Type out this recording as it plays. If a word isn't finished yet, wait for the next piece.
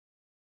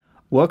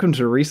Welcome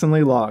to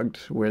Recently Logged,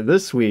 where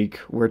this week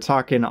we're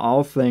talking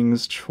all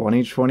things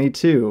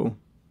 2022.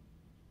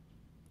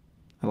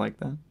 I like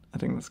that. I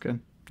think that's good.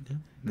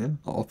 Yeah,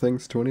 all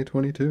things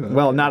 2022. Okay.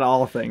 Well, not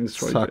all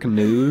things. We're talking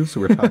news,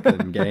 we're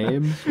talking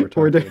games, we're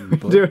talking doing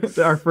books.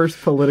 our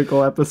first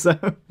political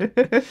episode.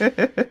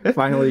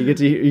 Finally,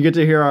 you get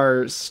to hear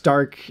our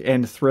stark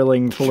and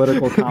thrilling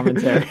political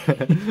commentary.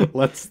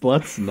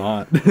 Let's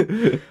not.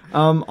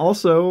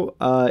 Also,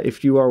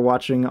 if you are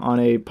watching on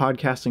a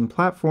podcasting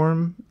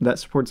platform that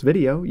supports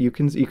video, you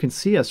can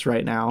see us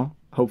right now.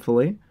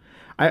 Hopefully.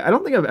 I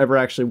don't think I've ever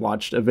actually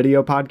watched a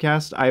video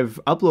podcast. I've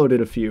uploaded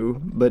a few,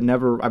 but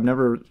I've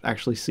never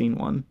actually seen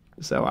one.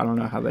 So I don't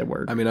know how they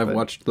work. I mean, I've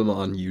watched them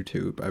on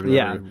YouTube.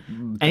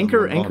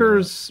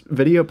 Anchor's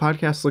video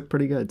podcasts look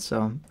pretty good.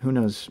 So who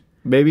knows?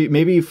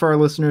 Maybe for our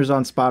listeners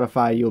on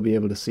Spotify, you'll be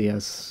able to see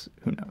us.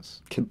 Who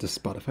knows? Does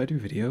Spotify do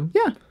video?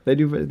 Yeah, they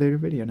do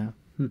video now.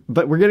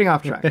 But we're getting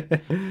off track.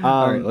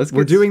 All right, let's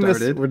get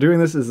started. We're doing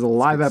this as a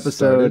live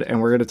episode, and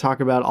we're going to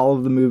talk about all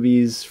of the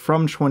movies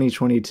from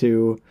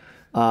 2022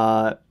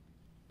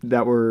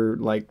 that were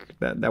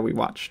that we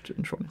watched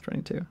in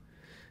 2022.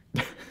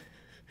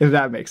 If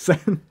that makes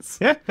sense.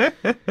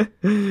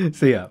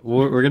 So yeah,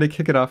 we're gonna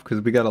kick it off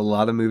because we got a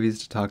lot of movies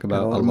to talk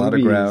about, a lot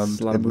of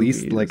ground, at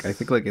least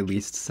at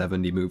least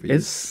 70 movies.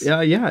 It's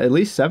at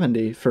least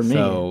 70 for me.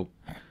 So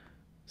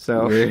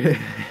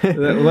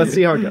let's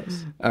see how it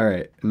goes. All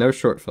right, no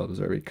short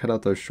films, Irby. Cut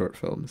out those short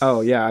films.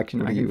 Oh yeah, I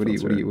can. What are you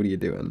doing? What are you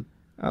doing?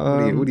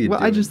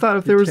 I just thought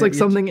if there was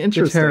something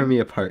interesting. You're tearing me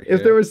apart here.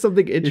 If there was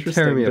something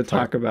interesting to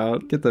talk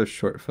about. Get those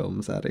short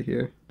films out of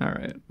here. All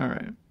right. All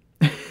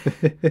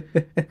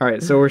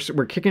right, so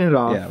we're kicking it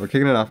off. Yeah, we're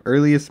kicking it off.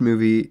 Earliest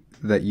movie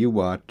that you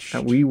watched.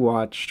 That we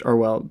watched,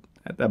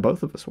 that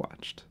both of us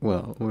watched.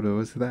 Well, what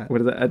was that?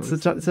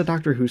 It's a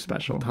Doctor Who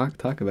special.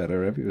 Talk about it,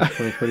 Irby. It was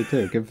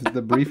 2022. Give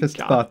the briefest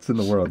thoughts in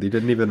the world. You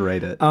didn't even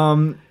rate it.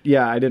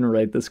 Yeah, I didn't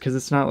rate this because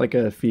it's not like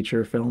a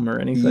feature film or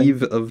anything.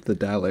 Eve of the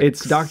Daleks.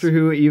 It's Doctor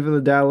Who, Eve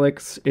of the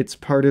Daleks. It's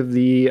part of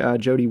the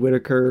Jodie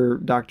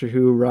Whittaker Doctor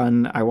Who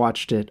run. I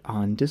watched it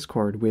on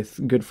Discord with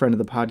a good friend of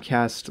the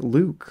podcast,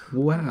 Luke.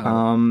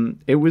 Wow.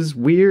 It was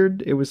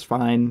weird. It was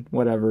fine.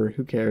 Whatever.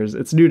 Who cares?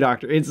 It's new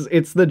Doctor.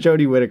 It's the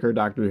Jodie Whittaker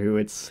Doctor Who.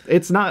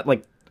 It's not like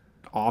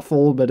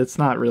awful, but it's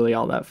not really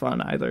all that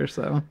fun either.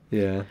 So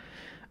yeah.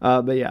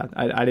 But yeah,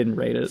 I didn't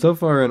rate it. So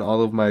far in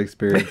all of my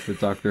experience with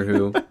Doctor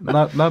Who,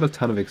 not a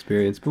ton of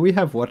experience, but we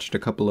have watched a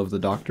couple of the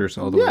Doctors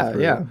all the way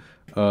through. Yeah.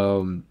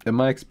 In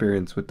my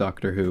experience with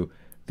Doctor Who,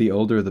 the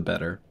older the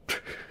better.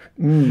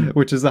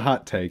 Which is a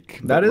hot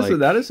take. That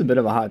is a bit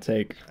of a hot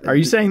take. Are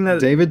you saying that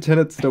David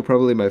Tennant's still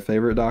probably my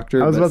favorite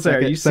Doctor? I was about to say,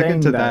 are you second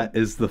saying to that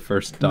is the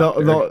first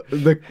Doctor?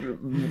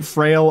 The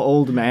frail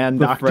old man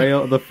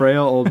Doctor. The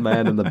frail old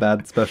man and the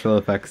bad special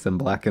effects in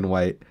black and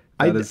white.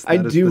 I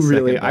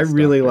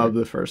really love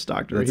the first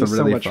Doctor. He's really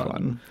so much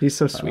fun. He's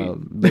so sweet.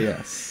 But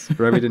yes,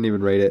 Remy didn't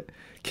even rate it.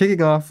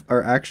 Kicking off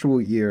our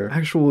actual year.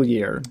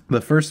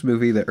 The first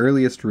movie, the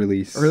earliest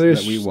release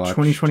that we watched.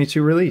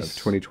 2022 release.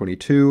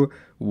 2022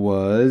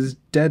 was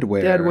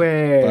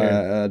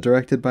Deadware.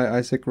 Directed by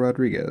Isaac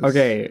Rodriguez.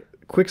 Okay,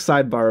 quick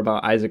sidebar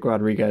about Isaac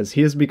Rodriguez.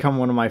 He has become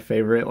one of my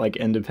favorite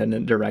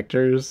independent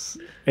directors,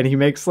 and he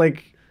makes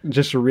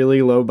just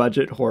really low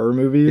budget horror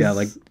movies.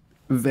 Yeah,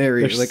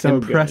 very so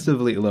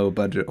impressively low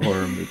budget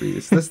horror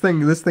movies. This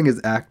thing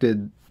is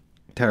acted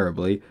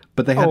terribly,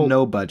 but they had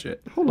no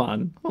budget. Hold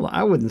on.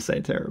 I wouldn't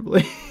say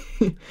terribly.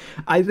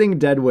 I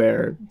think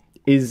Deadware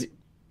is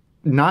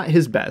not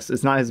his best.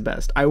 It's not his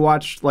best. I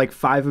watched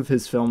 5 of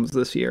his films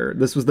this year.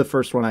 This was the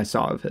first one I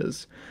saw of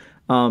his.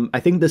 I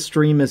think The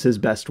Stream is his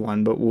best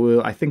one, but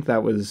I think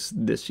that was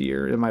this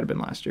year. It might have been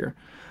last year.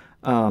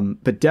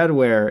 But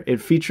Deadware, it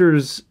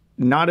features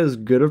not as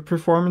good of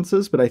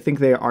performances, but I think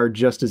they are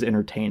just as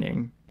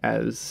entertaining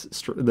as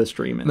The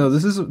Stream is. No,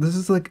 this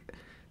is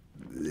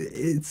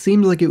it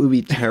seems like it would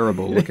be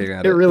terrible looking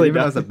at it. It really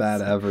even does. Has a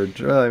bad average.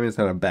 Well, I mean, it's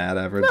not a bad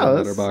average on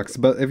Letterboxd,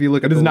 but if you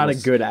look at it is not a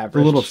good average.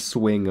 The little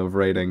swing of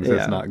ratings,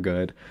 it's not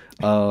good.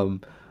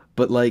 But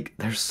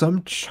there's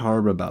some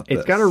charm about this.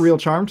 It's got a real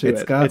charm to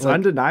it. It's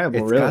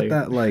undeniable, really. It's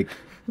got that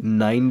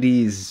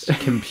 90s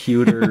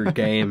computer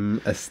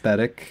game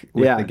aesthetic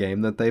with the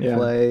game that they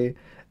play,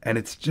 and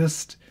it's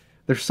just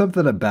there's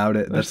something about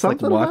it that's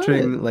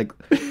watching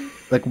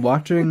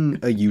watching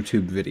a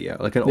YouTube video,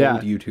 old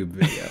YouTube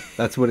video.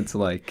 That's what it's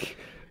like.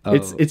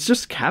 It's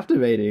just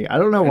captivating. I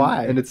don't know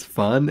why. And it's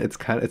fun.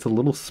 It's a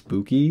little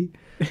spooky.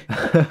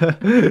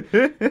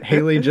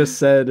 Haley just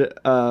said,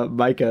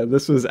 Micah,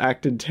 this was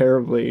acted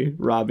terribly,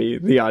 Robbie.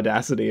 The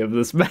audacity of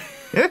this man.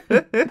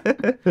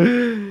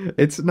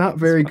 It's not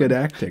very good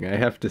acting, I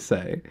have to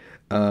say.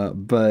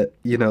 But,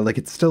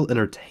 it's still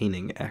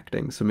entertaining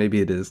acting, so maybe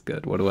it is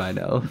good. What do I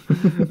know?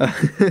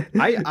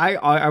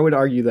 I would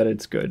argue that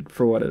it's good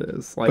for what it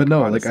is. But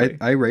no, honestly.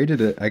 I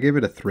rated it. I gave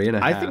it a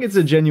 3.5. I think it's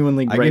a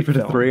genuinely great film.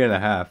 I gave it a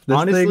 3.5.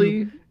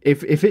 Honestly,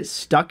 if it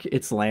stuck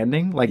its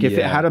landing, if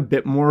it had a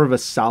bit more of a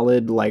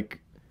solid,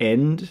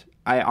 end,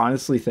 I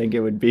honestly think it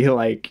would be,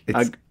 a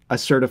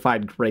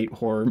certified great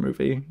horror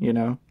movie,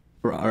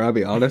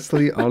 Robbie,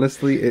 honestly,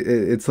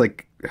 it's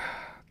like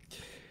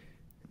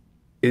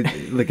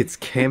it's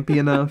campy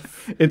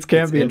enough. It's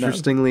campy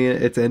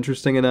It's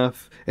interesting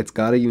enough. It's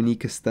got a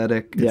unique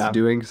aesthetic. It's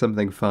doing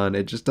something fun.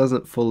 It just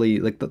doesn't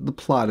fully like the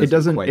plot.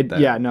 Isn't quite there.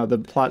 Yeah, no, the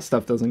plot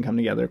stuff doesn't come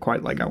together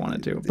quite like I want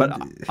it to.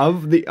 But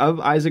of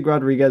Isaac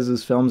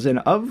Rodriguez's films and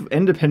of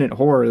independent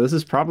horror, this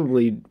is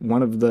probably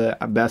one of the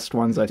best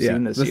ones I've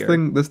seen this year.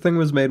 This thing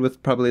was made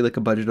with probably like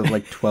a budget of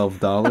like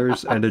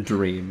 $12 and a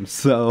dream.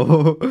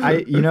 So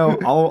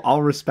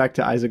I'll respect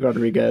to Isaac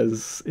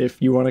Rodriguez. If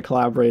you want to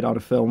collaborate on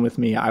a film with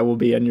me, I will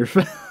be in your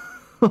film.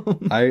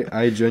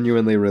 I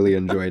genuinely really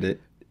enjoyed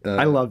it.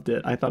 I loved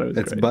it. I thought it was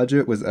its great.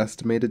 budget was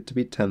estimated to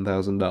be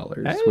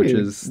 $10,000, hey,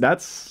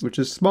 which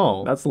is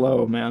small. That's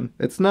low, man.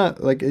 It's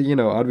not like,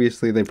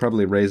 obviously they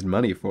probably raised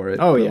money for it.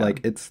 Oh, yeah.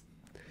 Like it's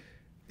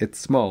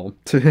small.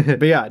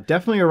 But yeah,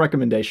 definitely a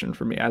recommendation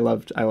for me. I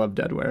love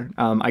Deadware.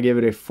 I gave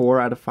it a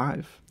 4 out of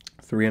 5.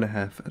 3.5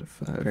 out of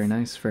 5. Very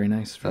nice. Very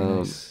nice.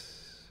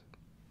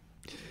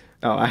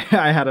 Oh, I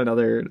had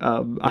another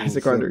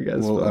Isaac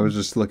Rodriguez. Well, film. I was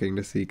just looking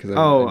to see because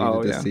I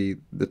needed to see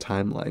the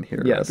timeline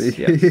here. Yes,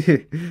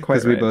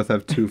 because we both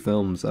have 2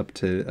 films up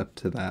to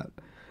that.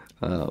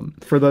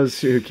 For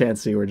those who can't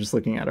see, we're just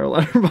looking at our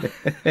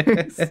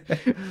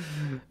Letterboxd.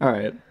 All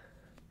right.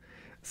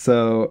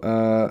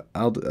 So,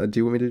 do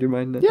you want me to do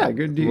mine now? Yeah,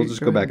 good. We'll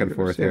just go back and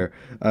forth here.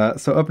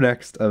 So up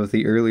next of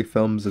the early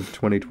films of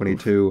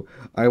 2022,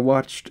 I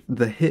watched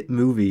the hit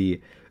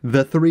movie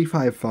The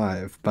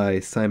 355 by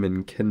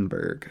Simon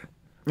Kinberg.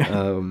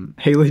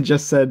 Haley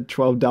just said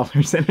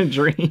 $12 in a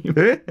dream.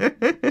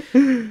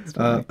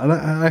 And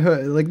I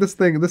like this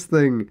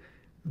thing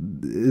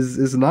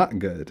is not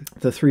good.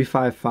 The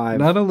 355.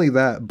 Not only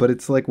that, but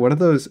it's like one of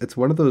those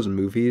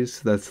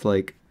movies that's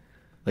like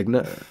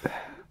no.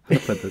 How to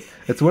put this?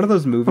 It's one of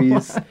those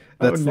movies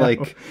that's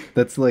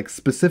that's like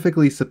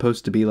specifically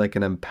supposed to be like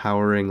an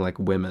empowering like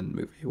women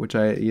movie, which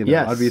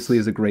obviously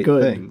is a great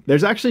thing.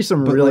 There's actually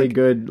some really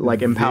good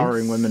like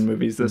empowering women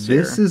movies this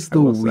year. This is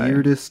the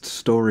weirdest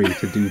story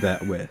to do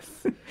that with.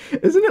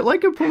 Isn't it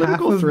like a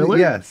political thriller?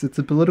 Yes, it's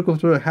a political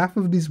thriller. Half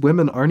of these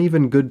women aren't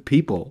even good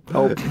people.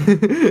 Oh.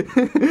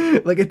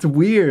 Like, it's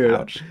weird.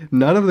 Ouch.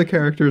 None of the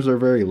characters are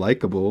very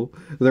likable.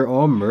 They're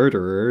all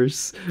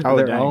murderers. Oh,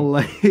 They're dang. all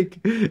like,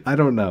 I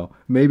don't know.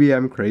 Maybe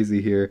I'm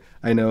crazy here.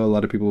 I know a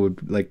lot of people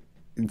would like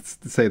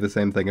say the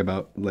same thing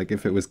about like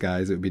if it was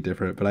guys it would be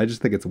different, but I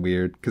just think it's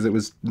weird because it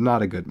was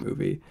not a good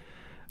movie.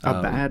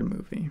 A bad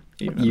movie.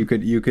 Even. You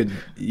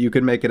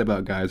could make it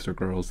about guys or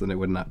girls and it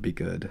would not be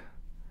good.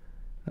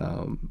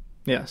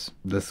 Yes.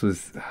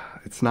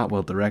 It's not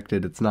well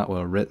directed. It's not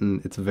well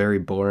written. It's very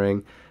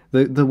boring.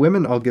 The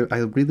women I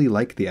really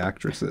like the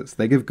actresses.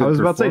 They give good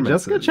performances. I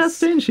was about to say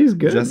Jessica Chastain. She's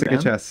good. Jessica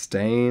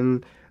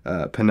Chastain,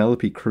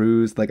 Penelope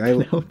Cruz. Like I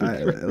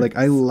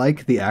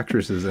like the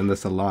actresses in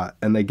this a lot,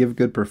 and they give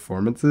good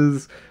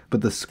performances.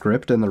 But the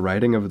script and the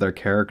writing of their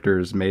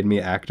characters made me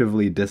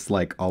actively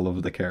dislike all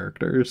of the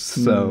characters.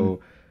 So,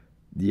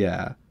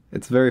 yeah.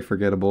 It's very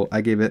forgettable.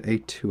 I gave it a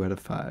 2 out of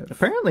 5.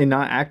 Apparently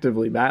not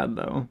actively bad,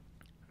 though.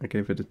 I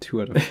gave it a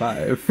 2 out of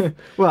 5.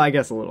 Well, I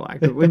guess a little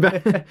actively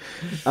bad.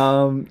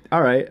 All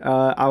right.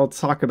 I'll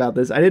talk about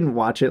this. I didn't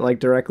watch it like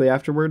directly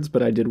afterwards,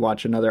 but I did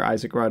watch another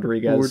Isaac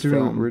Rodriguez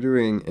film. We're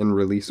doing in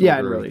release order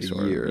in release of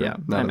the order. year, Yeah,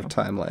 not of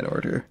timeline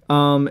order.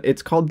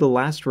 It's called The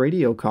Last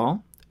Radio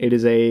Call. It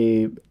is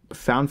a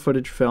found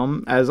footage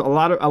film, as a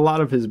lot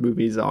of his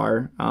movies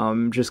are,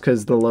 just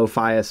because the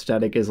lo-fi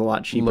aesthetic is a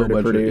lot cheaper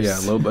to produce.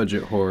 Yeah, low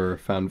budget horror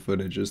found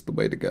footage is the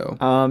way to go.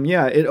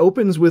 Yeah, it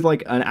opens with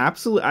like an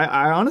absolute.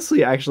 I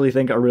honestly actually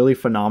think a really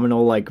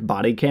phenomenal like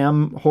body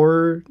cam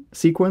horror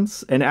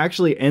sequence, and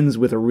actually ends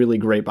with a really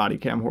great body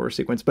cam horror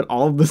sequence. But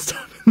all of the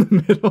stuff in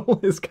the middle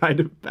is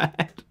kind of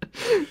bad.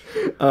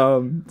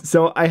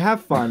 So I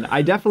have fun.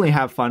 I definitely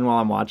have fun while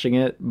I'm watching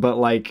it, but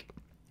like.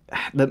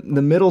 The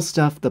middle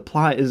stuff, the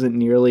plot isn't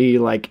nearly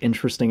like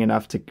interesting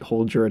enough to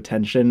hold your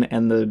attention,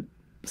 and the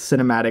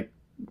cinematic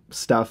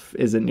stuff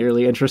isn't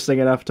nearly interesting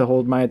enough to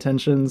hold my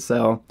attention.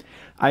 So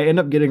I end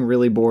up getting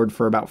really bored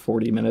for about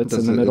 40 minutes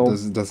in the middle.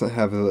 It doesn't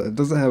have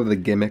the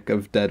gimmick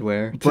of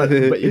Deadware. But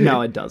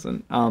no, it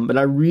doesn't. But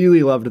I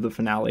really loved the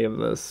finale of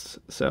this.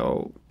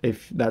 So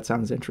if that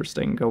sounds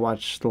interesting, go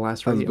watch The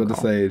Last Radio Call. I was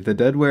about to say the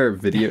Deadware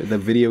the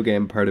video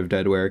game part of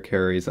Deadware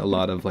carries a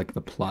lot of like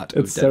the plot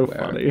of Deadware. It's so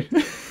funny.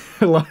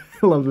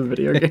 I love the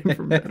video game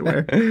from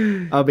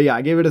Deadware. But yeah,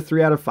 I gave it a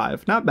 3 out of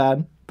 5. Not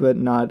bad, but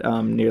not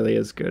nearly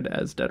as good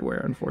as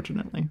Deadware,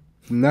 unfortunately.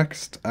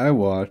 Next, I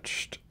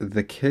watched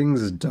The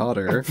King's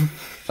Daughter.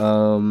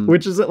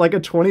 Which is like a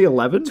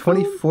 2011?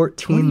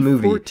 2014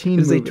 movie. It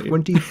is a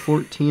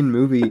 2014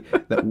 movie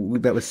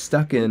that was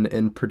stuck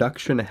in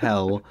production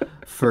hell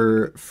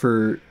for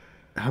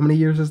how many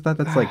years is that?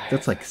 That's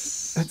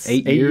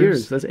 8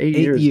 years. That's 8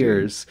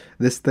 years. Dude.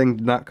 This thing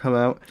did not come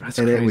out. That's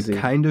crazy. It would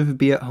kind of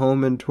be at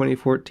home in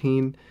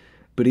 2014,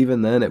 but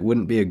even then it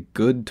wouldn't be a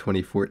good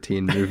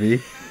 2014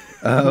 movie.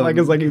 Like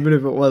even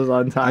if it was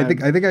on time.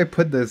 I think I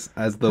put this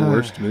as the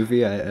worst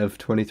movie of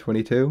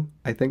 2022.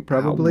 I think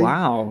probably.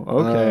 Wow.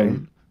 Okay.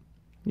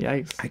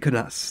 Yikes. I could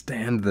not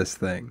stand this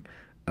thing.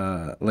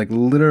 Like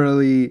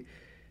literally,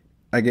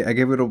 I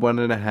give it a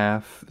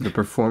 1.5. The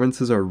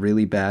performances are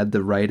really bad.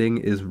 The writing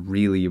is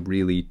really,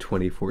 really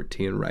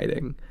 2014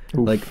 writing.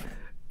 Oof. Like,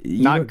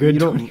 not good.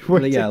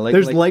 2014. Yeah,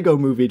 there's Lego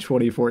Movie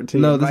 2014.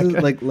 No, this is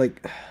like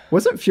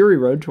wasn't Fury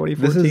Road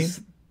 2014? This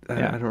is I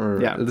don't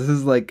remember. Yeah. This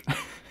is like,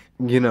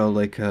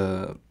 like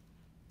I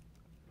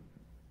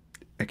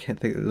can't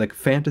think, like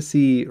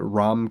fantasy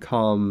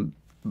rom-com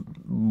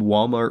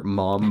Walmart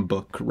mom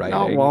book writing.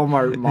 Not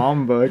Walmart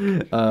mom book.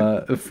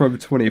 From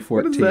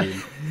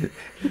 2014.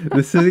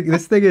 This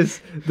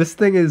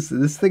thing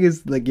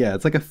is like, yeah,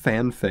 it's like a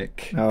fanfic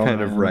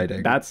kind of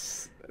writing.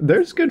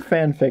 There's good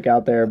fanfic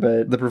out there,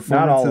 but the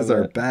performances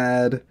are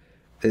bad.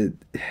 It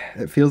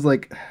feels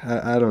like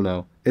I don't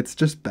know. It's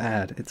just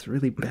bad. It's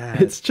really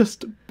bad. It's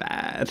just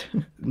bad.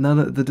 None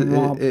of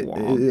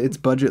it's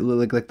budget,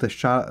 like the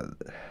shot,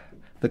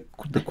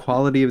 the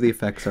quality of the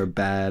effects are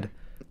bad.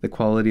 The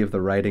quality of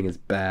the writing is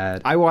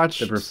bad.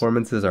 The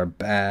performances are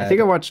bad. I think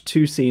I watched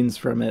 2 scenes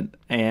from it,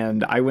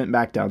 and I went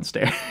back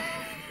downstairs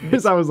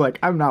because I was like,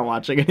 I'm not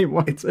watching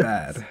anymore. It's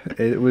bad.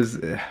 It was,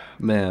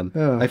 man.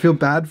 I feel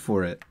bad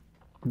for it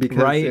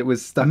because it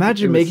was stuck.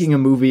 Imagine making a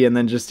movie and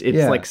then just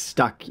like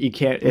stuck. You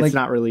can't. It's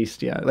not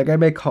released yet. Like I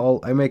may call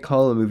a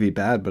movie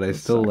bad, but I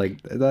still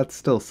like that.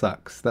 Still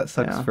sucks. That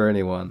sucks for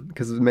anyone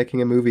because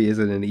making a movie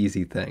isn't an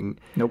easy thing.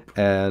 Nope.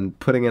 And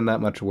putting in that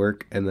much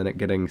work and then it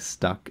getting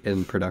stuck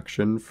in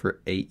production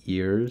for 8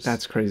 years.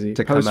 That's crazy.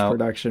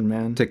 Post-production,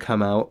 man. To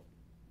come out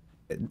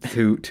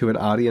to an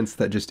audience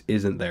that just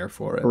isn't there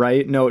for it.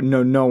 Right? No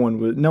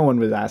one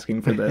was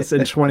asking for this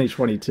in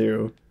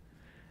 2022.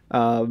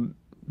 But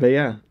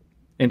yeah.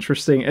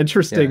 Interesting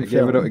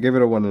film. Give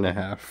it a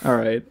 1.5. All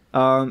right.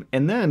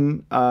 And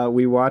then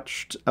we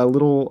watched a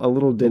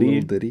little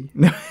ditty.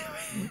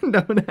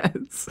 Known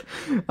as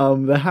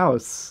The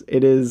House.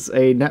 It is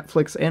a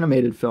Netflix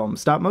animated film.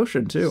 Stop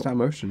motion, too. Stop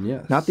motion,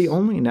 yes. Not the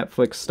only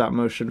Netflix stop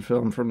motion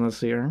film from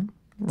this year.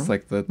 It's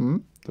like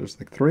there's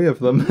like 3 of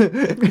them.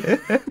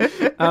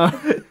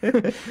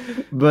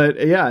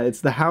 But yeah,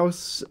 it's The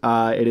House.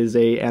 It is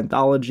a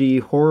anthology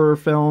horror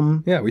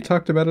film. Yeah, we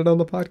talked about it on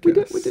the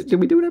podcast. Did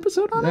we do an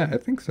episode on it? Yeah, I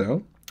think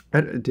so.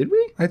 Did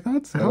we? I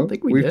thought so. I don't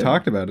think We've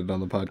talked about it on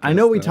the podcast. I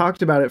know we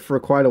talked about it for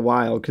quite a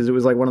while because it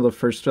was like one of the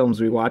first films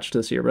we watched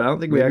this year, but I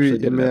don't think we actually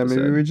did an episode.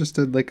 Maybe we just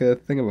did like a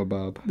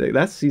thingamabob.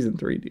 That's season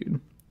 3,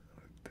 dude.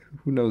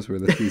 Who knows where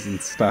the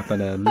seasons stop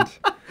and end?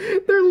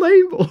 They're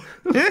labeled.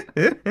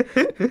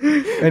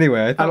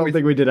 Anyway, I don't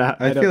think we did.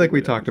 I feel like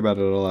we talked about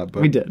it a lot,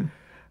 but we did.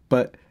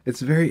 But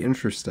it's very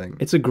interesting.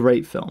 It's a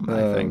great film,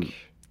 I think.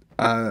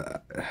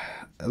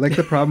 Like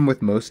the problem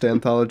with most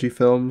anthology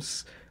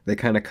films, they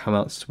kind of come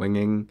out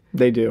swinging.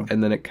 They do,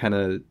 and then it kind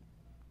of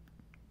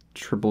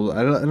triples.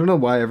 I don't know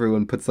why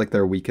everyone puts like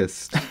their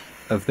weakest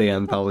of the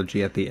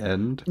anthology at the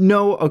end.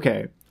 No,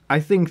 okay. I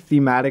think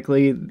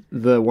thematically,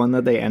 the one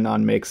that they end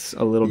on makes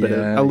a little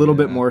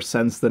bit more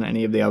sense than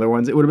any of the other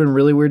ones. It would have been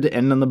really weird to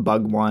end on the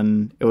bug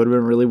one. It would have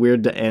been really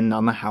weird to end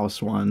on the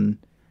house one.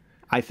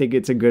 I think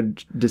it's a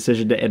good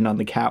decision to end on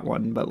the cat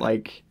one, but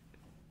like,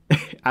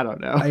 I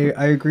don't know.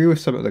 I agree with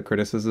some of the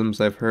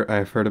criticisms I've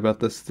heard about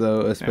this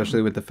though,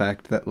 especially with the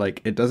fact that like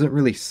it doesn't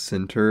really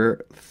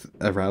center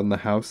around the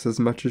house as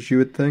much as you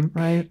would think.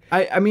 Right.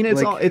 I mean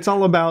it's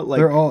all about like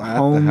they're all at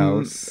home the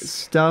house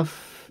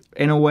stuff.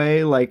 In a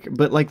way, like,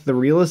 but like the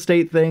real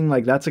estate thing,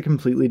 like that's a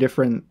completely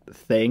different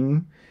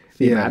thing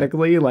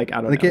thematically. Like, I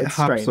don't know. Like it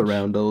hops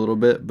around a little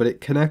bit, but it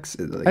connects.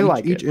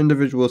 Like, each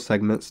individual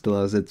segment still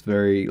has its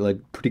very like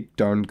pretty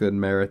darn good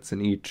merits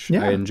in each.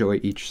 I enjoy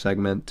each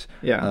segment.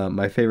 Yeah.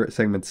 My favorite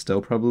segment's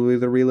still probably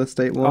the real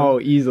estate one. Oh,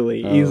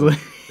 easily.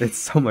 It's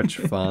so much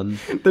fun.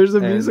 There's a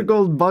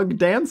musical bug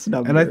dance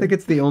number. And I think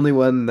it's the only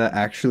one that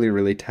actually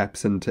really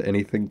taps into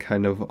anything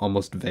kind of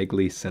almost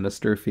vaguely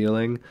sinister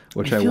feeling,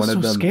 which I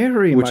wanted them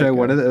scary, which I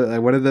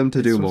wanted them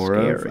to do more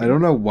of. I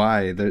don't know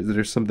why.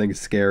 There's something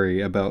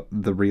scary about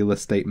the real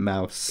estate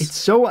mouse. It's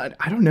so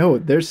I don't know.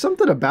 There's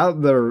something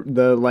about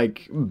the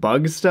like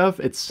bug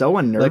stuff. It's so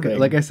unnerving.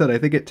 Like I said, I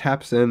think it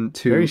taps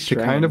into to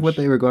kind of what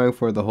they were going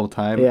for the whole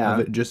time of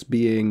it just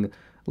being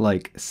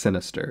like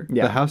sinister.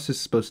 The house is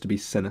supposed to be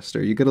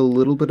sinister. You get a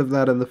little bit of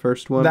that in the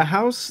first one. The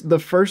house, the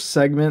first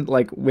segment,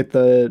 like with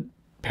the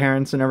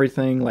parents and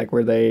everything, like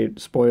where they,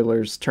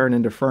 spoilers, turn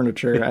into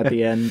furniture at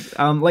the end.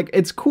 Like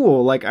it's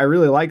cool. Like I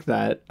really like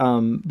that.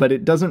 But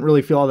it doesn't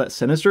really feel all that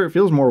sinister. It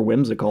feels more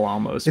whimsical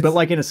almost, but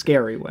like in a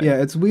scary way. Yeah,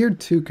 it's weird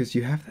too because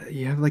you have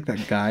like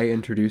that guy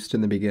introduced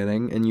in the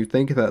beginning, and you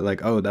think that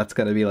like, oh, that's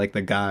gonna be like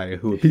the guy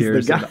who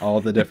appears in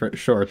all the different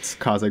shorts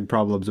causing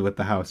problems with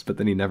the house, but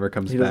then he never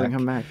comes back. He doesn't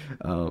come back.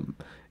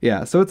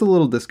 Yeah, so it's a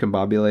little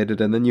discombobulated,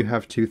 and then you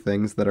have 2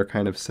 things that are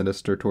kind of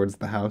sinister towards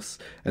the house,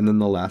 and then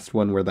the last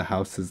one where the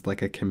house is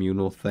like a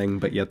communal thing,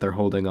 but yet they're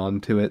holding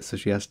on to it, so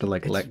she has to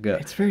like let go.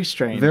 It's very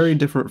strange. Very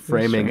different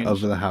framing of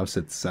the house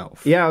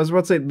itself. Yeah, I was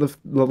about to say,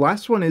 the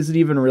last one isn't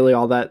even really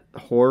all that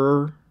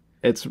horror.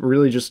 It's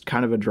really just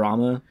kind of a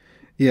drama.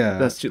 Yeah.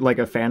 That's like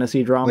a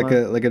fantasy drama.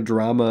 Like a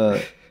drama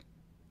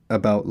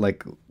about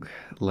like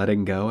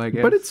letting go, I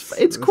guess. But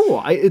it's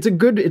cool. It's a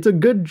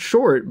good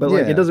short, but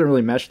like it doesn't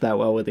really mesh that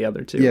well with the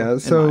other two. Yeah,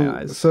 so in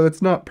my eyes. So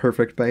it's not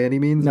perfect by any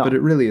means, but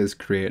it really is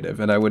creative,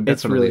 and I would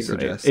definitely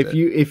suggest it.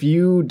 If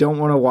you don't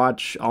want to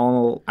watch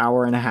all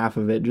hour and a half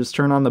of it, just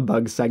turn on the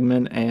bug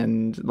segment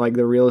and like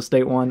the real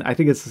estate one. I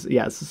think it's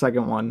the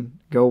second one.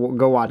 Go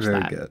watch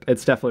that. Good.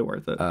 It's definitely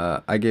worth it.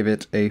 I gave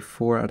it a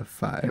 4 out of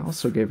 5. I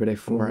also gave it a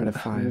 4 out of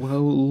 5.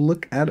 Well,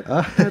 look at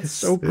us. That's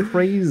so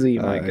crazy,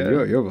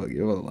 Micah. You have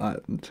a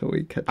lot until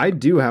we catch up. I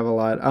do have a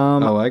lot.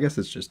 I guess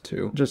it's just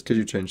 2. Just because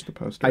you changed the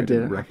poster. I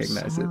didn't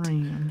recognize it.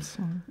 I'm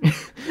sorry.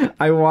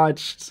 I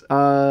watched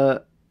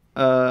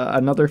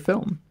another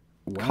film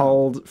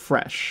called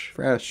Fresh.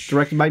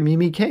 Directed by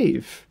Mimi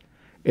Cave.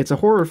 It's a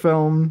horror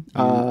film.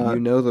 You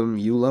know them.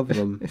 You love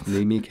them.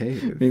 Mimi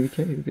Cave. Mimi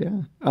Cave,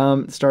 yeah.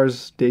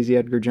 Stars Daisy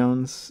Edgar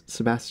Jones,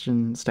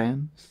 Sebastian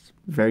Stan.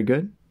 Very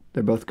good.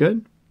 They're both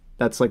good.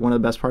 That's like one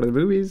of the best part of the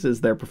movies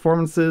is their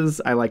performances.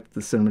 I like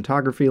the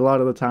cinematography a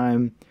lot of the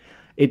time.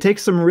 It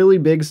takes some really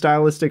big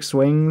stylistic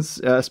swings,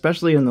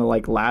 especially in the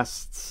like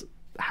last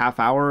half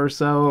hour or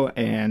so,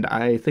 and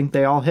I think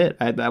they all hit.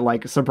 I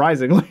like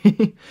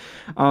surprisingly.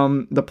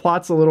 The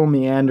plot's a little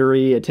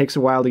meandery. It takes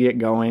a while to get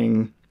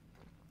going.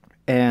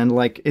 And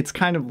like it's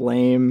kind of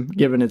lame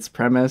given its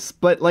premise,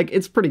 but like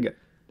it's pretty good.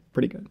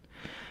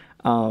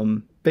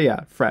 But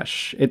yeah,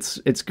 Fresh.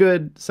 It's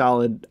good,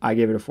 solid. I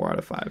gave it a 4 out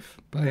of 5.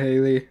 Bye,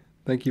 Haley.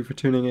 Thank you for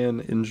tuning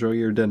in. Enjoy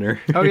your dinner.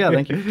 Oh yeah,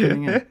 thank you for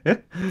tuning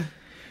in.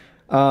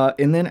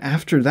 And then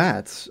after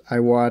that, I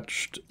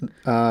watched,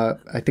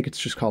 I think it's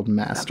just called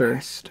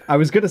Master. I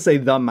was going to say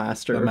The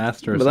Master. The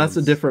Master. But that's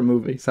a different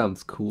movie.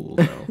 Sounds cool,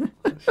 though.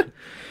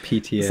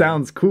 PTA.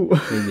 Sounds cool.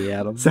 Amy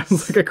Adams.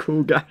 Sounds like a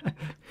cool guy.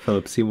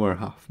 Philip Seymour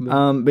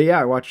Hoffman. But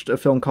yeah, I watched a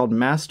film called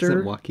Master.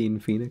 Is it Joaquin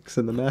Phoenix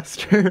in The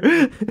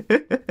Master?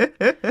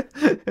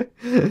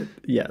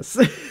 Yes.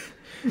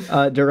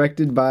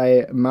 Directed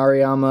by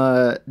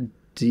Mariama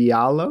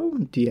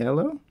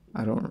Diallo?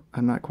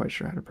 I'm not quite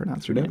sure how to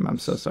pronounce her name. I'm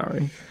so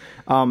sorry.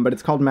 But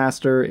it's called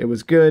Master. It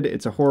was good.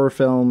 It's a horror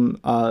film.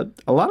 A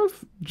lot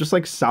of just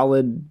like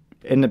solid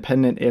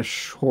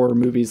independent-ish horror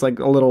movies, like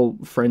a little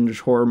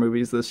fringe horror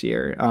movies this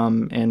year.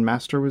 And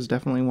Master was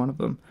definitely one of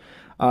them.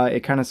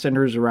 It kind of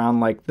centers around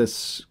like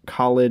this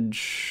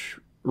college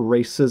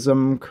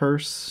racism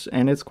curse,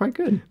 and it's quite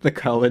good. The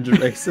college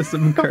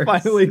racism curse.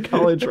 Finally,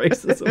 college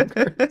racism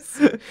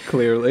curse.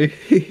 Clearly.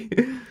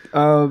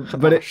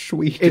 But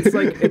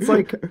it's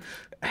like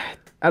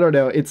I don't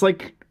know. It's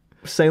like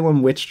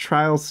Salem witch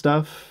trial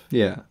stuff.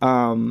 Yeah.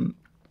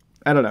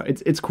 I don't know.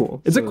 It's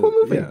cool. It's a cool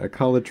movie. Yeah, a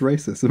college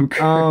racism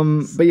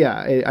curse. But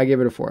yeah, I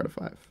gave it a 4 out of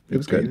 5. It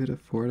was good. Gave it a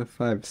 4 out of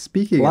 5.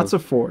 Speaking lots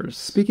of 4s.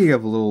 Speaking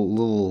of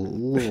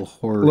little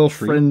horror, little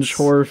fringe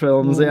horror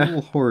films,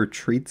 little horror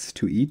treats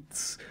to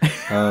eat.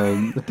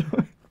 Oh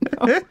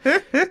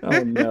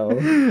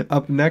no.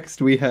 Up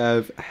next we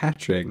have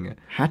Hatching.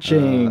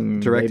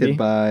 Directed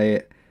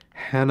by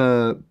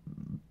Hannah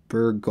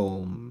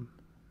Bergholm.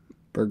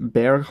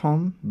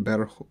 Bergholm?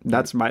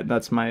 That's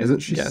my Isn't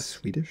she guess.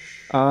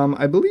 Swedish?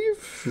 I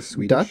believe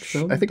Swedish Dutch.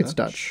 film? I think it's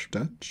Dutch.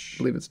 I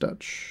believe it's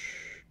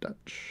Dutch.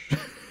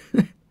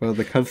 Well,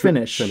 the country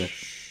Finnish.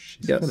 She's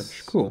yes.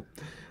 Finnish. Cool.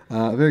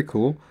 Very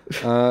cool.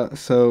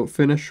 So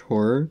Finnish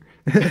horror.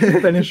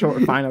 Finnish horror.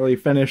 Finally,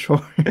 Finnish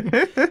horror.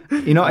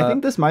 I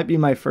think this might be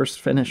my first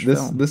Finnish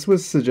film. This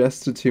was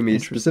suggested to me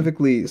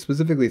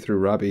specifically through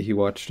Robbie. He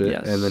watched it,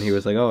 and then he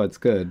was like, "Oh, it's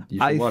good. You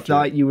should watch it." I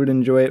thought you would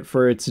enjoy it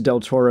for its Del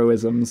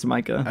Toro-isms,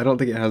 Micah. I don't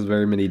think it has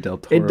very many Del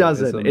Toro. It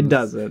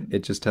doesn't.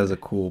 It just has a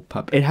cool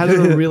puppet. It has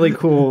a really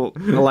cool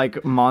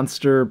like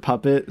monster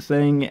puppet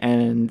thing,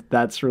 and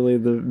that's really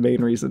the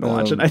main reason to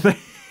watch it, I think.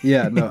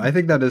 Yeah, no, I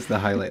think that is the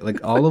highlight.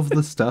 Like all of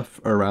the stuff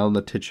around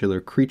the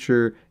titular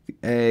creature, the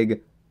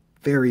egg,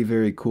 very,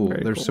 very cool.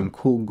 There's some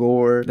cool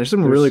gore. There's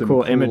some really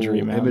cool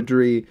imagery, man.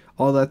 Imagery,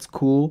 all that's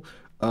cool.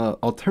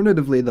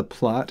 Alternatively, the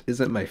plot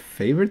isn't my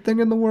favorite thing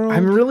in the world.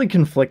 I'm really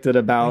conflicted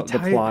about the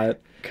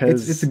plot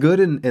because it's good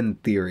in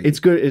theory.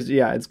 It's good.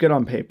 It's good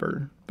on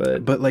paper,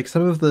 but like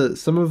some of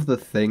the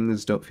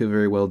things don't feel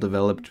very well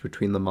developed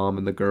between the mom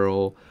and the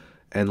girl.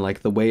 And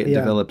like the way it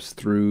develops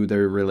through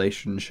their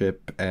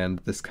relationship and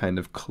this kind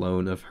of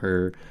clone of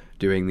her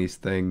doing these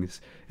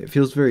things, it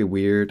feels very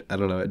weird. I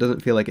don't know. It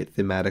doesn't feel like it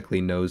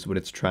thematically knows what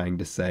it's trying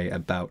to say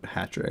about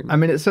hatching. I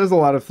mean, it says a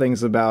lot of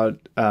things about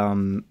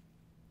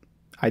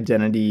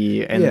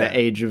identity and the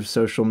age of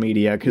social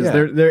media because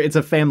it's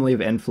a family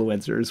of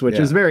influencers, which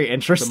is very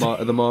interesting.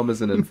 The mom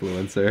is an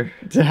influencer.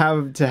 to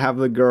have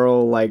the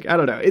girl, like, I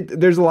don't know,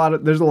 there's a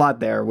lot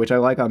there which I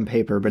like on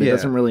paper, but it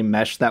doesn't really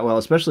mesh that well,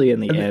 especially in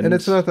the end. And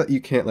it's not that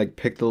you can't like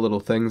pick the little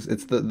things.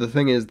 It's the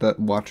thing is that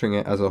watching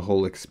it as a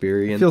whole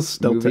experience, it feels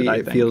stilted.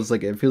 It feels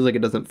like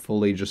it doesn't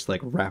fully just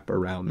like wrap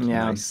around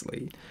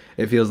nicely.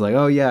 It feels like,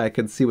 oh yeah, I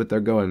can see what they're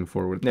going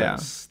for with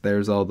this.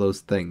 There's all those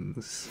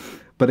things,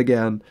 but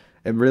again,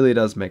 it really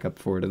does make up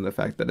for it in the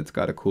fact that it's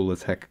got a cool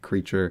as heck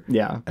creature,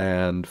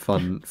 and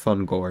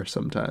fun gore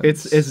sometimes.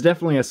 It's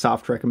definitely a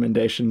soft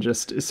recommendation,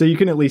 just so you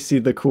can at least see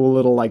the cool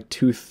little like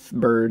tooth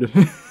bird.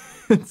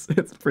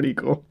 it's pretty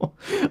cool.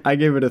 I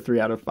gave it a 3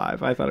 out of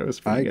 5. I thought it was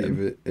pretty good. I gave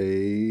it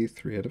a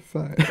 3 out of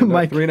 5. No,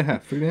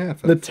 3.5.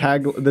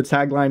 3.5. The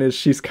tagline is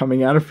 "She's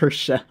coming out of her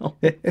shell."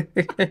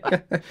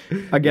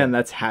 Again,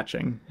 that's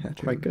hatching.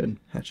 Quite good.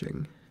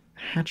 Hatching.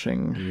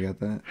 You got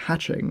that?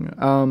 Hatching.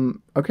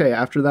 Okay.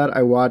 After that,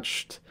 I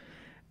watched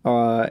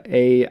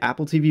a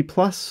Apple TV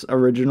Plus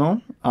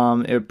original.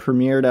 It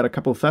premiered at a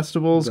couple of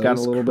festivals. Those got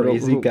a little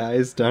crazy bit of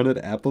guys down at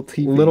Apple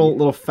TV.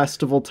 Little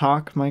festival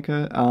talk,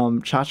 Micah.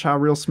 Cha Cha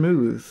Real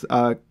Smooth.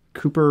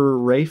 Cooper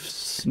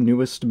Raif's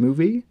newest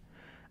movie,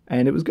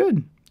 and it was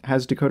good.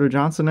 Has Dakota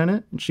Johnson in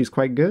it, and she's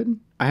quite good.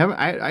 It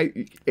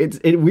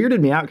weirded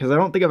me out because I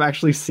don't think I've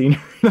actually seen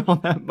her all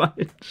that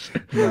much.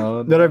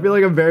 No. But I feel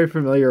like I'm very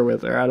familiar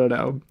with her. I don't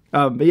know.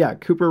 But yeah,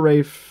 Cooper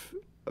Raiff,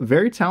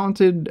 very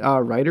talented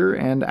writer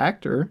and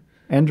actor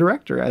and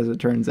director, as it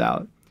turns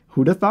out.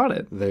 Who'd have thought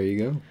it? There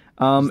you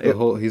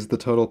go. He's the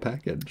total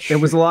package. It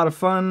was a lot of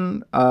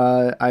fun.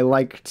 I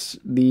liked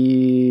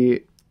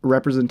the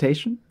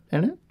representation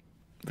in it.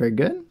 Very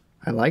good.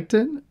 I liked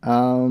it.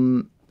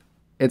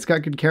 It's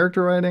got good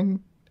character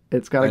writing.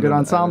 It's got a good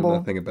ensemble. I know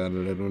nothing about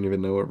it. I don't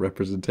even know what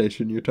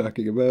representation you're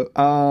talking about.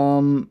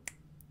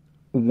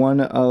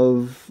 One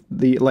of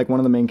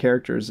the main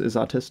characters is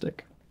autistic.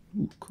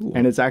 Ooh, cool.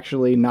 And it's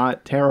actually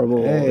not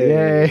terrible.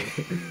 Hey.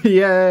 Yay.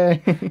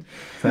 Yay.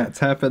 That's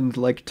happened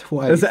like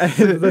twice. This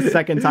is the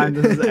second time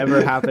this has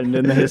ever happened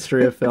in the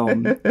history of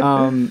film.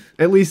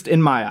 At least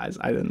in my eyes.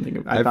 I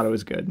thought it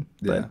was good.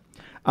 Yeah.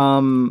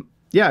 But,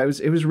 yeah, it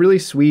was really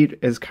sweet.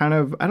 It's kind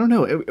of, I don't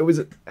know. It was,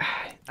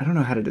 I don't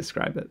know how to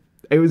describe it.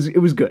 It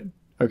was good.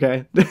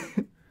 Okay.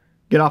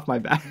 Get off my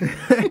back.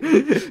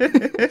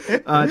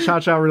 Cha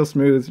Cha Real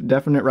Smooth,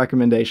 definite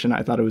recommendation.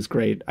 I thought it was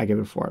great. I give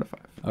it a 4 out of 5.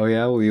 Oh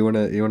yeah, well you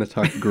wanna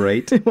talk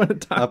great? You wanna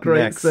talk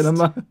great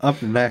cinema?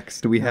 Up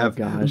next we have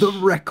The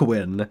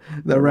Requin.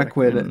 The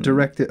Requin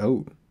directed.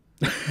 Oh,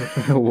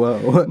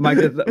 whoa!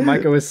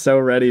 Micah was so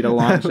ready to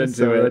launch into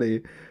so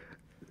it.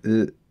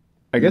 Ready.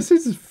 I guess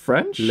he's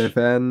French. Le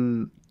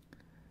Van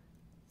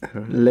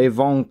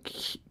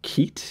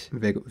Quitte.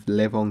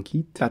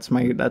 That's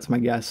my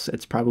guess.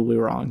 It's probably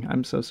wrong.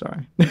 I'm so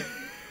sorry.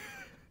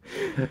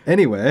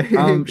 Anyway,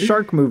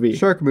 Shark movie.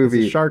 Shark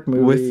movie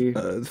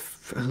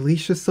with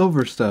Alicia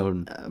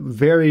Silverstone.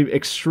 Very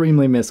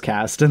extremely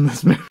miscast in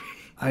this movie.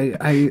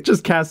 I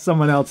just cast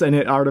someone else and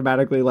it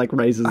automatically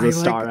raises a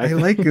star. I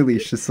like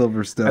Alicia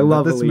Silverstone. I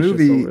love this Alicia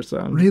movie.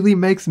 Silverstone. Really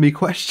makes me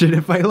question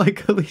if I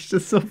like Alicia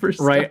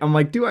Silverstone. Right? I'm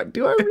like, do I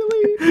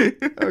really?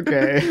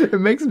 Okay.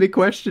 It makes me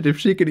question if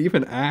she could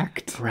even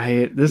act.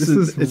 Right. It's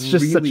just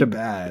really such a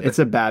bad. It's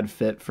a bad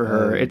fit for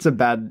her. It's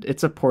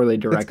a poorly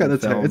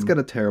directed film. It's got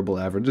a terrible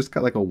average. It's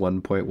got like a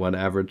 1.1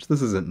 average.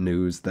 This isn't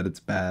news that it's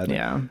bad.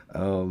 Yeah.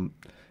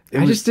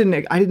 I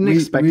didn't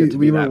expect it to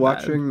be that bad. We were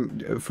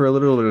watching, for a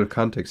little bit of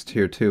context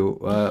here too,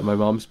 my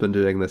mom's been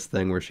doing this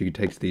thing where she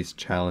takes these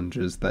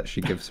challenges that she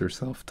gives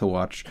herself to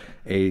watch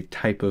a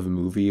type of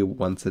movie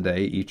once a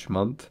day each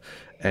month.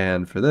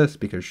 And for this,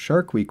 because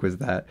Shark Week was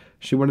that,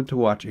 she wanted to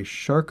watch a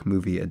shark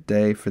movie a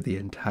day for the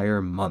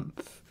entire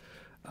month.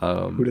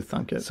 Who'd have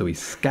thunk it? So we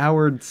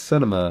scoured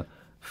cinema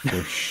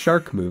for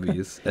shark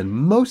movies, and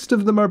most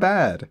of them are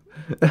bad.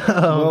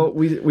 Well,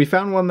 we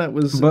found one that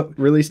was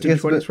released in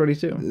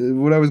 2022.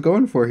 What I was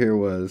going for here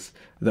was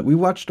that we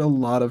watched a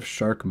lot of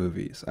shark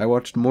movies. I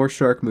watched more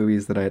shark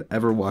movies than I had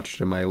ever watched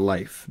in my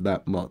life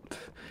that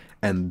month.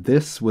 And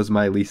this was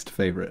my least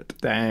favorite.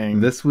 Dang.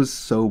 This was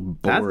so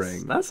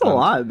boring. That's a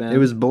lot, man. It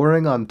was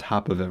boring on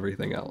top of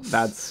everything else.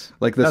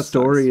 The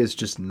story is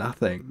just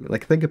nothing.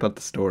 Like, think about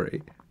the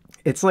story.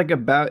 It's like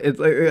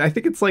I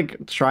think it's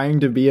like trying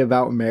to be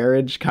about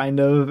marriage, kind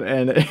of,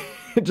 and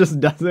it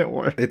just doesn't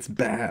work. It's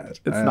bad.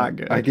 It's not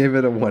good. I gave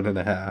it a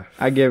 1.5.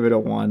 I gave it a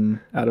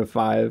 1 out of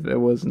 5. It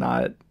was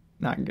not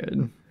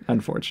good,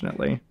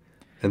 unfortunately.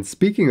 And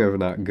speaking of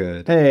not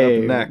good,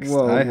 up next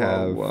I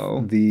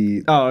have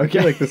the... Oh, okay. I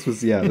feel like this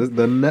was, the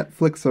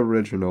Netflix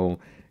original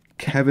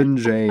Kevin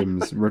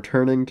James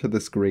returning to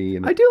the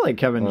screen. I do like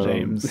Kevin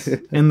James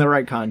in the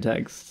right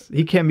context.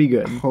 He can be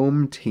good.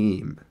 Home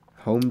Team.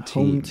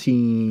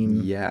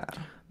 Yeah.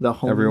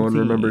 Everyone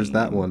remembers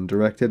that one.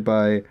 Directed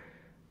by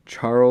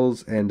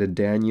Charles and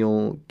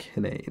Daniel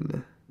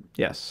Kinane.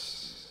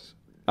 Yes.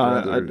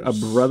 A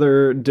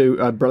brother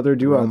duo.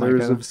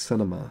 Brothers of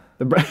cinema.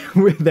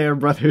 They are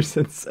brothers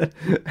in cinema.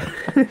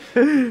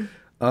 It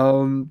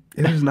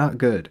is not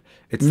good.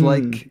 It's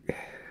like...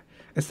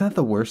 It's not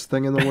the worst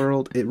thing in the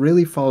world. It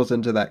really falls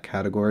into that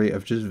category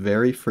of just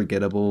very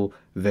forgettable,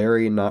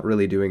 very not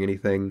really doing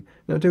anything,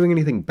 not doing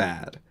anything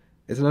bad.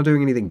 It's not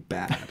doing anything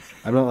bad.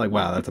 I'm not like,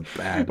 wow, that's a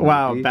bad movie.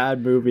 Wow,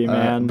 bad movie,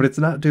 man. But it's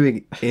not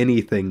doing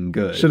anything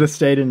good. Should have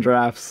stayed in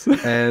drafts.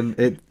 And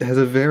it has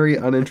a very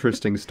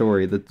uninteresting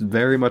story that's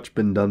very much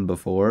been done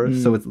before.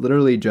 So it's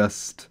literally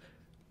just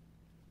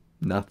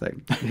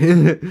nothing.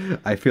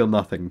 I feel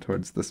nothing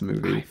towards this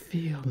movie. I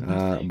feel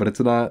nothing. But it's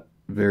not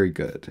very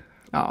good.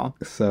 Oh.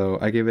 So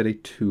I give it a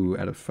 2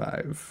 out of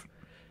 5.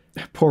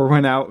 Pour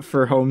one out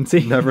for home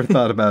team. Never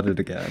thought about it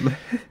again.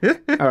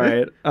 All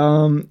right.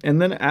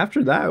 And then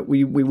after that,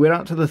 we went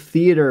out to the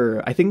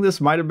theater. I think this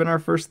might have been our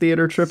first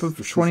theater trip of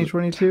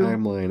 2022.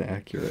 Timeline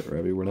accurate,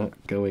 Robbie. We're not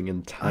going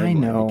in timeline. I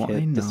know. You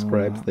can't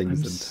describe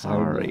things in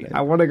sorry. timeline.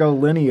 I want to go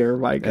linear,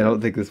 Mike. I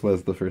don't think this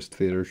was the first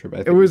theater trip. I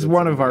think it was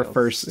one of our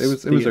first. It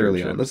was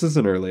early on. This is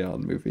an early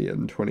on movie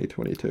in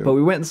 2022. But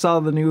we went and saw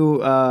the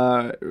new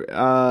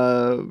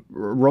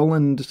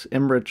Roland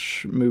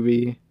Emmerich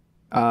movie,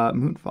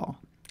 Moonfall.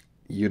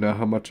 You know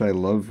how much I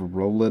love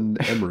Roland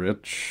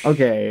Emmerich.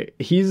 Okay,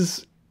 he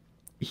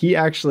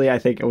actually, I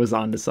think, was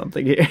onto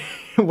something here.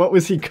 What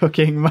was he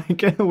cooking,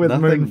 Micah, with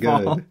Nothing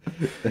Moonfall?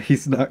 Good.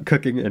 He's not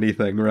cooking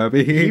anything,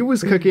 Robbie. He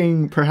was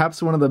cooking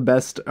perhaps one of the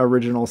best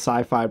original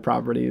sci-fi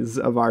properties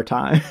of our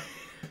time.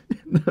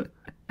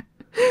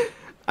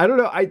 I don't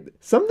know.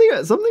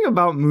 Something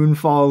about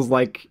Moonfall's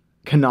like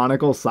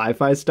canonical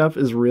sci-fi stuff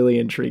is really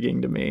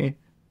intriguing to me.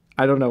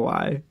 I don't know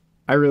why.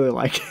 I really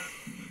like it.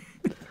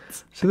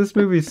 So this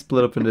movie is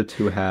split up into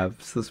two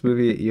halves. This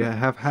movie, you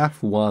have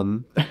half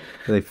one, where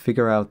they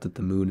figure out that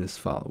the moon is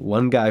falling.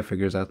 One guy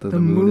figures out that the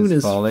moon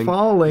is falling.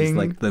 He's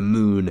like, the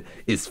moon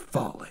is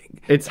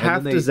falling. It's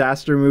half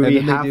disaster movie,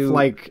 half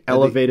like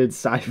elevated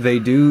sci-fi. They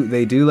do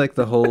like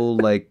the whole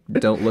like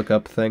don't look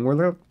up thing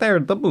where they're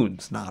the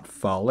moon's not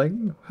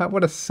falling.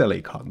 What a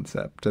silly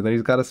concept. And then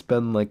he's got to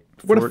spend like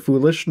what a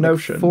foolish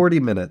notion. 40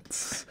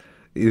 minutes.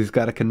 He's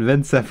got to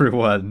convince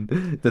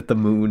everyone that the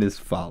moon is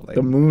falling.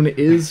 The moon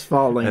is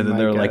falling. And then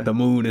they're like, the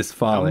moon is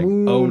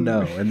falling. Oh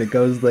no. And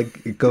everybody's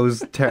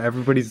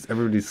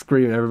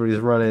screaming, everybody's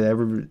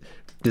running,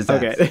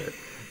 disaster. Okay.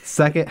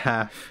 Second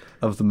half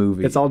of the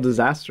movie. It's all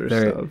disaster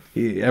stuff.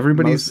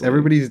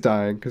 Everybody's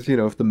dying because,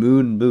 if the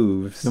moon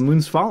moves. The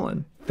moon's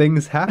falling.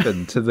 Things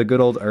happen to the good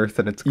old Earth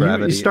and its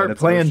gravity. You start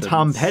playing oceans.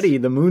 Tom Petty,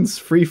 the moon's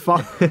free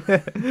fall.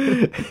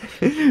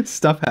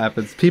 Stuff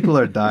happens. People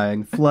are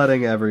dying,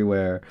 flooding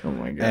everywhere. Oh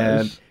my gosh.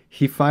 And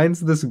he finds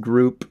this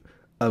group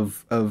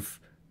of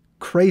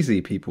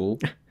crazy people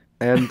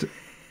and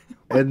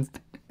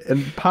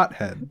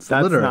potheads.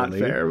 That's literally.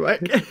 Not fair,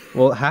 Mike.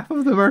 Well, half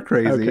of them are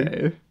crazy.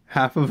 Okay.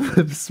 Half of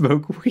them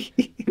smoke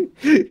weed.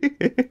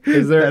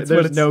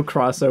 There's no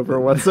crossover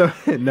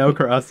whatsoever. No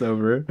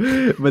crossover.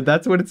 But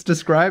that's what it's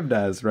described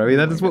as, right?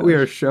 That is what we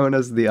are shown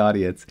as the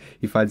audience.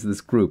 He finds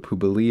this group who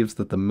believes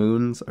that the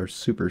moons are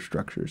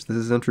superstructures. This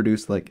is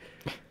introduced like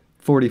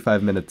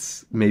 45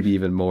 minutes, maybe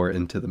even more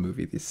into the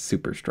movie, these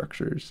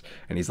superstructures.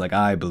 And he's like,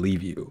 I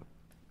believe you.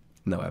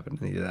 No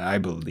evidence. I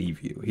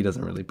believe you. He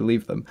doesn't really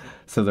believe them.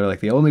 So they're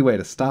like, the only way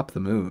to stop the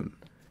moon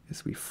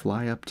is we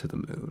fly up to the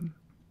moon.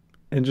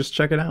 And just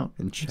check it out.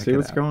 And see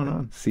what's going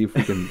on. See if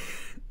we can.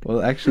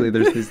 Well, actually,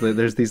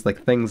 there's these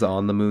like things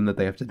on the moon that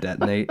they have to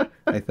detonate.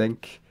 I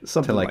think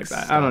something like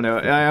that. I don't know.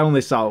 I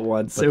only saw it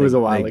once. But it was a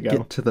while ago. They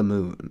get to the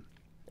moon,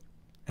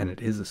 and it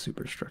is a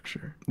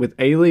superstructure with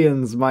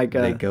aliens,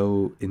 Micah. They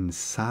go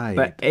inside.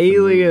 The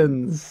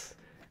aliens.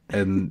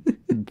 And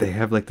they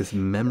have like this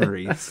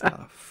memory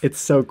stuff.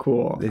 It's so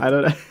cool. I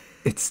don't know.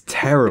 It's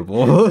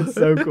terrible. It's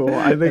so cool.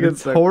 I think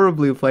it's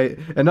horribly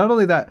played. And not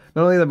only that,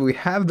 but we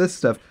have this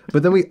stuff,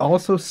 but then we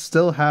also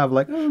still have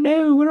like, oh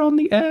no, we're on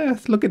the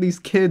Earth. Look at these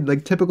kids,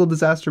 like typical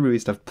disaster movie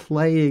stuff,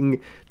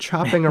 playing,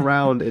 chopping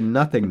around in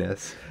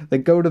nothingness. They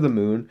go to the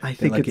moon. I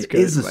think like, it's it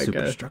is a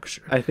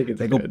superstructure. I think it's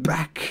They go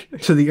back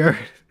to the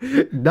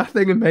Earth.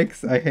 Nothing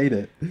makes. I hate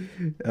it.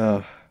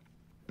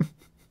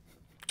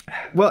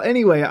 Well,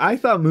 anyway, I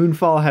thought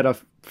Moonfall had a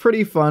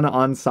pretty fun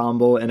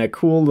ensemble and a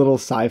cool little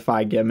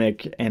sci-fi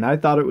gimmick, and I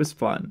thought it was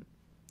fun.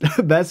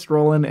 Best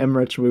Roland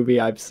Emmerich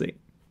movie I've seen.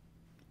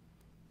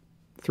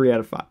 3 out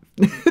of 5.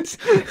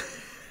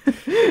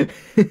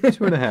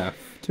 2.5.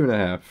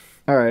 2.5.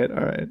 All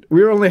right.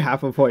 We were only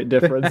half a point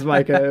difference,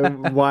 Micah.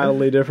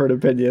 Wildly different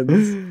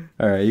opinions.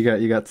 All right,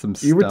 you got some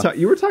stuff.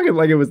 You were talking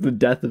like it was the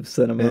death of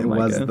cinema. It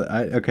Micah.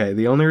 was. Okay,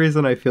 the only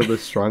reason I feel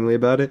this strongly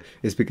about it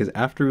is because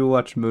after we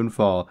watched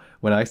Moonfall,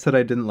 when I said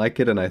I didn't like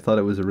it and I thought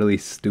it was really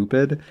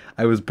stupid,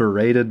 I was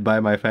berated by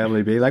my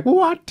family being like,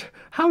 "What?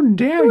 How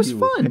dare you? It was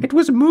fun. It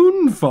was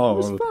Moonfall.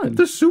 It was fun.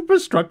 The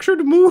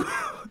superstructured moon."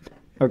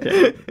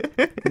 Okay.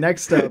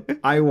 Next up,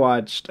 I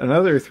watched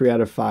another 3 out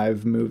of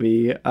 5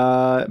 movie,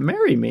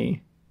 Marry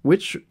Me,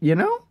 which,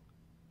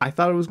 I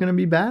thought it was going to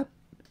be bad,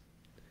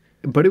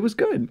 but it was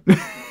good.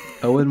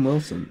 Owen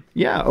Wilson.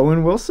 Yeah,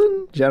 Owen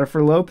Wilson,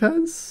 Jennifer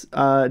Lopez,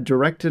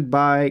 directed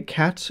by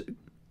Kat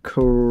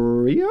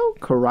Correia?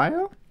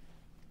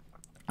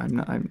 I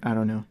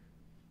don't know.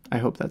 I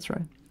hope that's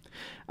right.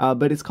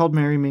 But it's called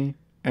Marry Me,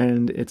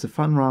 and it's a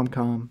fun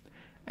rom-com,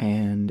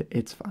 and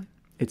it's fun.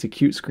 It's a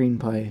cute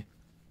screenplay.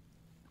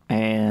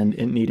 And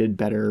it needed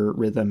better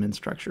rhythm and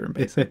structure,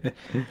 basically.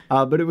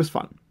 But it was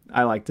fun.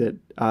 I liked it.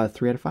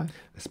 3 out of 5.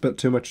 I spent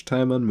too much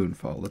time on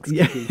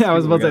Moonfall. I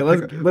was about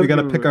to say, we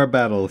gotta pick our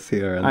battles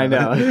here. I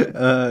know.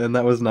 And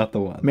that was not the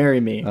one. Marry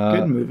Me.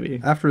 Good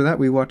movie. After that,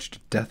 we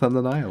watched Death on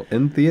the Nile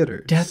in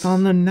theaters. Death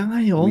on the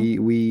Nile?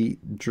 We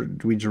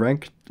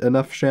drank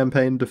enough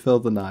champagne to fill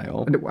the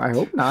Nile. I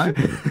hope not.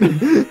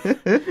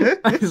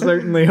 I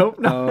certainly hope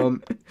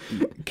not.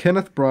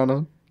 Kenneth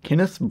Branagh.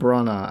 Kenneth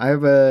Branagh. I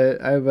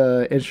have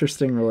a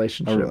interesting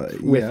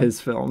relationship with his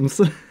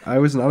films. I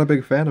was not a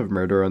big fan of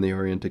Murder on the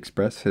Orient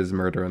Express. His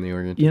Murder on the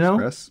Orient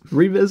Express.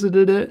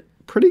 Revisited it.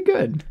 Pretty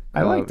good.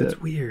 I liked it. It's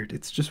weird.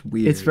 It's just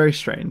weird. It's very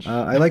strange.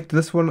 I liked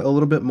this one a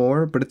little bit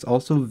more, but it's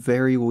also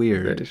very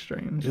weird. Very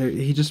strange.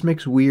 He just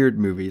makes weird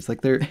movies.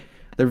 Like they're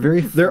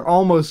very. They're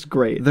almost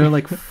great. They're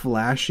like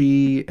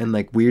flashy and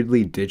like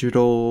weirdly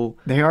digital.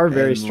 They are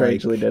very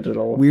strangely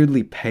digital.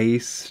 Weirdly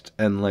paced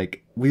and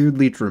like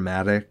weirdly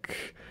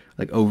dramatic.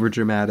 Like over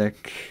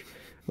dramatic,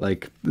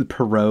 like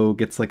Perot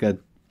gets like a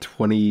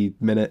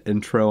 20-minute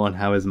intro on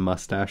how his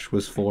mustache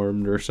was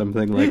formed or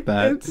something like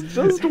that. It's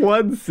just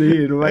one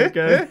scene,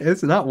 Micah.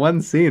 It's not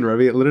one scene,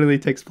 Robbie. It literally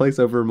takes place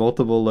over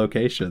multiple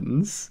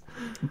locations.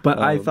 But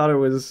I thought it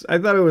was a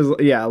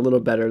little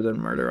better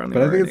than Murder on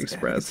the Orient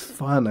Express. It's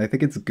fun. I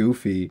think it's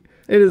goofy.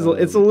 It is.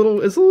 It's a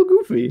little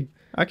goofy.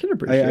 I can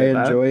appreciate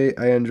that.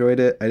 I enjoyed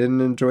it. I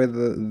didn't enjoy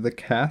the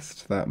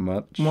cast that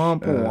much.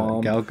 Womp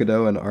womp. Gal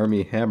Gadot and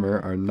Armie Hammer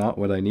are not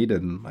what I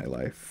needed in my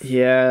life.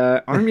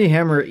 Yeah, Armie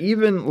Hammer,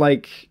 even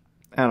like,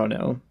 I don't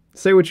know.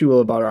 Say what you will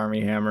about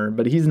Armie Hammer,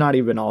 but he's not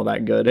even all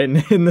that good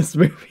in this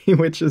movie,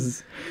 which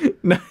is...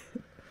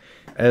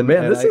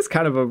 This is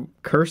kind of a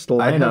cursed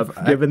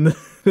lineup given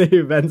the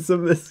events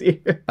of this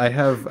year. I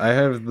have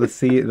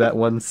that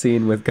one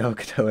scene with Gal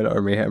Gadot and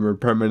Armie Hammer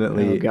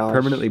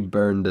permanently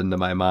burned into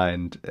my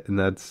mind, and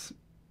that's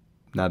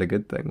not a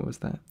good thing. What was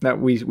that? That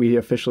we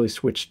officially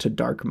switched to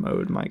dark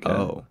mode, Micah.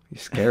 Oh,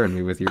 you're scaring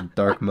me with your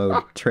dark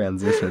mode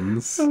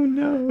transitions. Oh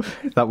no!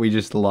 I thought we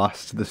just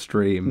lost the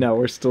stream. No,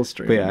 we're still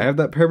streaming. But yeah, I have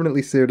that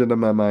permanently seared into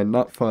my mind.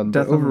 Not fun,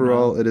 but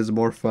overall, it is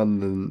more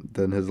fun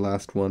than his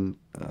last one.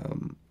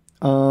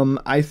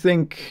 I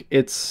think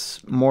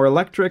it's more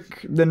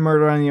electric than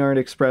Murder on the Orient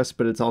Express,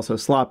 but it's also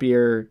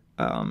sloppier,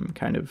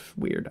 kind of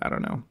weird. I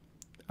don't know.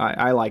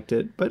 I liked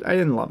it, but I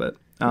didn't love it.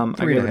 I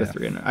gave it a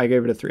 3. I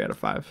gave it a 3 out of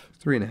 5.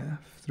 3.5.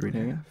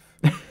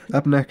 3.5.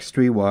 Up next,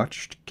 we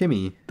watched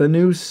Kimi, the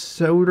new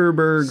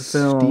Soderbergh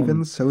film.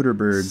 Steven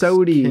Soderbergh.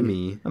 Sody,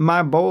 Kimi,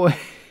 my boy.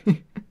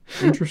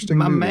 Interesting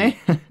my movie.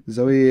 man.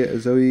 Zoe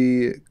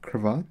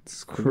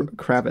Kravitz.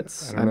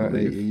 Kravitz. I don't know.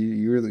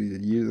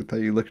 You thought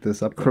you looked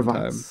this up.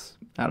 Kravitz.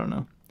 I don't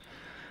know.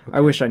 Okay.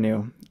 I wish I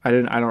knew. I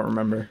don't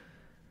remember.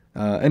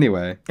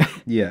 Anyway,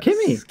 yes.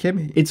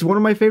 Kimi. It's one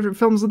of my favorite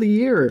films of the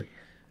year.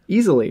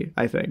 Easily,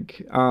 I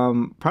think.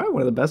 Probably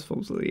one of the best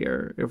films of the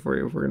year, if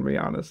we're gonna be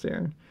honest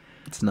here.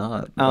 It's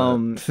not.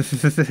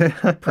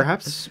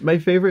 Perhaps my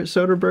favorite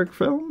Soderbergh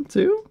film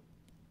too.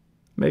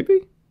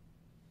 Maybe.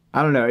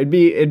 I don't know. It'd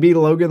be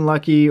Logan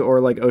Lucky or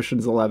like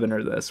Ocean's 11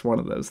 or this, one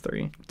of those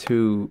 3.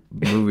 2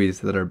 movies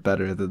that are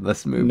better than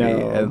this movie.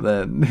 No, and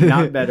then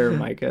not better,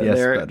 Micah. Yes,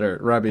 better.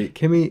 Robbie,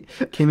 Kimi,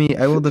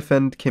 I will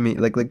defend Kimi.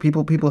 Like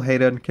people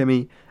hate on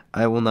Kimi.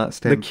 I will not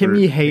stand the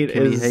Kimi hate.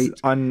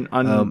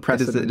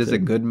 Unprecedented. It is a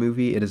good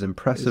movie. It is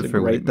impressive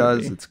for what it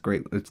does. It's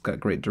great. It's got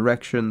great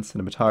direction,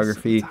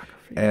 cinematography.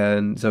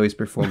 And Zoe's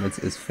performance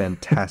is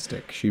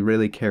fantastic. She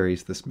really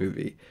carries this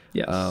movie.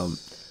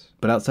 Yes.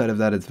 But outside of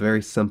that, it's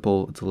very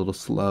simple. It's a little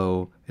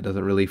slow. It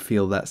doesn't really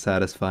feel that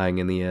satisfying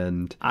in the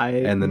end.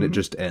 And then it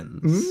just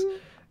ends.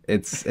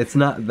 It's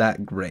not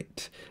that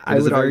great.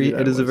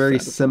 It is a very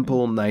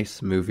simple,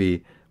 nice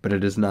movie, but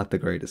it is not the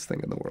greatest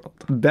thing in the world.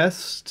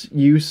 Best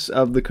use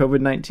of the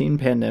COVID-19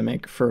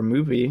 pandemic for a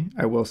movie,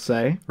 I will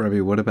say.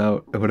 Robbie, what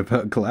about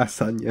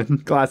Glass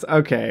Onion?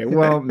 Okay,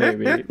 well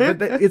maybe,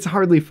 but it's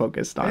hardly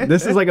focused on.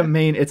 This is like a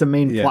main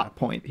plot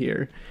point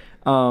here.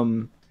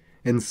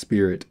 In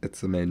spirit,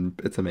 it's a main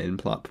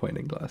plot point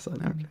in Glass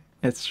Onion. Okay.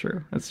 It's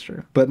true.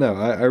 But no,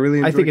 I really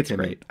enjoyed it. I think it's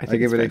great. I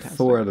give it a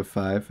 4 out of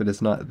 5. It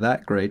is not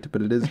that great,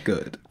 but it is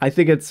good. I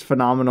think it's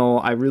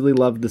phenomenal. I really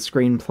loved the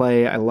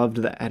screenplay. I loved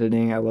the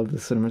editing. I loved the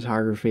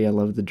cinematography. I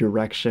loved the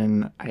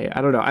direction. I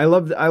don't know. I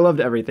loved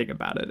everything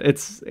about it.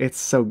 It's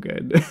so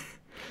good.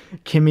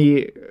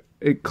 Kimi,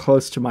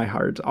 close to my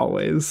heart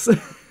always.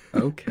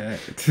 Okay.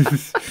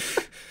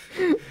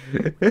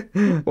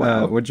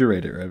 Wow. What'd you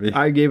rate it, Revy?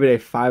 I gave it a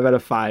 5 out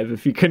of 5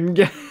 if you couldn't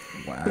get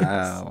it.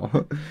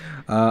 Wow.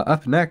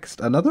 Up next,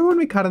 another one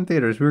we caught in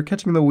theaters. We were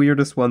catching the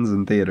weirdest ones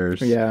in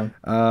theaters. Yeah.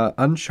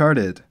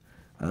 Uncharted.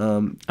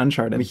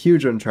 Uncharted. I'm a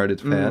huge Uncharted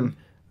fan.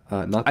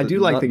 I do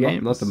like the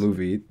games. Not the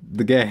movie.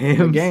 The games.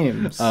 The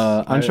games.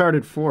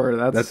 Uncharted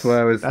 4. That's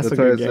why I was so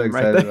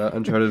excited about.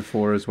 Uncharted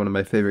 4 is one of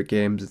my favorite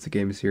games. It's a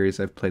game series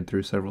I've played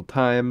through several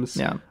times.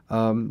 Yeah.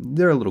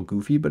 They're a little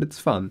goofy, but it's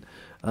fun.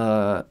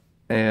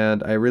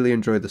 And I really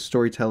enjoyed the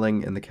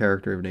storytelling and the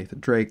character of Nathan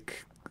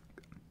Drake.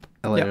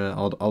 Elena,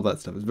 all that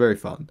stuff. It's very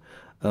fun.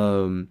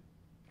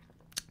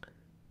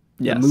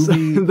 Yes. The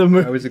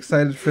movie, I was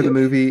excited for the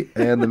movie,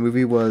 and the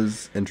movie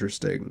was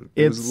interesting.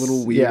 It was a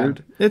little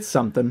weird. Yeah, it's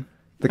something.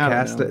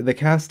 The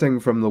casting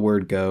from the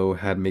word go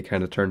had me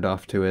kind of turned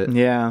off to it.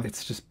 Yeah.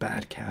 It's just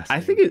bad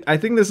casting. I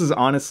think this is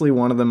honestly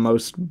one of the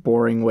most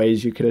boring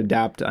ways you could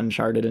adapt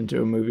Uncharted into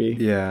a movie.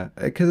 Yeah,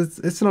 because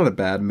it's not a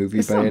bad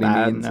movie by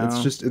any means. No.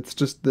 It's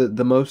just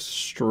the most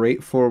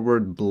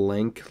straightforward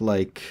blank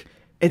like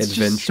it's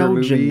adventure just so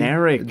movie.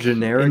 generic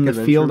in the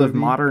field of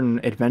modern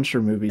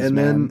adventure movies. And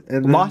then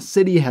Lost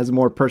City has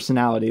more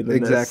personality than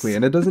exactly,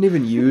 and it doesn't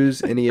even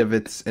use any of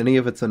its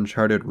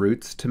Uncharted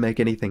roots to make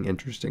anything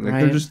interesting. Like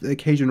they're just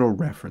occasional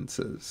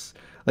references.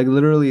 Like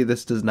literally,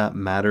 this does not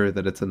matter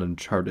that it's an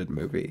Uncharted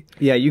movie.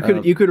 Yeah, you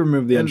could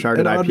remove the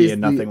Uncharted IP and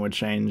nothing would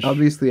change.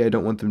 Obviously, I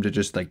don't want them to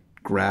just like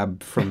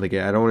grab from the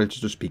game. I don't want it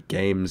to just be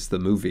games the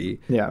movie.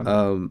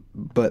 Yeah.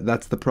 But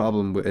that's the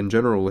problem in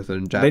general with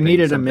Japanese. They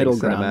needed a middle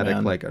ground,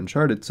 cinematic like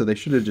Uncharted, so they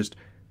should have just,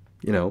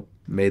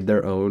 made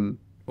their own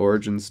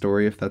origin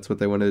story if that's what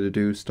they wanted to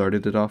do.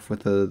 Started it off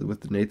with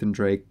Nathan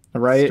Drake.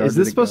 Right? Is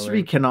this supposed to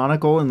be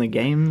canonical in the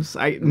games?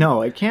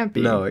 No, it can't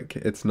be. No,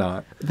 it's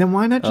not. Then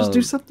why not just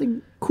do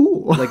something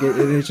cool? Like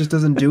it just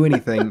doesn't do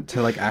anything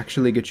to like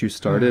actually get you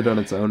started on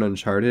its own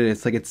Uncharted.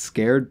 It's like it's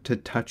scared to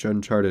touch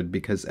Uncharted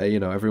because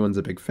everyone's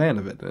a big fan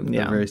of it and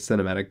they're very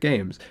cinematic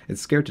games.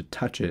 It's scared to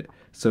touch it.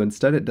 So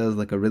instead it does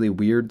like a really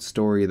weird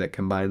story that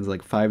combines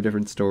like 5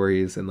 different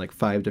stories and like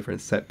 5 different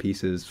set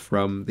pieces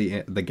from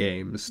the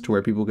games to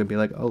where people can be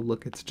like, oh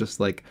look, it's just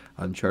like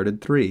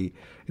Uncharted 3.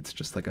 It's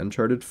just like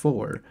Uncharted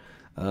 4.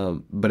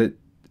 But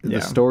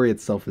the story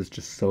itself is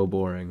just so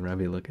boring.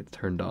 Ravi, look, it's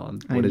turned on.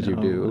 What did you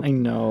do? I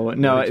know.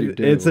 No,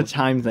 it's a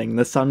time thing.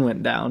 The sun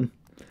went down.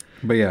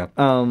 But yeah,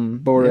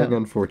 boring,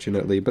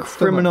 unfortunately. But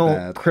still not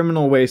bad.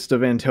 Criminal waste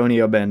of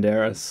Antonio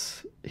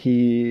Banderas.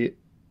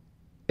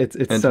 It's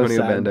Antonio so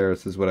sad.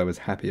 Banderas is what I was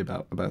happy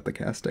about the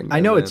casting. I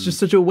know, it's just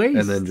such a waste.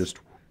 And then just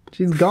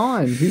she's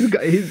gone. He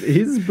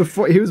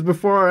was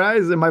before our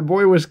eyes, and my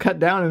boy was cut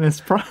down in his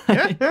prime.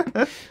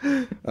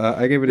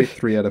 I gave it a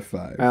 3 out of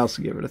 5. I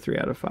also gave it a 3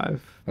 out of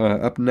 5.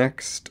 Up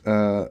next,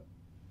 I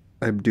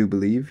do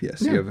believe you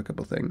have a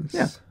couple things.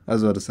 Yeah, I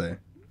was about to say.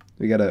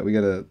 We gotta.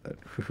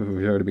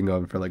 We've already been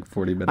going for like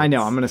 40 minutes. I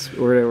know.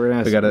 We're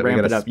gonna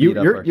ramp it up.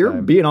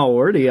 You're being all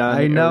wordy on.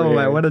 I know.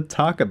 I want to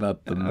talk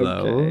about them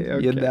though.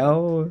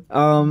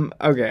 Okay.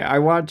 Okay. I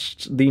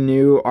watched the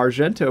new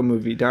Argento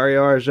movie,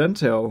 Dario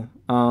Argento.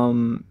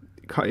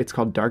 It's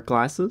called Dark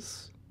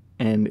Glasses,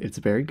 and it's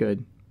very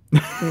good.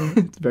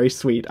 It's very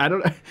sweet. I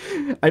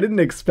didn't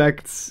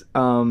expect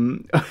a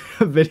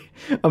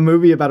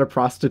movie about a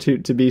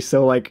prostitute to be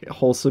so like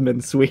wholesome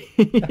and sweet.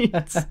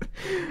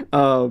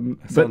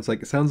 Sounds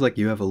like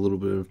you have a little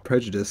bit of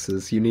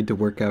prejudices you need to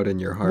work out in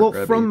your heart.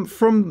 Well,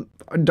 from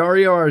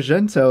Dario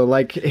Argento,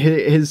 like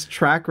his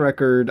track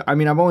record. I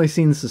mean, I've only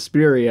seen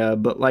Suspiria,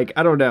 but like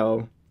I don't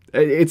know.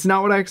 It's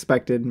not what I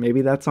expected.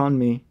 Maybe that's on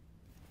me.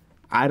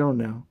 I don't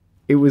know.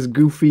 It was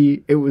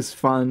goofy. It was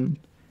fun.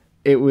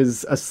 It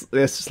was a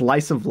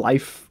slice of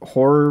life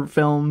horror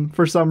film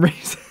for some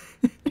reason.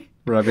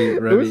 Ravi,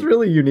 it was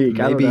really unique.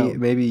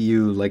 Maybe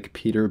you, like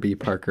Peter B.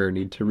 Parker,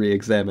 need to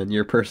re-examine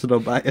your personal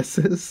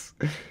biases.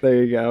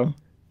 There you go.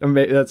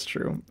 That's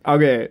true.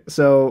 Okay,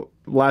 so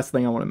last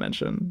thing I want to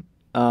mention.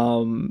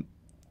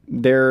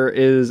 There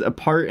is a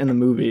part in the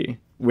movie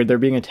where they're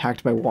being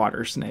attacked by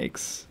water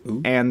snakes.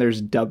 Ooh. And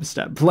there's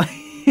dubstep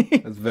playing.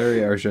 That's very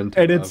Argento.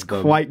 And it's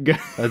quite good.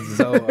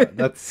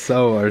 That's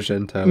so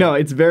Argento. No,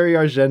 it's very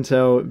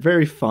Argento,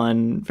 very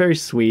fun, very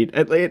sweet.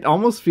 It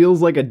almost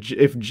feels like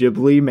if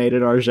Ghibli made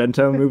an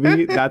Argento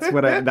movie, that's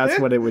what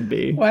it would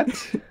be. What?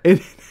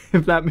 If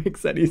that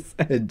makes any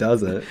sense. It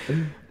doesn't.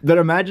 But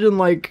imagine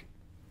like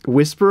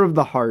Whisper of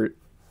the Heart,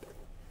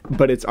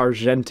 but it's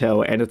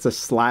Argento and it's a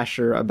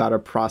slasher about a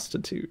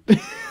prostitute.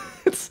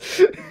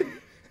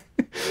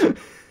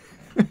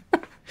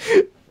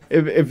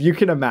 If you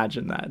can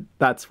imagine that,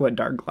 that's what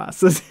Dark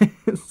Glasses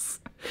is.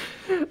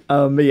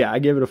 But yeah, I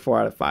gave it a 4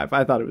 out of 5.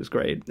 I thought it was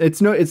great.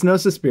 It's no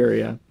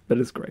Suspiria, but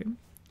it's great.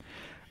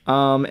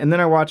 And then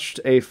I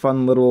watched a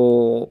fun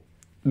little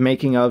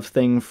making of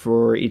thing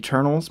for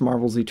Eternals,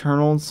 Marvel's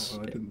Eternals.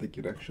 Oh, I didn't think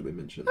you'd actually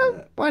mention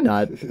that. Why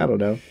not? I don't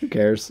know. Who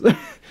cares? It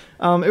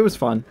was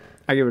fun.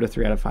 I gave it a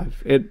 3 out of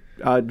 5.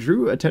 It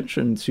drew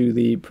attention to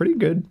the pretty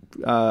good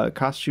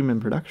costume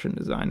and production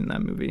design in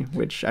that movie,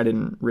 which I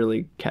didn't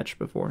really catch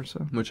before.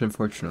 So, which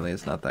unfortunately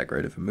is not that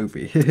great of a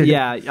movie.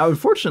 Yeah,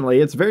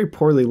 unfortunately, it's very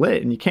poorly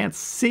lit, and you can't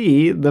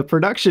see the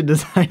production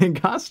design and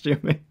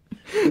costuming.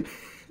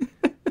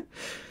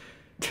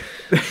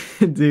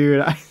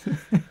 Dude,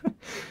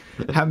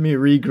 have me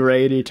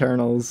regrade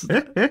Eternals,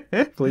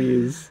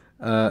 please.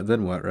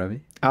 Then what,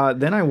 Ravi?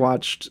 Then I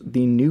watched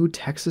the new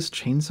Texas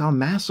Chainsaw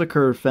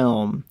Massacre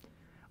film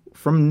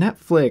from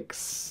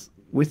Netflix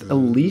with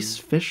Elise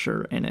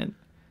Fisher in it.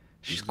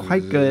 She's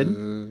quite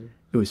good.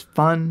 It was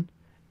fun,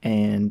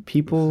 and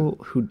people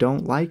who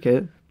don't like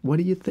it, what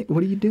do you think?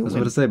 What are you doing? I was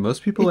about to say,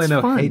 most people I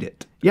know hate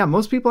it. Yeah,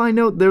 most people I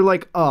know, they're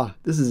like, oh,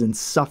 this is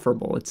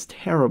insufferable. It's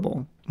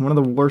terrible. One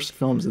of the worst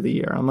films of the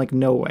year. I'm like,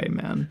 no way,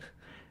 man.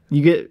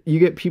 You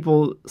get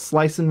people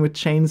slicing with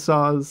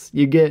chainsaws.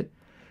 You get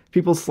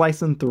people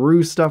slicing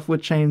through stuff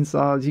with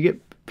chainsaws. You get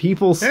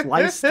people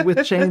sliced with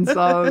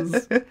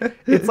chainsaws.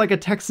 It's like a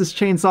Texas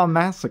Chainsaw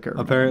Massacre.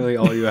 Apparently,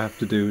 all you have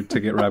to do to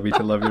get Robbie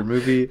to love your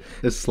movie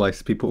is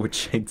slice people with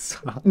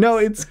chainsaws. No,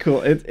 it's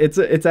cool.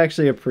 It's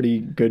actually a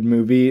pretty good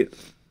movie.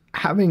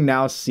 Having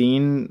now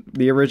seen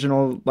the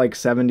original like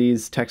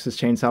 70s Texas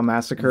Chainsaw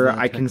Massacre,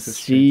 I can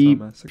see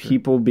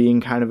people being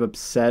kind of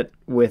upset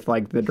with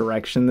like the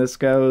direction this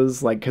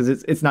goes, like because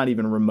it's not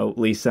even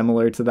remotely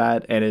similar to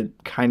that, and it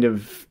kind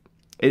of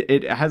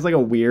it has like a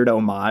weird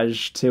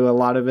homage to a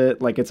lot of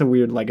it. Like it's a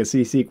weird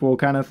legacy sequel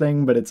kind of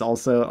thing, but it's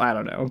also, I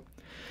don't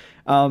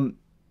know.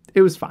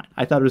 It was fine.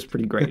 I thought it was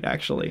pretty great,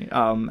 actually.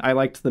 I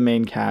liked the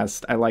main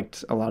cast. I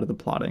liked a lot of the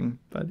plotting,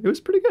 but it was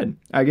pretty good.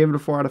 I gave it a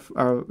 4 out of 5.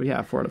 I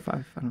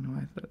don't know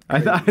why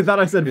I thought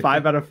I said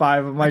 5 out of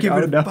 5. I'm like, give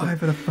it a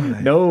 5 out of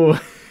 5. No,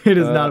 it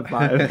is not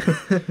a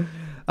 5.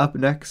 Up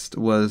next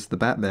was the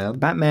Batman.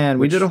 Batman.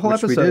 We did a whole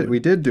episode. We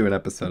did do an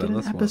episode on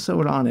this one.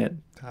 Episode on it.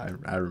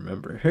 I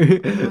remember.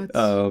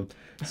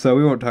 So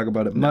we won't talk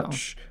about it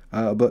much.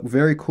 But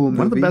very cool movie.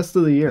 One of the best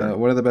of the year.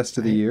 One of the best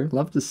of the year.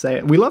 Love to say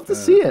it. We love to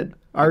see it.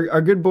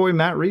 Our good boy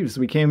Matt Reeves.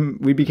 We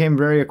became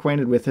very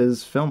acquainted with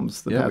his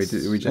films. In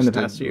the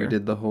past year. We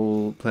did the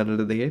whole Planet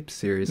of the Apes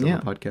series on the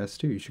podcast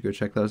too. You should go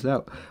check those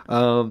out.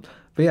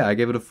 But yeah, I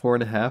gave it a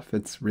 4.5.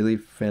 It's really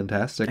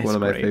fantastic. One of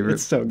my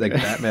favorite like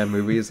Batman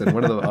movies, and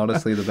one of the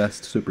honestly the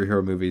best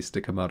superhero movies to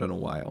come out in a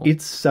while.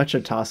 It's such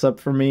a toss up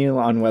for me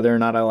on whether or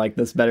not I like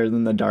this better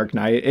than The Dark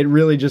Knight. It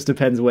really just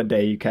depends what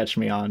day you catch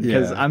me on,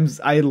 because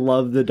I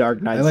love The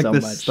Dark Knight so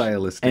much.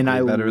 Stylistically and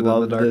I better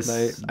than The Dark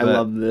Knight. I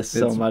love this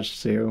so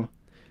much too.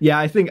 Yeah,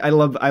 I think I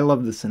love the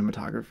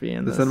cinematography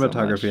in this. The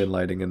cinematography and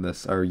lighting in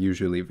this are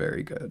usually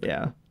very good.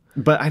 Yeah.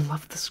 But I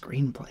love the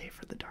screenplay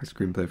for The Dark Knight.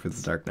 Screenplay for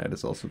The Dark Knight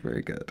is also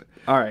very good.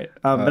 All right.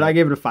 But I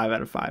gave it a 5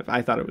 out of 5.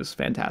 I thought it was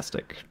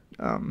fantastic.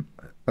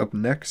 Up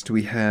next,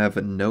 we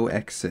have No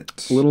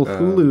Exit. Little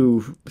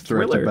Hulu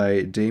thriller. Directed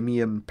by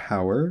Damien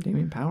Power.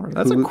 Damien Power.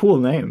 That's a cool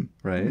name.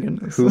 Right.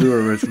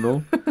 Hulu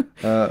original.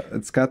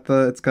 It's got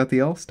the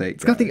Allstate guy.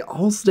 It's got the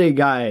Allstate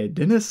guy,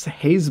 Dennis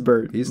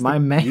Haysbert. He's my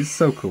man. He's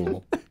so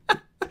cool.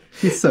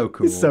 He's so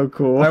cool. He's so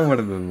cool. I want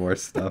him in more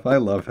stuff. I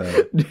love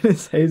him.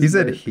 Dennis Haysbert. He's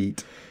in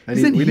Heat.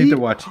 We need to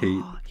watch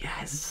Heat.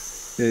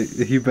 Yes.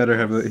 He better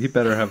have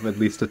at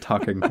least a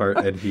talking part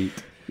in Heat.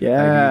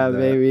 Yeah,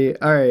 baby.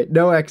 All right,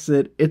 No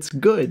Exit. It's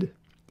good.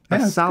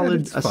 A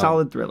solid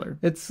thriller.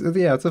 It's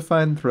a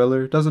fine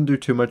thriller. It doesn't do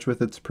too much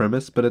with its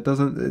premise, but it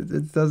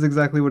does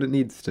exactly what it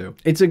needs to.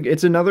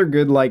 It's another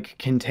good like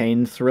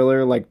contained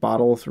thriller, like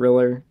bottle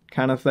thriller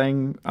kind of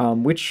thing,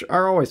 which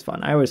are always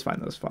fun. I always find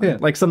those fun. Yeah.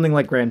 Like something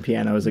like Grand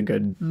Piano is a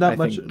good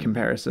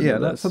comparison. Yeah,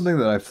 that's something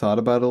that I've thought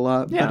about a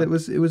lot. Yeah. But it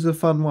was a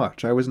fun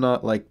watch. I was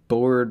not like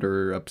bored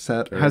or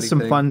upset or anything. It has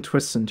some fun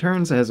twists and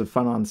turns. It has a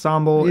fun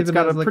ensemble. It's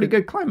got a pretty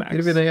good climax.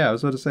 I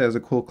was about to say it has a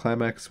cool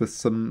climax with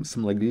some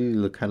like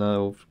kind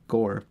of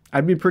gore.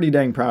 I'd be pretty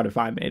dang proud if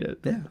I made it.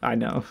 Yeah, I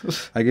know.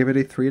 I gave it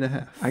a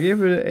 3.5. I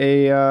gave it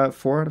a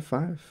 4 out of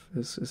 5.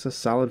 It's a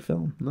solid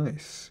film.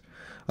 Nice.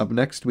 Up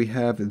next, we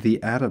have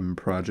The Adam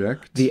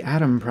Project. The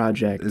Adam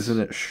Project. Isn't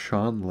it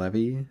Sean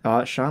Levy?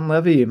 Sean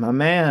Levy, my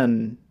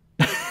man.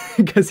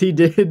 Because he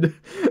did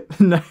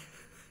Night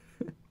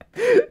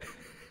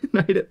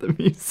at the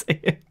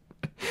Museum.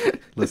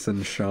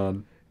 Listen,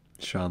 Sean,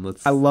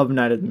 let's... I love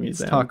Night at the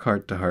Museum. Let's talk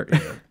heart to heart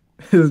here.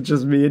 It's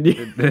just me and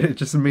you.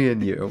 Just me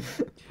and you.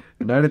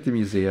 Night at the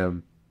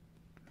Museum.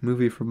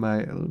 Movie from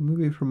my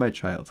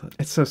childhood.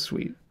 It's so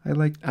sweet. I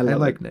like Night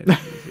at the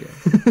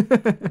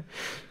Museum.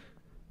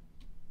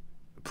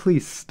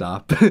 Please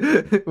stop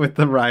with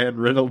the Ryan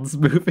Reynolds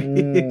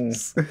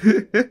movies.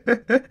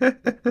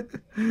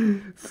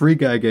 Free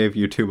Guy gave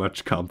you too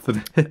much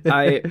confidence.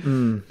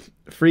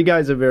 Free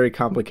Guy's a very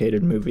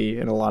complicated movie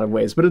in a lot of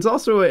ways, but it's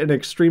also an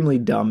extremely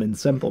dumb and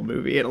simple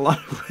movie in a lot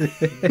of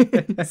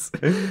ways.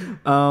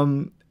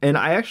 And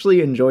I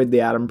actually enjoyed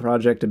The Adam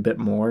Project a bit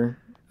more.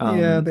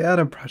 The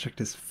Adam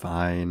Project is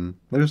fine.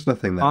 There's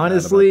nothing that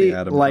honestly,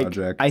 bad about the Adam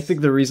Project. I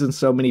think the reason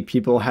so many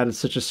people had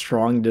such a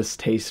strong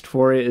distaste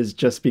for it is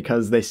just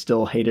because they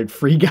still hated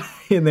Free Guy,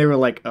 and they were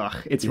like, "Ugh,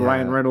 it's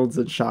Ryan Reynolds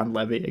and Sean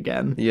Levy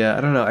again." Yeah, I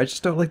don't know. I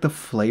just don't like the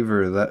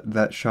flavor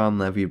that Sean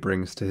Levy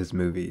brings to his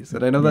movies.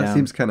 And I know that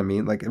seems kind of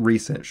mean, like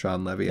recent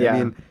Sean Levy. Yeah,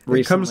 I mean,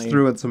 it comes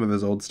through in some of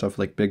his old stuff,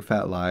 like Big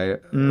Fat Lie.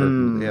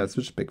 It's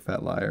just Big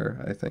Fat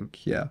Liar, I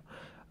think. Yeah.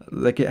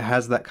 Like it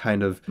has that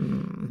kind of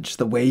just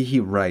the way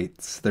he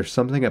writes. There's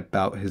something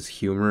about his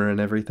humor and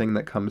everything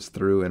that comes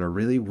through in a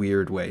really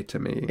weird way to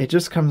me. It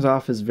just comes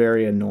off as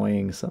very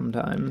annoying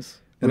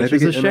sometimes. And which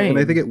is a shame. And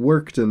I think it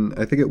worked, and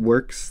I think it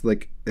works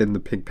like in the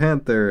Pink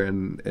Panther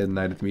and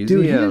Night at the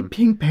Museum. Dude, he did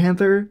Pink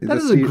Panther. That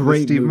is a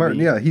great Steve movie. Martin.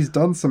 Yeah, he's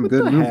done some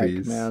good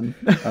movies, man.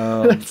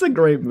 That's a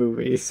great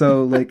movie.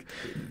 So like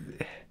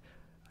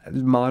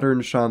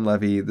modern Sean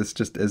Levy, this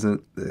just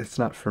isn't. It's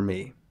not for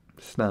me.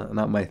 It's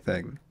not my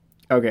thing.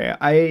 Okay,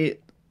 I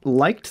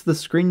liked the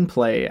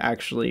screenplay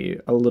actually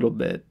a little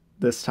bit.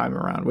 this time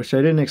around, which I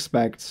didn't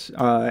expect.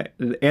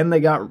 And they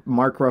got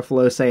Mark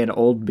Ruffalo saying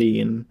 "old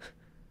bean,"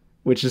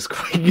 which is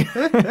quite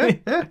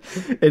good.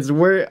 It's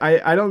where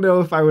I don't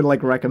know if I would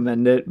like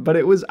recommend it, but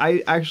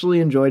I actually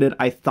enjoyed it.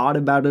 I thought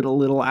about it a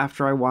little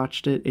after I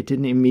watched it. It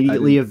didn't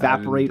immediately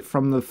evaporate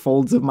from the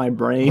folds of my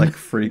brain. Like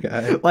Free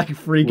Guy. Like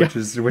Free Guy.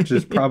 Which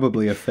is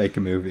probably a fake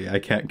movie. I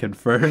can't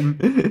confirm.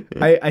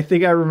 I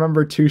think I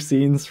remember 2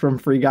 scenes from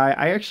Free Guy.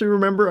 I actually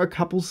remember a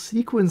couple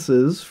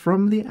sequences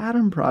from The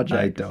Adam Project.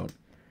 I don't.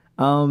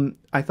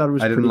 I thought it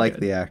was I didn't like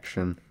good. the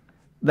action.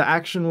 The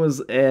action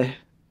was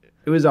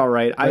It was all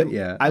right.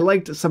 I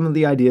liked some of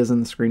the ideas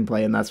in the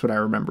screenplay, and that's what I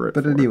remember it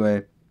But for.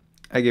 Anyway,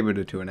 I gave it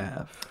a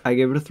 2.5. I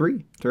gave it a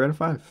 3. 3 out of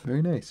 5.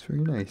 Very nice. Very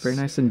nice. Very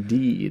nice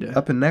indeed.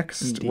 Up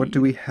next, what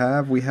do we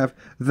have? We have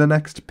the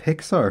next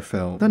Pixar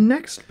film. The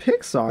next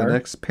Pixar? The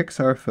next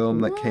Pixar film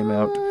that came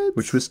out,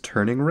 which was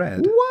Turning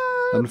Red.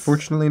 What?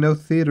 Unfortunately, no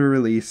theater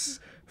release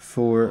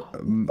for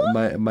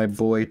my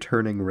boy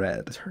Turning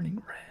Red.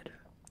 Turning Red.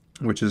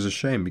 Which is a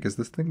shame, because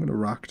this thing would have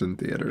rocked in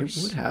theaters.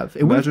 It would have.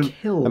 It would have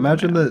killed.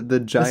 Imagine the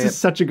giant... This is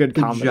such a good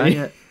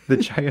comedy. The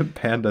giant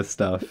panda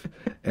stuff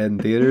in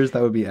theaters.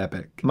 That would be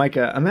epic.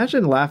 Micah,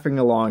 imagine laughing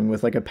along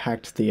with like a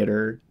packed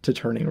theater to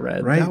Turning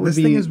Red. Right? This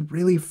thing is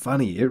really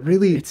funny.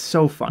 It's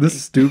so funny.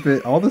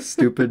 All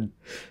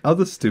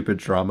the stupid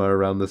drama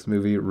around this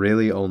movie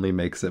really only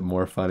makes it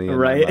more funny in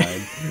my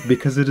mind.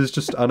 Because it is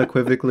just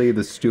unequivocally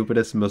the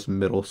stupidest, most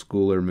middle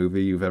schooler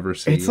movie you've ever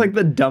seen. It's like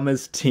the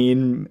dumbest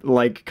teen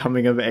like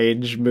coming of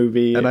age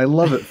movie. And I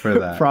love it for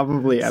that.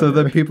 Probably ever. So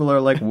then people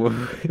are like,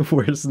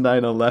 where's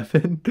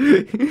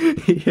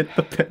 9/11? He hit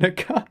the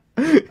Pentagon.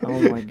 Oh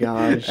my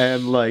gosh.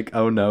 And like,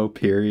 oh no,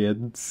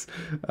 periods.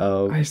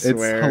 I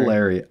swear. It's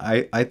hilarious.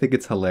 I think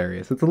it's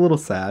hilarious. It's a little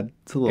sad.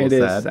 It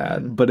is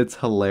sad. But it's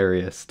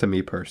hilarious to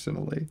me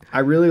personally. I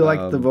really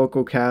liked the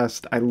vocal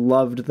cast. I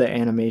loved the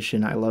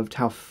animation. I loved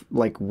how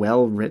like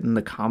well written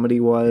the comedy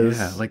was.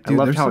 Yeah, like dude,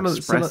 I loved how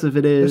expressive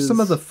it is. There's some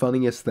of the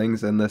funniest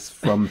things in this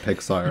from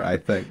Pixar, I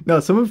think. No,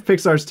 some of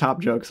Pixar's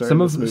top jokes are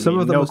some of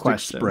the most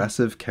question.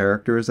 expressive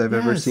characters I've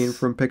ever seen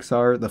from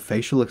Pixar. The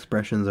facial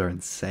expressions are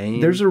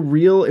insane. There's a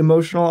real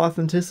emotional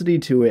authenticity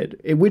to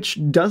it, which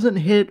doesn't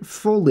hit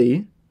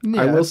fully.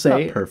 Yeah, I will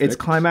say its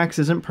climax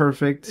isn't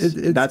perfect.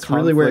 That's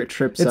really where it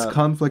trips up. Its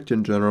conflict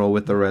in general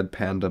with the red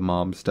panda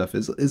mom stuff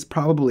is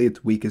probably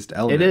its weakest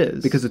element. It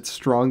is. Because its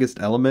strongest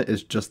element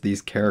is just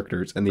these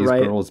characters and these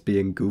girls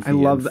being goofy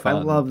and fun.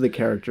 I love the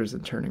characters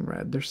in Turning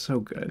Red. They're so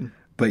good.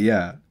 But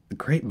yeah,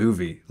 great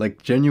movie.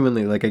 Like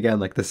genuinely, like again,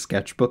 like the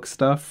sketchbook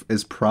stuff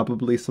is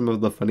probably some of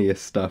the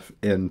funniest stuff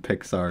in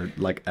Pixar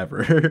like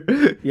ever.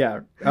 Yeah.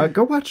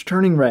 Go watch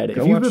Turning Red. If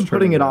you've been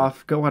putting it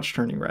off, go watch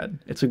Turning Red.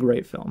 It's a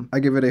great film. I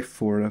give it a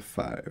 4 out of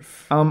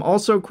 5.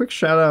 Also, quick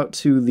shout out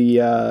to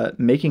the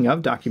making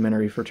of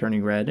documentary for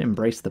Turning Red,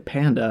 Embrace the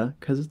Panda,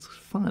 because it's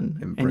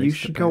fun. And you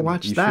should go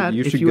watch that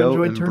if you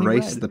enjoyed Turning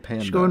Red. The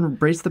panda. You should go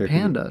embrace the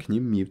panda. Can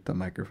you mute the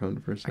microphone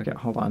for a second? Okay,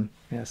 hold on.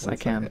 Yes, I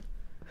can.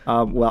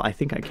 Well, I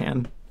think I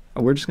can.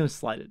 We're just going to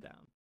slide it down.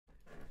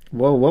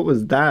 Whoa, what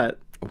was that?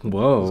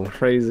 Whoa. That's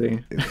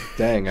crazy.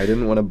 Dang, I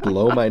didn't want to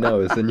blow my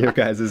nose in your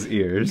guys'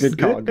 ears. Good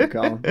call, good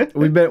call.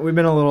 We've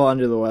been a little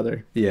under the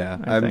weather. Yeah,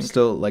 I'm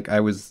still, like,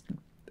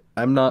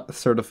 I'm not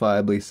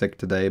certifiably sick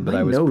today, but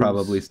I was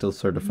probably still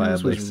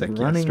certifiably sick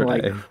running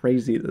yesterday. Like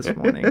crazy this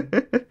morning.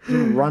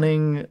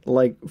 Running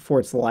like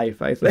for its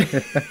life, I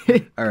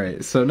think. All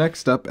right, so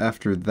next up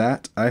after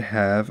that, I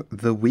have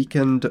The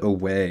Weekend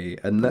Away,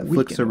 a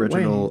Netflix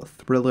original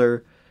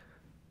thriller.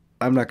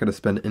 I'm not going to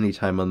spend any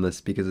time on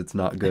this because it's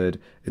not good.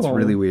 It's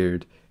really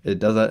weird. It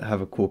doesn't have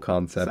a cool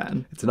concept.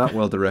 Sad. It's not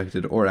well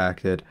directed or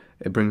acted.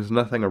 It brings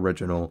nothing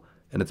original,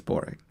 and it's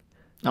boring.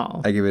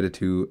 Oh. I give it a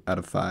 2 out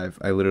of 5.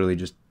 I literally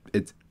just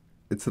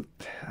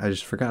I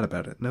just forgot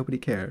about it. Nobody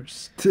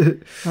cares.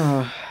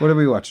 What did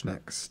we watch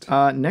next?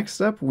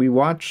 Next up, we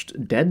watched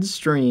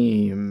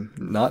Deadstream.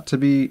 Not to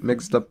be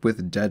mixed up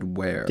with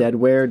Deadware.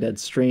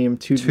 Deadstream.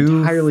 Two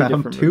entirely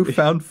different movies. Two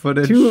found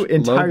footage,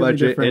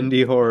 low-budget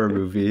indie horror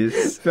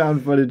movies.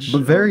 Found footage.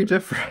 But very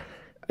different.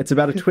 It's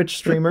about a Twitch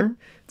streamer.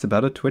 It's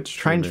about a Twitch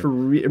streamer.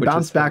 Trying to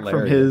bounce back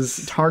from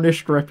his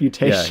tarnished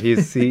reputation.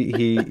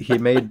 Yeah, he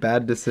made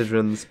bad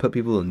decisions, put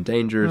people in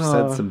danger,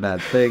 said some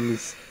bad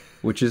things.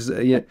 Which is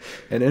an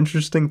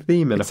interesting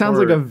theme in It sounds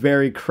like a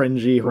very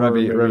cringy horror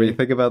movie. Remy,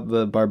 think about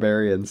the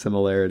barbarian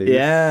similarities.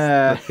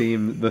 Yeah.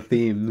 The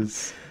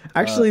themes.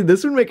 Actually,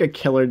 this would make a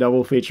killer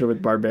double feature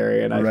with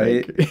Barbarian, I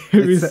think. It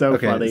would be so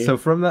funny. So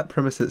from that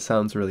premise, it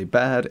sounds really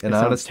bad. And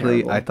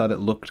honestly, I thought it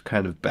looked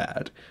kind of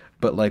bad.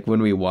 But like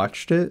when we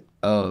watched it,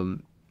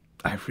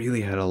 I really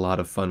had a lot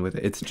of fun with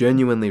it. It's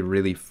genuinely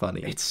really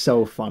funny. It's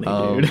so funny,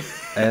 dude.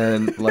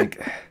 And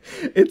like,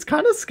 it's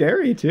kind of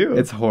scary too.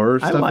 Its horror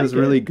stuff is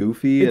really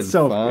goofy and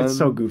fun. It's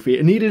so goofy.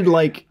 It needed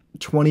like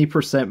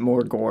 20%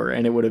 more gore,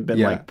 and it would have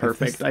been like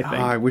perfect. I think.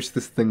 I wish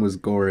this thing was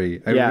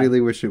gory. I really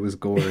wish it was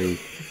gory.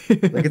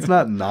 Like it's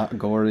not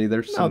gory.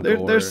 There's some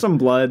gore. There's some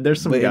blood. There's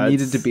some guts. It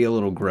needed to be a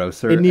little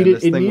grosser.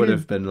 This thing would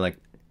have been like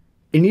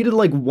It needed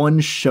like one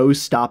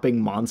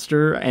show-stopping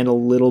monster and a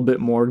little bit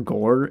more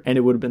gore, and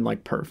it would have been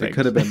like perfect. It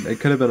could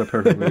have been a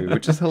perfect movie,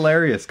 which is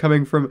hilarious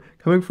coming from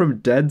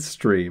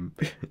Deadstream.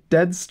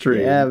 Deadstream.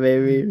 Yeah,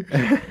 baby.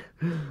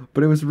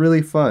 But it was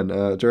really fun.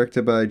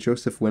 Directed by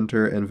Joseph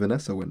Winter and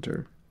Vanessa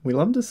Winter. We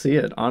love to see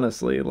it,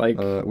 honestly. Like,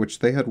 which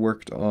they had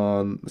worked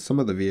on some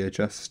of the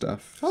VHS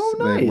stuff. Oh,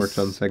 nice. They worked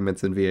on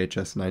segments in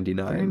VHS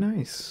 99. Very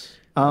nice.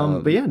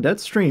 But yeah,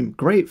 Deadstream,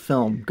 great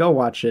film. Go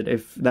watch it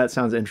if that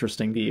sounds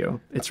interesting to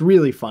you. It's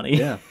really funny.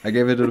 Yeah, I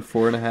gave it a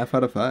 4.5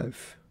 out of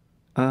 5.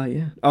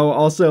 Yeah. Oh,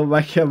 also,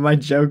 my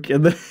joke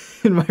in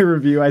my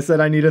review, I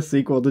said I need a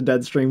sequel to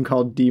Deadstream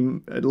called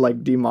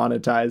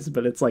Demonetized,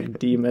 but it's like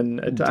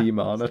Demonetized.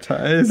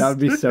 Demonetized. That would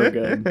be so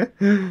good.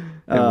 It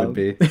would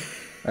be.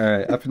 All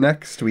right, up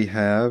next we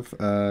have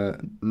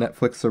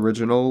Netflix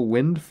original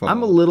Windfall.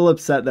 I'm a little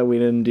upset that we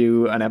didn't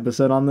do an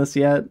episode on this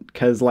yet,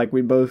 because like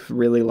we both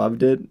really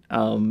loved it,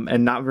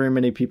 and not very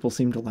many people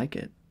seem to like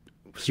it.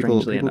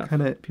 Strangely enough,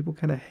 people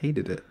kind of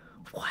hated it.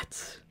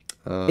 What?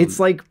 It's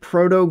like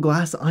proto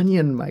Glass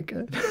Onion,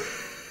 Micah,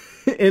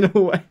 in a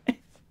way.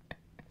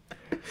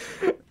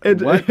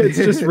 It's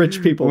just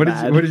rich people. What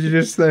did you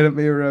just say to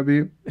me,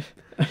 Robbie?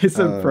 I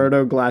said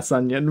proto Glass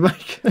Onion,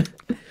 Micah.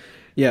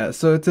 Yeah,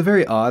 so it's a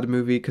very odd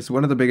movie because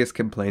one of the biggest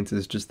complaints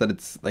is just that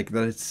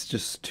it's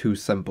just too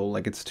simple.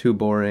 Like, it's too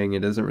boring.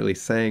 It isn't really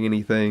saying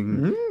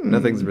anything.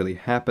 Nothing's really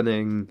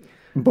happening.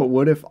 But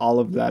what if all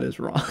of that is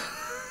wrong?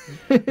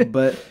 I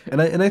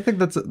think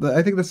that's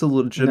a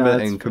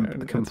legitimate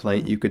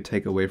complaint you could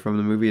take away from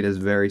the movie. It is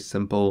very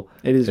simple.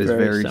 It is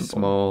very simple.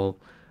 Small.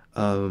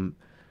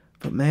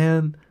 But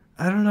man,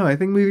 I don't know. I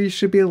think movies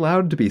should be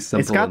allowed to be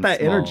simple. It's got that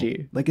small.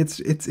 energy. Like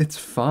it's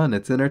fun.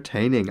 It's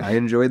entertaining. I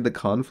enjoyed the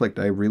conflict.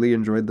 I really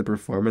enjoyed the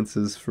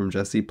performances from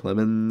Jesse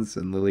Plemons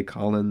and Lily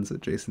Collins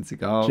and Jason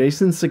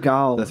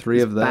Segel. The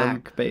three of them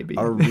back, baby.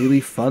 are really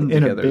fun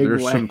together.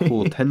 There's way. some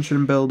cool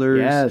tension builders.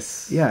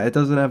 Yes. Yeah, it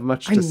doesn't have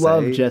much to say. I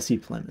love Jesse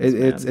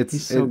Plemons.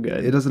 He's so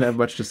good. It doesn't have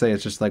much to say.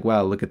 It's just like,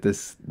 wow, look at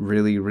this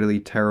really,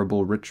 really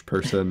terrible rich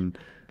person.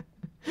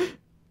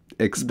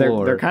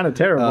 Explore. They're kind of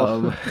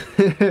terrible.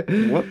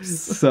 Whoops.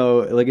 So,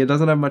 like, it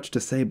doesn't have much to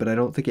say, but I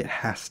don't think it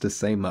has to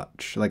say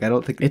much. Like, I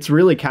don't think it's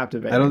really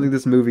captivating. I don't think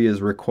this movie is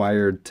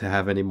required to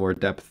have any more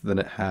depth than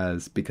it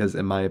has, because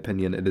in my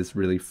opinion, it is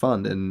really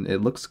fun and it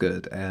looks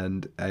good,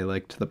 and I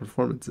liked the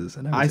performances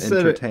and I was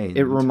entertained.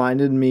 It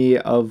reminded me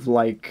of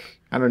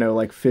like, I don't know,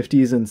 like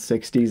 50s and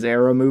 60s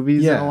era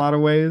movies in a lot of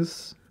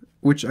ways.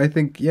 Which I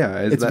think,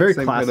 is it's that very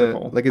same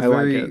classical.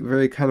 It's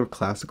very kind of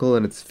classical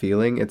in its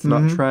feeling. It's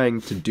not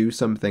trying to do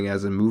something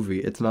as a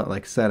movie. It's not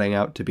like setting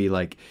out to be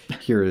like,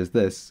 here is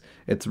this.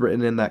 It's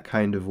written in that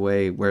kind of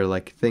way where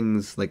like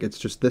things, like it's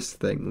just this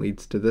thing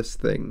leads to this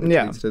thing,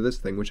 leads to this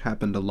thing, which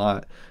happened a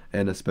lot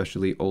in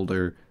especially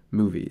older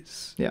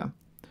movies. Yeah.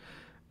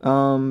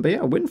 But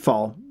yeah,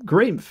 Windfall,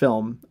 great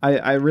film.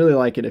 I really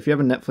like it. If you have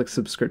a Netflix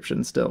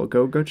subscription still,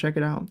 go check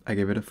it out. I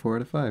give it a 4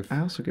 out of 5. I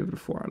also give it a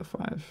 4 out of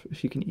 5,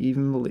 if you can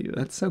even believe it.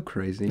 That's so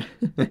crazy.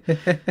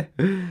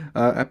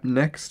 Up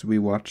next, we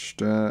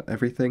watched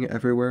Everything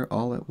Everywhere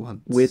All at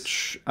Once.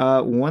 Which,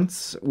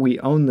 once we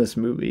own this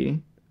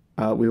movie,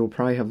 we will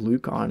probably have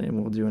Luke on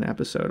and we'll do an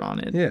episode on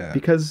it. Yeah.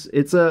 Because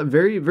it's a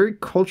very, very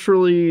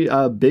culturally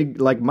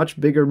big, like much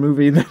bigger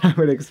movie than I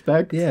would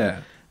expect. Yeah.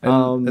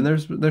 And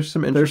there's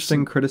some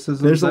interesting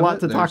criticisms. There's a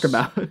lot to talk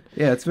about.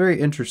 Yeah, it's very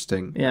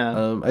interesting.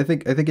 Yeah. I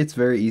think it's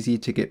very easy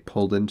to get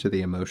pulled into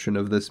the emotion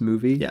of this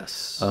movie.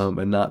 Yes.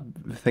 And not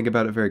think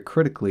about it very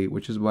critically,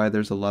 which is why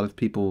there's a lot of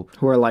people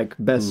who are like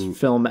best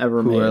film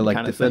ever made, who are like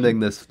kind defending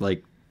this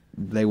like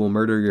they will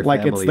murder your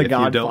like family it's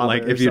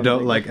the if you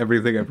don't like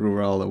Everything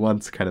Everywhere All at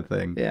Once kind of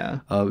thing. Yeah.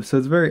 So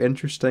it's very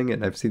interesting,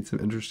 and I've seen some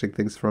interesting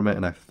things from it,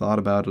 and I've thought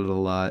about it a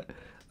lot.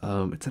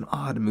 It's an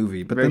odd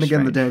movie, but then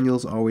again, the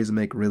Daniels always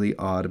make really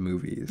odd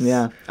movies.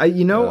 Yeah.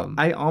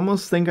 I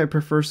almost think I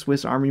prefer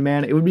Swiss Army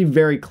Man. It would be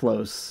very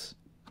close.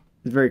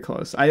 Very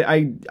close.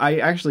 I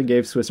actually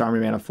gave Swiss Army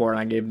Man a 4 and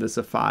I gave this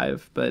a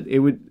 5, but it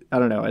would, I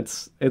don't know,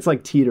 it's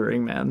like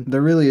teetering, man.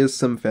 There really is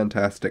some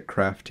fantastic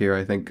craft here.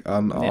 I think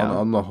on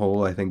the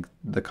whole, I think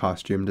the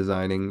costume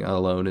designing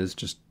alone is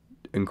just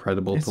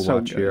incredible to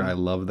watch here. I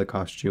love the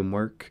costume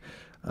work.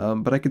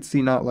 But I could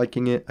see not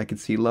liking it. I could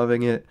see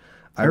loving it.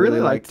 I really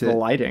liked it. The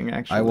lighting,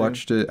 actually. I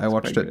watched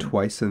it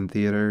twice in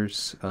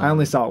theaters. I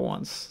only saw it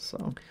once,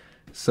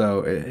 so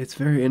it's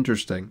very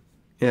interesting.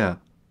 Yeah,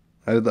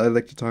 I'd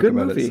like to talk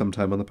about it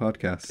sometime on the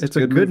podcast. It's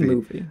a good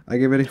movie. I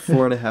give it a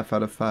 4.5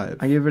 out of 5.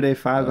 I give it a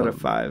 5 out of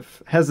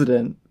 5.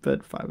 Hesitant,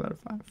 but 5 out of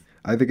 5.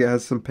 I think it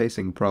has some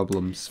pacing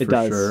problems for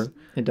sure.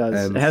 It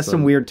does. And it has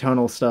some weird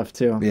tonal stuff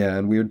too. Yeah,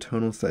 and weird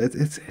tonal stuff.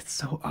 It's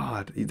so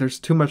odd. There's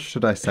too much to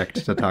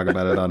dissect to talk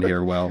about it on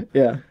here. Well,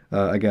 yeah.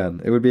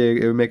 Again, it would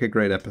make a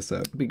great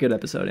episode. It'd be a good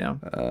episode, yeah.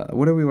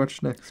 What did we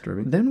watch next,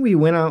 Ruby? Then we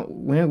went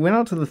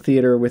out to the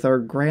theater with our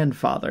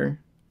grandfather,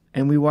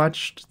 and we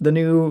watched the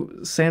new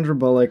Sandra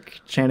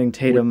Bullock, Channing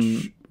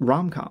Tatum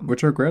rom-com.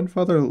 Which our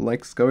grandfather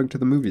likes going to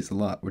the movies a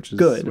lot, which is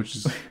good.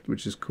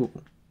 Which is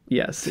cool.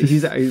 Yes,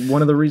 he's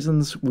one of the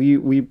reasons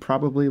we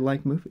probably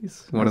like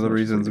movies. One of the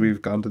reasons we've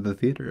gone to the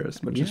theater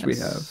as much as we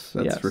have.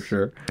 That's for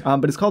sure.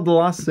 But it's called The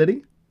Lost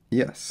City.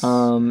 Yes.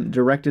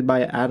 Directed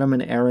by Adam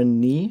and Aaron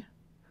Nee.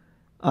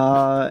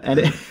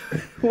 And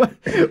what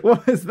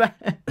was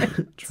that?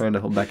 Trying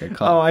to hold back a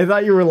cough. Oh, I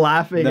thought you were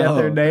laughing at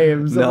their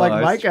names. I'm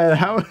like, Micah,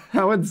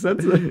 how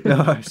insensitive.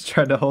 No, I was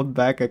trying to hold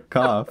back a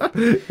cough. But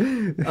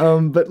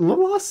The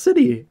Lost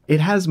City, it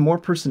has more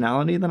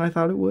personality than I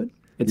thought it would.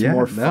 It's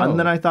more fun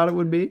than I thought it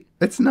would be.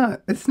 It's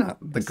not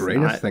the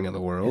greatest thing in the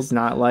world. It's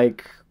not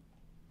like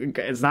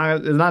it's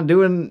not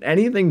doing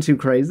anything too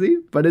crazy,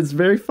 but it's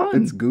very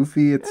fun. It's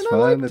goofy, it's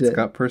fun, it's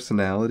got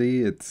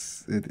personality. I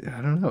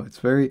don't know.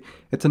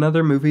 It's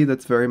another movie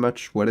that's very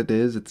much what it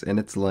is. It's in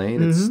its lane.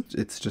 Mm-hmm.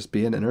 It's just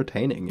being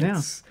entertaining. Yeah.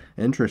 It's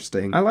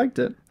interesting. I liked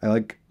it. I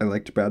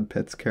liked Brad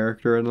Pitt's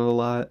character in it a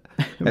lot.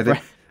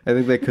 I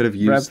think they could have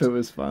used. Brad Pitt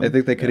was fun. I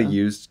think they could have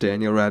used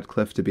Daniel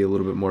Radcliffe to be a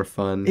little bit more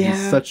fun.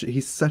 Yeah.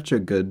 He's such a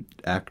good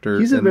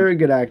actor. He's a very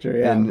good actor,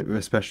 yeah. And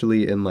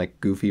especially in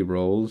like goofy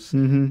roles.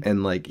 Mm-hmm.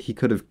 And like he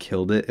could have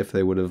killed it if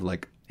they would have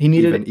like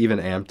even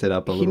amped it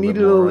up a little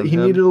bit more. He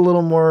needed a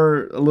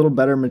little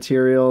better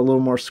material, a little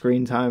more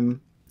screen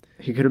time.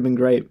 He could have been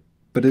great.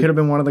 But he could have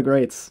been one of the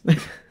greats.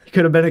 He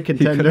could have been a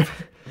contender.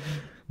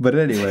 But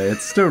anyway,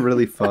 it's still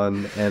really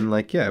fun, and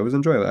like, yeah, it was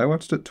enjoyable. I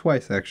watched it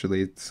twice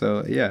actually,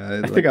 so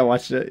yeah. I think I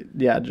watched it,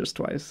 just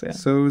twice. Yeah.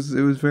 So it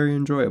was very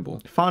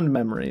enjoyable. Fond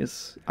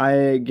memories.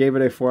 I gave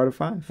it a 4 out of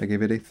 5. I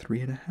gave it a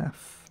 3.5.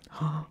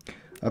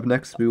 Up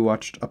next, we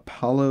watched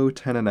Apollo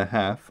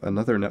 10.5,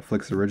 another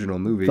Netflix original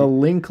movie. The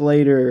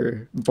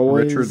Linklater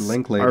boys Richard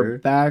Linklater are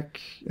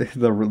back.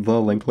 The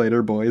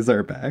Linklater boys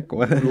are back.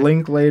 What?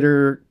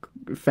 Linklater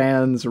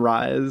fans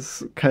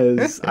rise,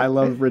 because I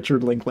love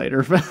Richard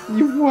Linklater films.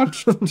 You've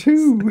watched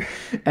 2.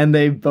 And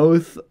they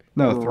both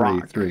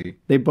rock. 3.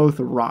 They both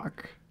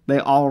rock. They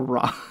all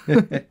rock,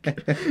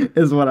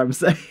 is what I'm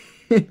saying.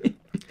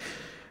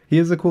 He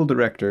is a cool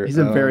director. He's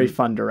a very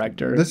fun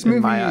director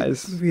in my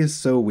eyes. This movie is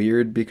so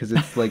weird because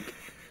it's like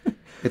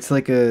it's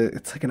like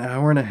an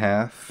hour and a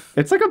half.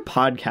 It's like a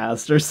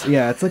podcast or something.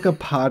 Yeah, it's like a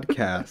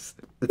podcast.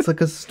 It's like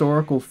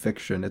historical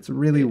fiction. It's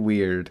really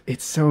weird.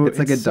 It's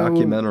like a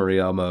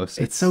documentary almost.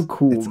 It's so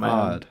cool, it's man.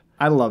 Odd.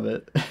 I love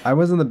it. I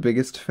wasn't the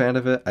biggest fan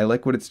of it. I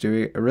like what it's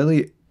doing.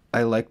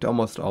 I liked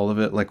almost all of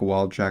it, like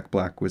while Jack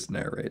Black was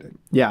narrating.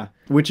 Yeah,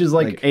 which is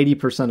like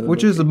 80% of the movie.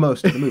 Which is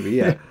most of the movie,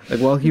 yeah. Like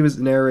while he was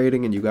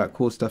narrating and you got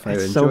cool stuff, I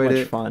enjoyed it. So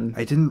much fun.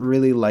 I didn't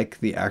really like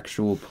the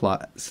actual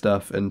plot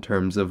stuff in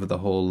terms of the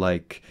whole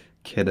like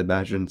kid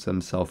imagines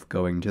himself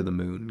going to the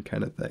moon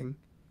kind of thing.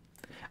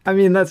 I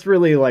mean, that's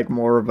really like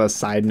more of a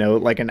side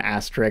note, like an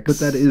asterisk. But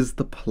that is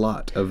the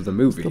plot of the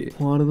movie. It's the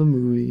plot of the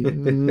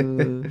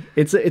movie.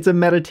 It's a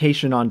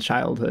meditation on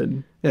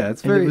childhood. Yeah,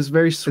 it was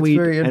very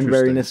sweet and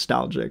very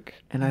nostalgic,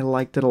 and I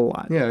liked it a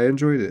lot. Yeah, I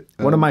enjoyed it.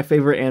 One of my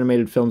favorite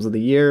animated films of the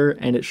year,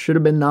 and it should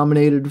have been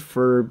nominated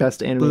for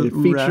Best Animated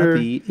Feature.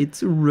 Robbie,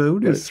 it's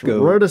rotoscoped. It's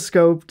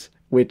rotoscoped,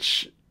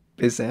 which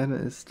is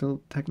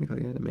still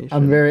technically animation.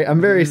 I'm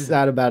very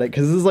sad about it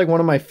because this is like one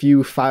of my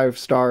few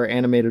 5-star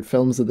animated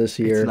films of this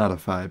year. It's not a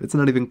 5. It's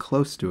not even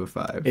close to a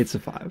 5. It's a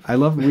 5. I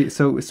love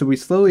so we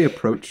slowly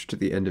approached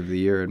the end of the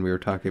year and we were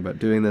talking about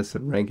doing this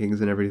and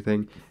rankings and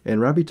everything.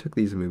 And Robbie took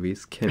these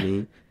movies,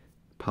 Kimmy,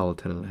 Apollo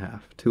 10.5,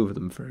 2 of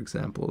them for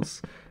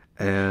examples,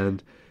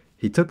 and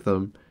he took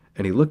them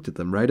and he looked at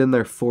them right in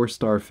their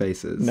 4-star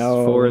faces.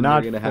 No, 4 and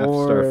not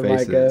 3.5-star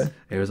faces. Micah. And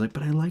he was like,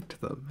 but I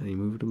liked them, and he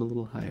moved them a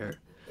little higher.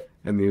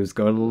 And he was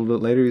going a little bit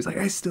later. He's like,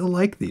 I still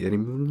like these. And he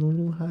moved them a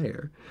little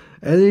higher.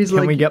 And he's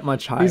Can we get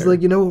much higher? He's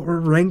like, you know what? We're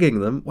ranking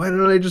them. Why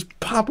don't I just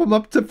pop them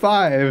up to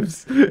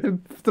 5s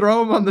and throw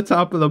them on the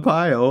top of the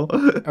pile?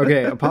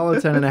 Okay, Apollo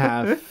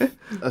 10.5,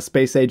 A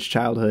Space Age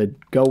Childhood.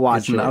 Go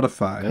watch it. It's not a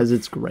 5. Because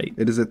it's great.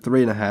 It is a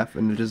 3.5,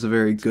 and it is a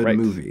very good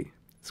movie.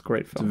 It's a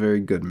great film. It's a very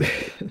good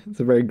movie.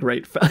 It's a very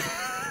great film.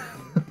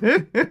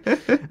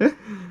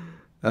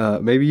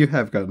 Maybe you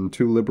have gotten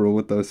too liberal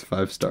with those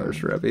 5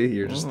 stars, Rebby.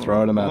 You're just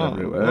throwing them out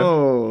everywhere.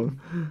 Oh.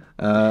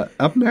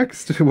 Up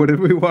next, what did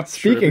we watch?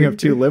 Speaking of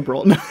too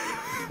liberal,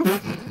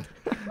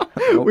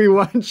 we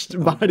watched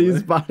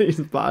Bodies.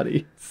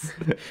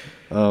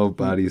 Oh,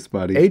 Bodies.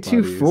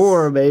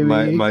 A24,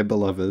 baby. My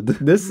beloved.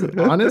 This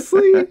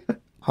honestly,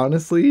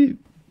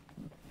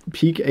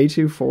 peak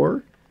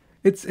A24.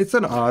 It's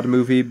an odd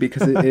movie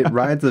because it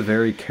rides a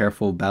very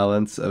careful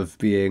balance of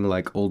being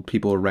like old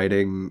people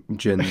writing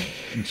Gen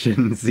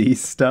Z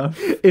stuff.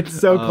 It's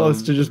so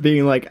close to just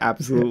being like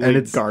absolutely and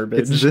it's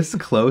garbage. It's this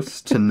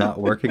close to not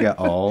working at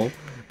all.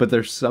 But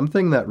there's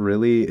something that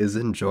really is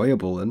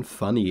enjoyable and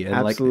funny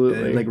and like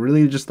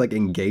really just like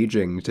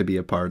engaging to be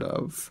a part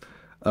of.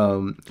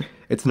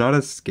 It's not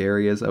as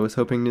scary as I was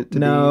hoping it to be.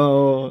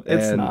 No,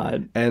 it's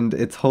not. And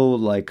its whole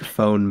like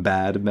phone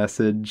bad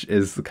message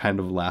is kind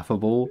of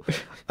laughable.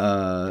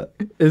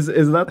 Is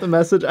that the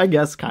message? I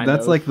guess kind of.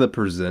 That's like the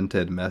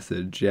presented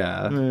message,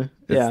 yeah.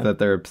 It's that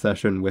their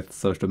obsession with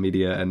social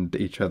media and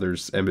each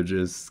other's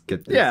images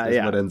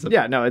what ends up.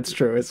 Yeah, no, it's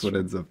true. It's what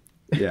ends up.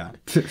 Yeah.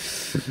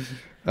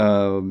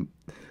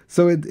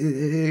 So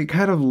it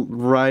kind of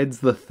rides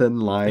the thin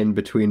line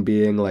between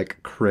being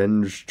like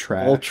cringe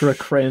trash, ultra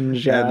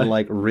cringe, and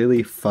like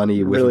really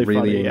funny with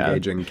really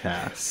engaging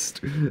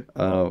cast.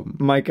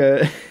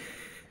 Micah,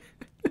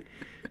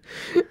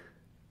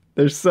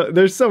 there's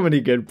so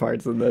many good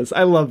parts in this.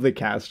 I love the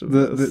cast of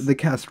this. The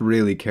cast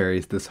really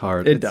carries this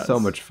hard. It's so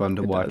much fun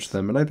to watch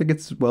them, and I think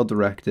it's well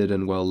directed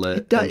and well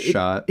lit and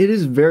shot. It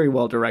is very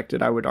well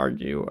directed, I would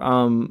argue.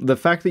 The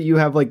fact that you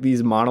have like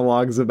these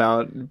monologues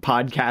about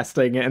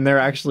podcasting and they're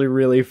actually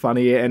really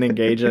funny and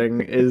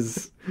engaging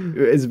is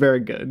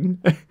very good.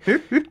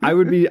 I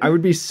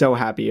would be so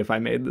happy if I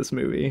made this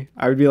movie.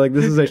 I would be like,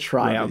 this is a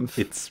triumph.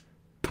 It's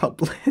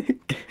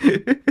public.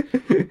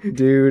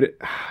 Dude,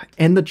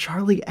 and the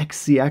Charlie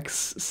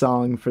XCX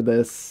song for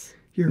this,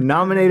 you're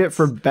nominated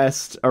for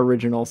Best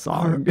Original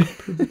Song.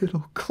 Upper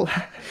middle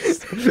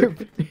class.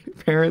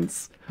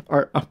 Parents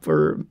are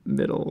upper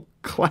middle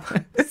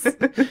class.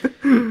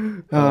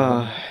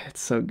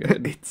 It's so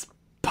good. It's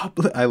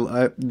public.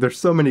 There's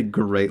so many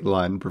great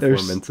line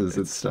performances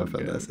and stuff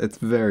in this. It's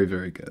very,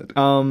 very good.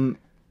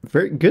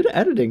 Very good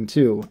editing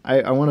too.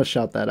 I want to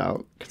shout that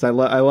out because I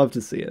love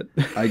to see it.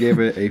 I gave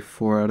it a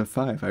 4 out of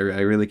 5. I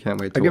really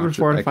can't wait to watch it. I give it a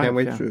 4 out of 5.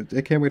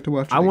 I can't wait to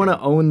watch it. I want to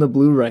own the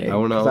Blu-ray. I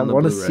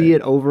want to see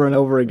it over and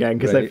over again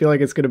because I feel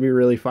like it's going to be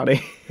really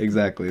funny.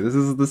 Exactly.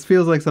 This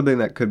feels like something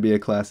that could be a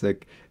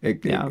classic.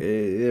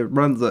 It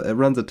runs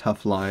a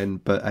tough line,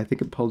 but I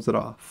think it pulls it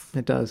off.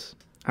 It does.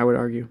 I would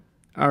argue.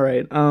 All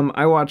right.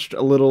 I watched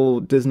a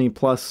little Disney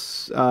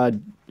Plus movie.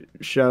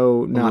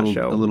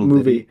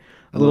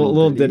 A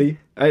little ditty.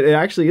 It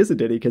actually is a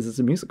ditty because it's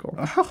a musical.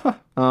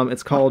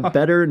 It's called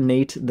Better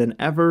Nate Than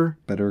Ever.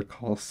 Better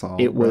Call Saul.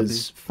 It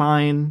was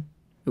fine.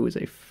 It was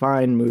a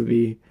fine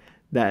movie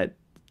that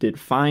did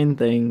fine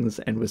things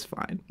and was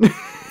fine.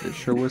 It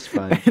sure was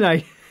fine. And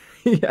I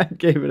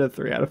gave it a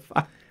 3 out of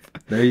 5.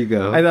 There you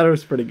go. I thought it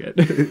was pretty good.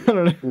 I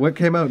don't know. What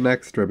came out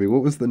next, Rebby?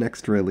 What was the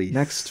next release? The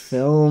next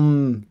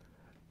film.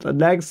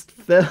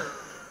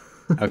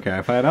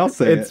 Okay, fine. I'll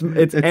say it's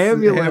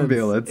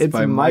Ambulance. It's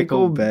by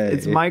Michael Bay.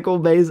 It's Michael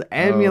Bay's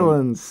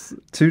Ambulance.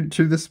 To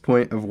this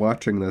point of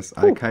watching this,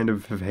 I kind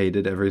of have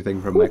hated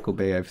everything from Michael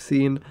Bay I've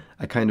seen.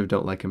 I kind of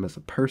don't like him as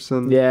a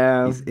person.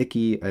 Yeah, he's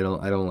icky. I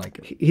don't like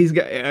it. He's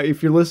got.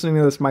 If you're listening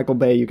to this, Michael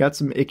Bay, you got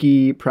some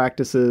icky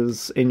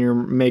practices in your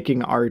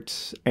making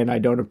art, and I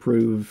don't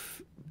approve.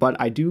 But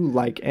I do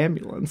like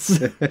Ambulance.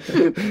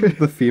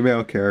 The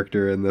female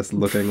character in this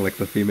looking like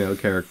the female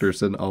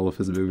characters in all of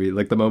his movies.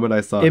 Like the moment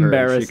I saw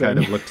her, she kind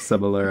of looked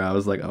similar. I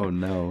was like, oh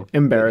no.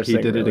 Embarrassing.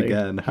 He did it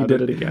again. He did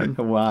it again.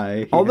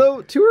 Why?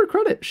 Although, to her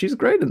credit, she's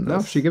great in this.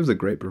 No, she gives a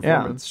great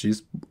performance. Yeah.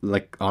 She's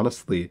like,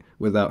 honestly,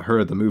 without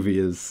her, the movie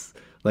is...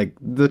 Like,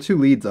 the two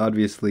leads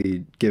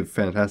obviously give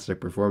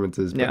fantastic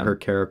performances, but her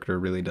character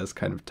really does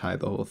kind of tie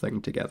the whole thing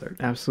together.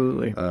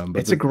 Absolutely.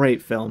 It's a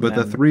great film, But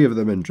the three of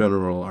them in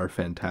general are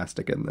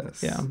fantastic in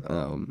this. Yeah.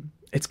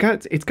 It's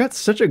got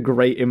such a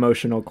great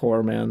emotional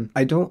core, man.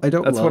 That's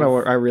what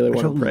I really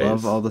want to praise. I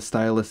love all the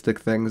stylistic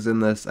things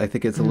in this. I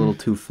think it's a little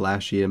too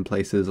flashy in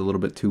places, a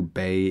little bit too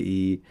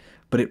Bay-y.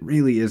 But it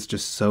really is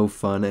just so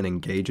fun and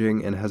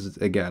engaging and has,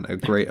 again, a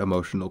great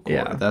emotional core.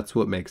 Yeah. That's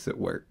what makes it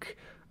work.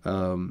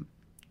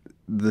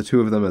 The two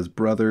of them as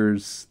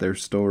brothers, their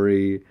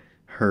story,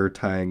 her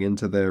tying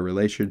into their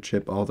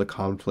relationship, all the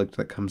conflict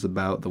that comes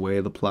about, the way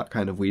the plot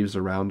kind of weaves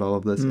around all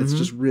of this.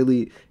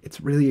 Mm-hmm.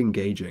 It's really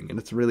engaging and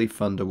it's really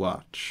fun to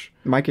watch.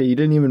 Micah, you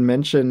didn't even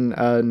mention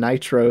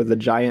Nitro, the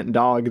giant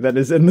dog that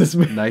is in this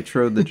movie.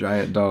 Nitro, the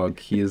giant dog.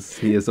 He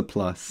is a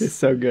plus. It's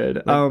so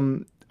good.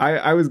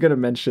 I was going to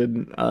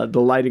mention the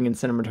lighting and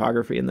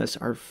cinematography in this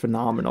are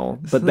phenomenal,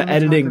 but the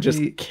editing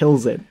just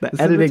kills it. The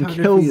editing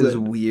kills it. Is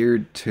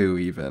weird too,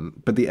 even,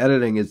 but the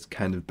editing is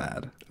kind of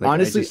bad. Like,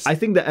 honestly, I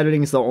think the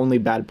editing is the only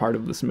bad part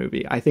of this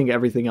movie. I think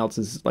everything else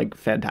is like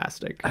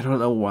fantastic. I don't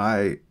know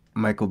why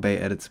Michael Bay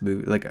edits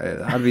movies. Like,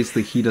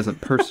 obviously, he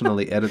doesn't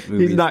personally edit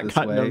movies. He's not this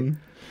cutting way,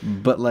 them,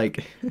 but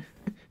like.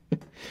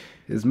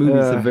 His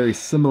movies have very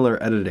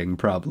similar editing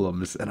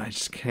problems, and I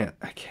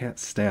can't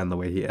stand the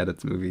way he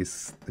edits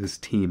movies. His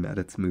team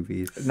edits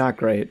movies. Not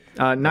great.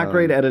 Not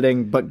great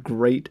editing, but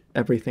great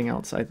everything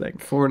else, I think.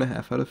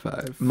 4.5 out of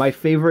 5. My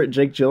favorite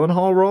Jake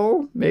Gyllenhaal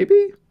role,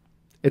 maybe?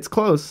 It's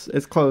close.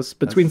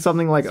 Between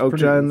something like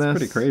Okja and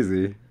this. It's pretty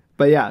crazy.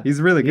 But yeah. He's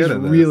really good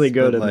in this. He's really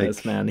good in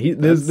this, man.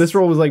 This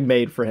role was like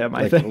made for him,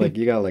 I think. Like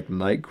you got like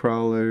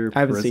Nightcrawler, I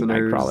haven't seen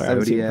Nightcrawler. I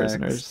haven't seen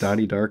Prisoners.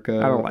 Donnie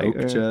Darko, I don't like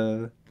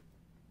Okja.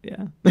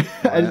 Yeah.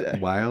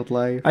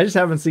 Wildlife. I just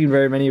haven't seen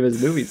very many of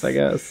his movies, I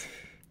guess.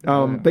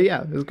 But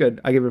yeah, it was good.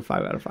 I give it a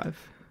 5 out of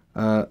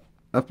 5.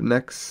 Up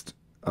next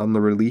on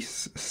the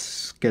release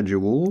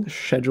schedule,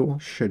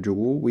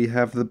 we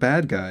have The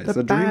Bad Guys,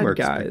 a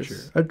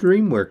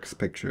DreamWorks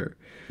picture.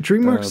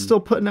 DreamWorks still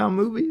putting out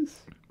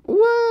movies?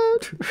 What?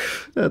 What?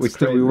 That's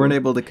crazy. We weren't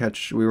able to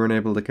catch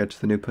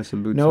the new Puss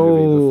in Boots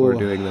movie before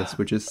doing this,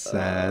 which is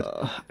sad.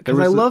 Because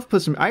I love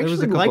Puss in Boots. I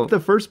actually liked the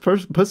first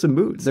Puss in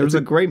Boots. It was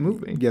a great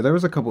movie. Yeah, there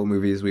was a couple of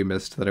movies we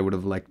missed that I would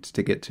have liked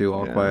to get to.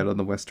 All Quiet on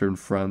the Western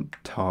Front,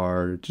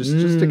 Tar, just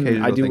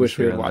occasional. I do wish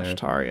we had watched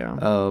Tar.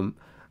 Yeah.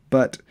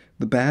 But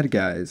The Bad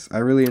Guys, I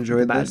really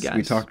enjoyed this.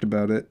 We talked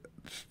about it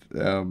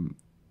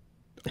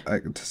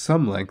to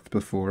some length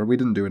before. We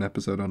didn't do an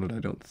episode on it, I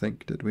don't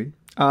think, did we?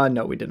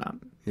 No, we did not.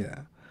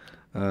 Yeah.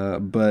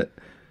 But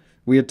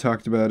we had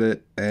talked about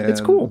it. And it's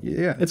cool.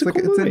 Yeah. It's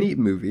a neat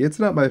movie. It's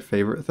not my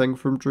favorite thing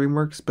from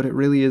DreamWorks, but it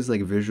really is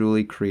like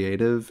visually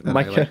creative, and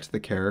I liked the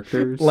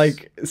characters.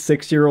 Like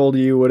 6-year-old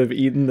you would have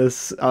eaten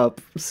this up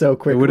so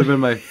quickly. It would have been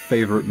my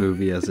favorite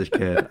movie as a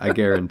kid. I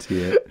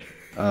guarantee it.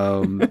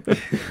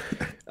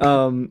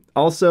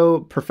 Also,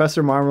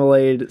 Professor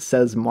Marmalade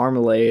says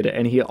marmalade,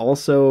 and he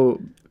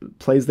also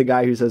plays the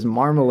guy who says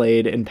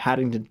marmalade in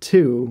Paddington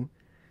 2,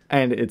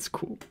 and it's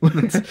cool.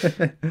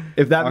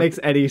 If that makes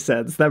any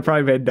sense, that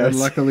probably made no sense.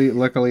 Luckily,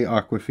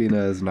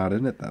 Awkwafina is not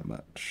in it that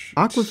much.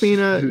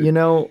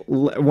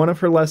 Awkwafina, one of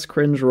her less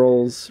cringe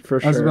roles for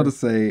sure. I was about to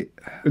say,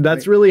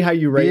 that's really how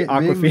you rate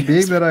Awkwafina.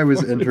 Being that I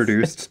was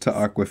introduced to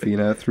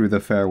Awkwafina through The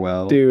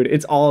Farewell, dude,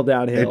 it's all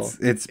downhill.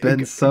 It's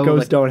been so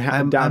goes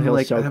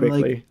downhill so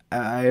quickly.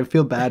 I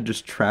feel bad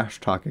just trash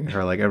talking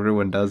her like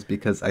everyone does,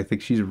 because I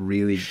think she's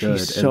really good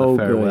she's in so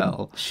The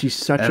Farewell. Good. She's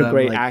such a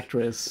great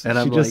actress. And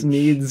she just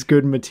needs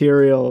good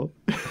material.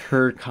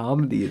 Her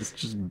comedy is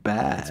just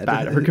bad. It's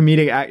bad. Her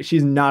comedic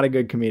she's not a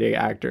good comedic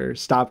actor.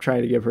 Stop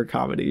trying to give her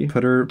comedy.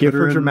 Put her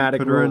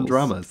dramatic roles. Put her in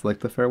dramas like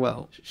The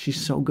Farewell.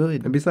 She's so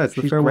good. And besides,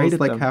 The Farewell is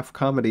like half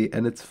comedy,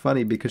 and it's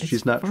funny because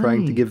she's not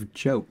trying to give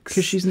jokes.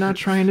 Because she's not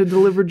trying to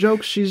deliver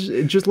jokes. She's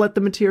just let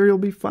the material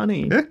be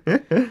funny.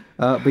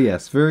 But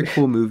yes, very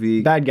cool movie.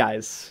 Bad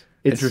Guys.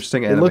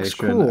 Interesting animation. It looks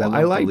cool.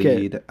 I like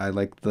it. I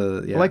like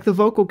the I like the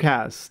vocal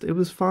cast. It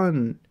was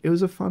fun. It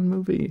was a fun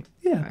movie.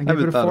 Yeah, I gave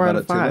it a 4 out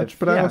of 5. Much,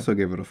 but I also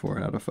gave it a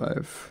 4 out of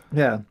 5.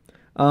 Yeah.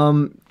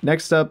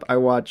 Next up, I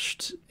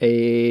watched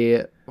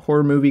a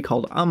horror movie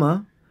called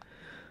Amma,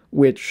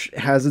 which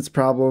has its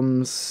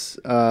problems.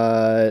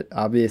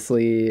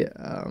 Obviously,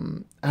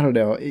 I don't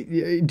know.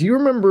 Do you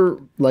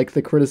remember like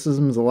the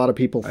criticisms a lot of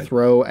people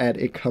throw at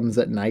It Comes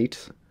at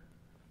Night?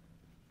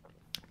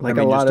 Like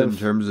I mean, just in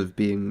terms of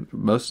being,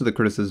 most of the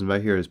criticism I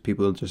hear is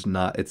people just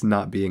it's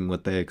not being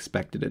what they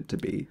expected it to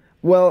be.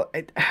 Well,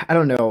 I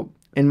don't know.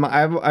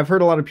 I've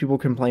heard a lot of people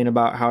complain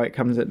about how It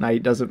Comes at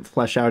Night doesn't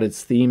flesh out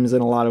its themes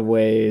in a lot of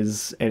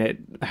ways, and it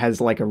has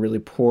like a really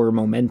poor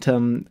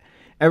momentum.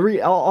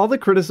 All the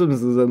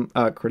criticisms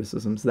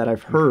that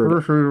I've heard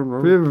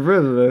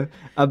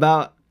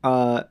about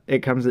It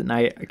Comes at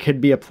Night could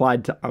be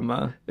applied to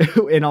Amma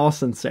in all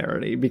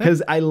sincerity,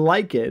 because I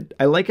like it.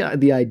 I like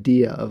the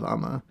idea of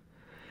Amma.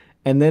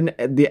 And then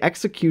the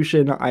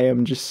execution, I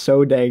am just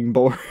so dang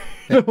bored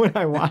when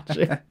I watch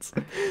it.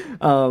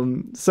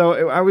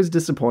 So I was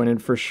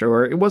disappointed for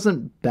sure. It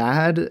wasn't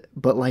bad,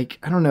 but like,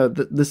 I don't know,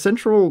 the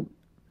central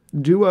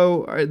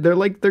duo,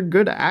 they're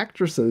good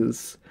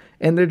actresses,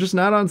 and they're just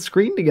not on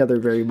screen together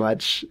very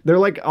much. They're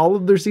like, all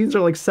of their scenes are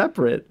like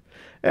separate.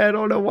 And I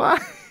don't know why.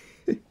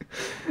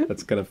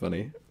 That's kind of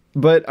funny.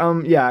 But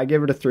yeah, I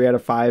gave it a 3 out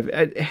of 5.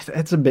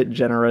 It's a bit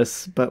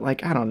generous, but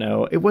like, I don't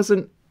know. It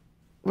wasn't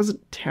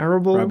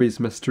terrible. Robbie's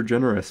Mr.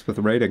 Generous with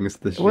ratings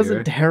this year. It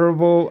wasn't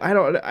terrible.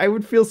 I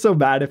would feel so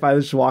bad if I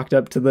just walked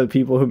up to the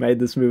people who made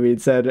this movie and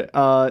said,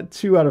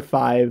 2 out of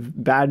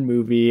 5, bad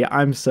movie.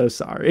 I'm so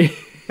sorry.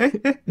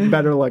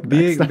 Better luck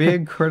next time.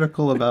 Being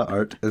critical about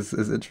art is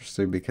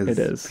interesting, because it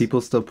is.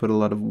 People still put a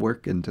lot of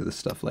work into the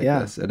stuff like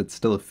this, and it's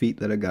still a feat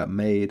that it got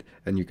made,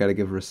 and you got to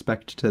give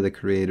respect to the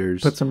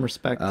creators. Put some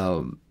respect.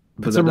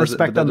 Put some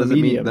respect on the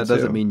medium. That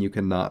doesn't mean you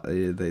cannot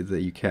that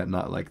you can't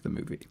not like the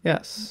movie.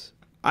 Yes.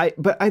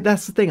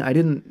 That's the thing. I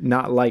didn't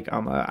not like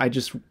Amma. I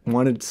just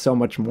wanted so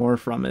much more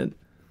from it.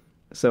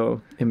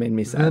 So it made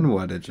me sad. Then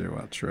what did you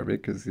watch, Robbie?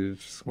 Because you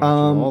just watched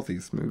all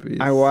these movies.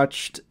 I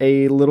watched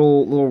a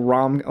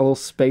little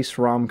space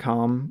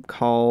rom-com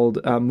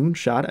called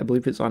Moonshot. I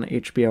believe it's on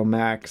HBO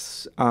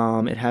Max.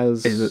 It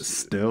has... Is it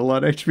still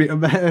on HBO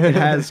Max? It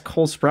has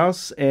Cole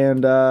Sprouse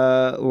and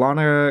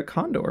Lana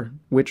Condor,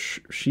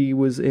 which she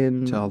was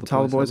in To All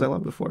the Boys I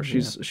Loved Before.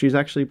 She's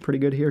actually pretty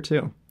good here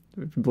too.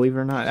 Believe it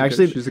or not,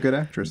 she's a good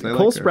actress.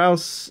 Cole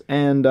Sprouse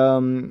and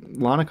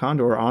Lana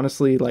Condor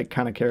honestly like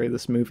kind of carry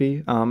this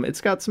movie.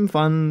 It's got some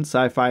fun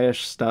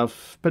sci-fi-ish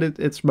stuff, but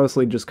it's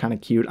mostly just kind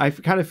of cute. I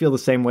kind of feel the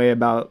same way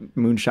about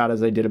Moonshot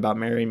as I did about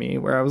Marry Me,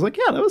 where I was like,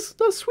 yeah, that was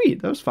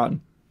sweet, that was fun.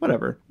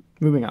 Whatever.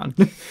 Moving on.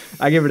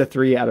 I give it a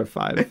 3 out of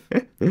 5.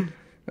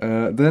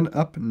 Then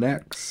up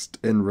next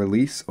in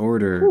release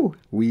order,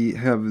 we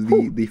have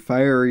the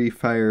fiery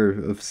fire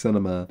of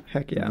cinema.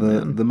 Heck yeah,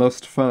 the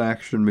most fun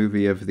action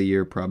movie of the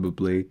year,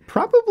 probably.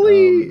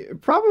 Probably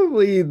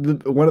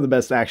one of the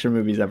best action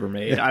movies ever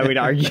made, I would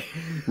argue.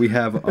 We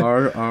have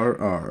RRR.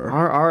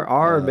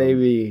 RRR,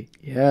 baby.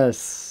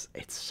 Yes.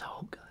 It's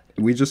so good.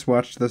 We just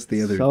watched this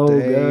the other So day.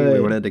 good. We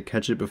wanted to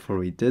catch it before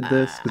we did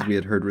this because we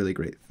had heard really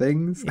great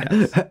things.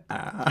 Yes.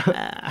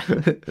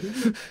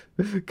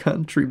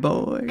 Country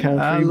boy.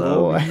 Country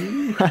boy.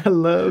 I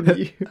love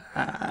you.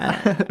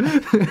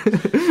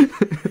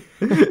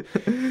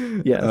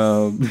 Yes.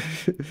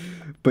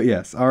 But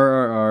yes,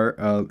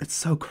 RRR. It's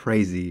so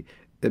crazy.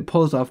 It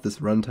pulls off this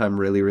runtime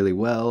really, really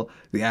well.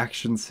 The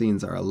action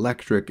scenes are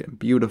electric and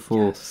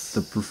beautiful. Yes.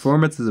 The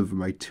performances of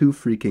my two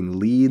freaking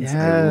leads,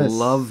 I Yes.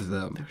 love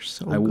them. They're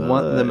so I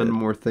want them in good.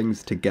 more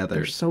things together.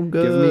 They're so Give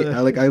good. me,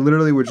 I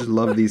literally would just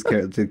love these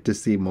characters to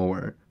see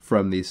more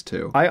from these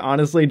two. I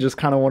honestly just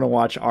kind of want to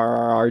watch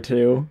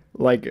RRR2.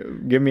 Like,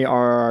 give me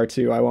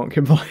RRR2. I won't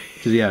complain.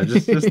 Yeah,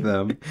 just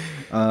them.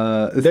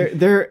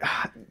 They're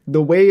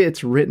the way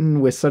it's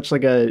written with such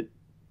like a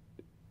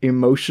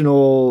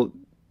emotional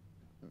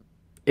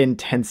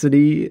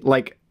intensity.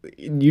 Like,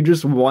 you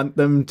just want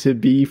them to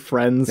be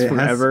friends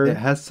forever. It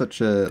has such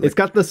a. It's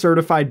got the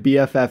certified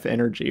BFF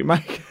energy,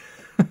 Mike.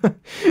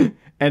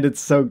 And it's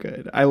so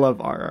good. I love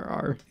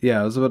RRR.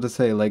 Yeah, I was about to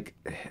say, like,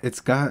 it's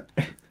got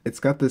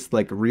this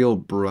like real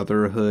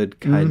brotherhood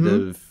kind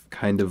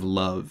of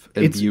love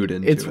imbued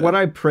into it. It's what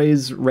I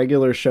praise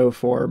regular show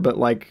for, but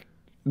like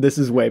this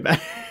is way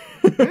better.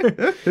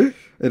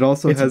 It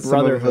also It's has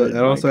brotherhood,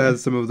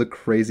 has some of the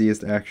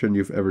craziest action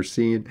you've ever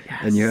seen,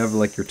 and you have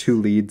like your two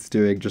leads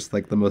doing just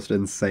like the most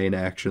insane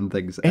action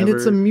things And ever.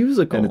 it's a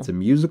musical. And it's a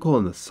musical,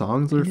 and the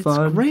songs are it's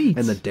fun. great.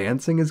 And the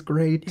dancing is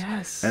great.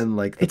 Yes. And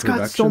like the It's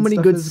got so production many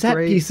stuff good is set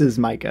great. pieces,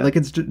 Micah. Like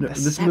it's just,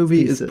 this set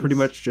movie pieces. is pretty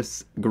much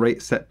just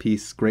great set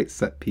piece.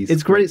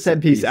 It's great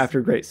set piece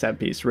after great set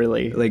piece,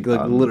 really. Like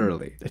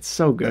literally. It's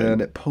so good.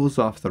 And it pulls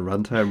off the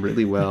runtime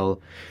really well.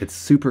 It's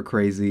super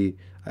crazy.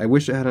 I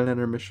wish it had an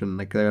intermission.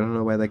 Like, I don't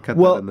know why they cut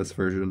that in this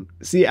version.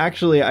 See,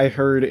 actually, I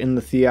heard in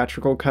the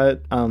theatrical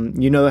cut,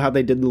 you know how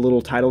they did the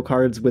little title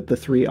cards with the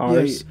 3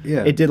 R's?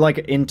 Yeah. It did like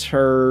an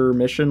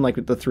intermission, like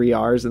with the 3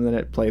 R's, and then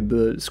it played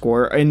the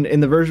score. And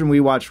in the version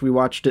we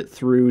watched it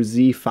through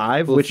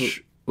Z5,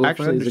 which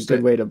actually is a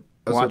good way to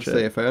watch it.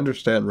 If I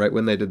understand right,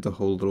 when they did the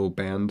whole little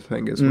band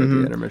thing is where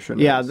the intermission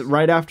is.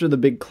 Right after the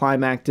big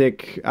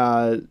climactic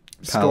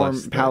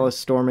palace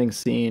storming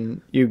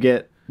scene, you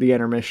get the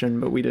intermission,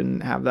 but we didn't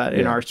have that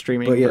in our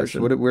streaming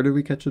version. Where did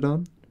we catch it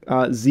on?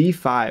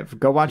 Z5.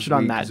 Go watch it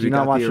on that. Do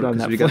not watch it on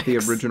Netflix. We got the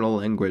original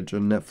language,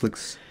 and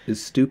Netflix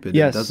is stupid.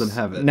 Yes, It doesn't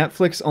have it.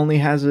 Netflix only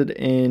has it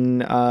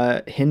in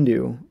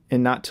Hindu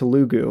and not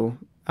Telugu,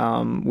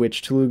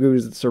 which Telugu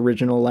is its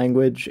original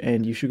language,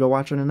 and you should go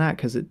watch it in that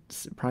because it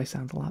probably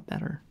sounds a lot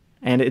better.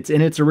 And it's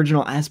in its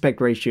original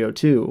aspect ratio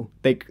too.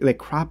 They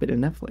crop it in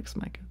Netflix,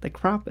 Mike. They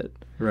crop it.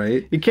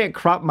 Right? You can't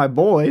crop my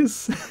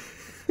boys.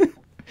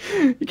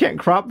 You can't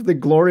crop the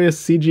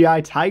glorious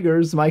CGI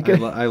tigers,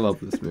 Micah. I love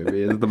this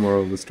movie. It's the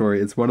moral of the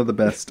story. It's one of the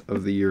best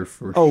of the year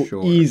for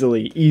sure.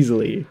 Easily.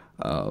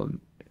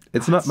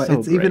 It's not my. so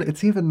It's great.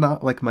 It's even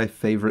not like my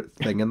favorite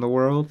thing in the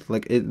world.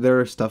 Like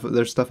there's stuff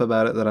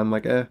about it that I'm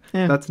like,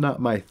 that's not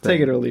my thing.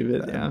 Take it or leave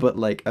it. Yeah. But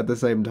like at the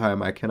same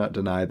time, I cannot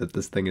deny that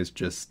this thing is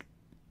just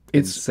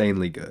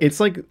insanely good. It's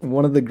like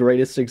one of the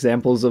greatest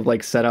examples of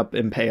like setup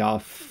and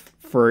payoff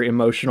for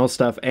emotional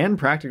stuff and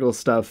practical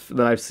stuff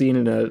that I've seen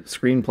in a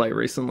screenplay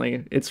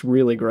recently. It's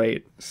really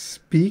great.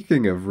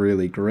 Speaking of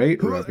really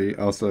great, Robbie,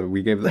 also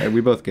we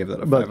both gave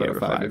that a 5 out of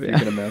 5, if you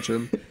can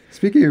imagine.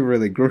 Speaking of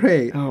really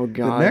great, oh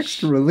gosh, the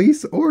next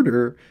release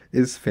order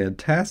is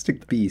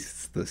Fantastic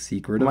Beasts: The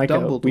Secret of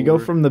Dumbledore. We go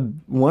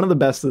from one of the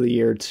best of the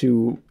year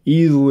to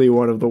easily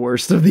one of the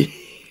worst of the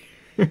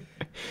year.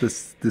 The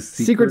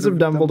Secrets of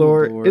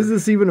Dumbledore. Is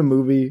this even a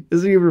movie?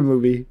 Is it even a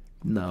movie?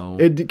 No.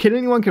 Can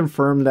anyone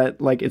confirm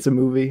that like it's a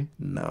movie?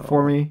 No.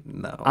 For me?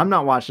 No. I'm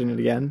not watching it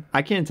again.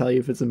 I can't tell you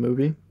if it's a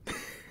movie.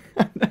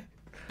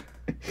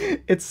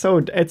 It's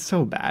so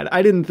bad.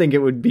 I didn't think it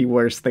would be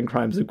worse than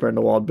Crimes of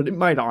Grindelwald, but it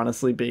might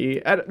honestly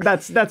be.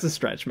 That's a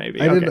stretch,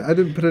 maybe. I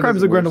didn't put it. Crimes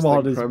as of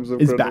Grindelwald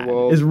is bad.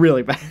 Is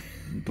really bad.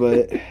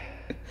 But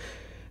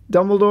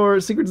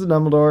Dumbledore, Secrets of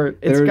Dumbledore.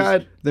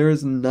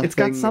 It's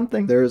got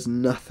something. There is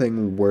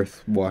nothing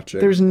worth watching.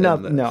 There's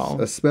nothing. No.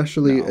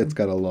 Especially, it's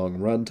got a long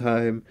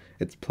runtime.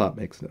 Its plot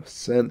makes no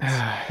sense.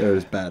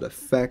 There's bad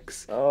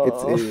effects.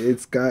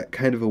 It's got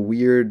kind of a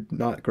weird,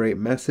 not great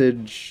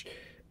message.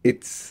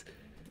 It's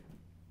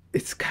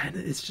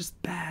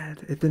just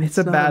bad. It's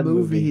a bad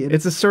movie.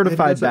 It's a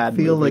certified bad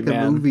movie. It doesn't feel like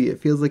man. a movie. It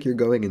feels like you're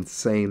going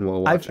insane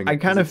while watching it. I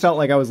kind of felt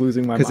like I was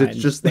losing my mind. Because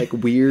it's just like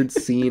weird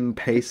scene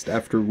paced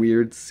after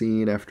weird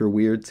scene after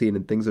weird scene,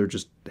 and things are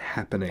just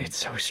happening. It's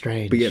so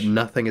strange. But yet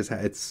nothing is.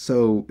 It's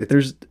so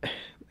weird.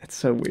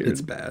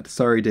 It's bad.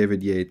 Sorry,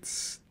 David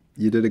Yates.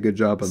 You did a good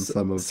job on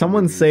some of.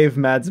 Someone save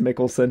Mads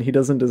Mikkelsen. He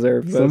doesn't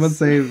deserve this. Someone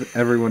save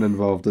everyone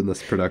involved in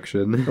this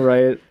production.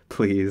 Right.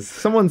 Please.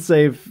 Someone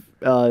save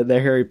the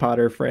Harry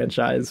Potter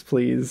franchise,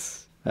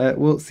 please.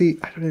 Well, see,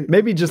 I don't know.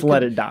 Maybe just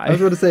let it die. I was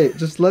going to say,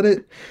 just let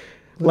it.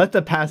 Let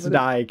the past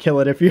die. Kill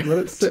it if you. Let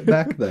it sit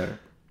back there.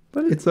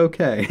 but it's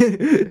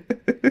okay.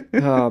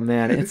 Oh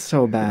man, it's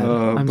so bad.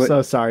 I'm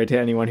so sorry to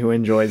anyone who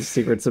enjoys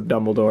Secrets of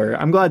Dumbledore.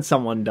 I'm glad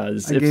someone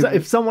does.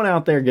 If someone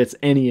out there gets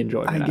any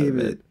enjoyment out of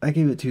it. I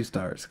gave it 2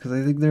 stars because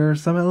I think there are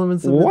some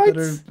elements of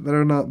it that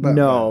are not that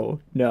No.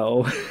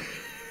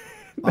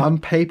 On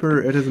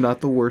paper, it is not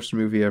the worst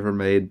movie ever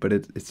made, but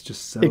it's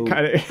just so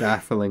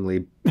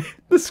bafflingly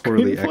the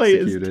poorly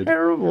executed. Is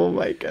terrible,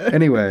 Micah.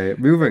 Anyway,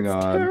 moving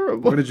on.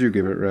 Terrible. What did you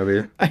give it,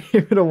 Remy? I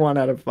gave it a 1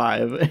 out of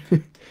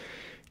 5.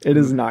 It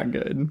is not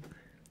good.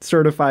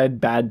 Certified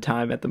bad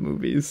time at the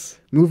movies.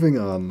 Moving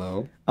on,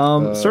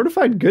 though.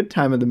 Certified good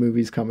time at the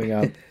movies coming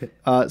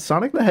up.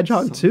 Sonic the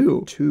Hedgehog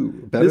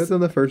 2. Better than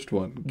the first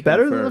one.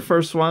 Better than the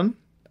first one.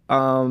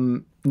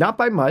 Not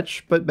by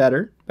much, but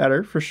better.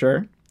 Better, for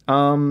sure.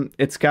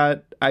 It's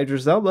got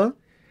Idris Elba,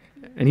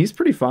 and he's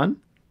pretty fun.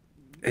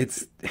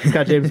 It's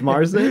got James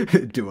Marsden.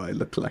 Do I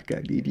look like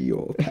I need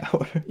your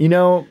power? You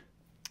know,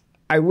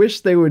 I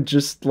wish they would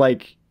just,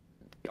 like,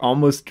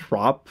 almost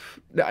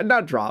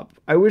not drop.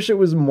 I wish it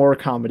was more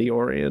comedy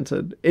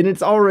oriented, and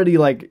it's already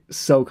like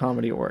so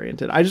comedy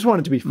oriented. I just want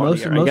it to be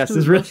funnier.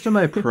 Most of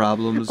my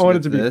problems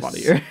with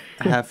this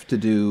have to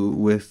do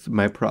with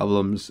my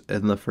problems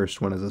in the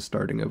first one as a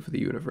starting of the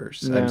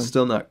universe. Yeah. I'm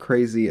still not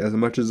crazy as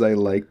much as I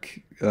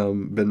like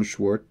Ben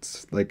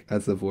Schwartz, like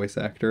as a voice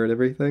actor and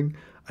everything.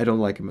 I don't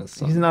like him as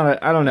Sonic. He's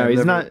not. I don't know.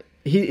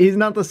 He's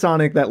not the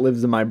Sonic that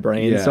lives in my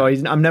brain, so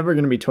I'm never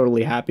going to be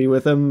totally happy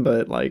with him,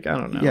 but, like, I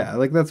don't know. Yeah,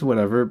 like, that's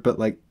whatever, but,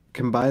 like,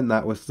 combine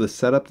that with the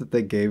setup that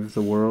they gave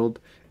the world,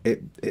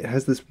 it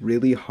has this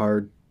really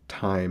hard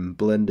time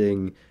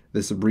blending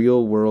this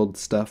real-world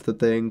stuff that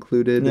they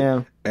included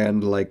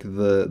and, like,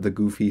 the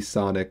goofy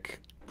Sonic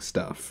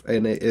stuff.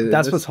 And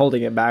that's what's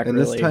holding it back, and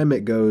really. This time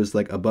it goes,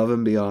 like, above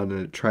and beyond,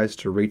 and it tries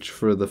to reach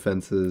for the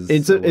fences.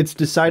 It's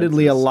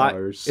decidedly a lot.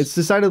 It's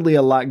decidedly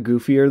a lot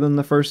goofier than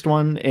the first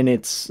one in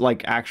its,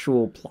 like,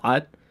 actual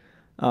plot.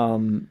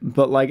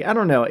 But, like, I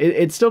don't know.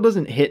 It still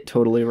doesn't hit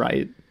totally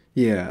right.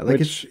 Yeah, like,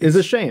 which is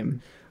a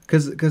shame.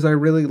 Because I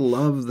really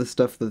love the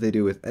stuff that they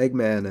do with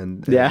Eggman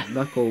and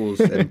Knuckles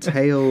and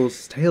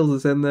Tails. Tails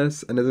is in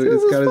this, and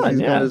he's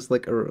got his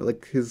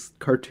like his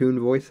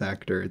cartoon voice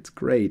actor. It's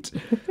great.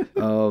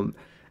 So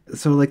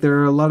like there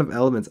are a lot of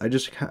elements.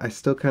 I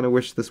still kind of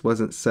wish this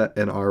wasn't set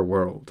in our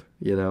world.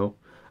 You know,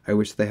 I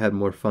wish they had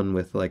more fun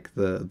with like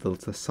the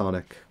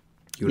Sonic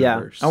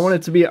universe. Yeah, I want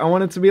it to be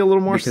a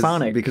little more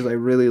Sonic because I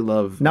really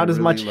love not as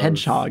much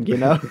Hedgehog. You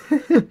know,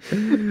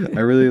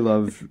 I really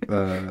love.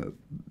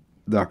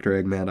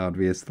 Dr. Eggman,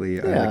 obviously.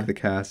 I like the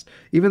cast.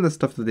 Even the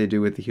stuff that they do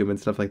with the human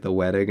stuff, like the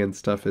wedding and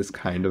stuff, is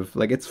kind of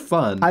like it's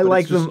fun. I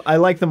like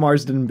the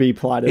Marsden B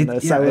plot in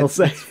this. I will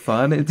say it's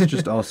fun. It's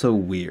just also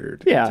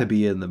weird to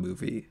be in the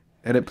movie,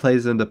 and it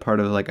plays into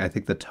part of like I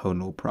think the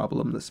tonal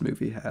problem this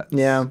movie has.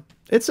 Yeah,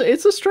 it's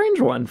a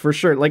strange one for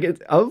sure. Like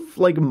of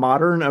like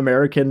modern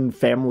American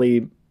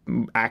family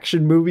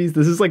action movies,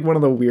 this is like one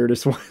of the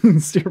weirdest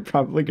ones you're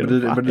probably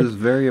gonna find. But it is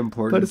very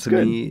important to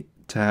me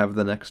to have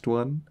the next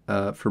one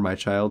for my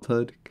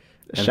childhood.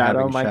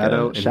 Shadow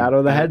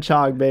the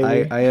Hedgehog,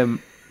 baby. I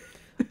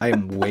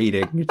am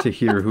waiting to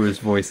hear who is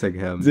voicing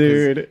him,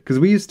 dude. Because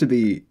we used to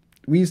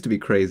be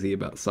crazy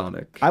about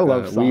Sonic. I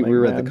love Sonic. We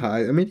read the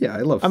I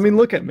love. Sonic. I mean,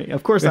 look at me.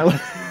 Of course, I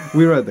love.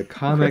 We read the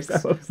comics.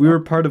 We were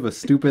part of a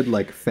stupid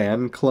like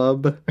fan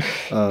club.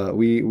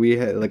 We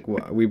had like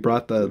we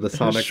brought the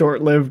Sonic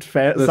short-lived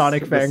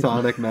Sonic fan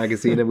Sonic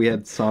magazine, and we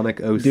had Sonic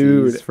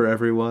OCs for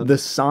everyone. The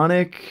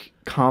Sonic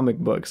comic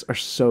books are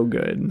so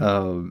good.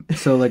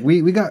 So like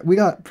we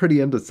got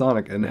pretty into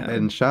Sonic,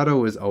 and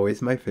Shadow is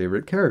always my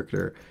favorite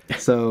character.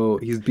 So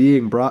he's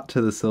being brought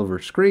to the silver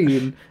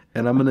screen,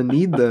 and I'm gonna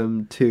need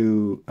them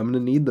to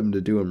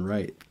do him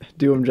right,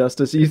 do him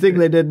justice. You think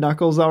they did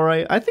Knuckles all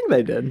right? I think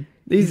they did.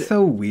 He's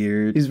so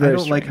weird. He's very I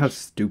don't strange. like how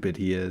stupid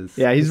he is.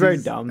 Yeah, he's very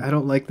dumb. I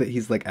don't like that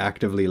he's like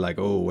actively like,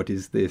 oh, what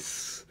is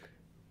this?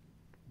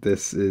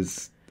 This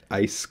is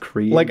ice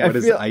cream. Like, what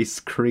is ice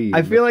cream?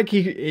 I feel like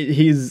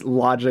he's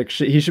logic.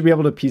 He should be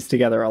able to piece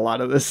together a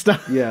lot of this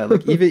stuff. Yeah,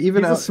 like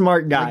even he's a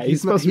smart guy. Like,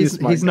 he's supposed to be a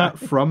smart guy. He's not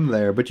from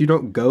there, but you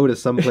don't go to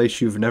some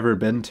place you've never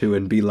been to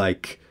and be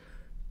like,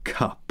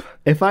 cup.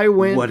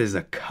 What is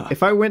a cup?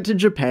 If I went to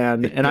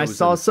Japan and I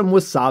saw some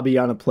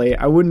wasabi on a plate,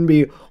 I wouldn't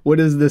be, what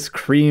is this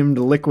creamed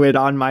liquid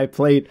on my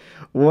plate?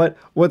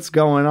 What's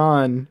going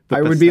on?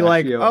 I would be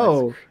like,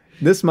 oh,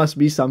 this must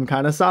be some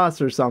kind of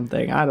sauce or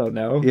something. I don't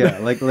know. Yeah,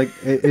 like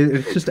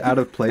it's just out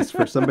of place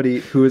for somebody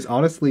who is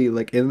honestly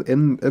like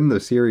in the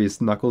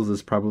series. Knuckles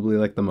is probably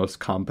like the most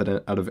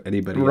competent out of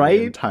anybody. Right? In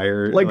the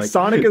entire like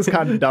Sonic is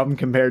kind of dumb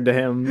compared to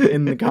him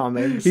in the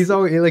comics. He's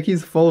always like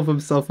he's full of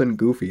himself and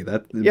goofy.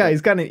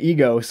 He's got an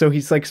ego, so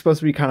he's like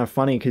supposed to be kind of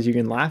funny because you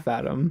can laugh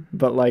at him,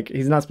 but like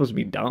he's not supposed to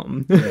be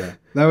dumb. Yeah,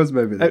 that was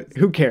maybe.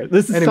 Who cares?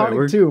 This is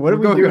Sonic 2. What are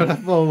we doing? We're going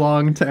on a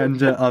long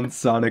tangent on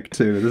Sonic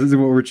 2. This is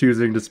what we're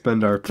choosing to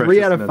spend our precious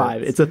 3 out of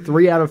 5. It's a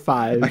 3 out of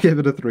 5. I gave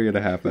it a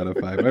 3.5 out of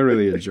 5. I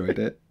really enjoyed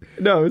it.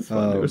 No, it was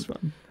fun. It was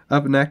fun.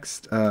 Up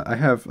next, I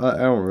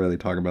don't really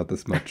talk about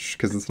this much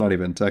because it's not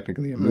even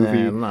technically a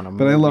movie. Not a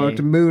movie. But I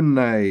logged Moon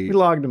Knight. We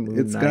logged a Moon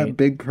Knight. It's got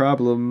big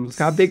problems. It's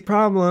got big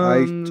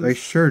problems. I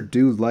sure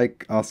do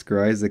like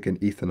Oscar Isaac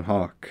and Ethan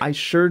Hawke. I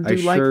sure do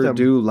like them. I sure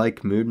do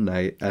like Moon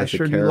Knight as a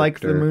character. I sure do like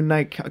the Moon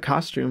Knight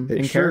costume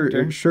and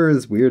character. It sure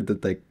is weird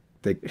that they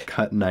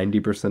cut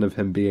 90% of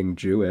him being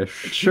Jewish.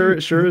 Sure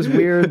is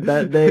weird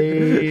that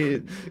they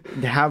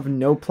have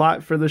no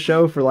plot for the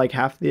show for like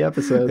half the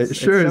episodes. It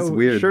sure is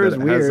weird that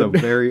it has a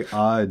very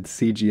odd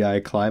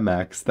CGI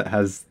climax that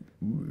has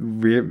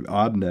weird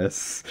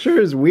oddness. Sure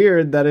is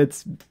weird that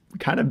it's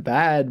kind of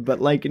bad,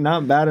 but like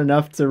not bad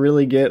enough to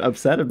really get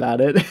upset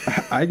about it.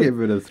 I gave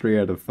it a 3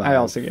 out of 5. I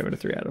also gave it a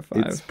 3 out of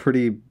 5. It's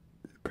pretty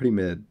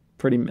mid.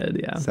 Pretty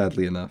mid, yeah.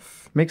 Sadly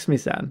enough. Makes me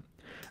sad.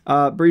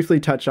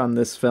 Briefly touch on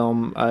this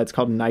film. It's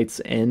called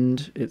Night's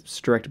End. It's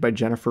directed by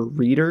Jennifer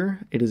Reeder.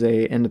 It is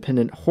a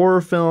independent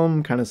horror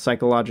film, kind of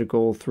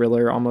psychological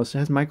thriller. Almost. It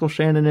has Michael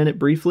Shannon in it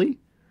briefly.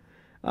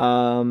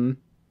 But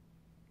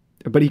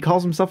he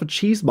calls himself a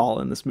cheese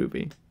ball in this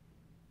movie.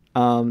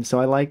 So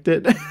I liked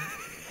it.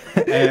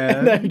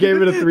 And I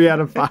gave it a 3 out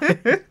of 5.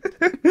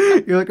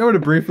 You're like, I'm going to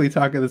briefly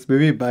talk of this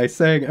movie by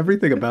saying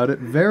everything about it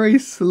very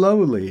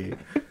slowly.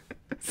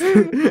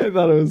 I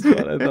thought it was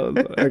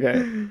fun.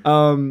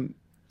 Okay.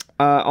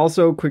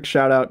 Also, quick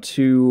shout out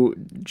to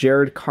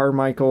Jared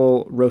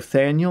Carmichael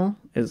Rothaniel.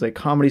 It is a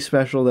comedy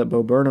special that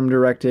Bo Burnham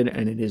directed,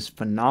 and it is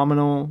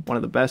phenomenal. One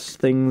of the best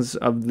things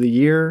of the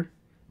year,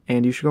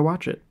 and you should go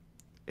watch it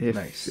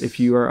if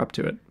you are up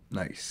to it.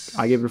 Nice.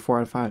 I gave it a 4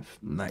 out of 5.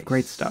 Nice.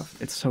 Great stuff.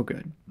 It's so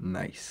good.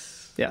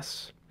 Nice.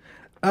 Yes.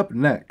 Up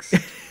next,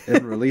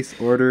 in release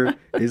order,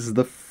 is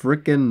The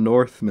Frickin'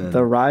 Northman.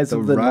 The Rise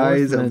of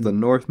the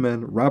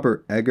Northman.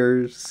 Robert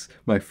Eggers.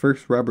 My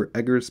first Robert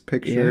Eggers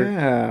picture.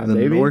 Yeah, The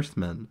baby.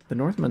 Northman. The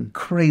Northman.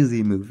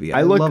 Crazy movie.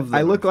 I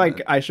look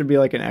like I should be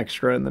like an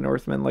extra in The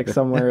Northman, like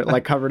somewhere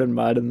like covered in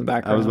mud in the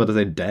background. I was about to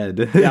say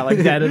dead. Yeah, like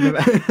dead in the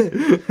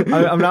back.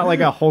 I'm not like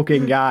a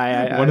hulking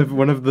guy.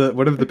 One of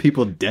the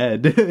people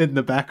dead in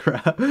the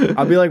background.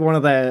 I'll be like one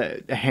of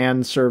the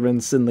hand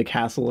servants in the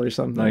castle or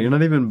something. No, you're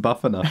not even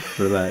buff enough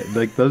for that.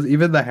 Like those,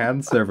 even the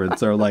hand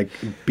servants are like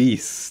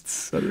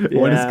beasts.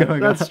 What is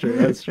going on? That's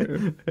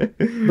true. But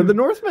The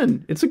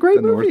Northman, it's a great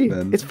movie.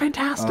 Northman. It's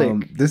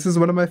fantastic. This is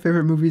one of my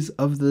favorite movies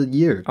of the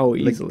year. Oh,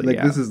 easily.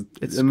 This is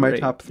in my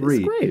top 3.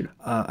 It's great.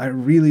 I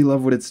really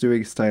love what it's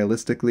doing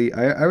stylistically.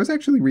 I was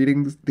actually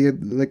reading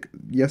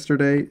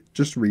yesterday,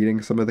 just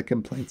reading some of the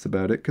complaints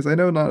about it because I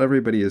know not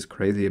everybody is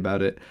crazy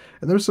about it,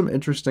 and there's some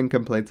interesting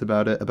complaints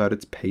about it, about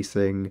its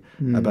pacing,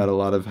 about a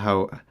lot of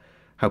how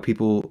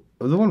people.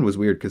 The one was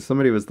weird because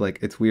somebody was like,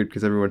 it's weird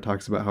because everyone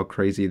talks about how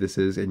crazy this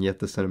is, and yet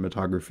the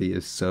cinematography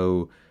is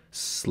so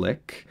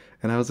slick.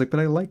 And I was like,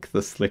 but I like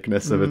the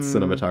slickness of its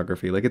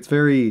cinematography. Like, it's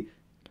very...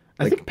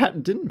 I think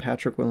didn't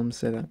Patrick Williams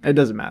say that? It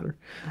doesn't matter.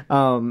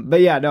 But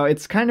yeah, no, it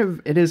is kind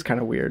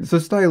of weird. So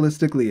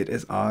stylistically, it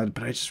is odd,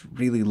 but I just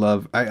really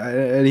love...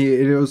 and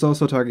he was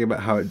also talking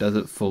about how it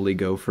doesn't fully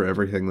go for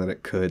everything that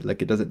it could.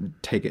 Like, it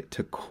doesn't take it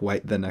to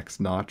quite the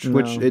next notch,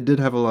 which it did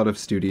have a lot of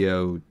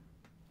studio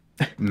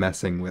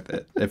messing with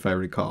it, if I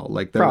recall.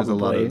 Like there was a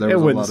lot of, it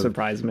wouldn't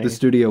surprise me. The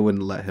studio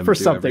wouldn't let him for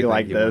do something everything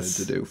like he this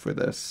wanted to do for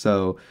this.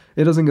 So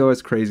it doesn't go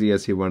as crazy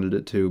as he wanted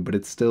it to, but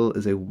it still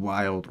is a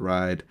wild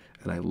ride,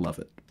 and I love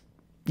it.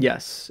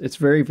 Yes, it's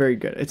very, very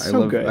good. It's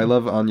good. I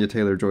love Anya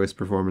Taylor-Joy's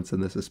performance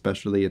in this,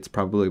 especially. It's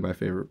probably my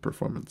favorite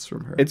performance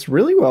from her. It's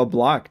really well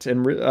blocked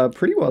and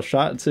pretty well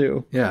shot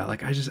too. Yeah,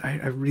 like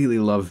I really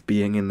love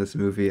being in this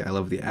movie. I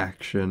love the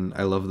action.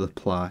 I love the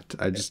plot.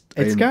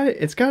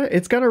 It's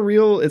got a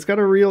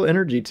real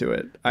energy to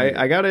it.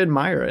 I gotta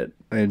admire it.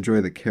 I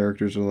enjoy the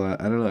characters a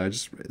lot. I don't know.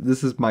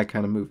 This is my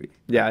kind of movie.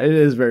 Yeah, it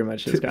is very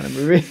much his kind of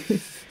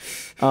movie.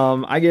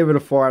 I gave it a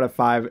 4 out of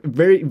 5.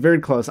 Very,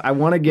 very close. I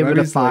want to give it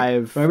a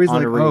 5 on a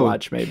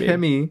rewatch, maybe.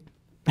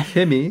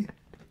 Kimmy.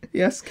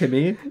 Yes,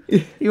 Kimmy.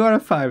 You are a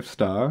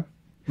 5-star.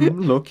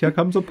 Look, here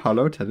comes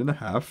Apollo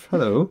 10.5.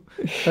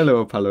 Hello,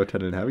 Apollo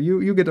 10.5.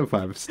 You get a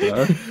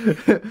 5-star.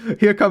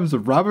 Here comes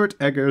Robert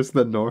Eggers,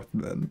 The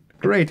Northman.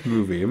 Great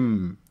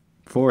movie.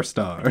 4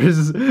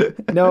 stars.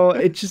 No,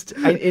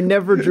 it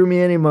never drew me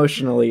in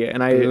emotionally,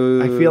 and I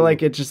feel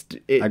like it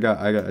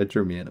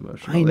drew me in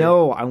emotionally. I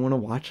know. I want to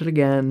watch it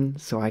again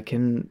so I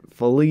can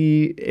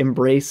fully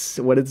embrace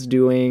what it's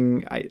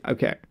doing.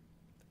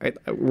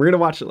 We're gonna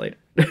watch it later.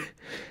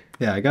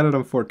 Yeah, I got it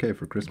on 4K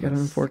for Christmas. Got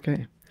it on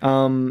 4K.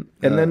 And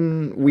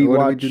then we watched.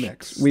 What do we do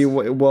next?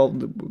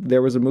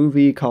 There was a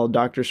movie called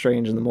Doctor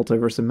Strange and the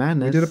Multiverse of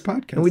Madness. We did a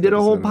podcast, and we did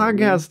a whole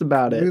podcast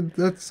about it.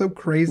 That's so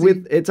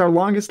crazy. It's our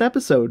longest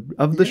episode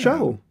of the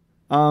show.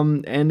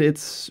 And it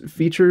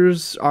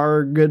features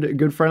our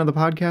good friend of the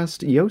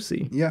podcast,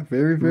 Yossi. Yeah,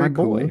 very, very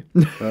cool.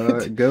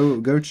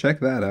 Go check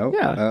that out.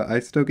 Yeah.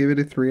 I still give it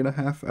a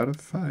 3.5 out of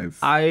 5.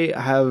 I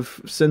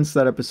have since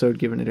that episode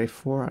given it a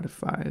 4 out of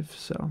 5.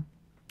 So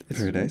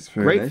Very nice.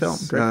 Very great nice. film.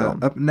 Great film.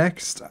 Up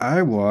next,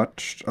 I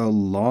watched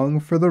Along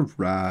for the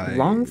Ride.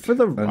 Along for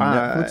the a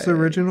Ride. Netflix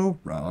original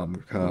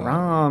rom-com.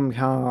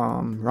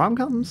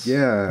 Rom-coms?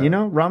 Yeah. You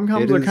know,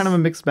 rom-coms are kind of a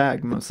mixed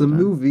bag most of the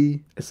time.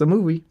 Movie. It's a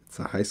movie. It's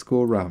a high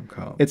school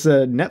rom-com. It's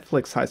a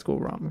Netflix high school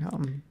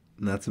rom-com.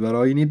 And that's about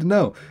all you need to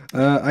know.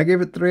 I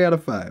gave it 3 out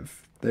of 5.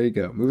 There you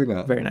go. Moving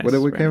on. Very nice.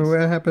 What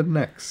happened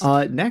next?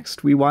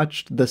 Next, we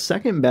watched the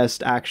second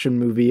best action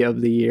movie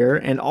of the year,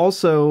 and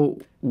also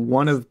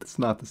one of... It's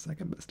not the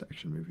second best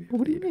action movie.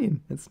 What do you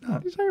mean? It's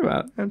not. What are you talking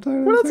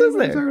about? What else is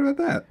there? I'm talking about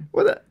that.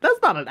 Well,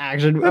 that's not an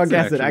action movie.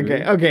 That's an action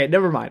movie. Okay,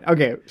 never mind.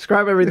 Okay,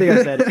 scrap everything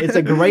I said. It's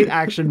a great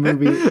action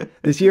movie.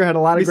 This year had a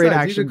lot of great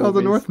action you should call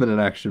movies. The Northman an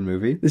action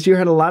movie. This year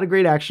had a lot of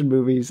great action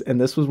movies, and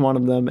this was one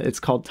of them. It's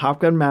called Top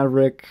Gun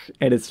Maverick,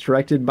 and it's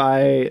directed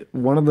by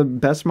one of the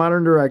best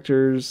modern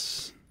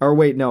directors. Or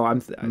wait, no, I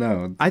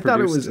thought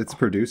it was. It's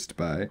produced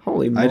by.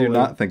 Holy moly! I do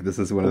not think this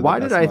is one of the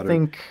best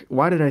modern.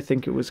 Why did I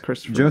think it was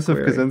Christopher? Joseph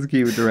McQuarrie?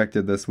 Kosinski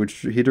directed this, which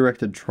he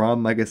directed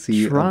Tron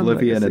Legacy,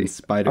 Oblivion, and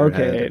Spiderhead.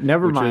 Okay,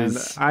 never mind.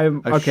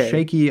 I'm okay.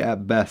 Shaky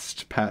at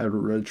best track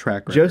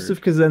record. Joseph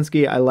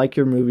Kosinski, I like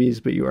your movies,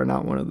 but you are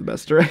not one of the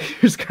best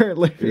directors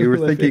currently. You were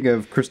thinking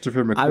of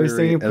Christopher McQuarrie. I was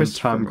thinking of and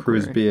Tom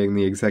Cruise being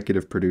the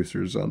executive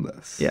producers on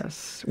this.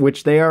 Yes,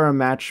 which they are a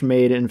match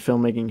made in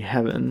filmmaking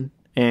heaven.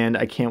 And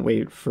I can't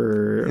wait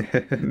for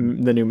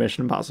the new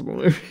Mission Impossible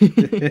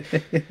movie.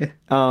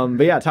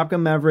 But yeah, Top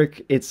Gun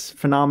Maverick, it's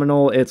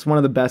phenomenal. It's one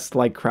of the best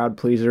like crowd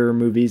pleaser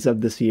movies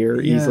of this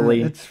year,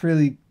 easily. It's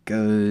really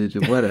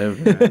good.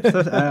 Whatever.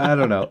 I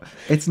don't know.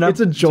 It's not. It's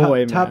a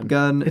joy, Top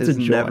Gun has a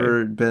joy.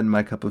 never been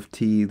my cup of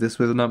tea. This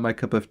was not my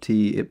cup of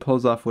tea. It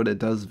pulls off what it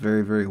does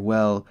very, very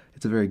well.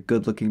 It's a very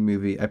good-looking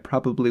movie. I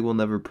probably will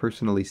never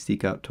personally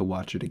seek out to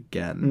watch it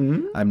again.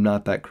 Mm-hmm. I'm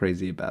not that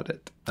crazy about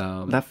it.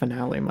 That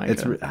finale, Micah.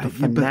 The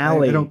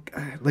finale. I don't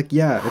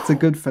it's a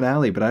good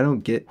finale, but I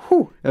don't get.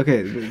 Okay,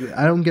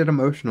 I don't get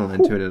emotional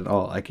into it at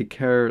all. I could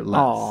care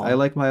less. Aww. I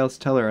like Miles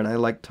Teller and I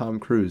like Tom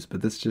Cruise,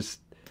 but this just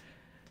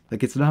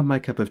it's not my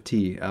cup of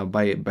tea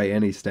by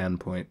any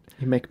standpoint.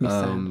 You make me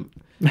sad.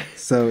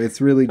 So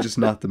it's really just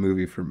not the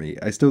movie for me.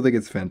 I still think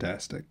it's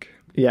fantastic.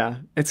 Yeah,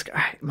 it's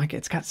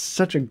got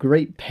such a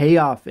great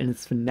payoff in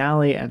its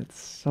finale, and it's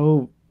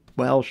so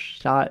well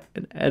shot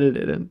and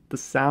edited, and the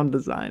sound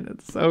design,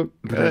 it's so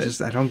good.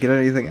 But I don't get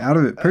anything out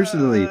of it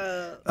personally.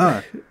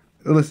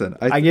 Listen,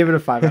 I gave it a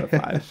 5 out of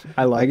 5.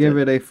 I gave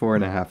it a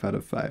 4.5 out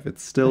of 5.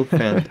 It's still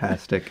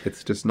fantastic.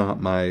 It's just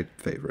not my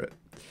favorite.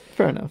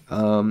 Fair enough.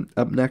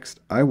 Up next,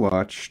 I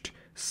watched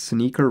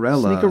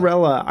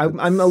Sneakerella.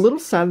 I'm a little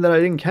sad that I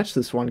didn't catch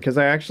this one because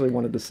I actually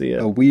wanted to see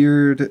it. A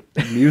weird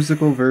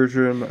musical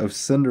version of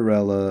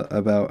Cinderella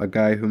about a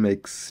guy who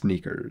makes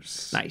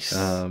sneakers. Nice.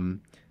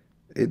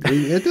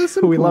 It does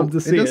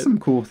some some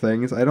cool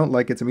things. I don't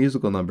like its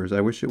musical numbers.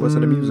 I wish it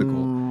wasn't a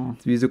musical.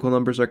 Its musical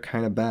numbers are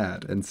kind of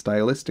bad and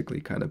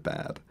stylistically kind of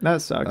bad.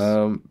 That sucks.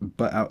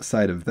 But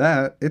outside of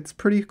that, it's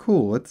pretty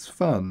cool. It's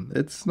fun.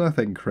 It's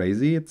nothing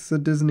crazy. It's a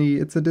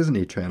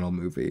Disney Channel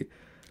movie.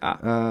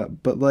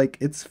 But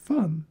it's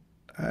fun.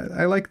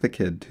 I like the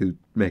kid who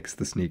makes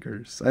the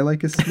sneakers. I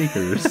like his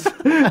sneakers.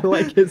 I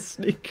like his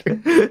sneakers.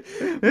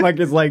 Like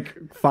his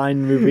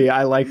fine movie.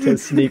 I liked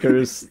his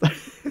sneakers.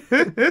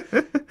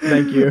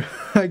 Thank you.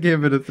 I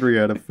gave it a 3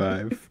 out of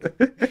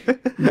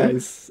 5.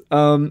 Nice.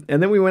 And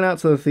then we went out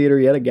to the theater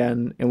yet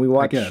again, and we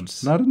watched. Again,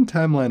 not in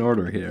timeline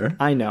order here.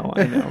 I know.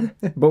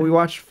 But we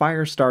watched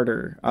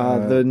Firestarter,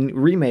 the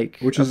remake,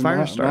 which is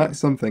Firestarter. Not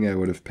something I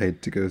would have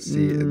paid to go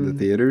see in the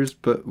theaters.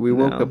 But we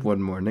woke up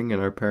one morning,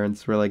 and our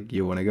parents were like,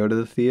 "You want to go to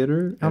the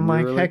theater?" And I'm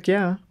like, "Heck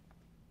yeah,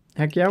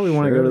 we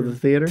want to go to the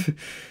theater."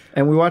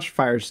 And we watched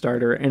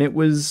Firestarter, and it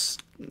was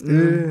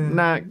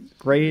not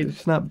great.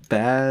 It's not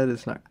bad.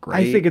 It's not great.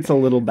 I think it's a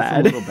little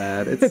bad. It's a little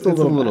bad. It's a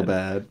little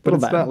bad. But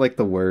it's not like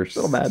the worst.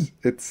 A little bad.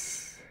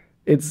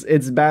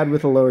 It's bad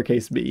with a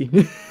lowercase b.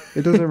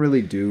 It doesn't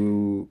really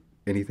do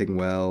anything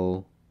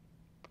well.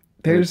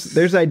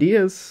 There's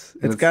ideas.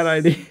 It's got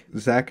ideas.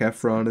 Zac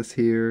Efron is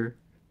here.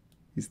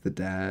 He's the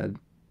dad.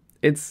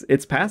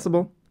 It's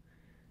passable.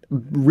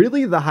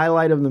 Really, the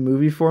highlight of the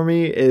movie for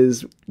me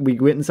is we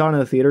went and saw it in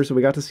the theater, so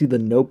we got to see the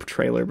Nope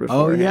trailer before.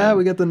 Oh yeah,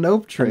 we got the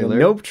Nope trailer. And the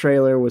Nope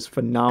trailer was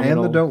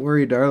phenomenal. And the Don't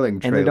Worry Darling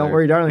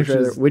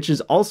trailer. Which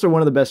is also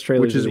one of the best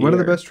trailers. Which is one of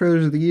the best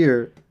trailers of the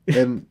year,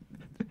 and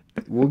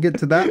we'll get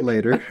to that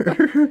later.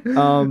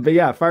 But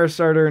yeah,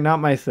 Firestarter, not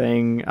my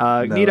thing.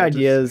 Neat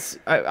ideas.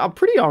 A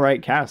pretty all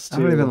right cast too.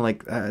 I don't even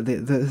like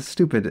the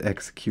stupid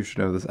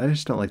execution of this. I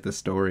just don't like the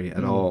story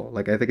at all.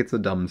 I think it's a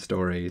dumb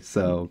story.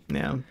 So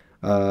yeah.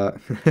 I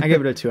gave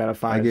it a 2 out of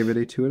 5. I gave it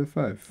a 2 out of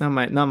 5.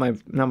 Not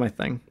my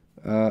thing.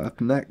 Up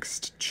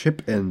next,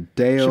 Chip and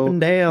Dale. Chip and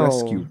Dale.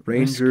 Rescue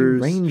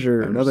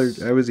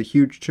Rangers. I was a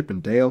huge Chip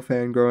and Dale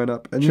fan growing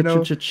up. And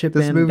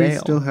this movie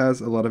still has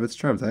a lot of its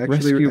charms. I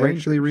actually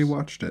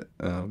rewatched it.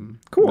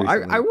 Cool. I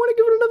want to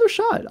give it another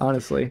shot,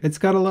 honestly. It's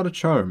got a lot of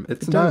charm.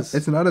 It's not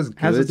as good.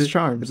 Has its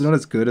charms. It's not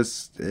as good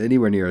as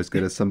anywhere near as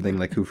good as something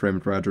like Who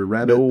Framed Roger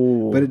Rabbit.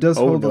 No. But it does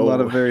hold a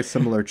lot of very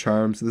similar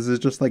charms. This is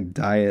just like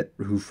diet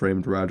Who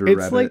Framed Roger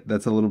Rabbit.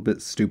 That's a little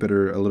bit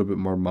stupider, a little bit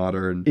more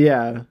modern.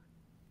 Yeah.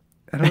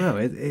 I don't know.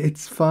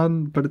 It's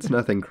fun, but it's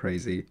nothing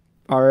crazy.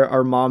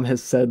 Our mom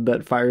has said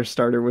that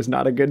Firestarter was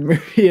not a good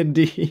movie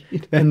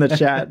indeed in the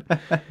chat.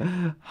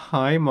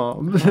 Hi,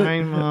 Mom.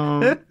 Hi,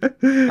 Mom.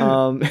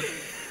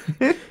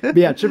 But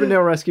yeah, Chip and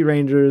Dale Rescue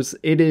Rangers.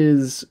 It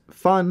is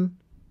fun,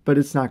 but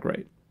it's not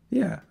great.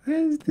 Yeah,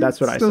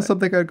 that's what I say. Still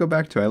something I'd go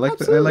back to. I like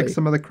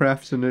some of the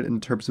crafts in it in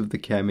terms of the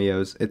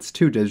cameos. It's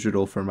too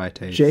digital for my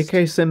taste.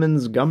 J.K.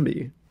 Simmons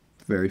Gumby.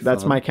 Very fun.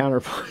 That's my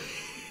counterpoint.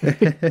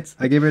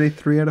 I gave it a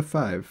 3 out of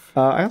 5.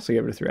 I also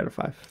gave it a 3 out of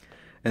 5.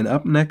 And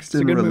up next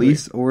in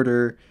release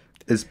order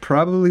is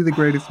probably the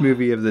greatest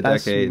movie of the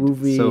decade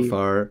so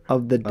far.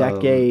 Of the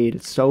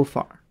decade so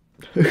far.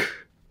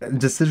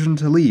 Decision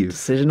to Leave.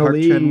 Decision to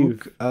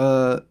Leave.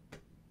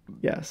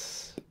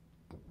 Yes.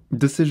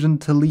 Decision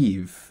to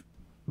Leave.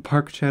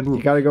 Park Chan-wook.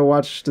 You gotta go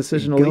watch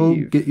Decision to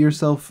Leave. Go get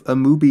yourself a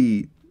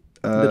movie.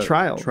 The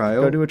trial.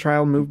 Go do a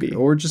trial movie.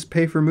 Or just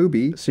pay for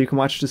movie. So you can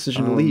watch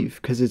Decision to Leave,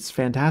 because it's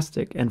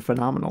fantastic and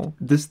phenomenal.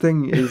 This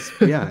thing is,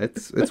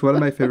 it's one of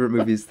my favorite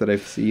movies that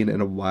I've seen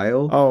in a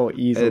while. Oh,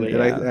 easily.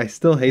 And I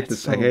still hate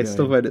this. So I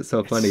still find it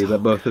so funny that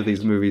both of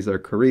these movies are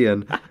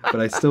Korean, but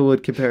I still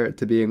would compare it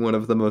to being one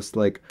of the most,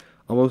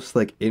 almost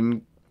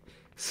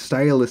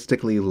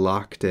stylistically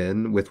locked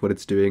in with what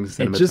it's doing,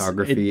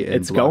 cinematography and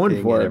it's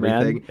going for and it,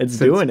 everything. Man. It's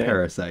doing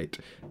Parasite.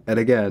 And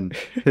again,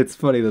 it's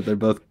funny that they're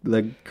both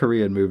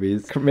Korean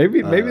movies.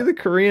 Maybe the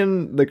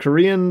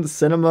Korean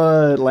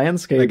cinema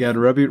landscape. Again,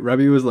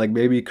 Ruby was like,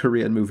 maybe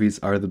Korean movies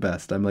are the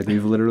best. I'm like,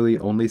 we've literally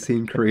only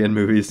seen Korean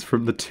movies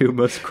from the two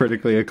most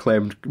critically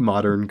acclaimed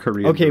modern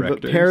Korean directors.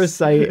 But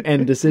Parasite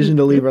and Decision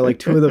to Leave are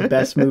two of the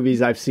best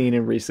movies I've seen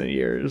in recent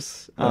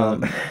years.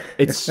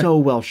 It's so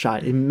well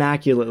shot,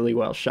 immaculately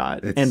well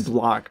shot, and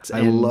blocked.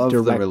 I love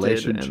the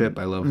relationship.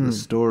 I love the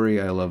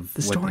story. I love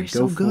what they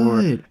go for.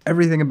 Good.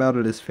 Everything about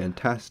it is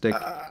fantastic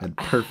and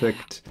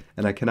perfect,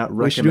 and I cannot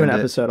recommend we should do an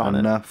episode on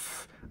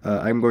enough.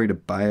 I'm going to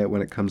buy it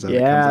when it comes out.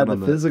 Yeah, it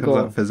comes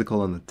out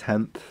physical on the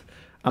 10th.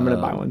 I'm going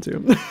to buy one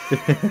too.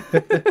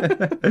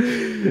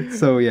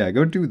 So yeah,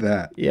 go do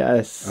that.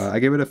 Yes. I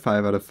gave it a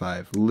 5 out of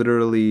 5.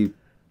 Literally,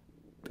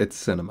 it's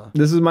cinema.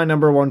 This is my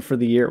number one for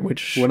the year,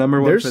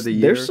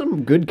 there's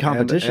some good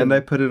competition. And I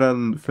put it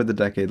on for the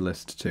decade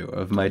list too.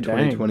 Of my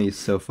 2020s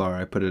so far,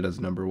 I put it as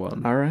number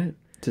 1. All right.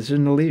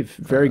 Decision to Leave.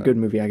 Very good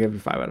movie. I gave it a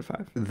 5 out of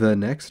 5. The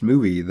next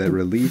movie that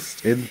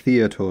released in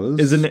theaters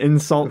is an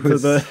insult to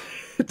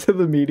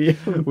the media.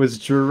 Was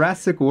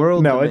Jurassic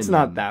World. No, it's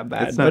not that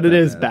bad, but it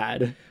is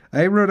bad.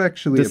 I wrote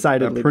actually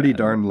a pretty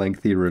darn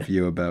lengthy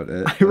review about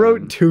it. I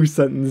wrote 2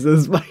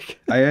 sentences, Mike.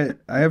 I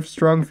have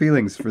strong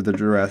feelings for the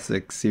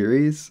Jurassic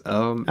series.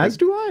 As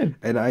do I.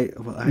 And I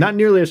not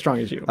nearly as strong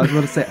as you. I was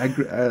going to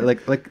say,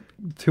 like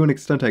to an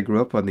extent, I grew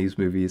up on these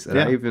movies, and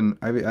I even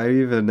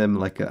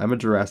am I'm a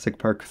Jurassic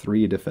Park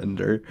 3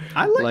 defender.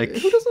 I like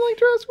who doesn't like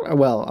Jurassic Park?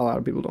 Well, a lot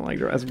of people don't like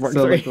Jurassic Park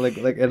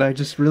 3. And I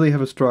just really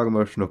have a strong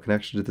emotional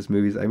connection to this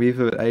movie. I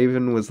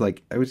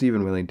was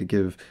even willing to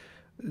give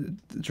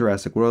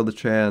Jurassic World a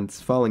chance.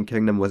 Fallen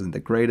Kingdom wasn't the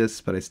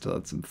greatest, but I still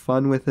had some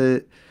fun with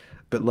it.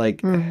 But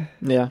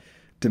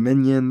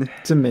Dominion.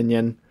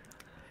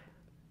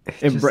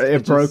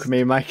 It broke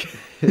me, Mike.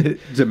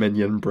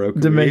 Dominion broke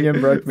me.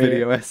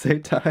 Video essay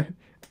time.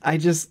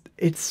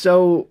 It's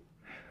so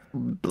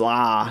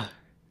blah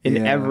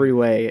in every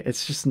way.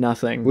 It's just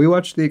nothing. We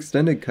watched the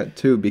extended cut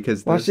too,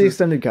 because the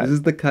extended cut. This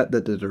is the cut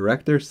that the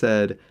director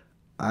said,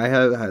 I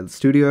have had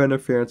studio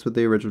interference with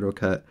the original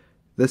cut.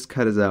 This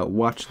cut is out.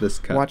 Watch this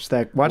cut. Watch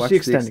the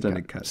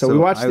extended cut. So we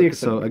watched the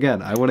extended cut. So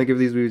again, I want to give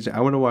these movies. I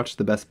want to watch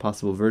the best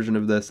possible version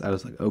of this. I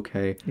was like,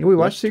 okay, we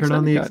watched turn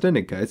on the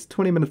extended cut. It's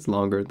 20 minutes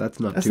longer. That's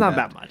not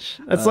that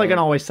much. That's like an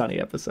Always Sunny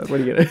episode.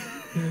 What are you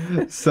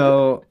gonna?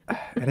 So,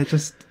 and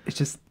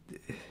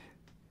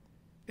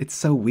it's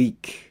so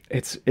weak.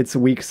 It's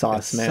weak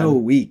sauce, man. So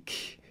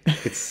weak.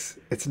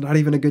 It's not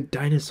even a good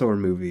dinosaur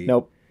movie.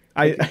 Nope.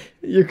 I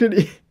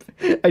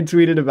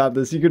tweeted about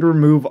this. You could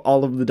remove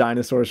all of the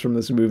dinosaurs from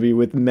this movie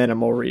with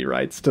minimal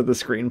rewrites to the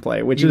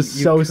screenplay, which is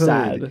so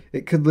sad.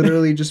 It could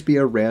literally just be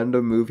a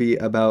random movie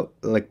about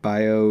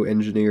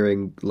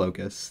bioengineering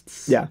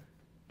locusts. Yeah.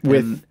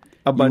 With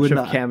a bunch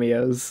of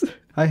cameos.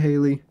 Hi,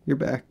 Haley. You're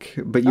back.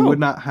 But you would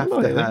not have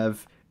to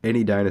have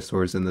any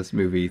dinosaurs in this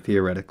movie,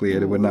 theoretically,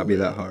 and it would not be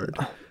that hard.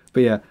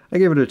 But yeah, I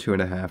gave it a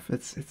 2.5.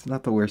 It's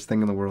not the worst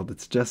thing in the world.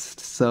 It's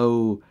just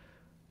so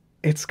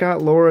It's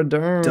got Laura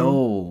Dern.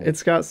 Dope.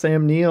 It's got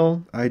Sam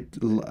Neill.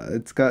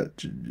 It's got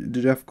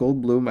Jeff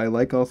Goldblum. I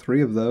like all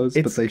three of those,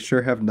 but they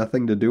sure have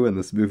nothing to do in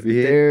this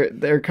movie.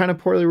 They're kind of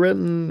poorly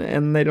written,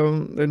 and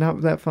they're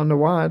not that fun to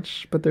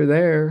watch, but they're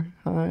there.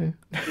 Hi.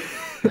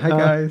 Hi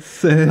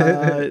guys.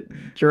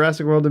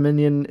 Jurassic World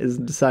Dominion is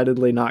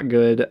decidedly not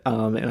good,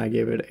 and I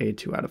gave it a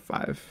 2 out of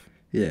 5.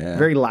 Yeah.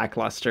 Very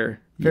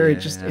lackluster.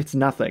 It's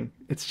nothing.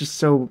 It's just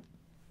so.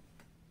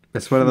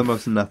 It's one of the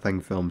most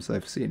nothing films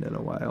I've seen in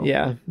a while.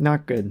 Yeah,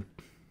 not good.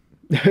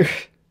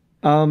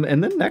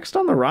 And then next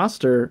on the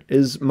roster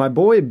is my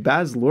boy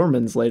Baz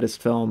Luhrmann's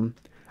latest film,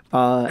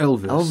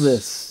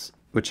 Elvis.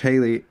 Which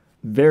Haley,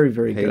 very,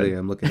 very good. Haley,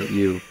 I'm looking at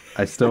you.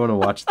 I still want to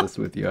watch this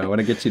with you. I want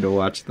to get you to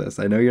watch this.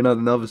 I know you're not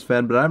an Elvis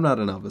fan, but I'm not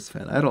an Elvis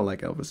fan. I don't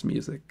like Elvis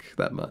music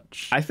that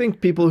much. I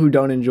think people who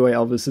don't enjoy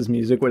Elvis's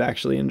music would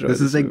actually enjoy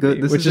this movie,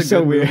 This is a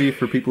good movie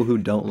for people who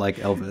don't like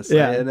Elvis.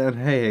 Yeah. And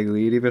hey,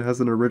 it even has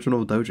an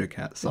original Doja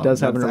Cat song. It does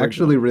have an original.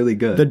 Actually really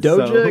good. The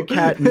Doja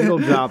Cat needle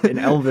drop in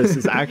Elvis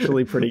is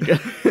actually pretty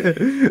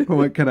good.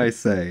 What can I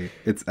say?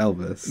 It's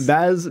Elvis.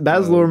 Baz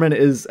Luhrmann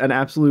is an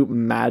absolute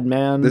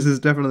madman. This is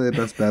definitely the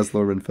best Baz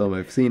Luhrmann film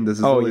I've seen. This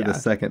is only the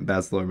second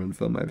Baz Luhrmann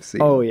film I've seen.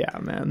 Oh yeah,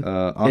 man.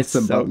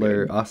 Austin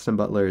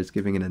Butler is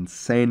giving an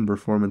insane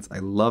performance. I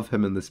love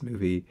him in this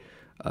movie.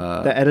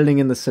 The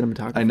editing and the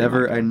cinematography.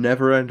 I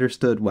never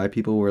understood why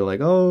people were like,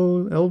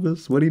 "Oh,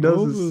 Elvis, what he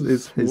does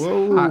is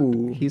hot.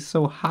 He's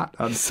so hot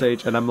on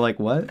stage," and I'm like,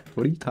 "What?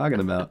 What are you talking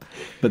about?"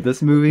 But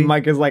this movie,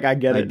 Mike is like, "I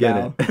get it.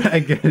 I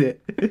get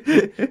it."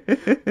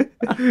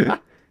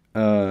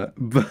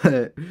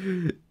 But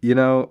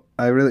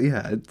I really,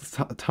 it's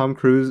Tom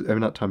Cruise. I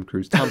mean, not Tom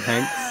Cruise. Tom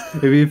Hanks.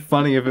 It'd be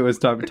funny if it was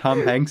Tom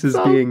Hanks is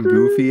being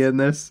goofy in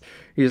this.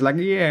 He's like,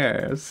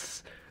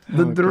 yes,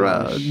 the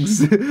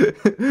drugs.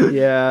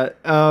 Yeah,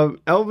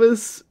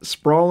 Elvis,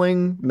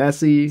 sprawling,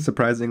 messy,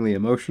 surprisingly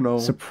emotional.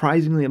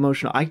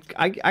 I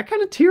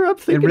kind of tear up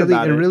thinking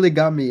about it. It really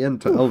got me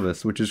into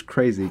Elvis, which is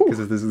crazy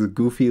because this is a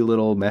goofy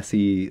little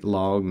messy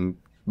long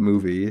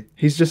movie.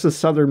 He's just a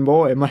Southern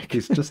boy, Mike.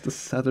 He's just a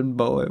Southern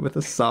boy with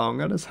a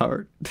song on his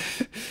heart.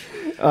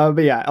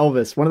 But yeah,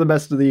 Elvis, one of the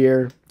best of the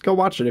year. Go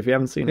watch it if you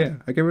haven't seen it. Yeah,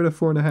 I give it a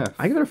 4.5.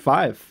 I give it a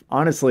 5.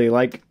 Honestly,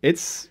 like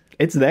it's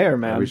there,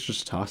 man. He's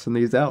just tossing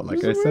these out.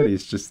 Like I said,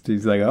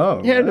 he's like,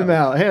 oh, hand them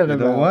out. You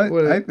know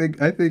what? I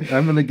think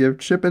I'm gonna give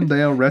Chip and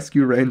Dale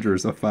Rescue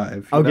Rangers a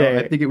 5. Okay,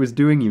 I think it was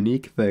doing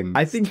unique things.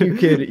 I think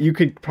you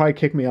could probably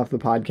kick me off the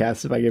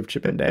podcast if I give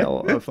Chip and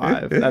Dale a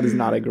 5. That is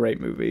not a great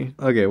movie.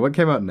 Okay, what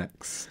came out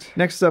next?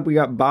 Next up, we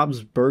got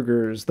Bob's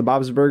Burgers, the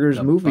Bob's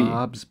Burgers movie.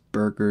 Bob's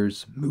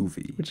Burgers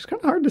movie, which is kind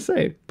of hard to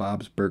say.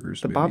 Bob's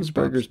Burgers. The movie. Bob's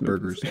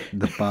Burgers.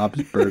 The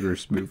Bob's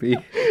Burgers movie.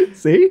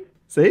 See?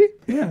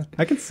 Yeah,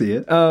 I can see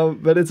it.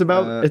 But it's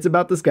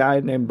about this guy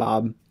named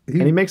Bob,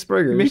 and he makes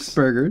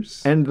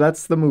burgers. And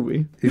that's the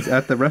movie. He's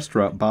at the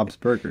restaurant Bob's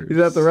Burgers.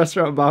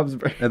 Bob's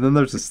Burgers. And then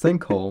there's a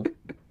sinkhole,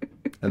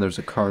 and there's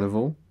a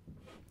carnival.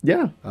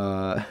 Yeah.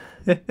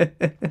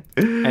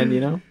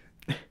 And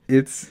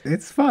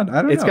it's fun.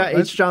 I don't know. It's got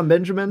H. John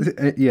Benjamin.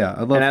 Yeah, I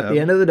love And at the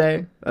end of the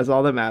day, that's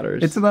all that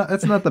matters. It's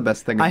not the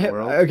best thing in the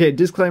world. Okay,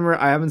 disclaimer,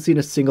 I haven't seen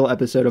a single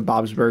episode of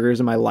Bob's Burgers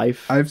in my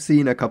life. I've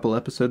seen a couple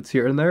episodes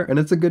here and there, and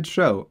it's a good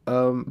show.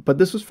 But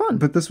this was fun.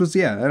 But this was,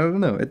 I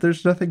don't know.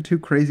 There's nothing too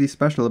crazy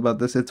special about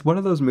this. It's one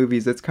of those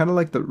movies, it's kind of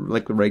like the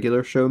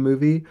regular show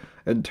movie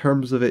in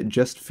terms of it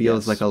just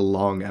feels like a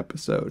long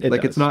episode.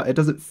 It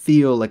doesn't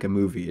feel like a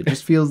movie. It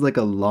just feels like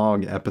a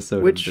long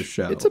episode of the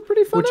show. It's a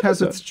pretty fun episode.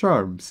 Has its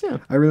charms. Yeah.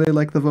 I really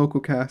like the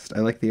vocal cast. I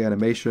like the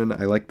animation.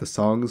 I like the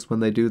songs when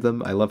they do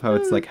them. I love how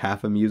it's like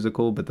half a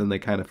musical, but then they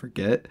kind of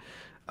forget.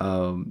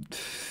 I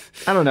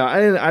don't know. I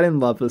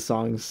didn't love the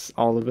songs,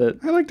 all of it.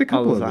 I liked a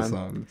couple of the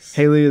songs.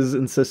 Haley is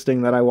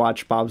insisting that I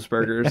watch Bob's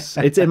Burgers.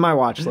 It's in my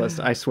watch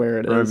list. I swear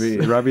it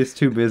is. Robbie's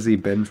too busy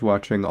binge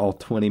watching all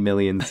 20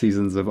 million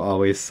seasons of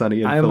Always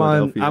Sunny in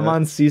Philadelphia. I'm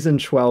on season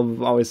 12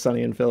 of Always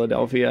Sunny in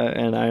Philadelphia,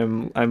 and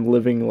I'm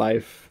living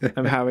life.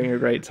 I'm having a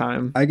great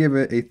time. I give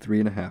it a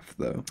 3.5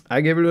 though.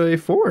 I gave it a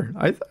 4.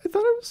 I thought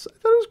it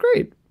was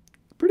great.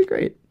 Pretty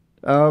great.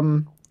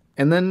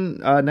 And then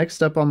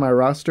next up on my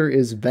roster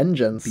is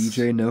Vengeance.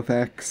 BJ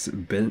Novak's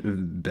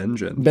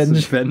Vengeance.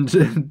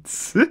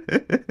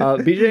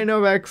 BJ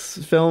Novak's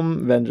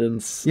film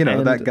Vengeance.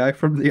 That guy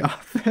from The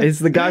Office. It's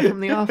the guy from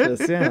The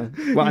Office, yeah.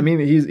 Well, I mean,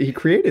 he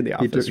created The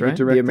Office, right?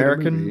 The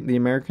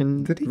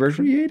American Did he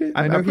version. Create it?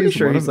 I'm pretty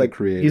sure he's like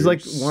creators. He's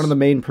like one of the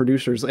main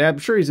producers. I'm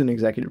sure he's an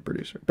executive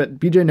producer. But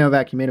BJ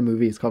Novak, he made a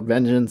movie. It's called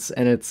Vengeance,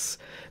 and it's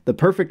the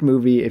perfect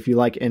movie if you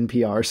like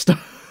NPR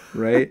stuff.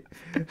 Right?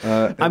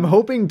 I'm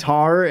hoping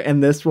Tar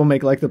and this will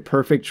make like the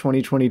perfect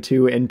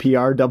 2022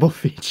 NPR double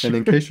feature. And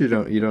in case you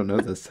don't know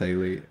this,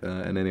 Haley,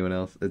 and anyone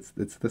else, it's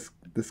this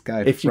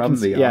guy if from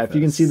The Office. Yeah, if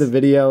you can see the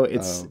video,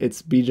 it's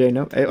BJ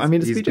Novak. I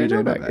mean, it's BJ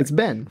Novak. It's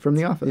Ben from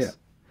The Office.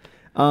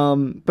 Yeah.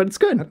 But it's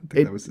good. I don't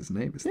think that was his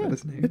name. Is that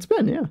his name? It's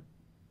Ben. Yeah,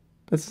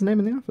 that's his name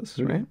in The Office,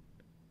 right?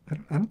 I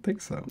don't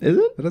think so. Is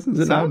it? That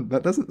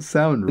doesn't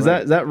sound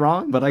right. Is that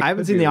wrong? But I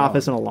haven't seen The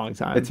Office in a long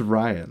time. It's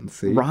Ryan.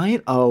 See,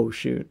 Ryan. Oh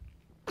shoot.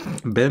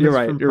 Ben You're is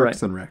right. from You're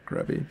Parks right. and Rec,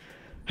 Robbie.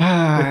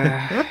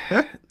 I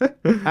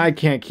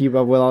can't keep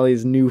up with all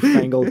these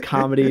newfangled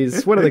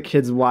comedies. What are the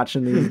kids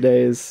watching these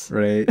days?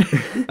 Right.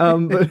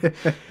 But,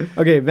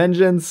 okay,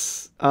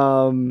 Vengeance.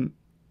 I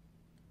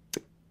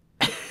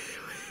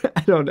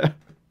don't know.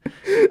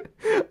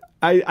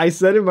 I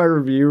said in my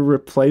review,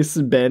 replace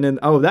Ben and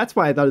that's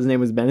why I thought his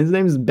name was Ben. His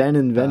name is Ben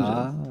in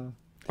Vengeance.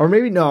 Or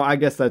maybe no. I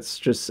guess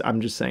I'm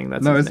just saying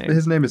that's his name.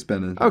 His name is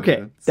Ben.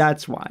 Okay,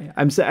 that's why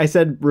I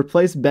said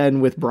replace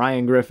Ben with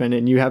Brian Griffin,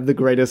 and you have the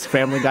greatest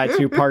Family Guy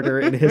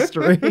two-parter in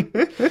history.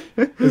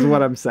 Is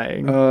what I'm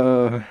saying.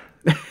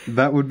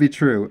 That would be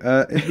true.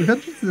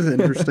 Vengeance is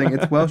interesting.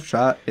 It's well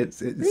shot. It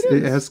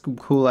has some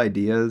cool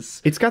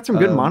ideas. It's got some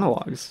good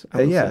monologues.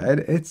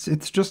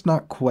 It's just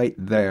not quite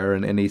there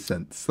in any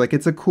sense. Like,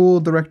 it's a cool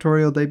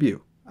directorial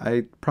debut.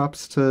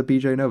 Props to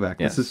BJ Novak.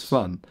 Yes. This is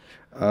fun.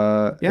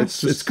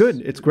 Yes, it's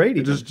good. It's great.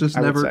 It's just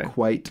never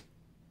quite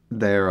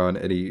there on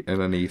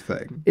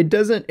anything. It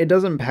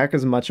doesn't pack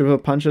as much of a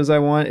punch as I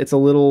want. It's a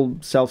little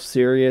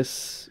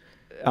self-serious.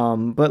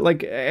 But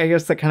like, I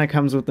guess that kind of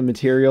comes with the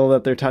material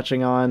that they're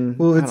touching on.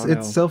 Well,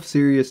 it's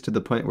self-serious to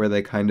the point where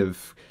they kind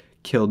of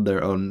killed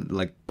their own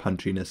like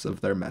punchiness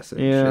of their message.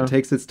 Yeah. It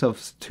takes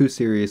itself too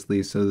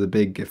seriously, so the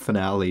big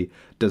finale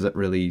doesn't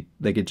really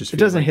like it. Just it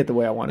doesn't hit the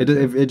way I want it.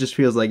 It just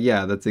feels like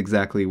that's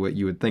exactly what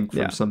you would think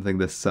from something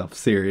this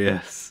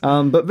self-serious.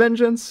 But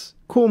Vengeance,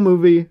 cool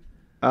movie.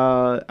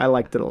 I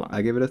liked it a lot.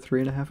 I give it a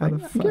 3.5 out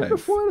of 5. I give it a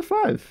 4 out of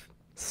 5.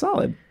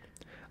 Solid.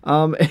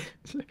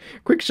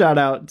 Quick shout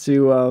out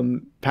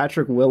to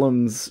Patrick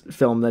Willems'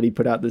 film that he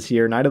put out this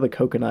year, Night of the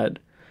Coconut.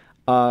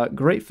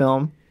 Great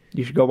film.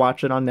 You should go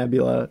watch it on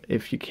Nebula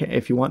if you can,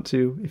 if you want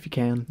to, if you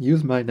can.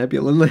 Use my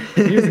Nebula.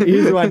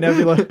 use my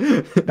Nebula.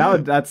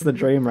 That's the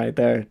dream right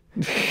there.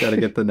 Gotta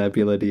get the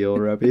Nebula deal,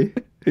 Robbie.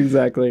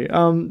 Exactly.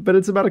 But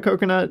it's about a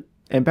coconut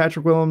and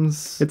Patrick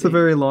Willems. It's a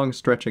very long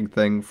stretching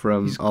thing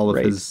from all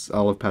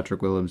of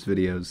Patrick Willems'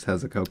 videos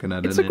has a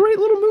coconut in it. It's a great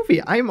little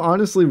movie. I'm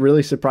honestly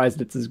really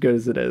surprised it's as good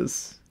as it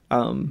is.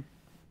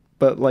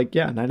 But like,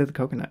 Night of the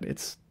Coconut.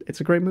 It's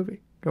a great movie.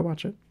 Go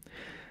watch it.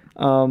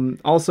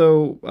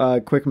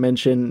 Also, quick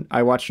mention,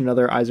 I watched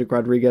another Isaac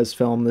Rodriguez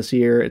film this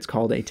year. It's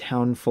called A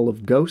Town Full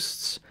of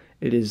Ghosts.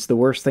 It is the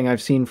worst thing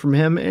I've seen from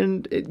him,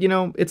 and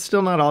it's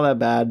still not all that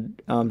bad.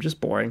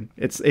 Just boring.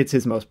 It's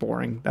his most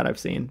boring that I've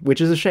seen, which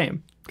is a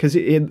shame because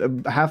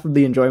half of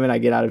the enjoyment I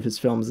get out of his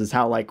films is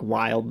how like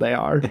wild they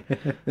are.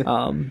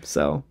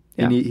 So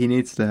yeah, he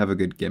needs to have a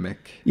good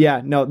gimmick.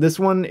 Yeah, no, this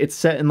one it's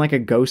set in like a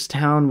ghost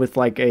town with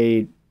like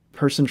a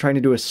person trying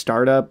to do a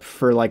startup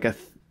for like a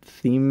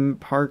theme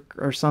park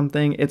or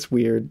something. It's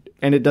weird,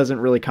 and it doesn't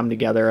really come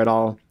together at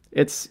all.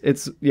 It's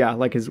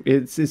like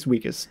his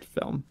weakest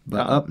film.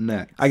 But up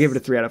next, I give it a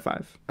 3 out of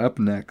 5. Up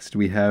next,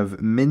 we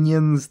have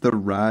Minions: The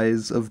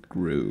Rise of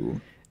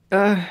Gru,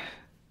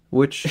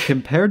 which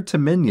compared to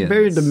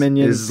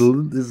Minions,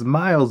 is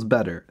miles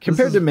better.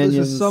 Compared to Minions,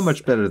 this is so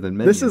much better than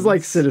Minions. This is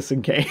like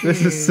Citizen Kane.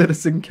 This is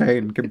Citizen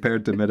Kane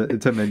compared to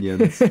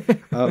Minions,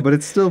 but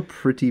it's still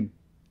pretty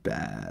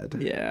bad.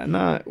 Yeah,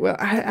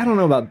 I don't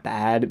know about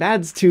bad.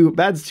 Bad's too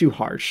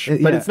harsh,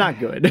 but it's not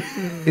good.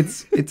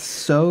 It's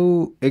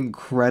so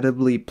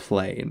incredibly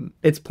plain.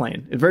 It's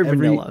plain. It's very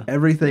vanilla.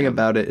 Everything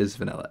about it is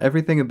vanilla.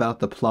 Everything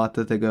about the plot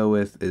that they go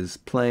with is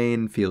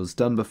plain, feels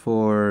done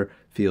before,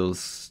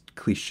 feels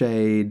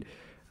cliched.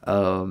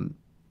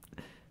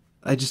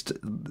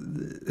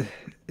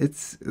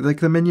 It's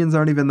like the Minions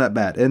aren't even that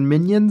bad. And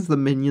the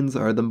Minions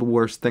are the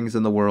worst things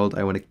in the world.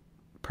 I want to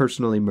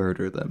personally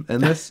murder them.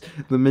 And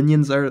the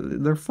Minions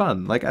they're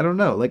fun. Like, I don't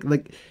know.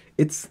 Like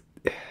it's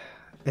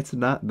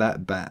not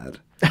that bad.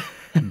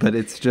 But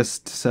it's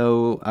just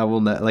so I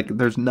will not like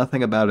there's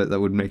nothing about it that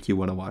would make you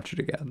want to watch it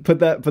again. Put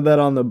that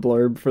on the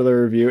blurb for the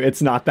review.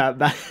 It's not that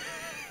bad.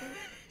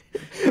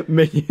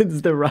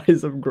 Minions: The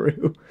Rise of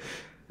Gru.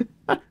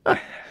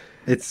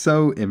 It's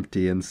so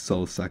empty and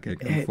soul-sucking,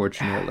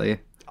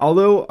 unfortunately.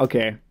 Although,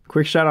 okay,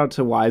 quick shout out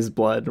to Wise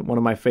Blood, one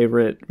of my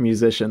favorite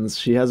musicians.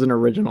 She has an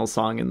original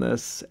song in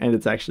this, and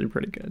it's actually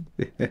pretty good.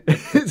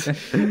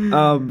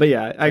 But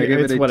yeah, I give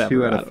it a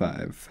 2 out of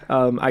 5.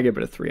 I give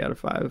it a 3 out of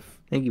 5.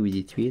 I give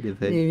it a 3 out of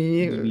 5.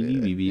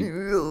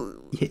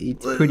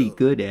 It's pretty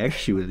good,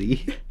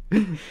 actually.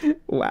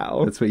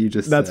 Wow. That's what you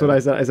just That's said. what I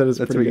said. I said it's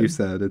That's pretty what good. you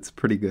said. It's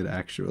pretty good,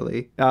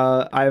 actually.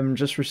 I'm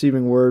just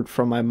receiving word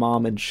from my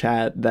mom in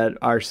chat that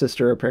our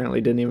sister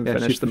apparently didn't even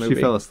finish the movie.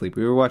 She fell asleep.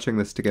 We were watching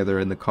this together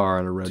in the car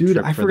on a road trip. Dude,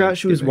 I forgot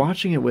she was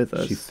watching it with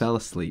us. She fell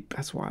asleep.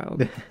 That's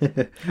wild.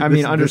 I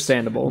mean,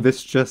 understandable.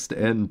 This just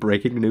in,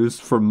 breaking news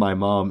from my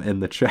mom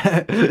in the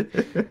chat.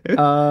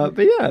 But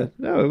yeah,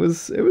 no, it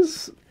was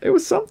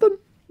something.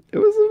 It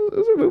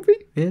was a movie.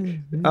 Yeah.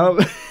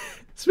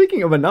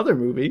 Speaking of another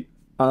movie,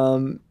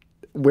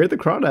 Where the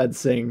Crawdads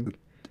Sing.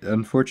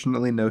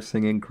 Unfortunately, no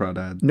singing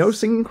crawdads. No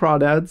singing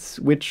crawdads,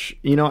 which,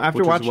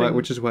 after watching...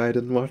 Which is why I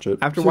didn't watch it.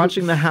 After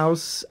watching The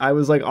House, I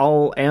was like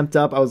all amped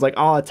up. I was like,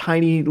 oh,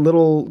 tiny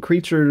little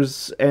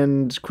creatures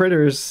and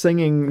critters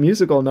singing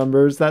musical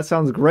numbers. That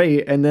sounds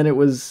great. And then it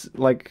was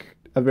like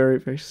a very,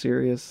 very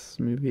serious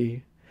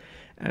movie.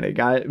 and it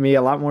got me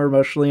a lot more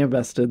emotionally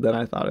invested than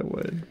I thought it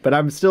would. But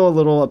I'm still a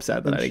little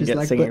upset that I didn't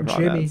get singing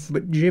crawdads.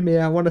 But Jimmy,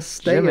 I want to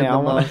stay in the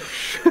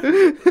mosh.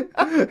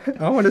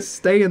 I want to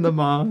stay in the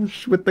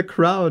mosh with the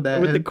crowd.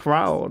 With the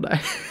crowd.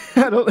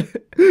 I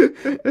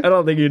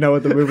don't think you know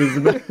what the movie's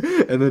about.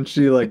 And then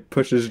she like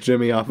pushes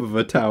Jimmy off of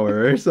a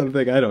tower or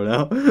something. I don't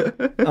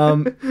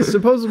know.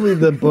 Supposedly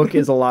the book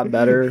is a lot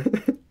better.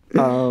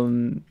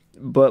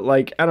 But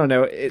like, I don't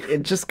know,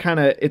 it just kind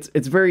of,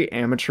 it's very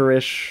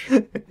amateurish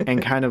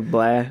and kind of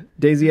blah.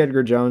 Daisy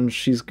Edgar Jones,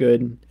 she's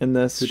good in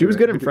this. She was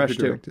good in Fresh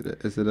too.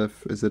 Is it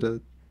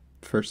a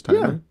first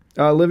time?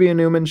 Yeah. Olivia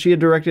Newman, she had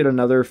directed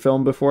another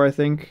film before, I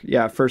think.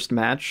 Yeah, First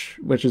Match,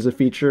 which is a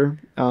feature.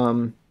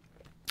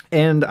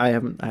 And I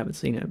haven't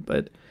seen it,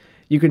 but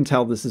you can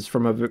tell this is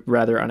from a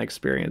rather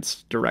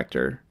unexperienced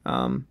director.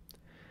 But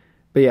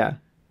yeah,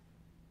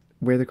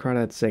 Where the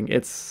Crawdads Sing,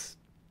 it's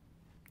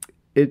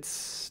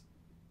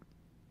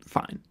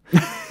fine.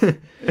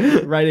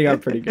 Writing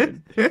out pretty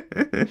good.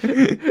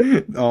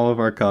 All of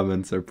our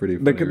comments are pretty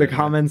funny. The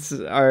comments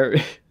are...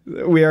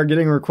 We are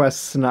getting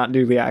requests to not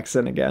do the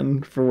accent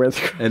again for Where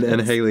the Crawdads...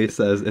 And Haley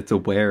says it's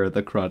Where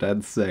the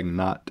Crawdads Sing,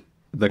 not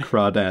the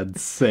Crawdads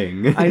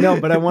Sing. I know,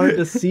 but I wanted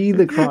to see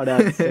the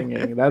crawdads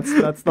singing.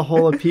 That's the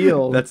whole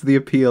appeal. That's the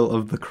appeal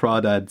of the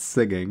crawdads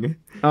singing.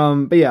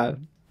 But yeah,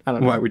 I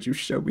don't know. Why would you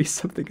show me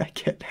something I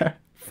can't have?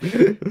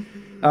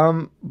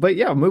 But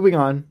yeah, moving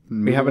on.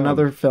 We have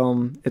another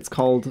film. It's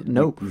called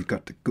Nope. We've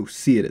got to go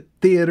see it at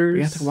theaters.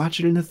 We have to watch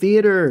it in the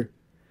theater.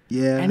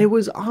 Yeah. And it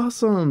was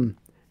awesome.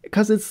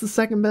 Because it's the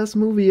second best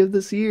movie of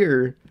this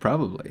year.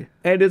 Probably.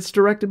 And it's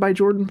directed by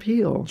Jordan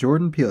Peele.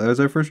 Jordan Peele. That was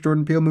our first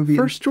Jordan Peele movie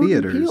in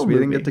theaters. We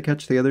didn't get to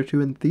catch the other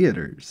two in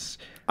theaters.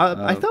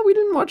 I thought we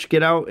didn't watch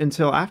Get Out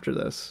until after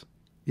this.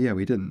 Yeah,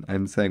 we didn't.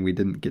 I'm saying we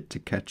didn't get to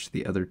catch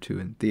the other two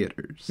in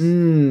theaters.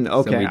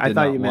 Okay, so I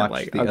thought you meant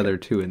like the other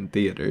two in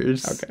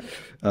theaters. Okay.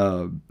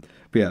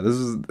 But yeah,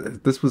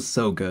 this was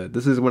so good.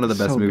 This is one of the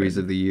best movies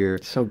of the year.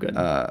 So good.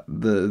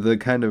 The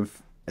kind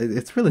of,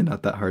 it's really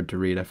not that hard to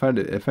read. I find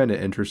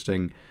it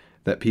interesting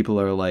that people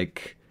are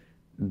like,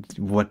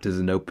 what does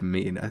Nope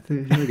mean? I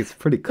feel like it's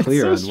pretty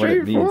clear on what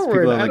it means. People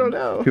are like, I don't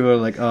know. People are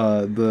like,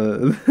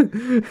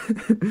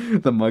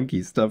 the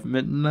monkey stuff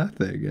meant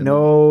nothing. And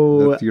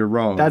no, you're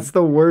wrong. That's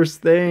the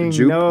worst thing.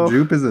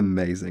 Jupe is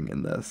amazing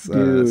in this.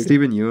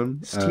 Stephen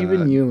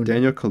Yeun.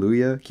 Daniel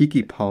Kaluuya,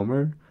 Keke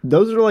Palmer.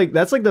 Those are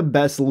that's like the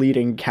best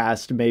leading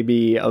cast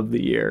maybe of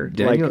the year.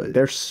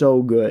 They're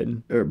so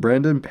good.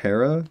 Brandon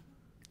Pera.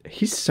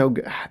 He's so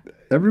good.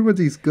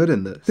 Everybody's good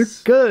in this. They're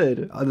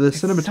good. The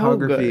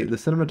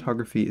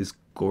cinematography is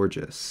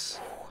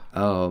gorgeous.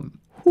 The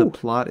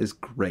plot is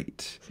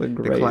great. The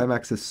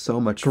climax is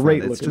so much fun.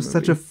 It's just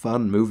such a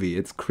fun movie.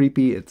 It's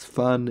creepy. It's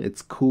fun.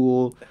 It's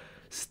cool.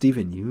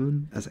 Stephen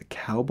Yeun as a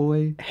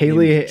cowboy.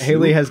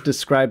 Haley has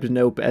described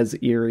Nope as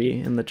eerie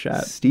in the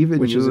chat.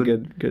 Which is a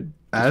good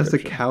as a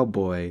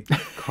cowboy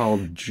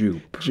called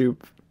Jupe.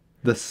 Jupe.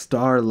 The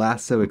Star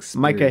Lasso experience.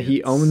 Micah,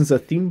 he owns a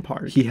theme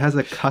park. He has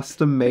a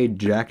custom-made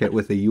jacket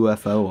with a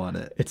UFO on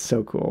it. It's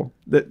so cool.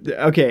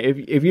 Okay,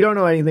 if you don't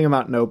know anything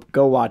about Nope,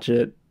 go watch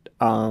it.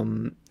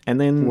 And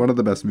then one of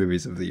the best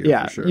movies of the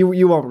year, for sure.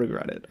 You won't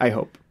regret it, I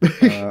hope.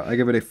 I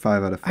give it a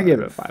 5 out of 5. I give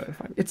it a 5 out of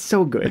 5. It's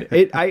so good.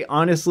 I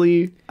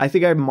honestly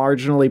think I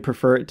marginally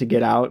prefer it to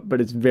Get Out,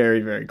 but it's very,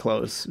 very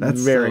close.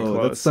 That's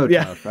close. That's so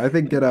tough. I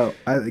think Get Out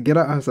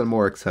has a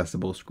more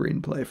accessible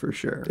screenplay for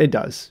sure. It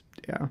does.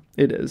 Yeah,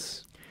 it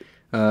is.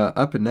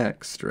 Up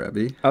next,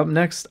 Rebby. Up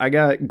next, I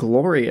got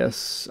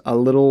Glorious, a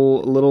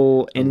little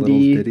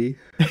indie. Little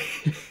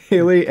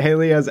ditty.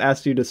 Haley has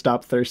asked you to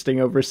stop thirsting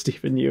over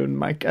Stephen Yeun,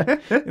 Micah,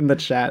 in the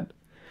chat.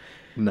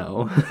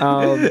 No.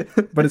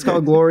 But it's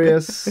called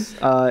Glorious.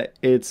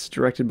 It's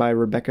directed by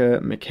Rebecca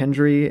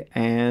McKendry,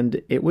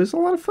 and it was a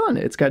lot of fun.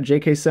 It's got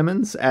J.K.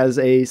 Simmons as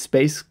a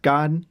space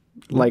god.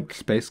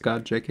 Space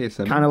god J.K.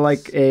 Simmons, kind of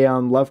like a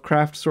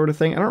Lovecraft sort of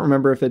thing. I don't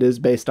remember if it is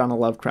based on a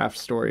Lovecraft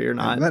story or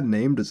not. That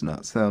name does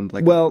not sound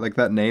like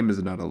that name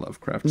is not a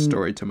Lovecraft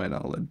story to my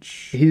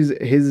knowledge.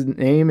 His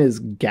name is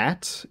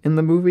Gat in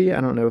the movie.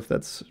 I don't know if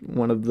that's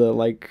one of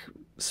the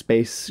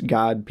space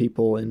god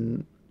people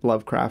in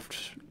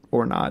Lovecraft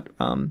or not.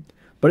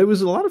 But it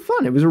was a lot of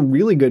fun. It was a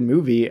really good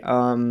movie.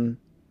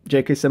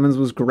 J.K. Simmons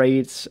was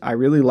great. I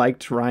really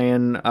liked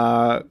Ryan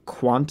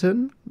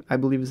Quanten, I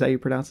believe is how you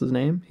pronounce his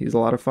name. He's a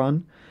lot of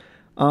fun.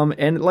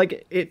 And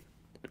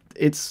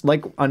it's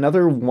like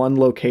another one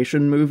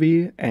location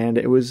movie, and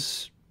it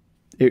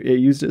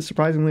used it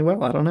surprisingly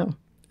well. I don't know.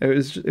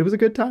 It was a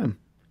good time.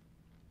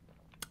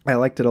 I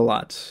liked it a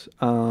lot.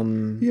 Yeah,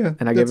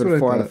 and I gave it a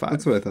 4 out of 5.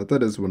 That's what I thought.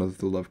 That is one of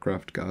the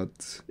Lovecraft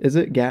gods. Is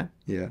it Gat?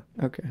 Yeah.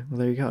 Okay, well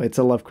there you go. It's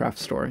a Lovecraft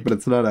story, but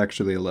it's not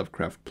actually a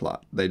Lovecraft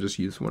plot. They just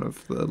use one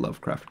of the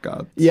Lovecraft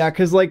gods. Yeah,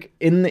 because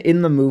in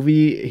the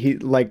movie, he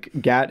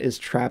Gat is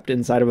trapped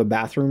inside of a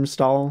bathroom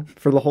stall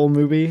for the whole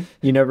movie.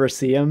 You never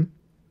see him.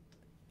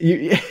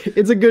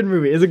 It's a good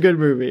movie. It's a good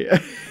movie.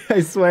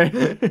 I swear.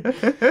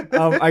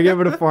 I give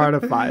it a 4 out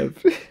of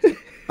 5.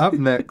 Up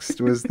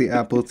next was the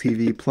Apple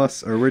TV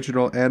Plus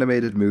original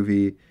animated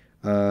movie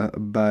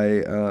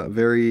by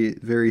very,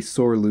 very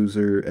sore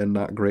loser and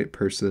not great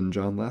person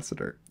John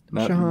Lasseter.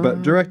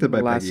 But directed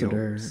by Peggy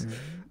Holmes.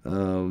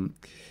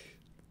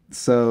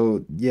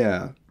 So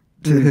yeah.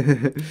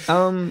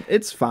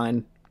 It's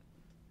fine.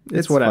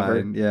 It's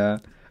whatever. Fine, yeah.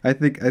 I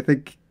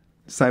think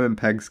Simon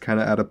Pegg's kind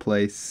of out of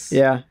place.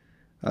 Yeah.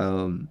 I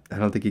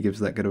don't think he gives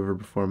that good of a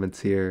performance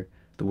here.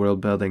 The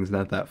world building's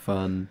not that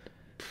fun.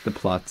 The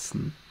plot's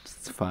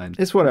it's fine.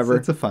 It's whatever.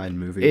 It's a fine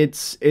movie.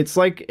 It's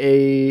like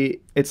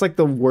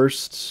the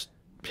worst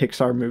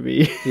Pixar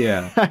movie.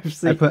 Yeah. I've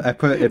seen. I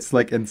put it's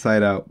like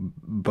Inside Out,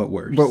 but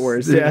worse. But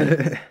worse,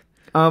 yeah.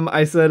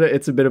 I said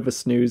it's a bit of a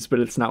snooze,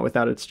 but it's not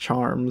without its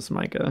charms,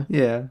 Micah.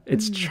 Yeah.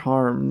 Its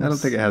charms. I don't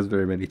think it has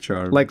very many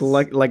charms. Like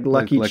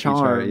Lucky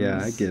Charms.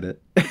 Yeah, I get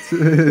it.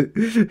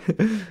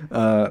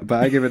 But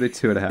I give it a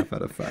 2.5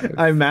 out of 5.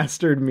 I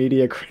mastered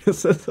media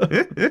criticism.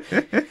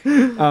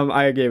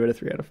 I gave it a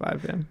 3 out of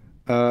 5, yeah.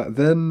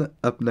 Then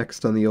up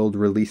next on the old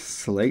release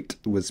slate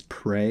was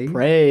Prey.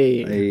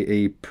 Prey.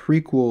 A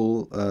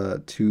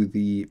prequel to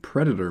the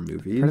Predator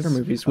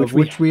movies.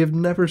 Which we have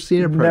never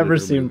seen a Predator Never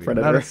seen movie.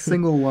 Predator. Not a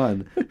single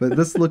one. But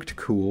this looked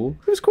cool.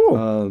 It was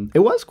cool. It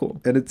was cool.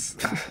 And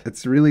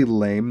it's really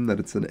lame that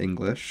it's in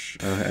English,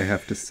 I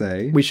have to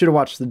say. We should have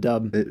watched the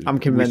dub. I'm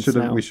convinced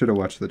now. We should have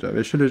watched the dub.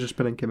 It should have just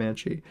been in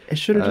Comanche. It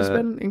should have just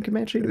been in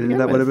Comanche to begin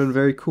that with. would have been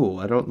very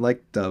cool. I don't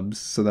like dubs,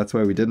 so that's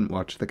why we didn't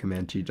watch the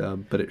Comanche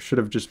dub, but it should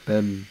have just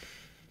been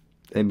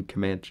in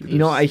Comanche. You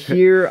know, I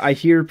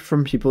hear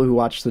from people who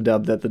watch the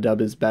dub that the dub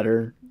is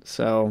better,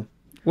 so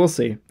we'll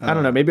see. I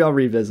don't know. Maybe I'll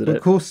revisit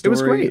it. Cool story. It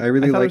was great. I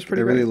really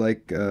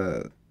like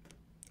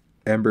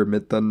Amber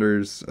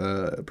Midthunder's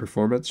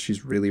performance.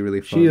 She's really,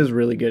 really fun. She is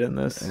really good in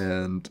this,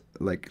 and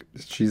like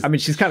she's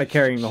kind of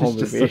carrying the whole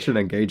movie. She's just such an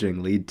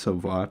engaging lead to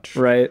watch.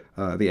 Right.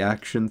 The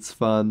action's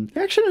fun.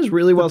 The action is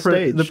really well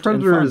staged. The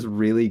Predator is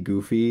really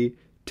goofy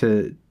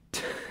to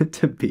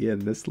be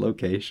in this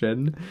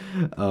location.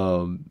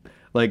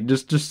 Like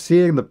just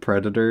seeing the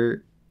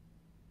Predator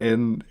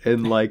in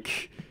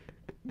like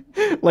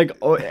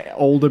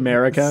old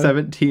America,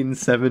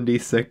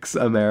 1776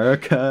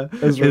 America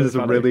is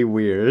really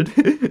weird.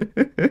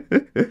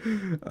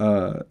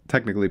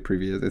 Technically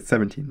previous, it's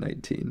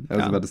 1719. I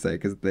was about to say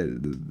because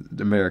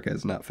America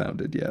is not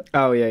founded yet.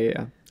 Oh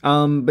yeah.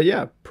 But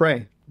yeah,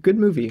 Prey. Good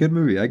movie.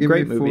 I give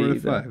it a 4 out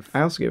of 5.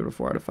 I also gave it a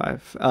 4 out of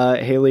 5.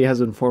 Haley has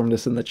informed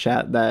us in the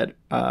chat that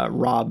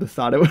Rob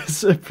thought it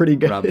was pretty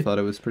good. Rob thought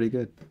it was pretty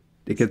good.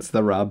 It gets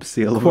the Rob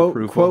seal of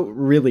approval. Quote,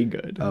 really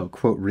good. Oh,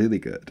 quote, really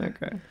good.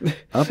 Okay.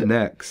 Up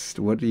next,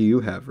 what do you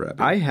have, Rabbit?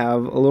 I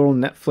have a little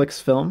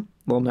Netflix film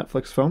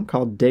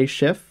called Day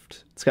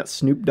Shift. It's got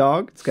Snoop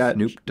Dogg. It's got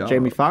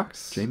Jamie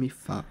Foxx.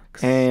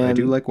 And I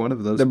do like one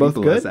of those they're both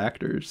people good. As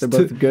actors. They're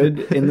both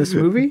good in this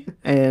movie,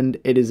 and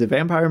it is a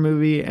vampire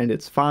movie, and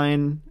it's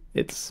fine.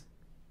 It's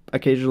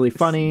occasionally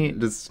funny.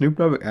 Does Snoop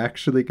Dogg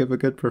actually give a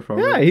good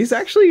performance? Yeah, he's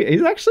actually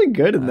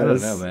good in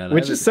this. I don't know, man.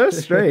 Which is so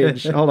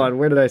strange. Hold on,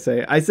 where did I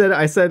say? I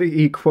said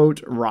he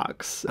quote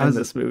rocks in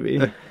this movie.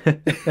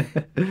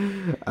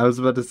 I was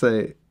about to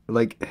say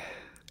like.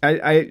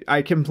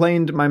 I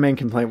complained, my main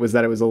complaint was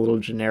that it was a little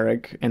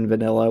generic and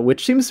vanilla,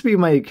 which seems to be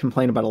my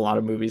complaint about a lot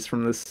of movies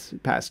from this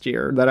past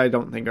year that I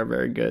don't think are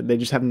very good. They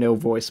just have no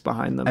voice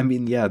behind them. I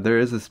mean, yeah, there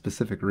is a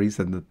specific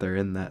reason that they're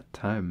in that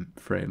time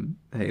frame,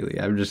 Haley.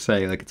 I'm just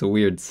saying, like, it's a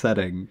weird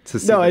setting to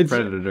see the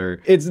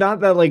Predator. It's not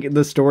that, like,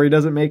 the story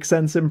doesn't make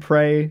sense in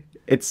Prey.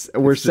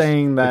 We're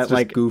saying that it's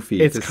like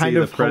goofy. It's kind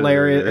of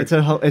hilarious.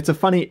 It's a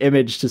funny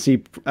image to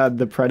see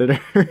the Predator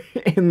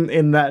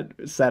in that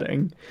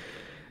setting.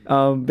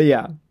 But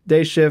yeah,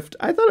 Day Shift.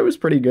 I thought it was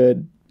pretty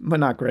good, but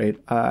not great.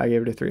 I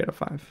gave it a 3 out of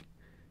 5.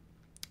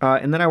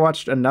 And then I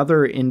watched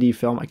another indie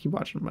film. I keep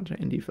watching a bunch of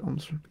indie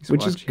films,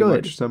 which is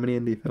good. So many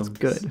indie films. It's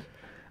good.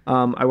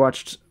 I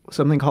watched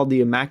something called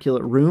The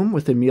Immaculate Room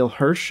with Emile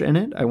Hirsch in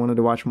it. I wanted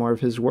to watch more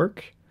of his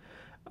work.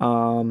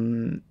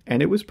 And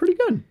it was pretty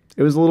good.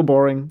 It was a little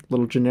boring, a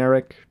little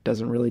generic,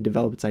 doesn't really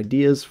develop its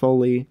ideas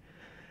fully.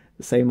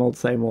 Same old,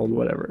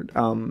 whatever. 3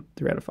 out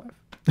of 5.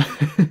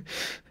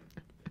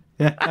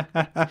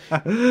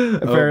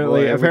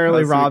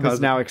 apparently Rob is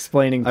now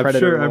explaining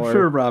Predator lore. I'm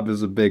sure Rob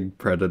is a big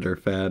Predator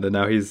fan, and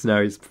now he's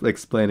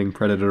explaining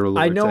Predator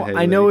lore.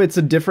 I know it's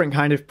a different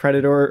kind of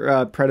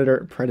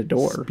predator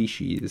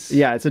species.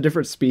 Yeah, it's a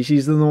different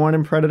species than the one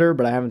in Predator,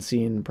 but I haven't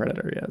seen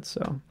Predator yet,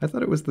 so I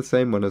thought it was the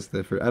same one as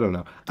the. I don't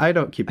know. I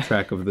don't keep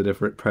track of the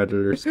different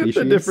Predator species.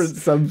 The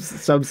different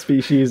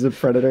subspecies of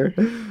Predator.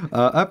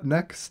 Up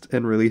next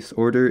in release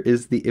order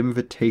is The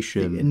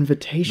Invitation.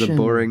 The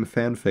boring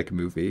fanfic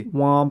movie.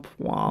 Womp.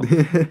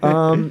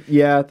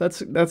 Yeah,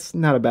 that's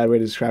not a bad way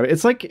to describe it.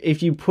 It's like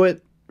if you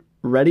put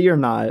Ready or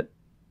Not,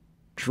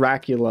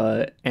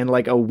 Dracula, and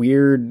like a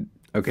weird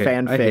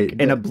fanfic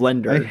in a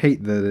blender. I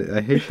hate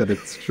that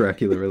it's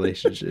Dracula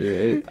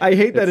relationship. I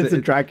hate that it's a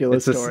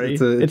Dracula story.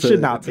 It should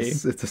not be.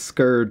 It's a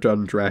scourge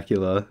on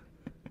Dracula.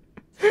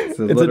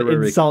 It's an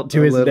insult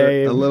to his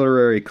name. A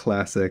literary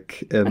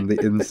classic, and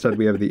instead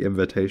we have The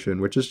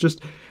Invitation, which is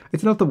just,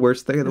 it's not the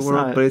worst thing in the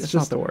world, but it's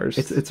just not the worst.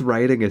 Its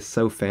writing is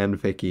so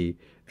fanficky,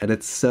 and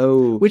it's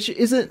so... Which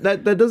isn't,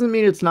 that doesn't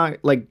mean it's not,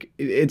 like,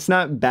 it's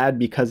not bad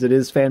because it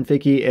is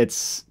fanficky,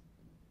 it's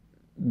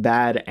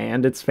bad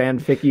and it's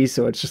fanficky,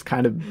 so it's just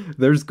kind of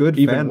there's good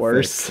even fanfic,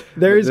 worse.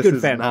 There is good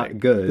fanfic. Not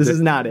good. This is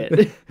not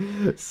it.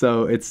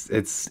 So it's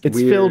weird,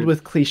 filled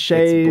with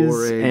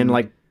cliches and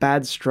like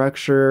bad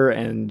structure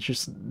and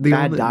just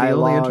bad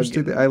dialogue.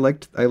 I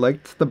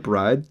liked the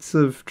brides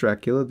of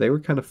Dracula. They were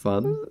kind of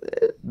fun.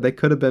 They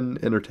could have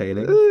been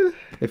entertaining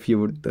if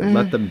you would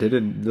let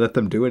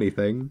them do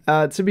anything.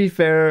 To be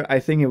fair, I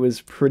think it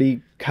was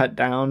pretty cut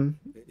down.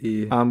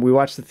 Yeah. We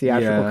watched the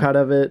theatrical cut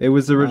of it. It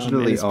was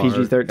originally R.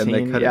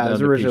 PG-13. Yeah, it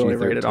was originally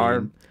rated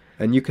R.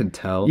 And you can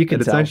tell.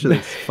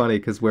 It's funny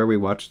because where we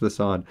watched this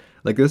on,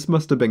 like, this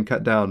must have been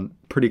cut down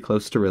pretty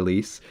close to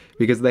release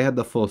because they had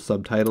the full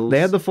subtitles. They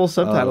had the full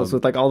subtitles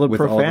with like all the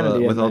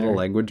profanity with all the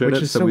language in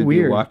it. So we'd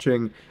weird. Be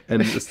watching,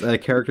 and a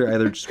character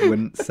either just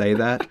wouldn't say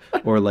that,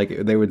 or like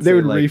they would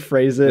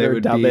rephrase it or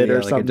dub it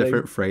or something, like a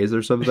different phrase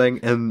or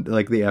something, and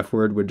like the F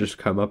word would just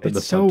come up in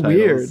the so subtitles.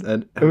 Weird.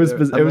 And it was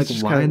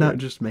just why not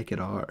just make it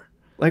R?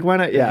 Like, why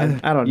not? Yeah,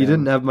 I don't know. You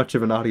didn't have much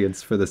of an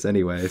audience for this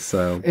anyway,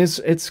 so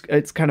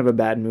it's kind of a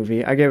bad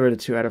movie. I gave it a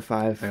 2 out of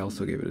 5. I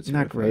also gave it a 2.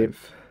 Not great.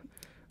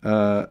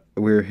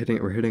 We're hitting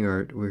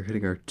our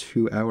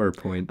 2-hour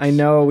point. I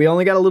know. We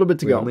only got a little bit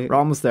to go. We're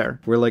almost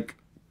there. We're like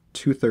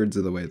 2/3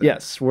 of the way there.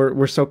 Yes,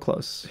 we're so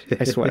close.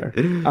 I swear.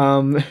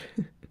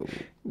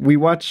 We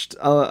watched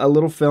a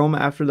little film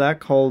after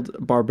that called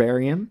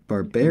Barbarian.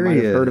 Barbarian.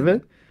 You might have heard of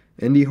it.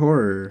 Indie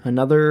horror.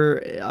 Another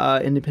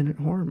independent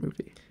horror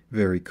movie.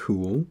 Very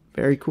cool.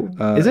 Very cool.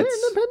 Is it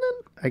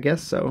independent? I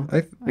guess so.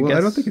 I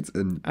don't think it's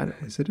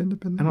is it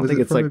independent? I don't think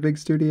it's from like a big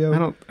studio. I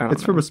don't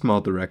it's know. From a small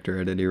director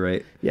at any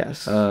rate.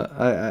 Yes.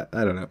 I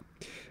don't know.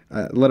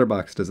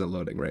 Letterboxd isn't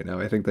loading right now.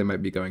 I think they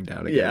might be going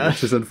down again,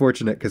 which is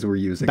unfortunate because we're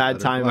using bad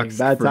timing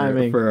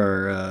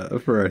for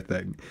our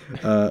thing.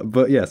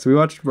 But yes, we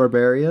watched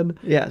Barbarian.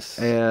 Yes,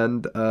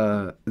 and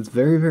it's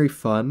very, very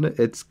fun.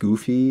 It's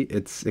goofy.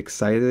 It's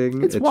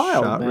exciting. It's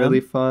wild, shot man.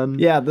 really fun.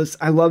 Yeah,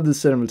 I love the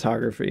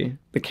cinematography.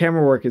 The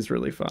camera work is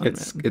really fun.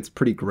 It's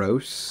pretty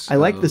gross. I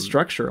like the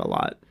structure a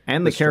lot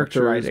and the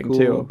character writing cool,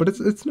 too. But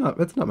it's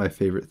not my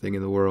favorite thing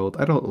in the world.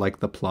 I don't like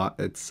the plot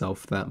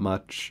itself that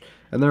much.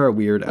 And there are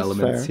weird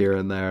elements here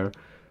and there.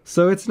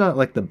 So it's not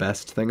like the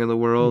best thing in the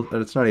world,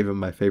 and it's not even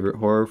my favorite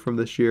horror from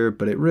this year,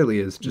 but it really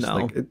is just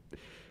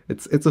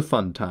it's a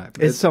fun time.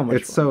 It's so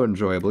much fun. So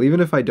enjoyable. Even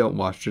if I don't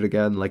watch it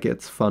again, like,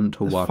 it's fun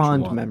to watch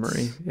fond once.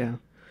 Memory, yeah.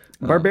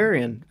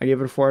 Barbarian. I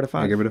gave it a 4 out of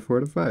 5. I give it a 4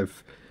 out of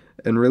 5.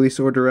 In release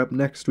order up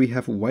next, we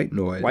have White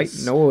Noise. White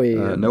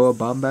Noise. Noah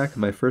Baumbach,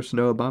 my first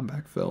Noah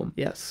Baumbach film.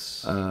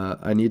 Yes.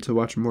 I need to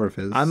watch more of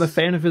his. I'm a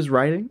fan of his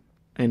writing,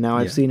 and now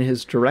I've seen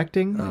his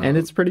directing, and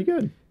it's pretty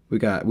good. We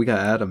got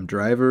Adam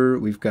Driver.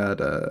 We've got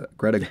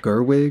Greta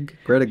Gerwig.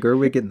 Greta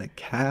Gerwig in the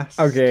cast.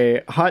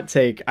 Okay, hot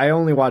take. I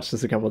only watched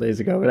this a couple days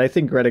ago, but I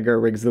think Greta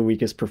Gerwig's the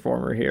weakest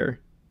performer here.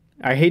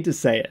 I hate to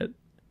say it,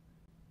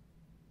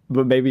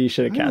 but maybe you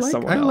should have cast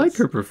someone else. I like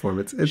her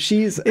performance.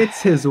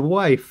 It's his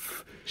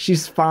wife.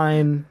 She's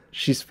fine.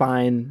 She's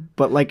fine.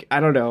 But, like, I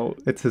don't know.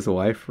 It's his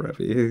wife,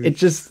 Revy. It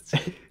just...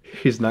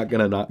 He's not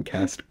gonna not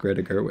cast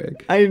Greta Gerwig.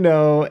 I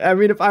know. I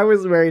mean, if I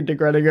was married to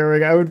Greta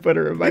Gerwig, I would put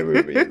her in my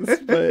movies.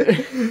 But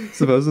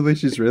supposedly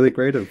she's really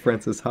great at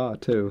Frances Ha,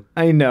 too.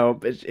 I know,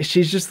 but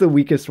she's just the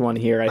weakest one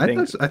here, I think.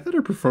 I thought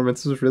her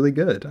performance was really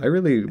good.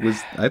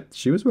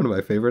 She was one of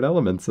my favorite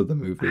elements of the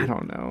movie. I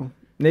don't know.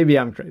 Maybe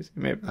I'm crazy.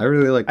 Maybe. I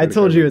really like Greta I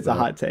told Gerwig, you it's a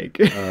hot take.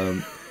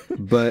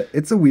 But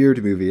it's a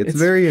weird movie. It's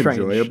very strange.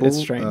 Enjoyable. It's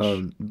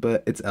strange.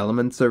 But its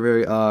elements are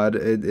very odd.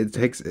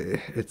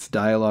 Its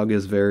dialogue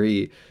is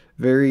very,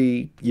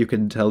 very. You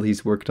can tell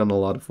he's worked on a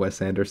lot of Wes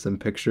Anderson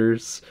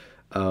pictures.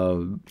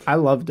 I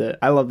loved it.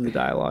 I loved the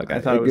dialogue. I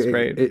thought it was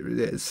great.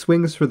 It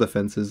swings for the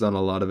fences on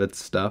a lot of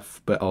its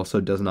stuff, but also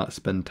does not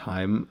spend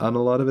time on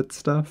a lot of its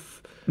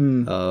stuff.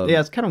 Yeah,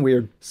 it's kind of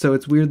weird. So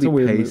it's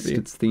weirdly paced. Movie.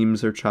 Its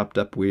themes are chopped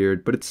up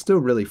weird, but it's still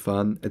really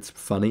fun. It's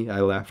funny. I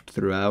laughed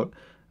throughout.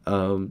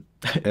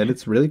 And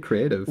it's really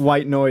creative.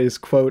 White Noise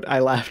quote, I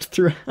laughed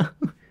throughout.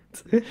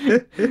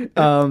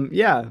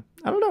 Yeah,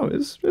 I don't know.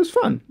 It was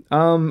fun.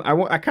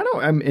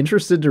 I'm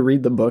interested to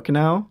read the book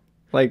now.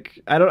 Like,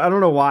 I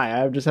don't know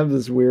why. I just have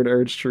this weird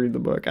urge to read the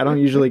book. I don't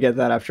usually get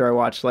that after I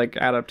watch, like,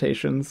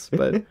 adaptations,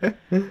 but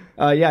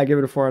yeah, I give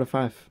it a 4 out of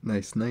 5.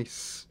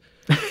 Nice.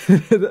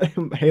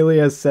 Haley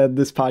has said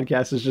this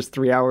podcast is just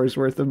 3 hours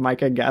worth of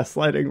Micah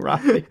gaslighting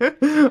Robbie.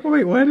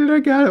 Wait, what did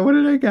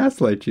I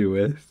gaslight you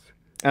with?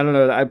 I don't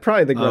know.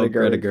 Probably the Greta Gerwig.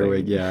 Greta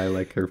Gerwig. Yeah, I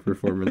like her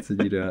performance,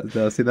 and you don't.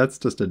 No, see, that's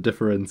just a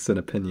difference in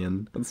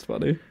opinion. That's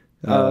funny.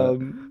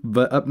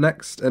 But up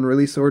next in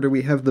release order,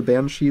 we have The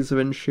Banshees of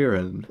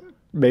Inisherin.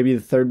 Maybe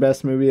the third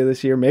best movie of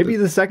this year. Maybe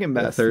the second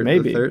best.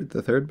 Maybe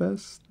the third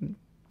best.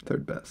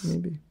 third best,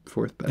 maybe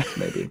fourth best,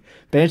 maybe.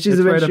 Banshees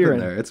of right Inisherin. Up in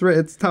there.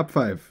 It's top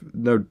 5,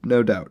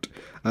 no doubt.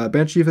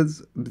 Banshees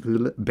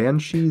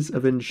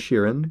of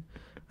Inisherin.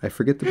 I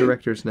forget the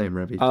director's name,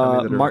 Revy.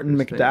 Tell me the Martin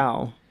director's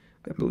McDowell, name.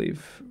 I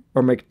believe,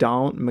 or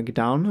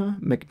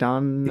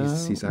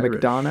McDonough. He's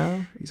Irish.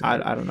 McDonough. He's I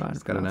don't know.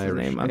 He's got an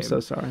Irish name. I'm so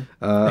sorry.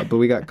 But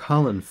we got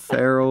Colin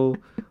Farrell.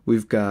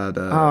 We've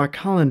got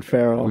Colin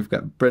Farrell. We've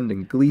got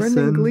Brendan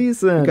Gleeson.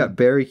 We've got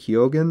Barry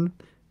Keoghan.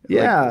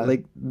 Yeah,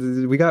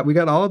 we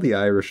got all the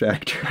Irish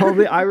actors. All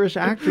the Irish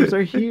actors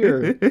are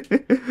here,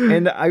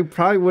 and I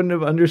probably wouldn't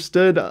have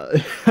understood a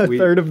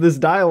third of this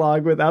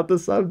dialogue without the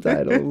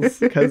subtitles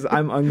because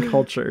I'm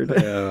uncultured.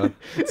 Yeah,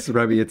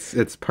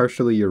 it's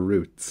partially your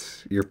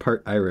roots. You're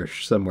part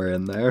Irish somewhere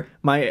in there.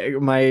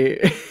 My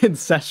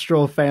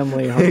ancestral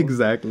family home.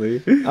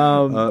 Exactly.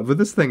 But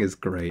this thing is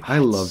great. I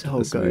loved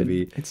this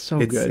movie. It's so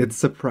good. It's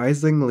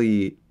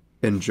surprisingly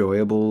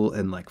enjoyable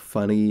and like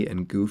funny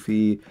and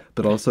goofy,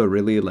 but also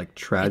really like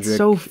tragic. It's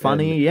so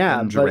funny,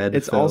 and but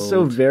it's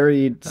also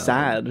very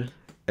sad.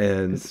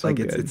 And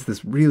it's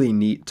this really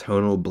neat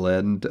tonal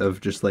blend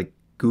of just like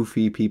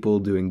goofy people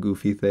doing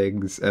goofy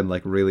things and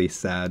like really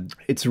sad.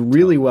 It's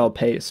really well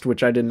paced,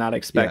 which I did not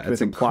expect with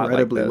a plot like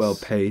this. It's incredibly well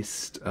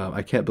paced.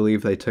 I can't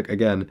believe they took,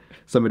 again,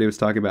 somebody was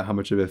talking about how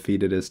much of a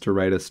feat it is to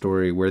write a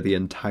story where the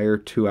entire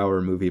 2-hour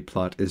movie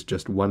plot is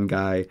just one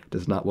guy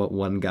does not want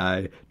one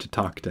guy to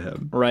talk to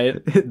him. Right.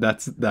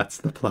 That's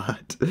the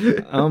plot.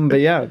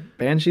 But yeah,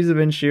 Banshees of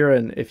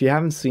Inisherin. If you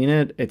haven't seen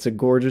it, it's a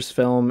gorgeous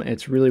film.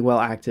 It's really well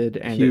acted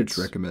and huge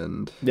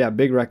recommend. Yeah,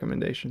 big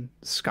recommendation.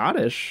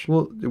 Scottish.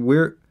 Well,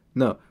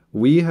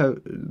 we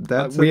have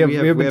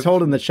been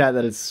told in the chat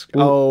that it's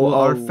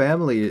our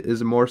family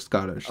is more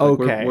Scottish. Like,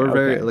 okay, we're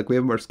very we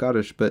have more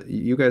Scottish, but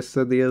you guys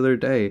said the other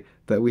day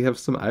that we have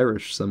some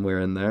Irish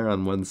somewhere in there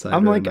on one side.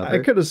 I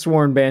could have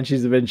sworn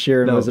Banshees of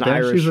Inisherin was an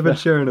Irish. Banshees of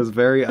Inisherin is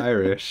very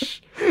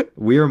Irish.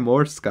 We are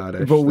more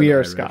Scottish, but we are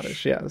Irish.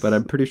 Scottish, yes. But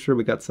I'm pretty sure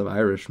we got some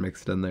Irish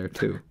mixed in there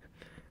too.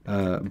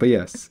 But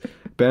yes,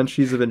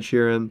 Banshees of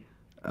Inisherin.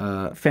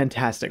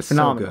 Fantastic,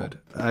 phenomenal. So good.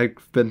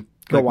 I've been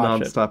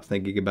nonstop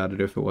thinking about it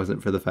if it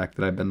wasn't for the fact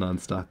that I've been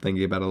nonstop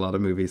thinking about a lot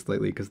of movies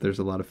lately because there's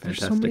a lot of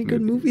fantastic movies. There's so many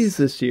good movies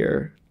this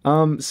year.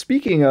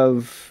 Speaking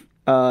of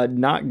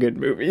not good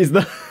movies,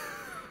 though.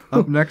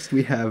 Up next,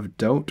 we have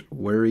Don't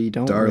Worry,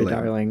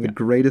 Darling, the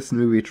greatest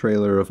movie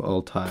trailer of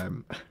all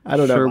time. I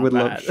don't know about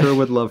that. Sure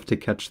would love to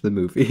catch the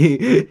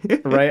movie.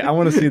 Right? I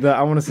want to see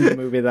the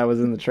movie that was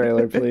in the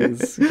trailer,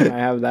 please. Can I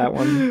have that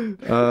one?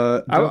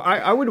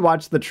 I would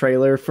watch the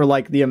trailer for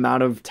like the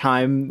amount of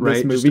time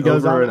this movie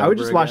goes on. I would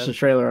just watch the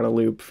trailer on a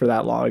loop for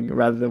that long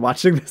rather than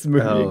watching this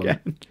movie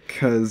again.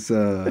 Because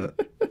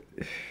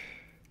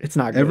it's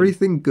not good.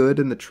 Everything good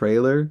in the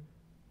trailer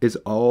is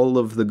all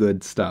of the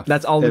good stuff.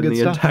 That's all the good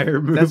stuff.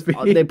 Entire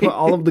movie. They put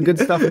all of the good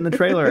stuff in the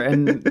trailer,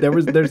 and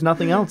there's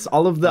nothing else.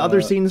 All of the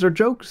other scenes are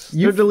jokes.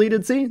 They're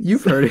deleted scenes.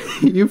 You've heard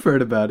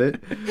about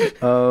it. It's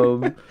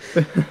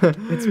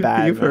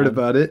bad. You've heard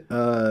about it.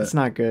 It's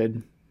not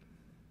good.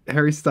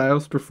 Harry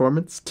Styles'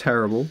 performance,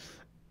 terrible.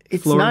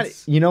 It's not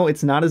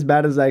as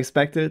bad as I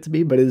expected it to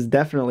be, but it's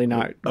definitely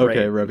not great.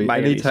 Okay, Revy.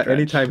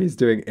 Anytime he's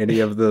doing any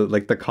of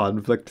the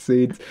conflict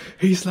scenes,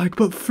 he's like,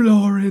 "But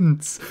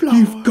Florence,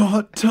 you've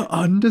got to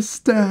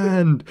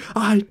understand.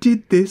 I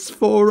did this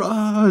for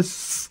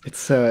us."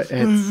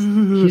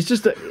 He's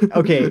just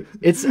okay.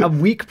 It's a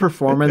weak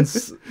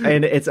performance,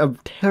 and it's a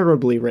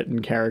terribly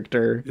written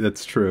character.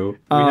 That's true.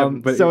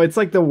 So it's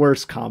like the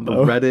worst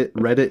combo.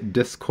 Reddit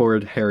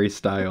Discord Harry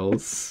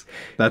Styles.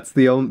 That's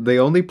the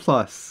only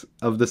plus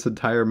of this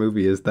entire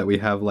movie is that we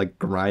have like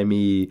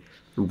grimy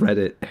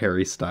Reddit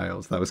Harry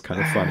Styles. That was kind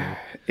of funny.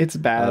 It's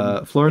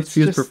bad. Florence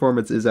Pugh's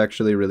performance is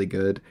actually really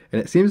good, and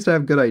it seems to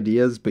have good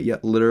ideas, but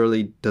yet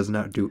literally does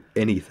not do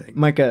anything.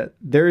 Micah,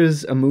 there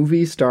is a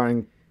movie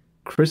starring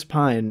Chris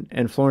Pine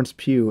and Florence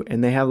Pugh,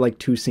 and they have like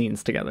 2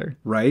 scenes together.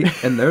 Right?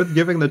 And they're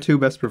giving the 2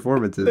 best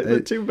performances.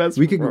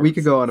 We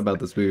could go on about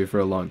this movie for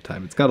a long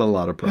time. It's got a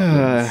lot of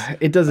problems.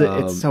 It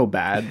doesn't. It's so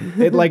bad.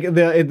 It like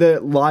the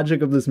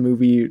logic of this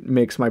movie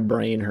makes my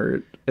brain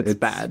hurt. It's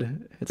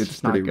bad. It's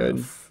just not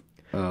good.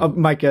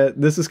 Micah,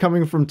 this is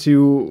coming from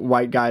 2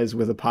 white guys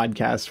with a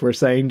podcast. We're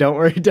saying "Don't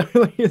Worry,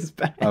 Darling" is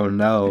bad. Oh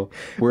no,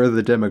 we're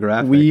the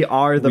demographic. We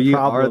are the problem. We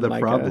are the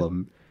Micah.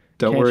 problem.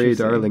 Don't worry,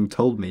 darling.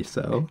 Told me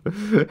so.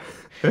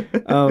 But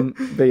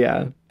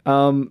yeah.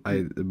 Mine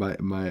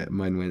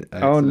went. I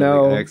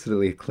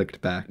accidentally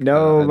clicked back.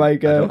 No,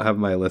 Micah. I don't have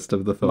my list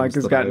of the films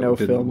Micah's that got I no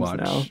didn't films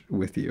watch now.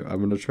 With you. I'm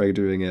gonna try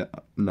doing it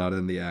not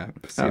in the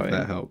app. See if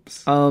that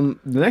helps. The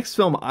next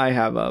film I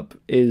have up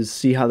is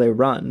See How They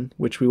Run,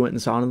 which we went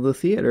and saw in the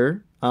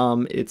theater.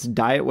 It's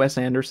Diet Wes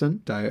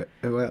Anderson. Well,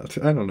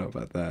 I don't know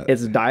about that.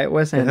 It's Diet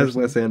Wes Anderson. It has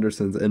Wes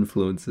Anderson's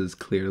influences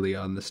clearly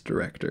on this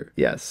director.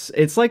 Yes,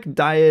 it's like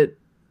Diet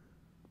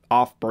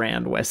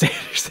off-brand Wes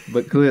Anderson.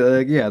 But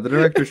clearly, the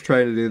director's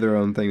trying to do their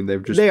own thing. They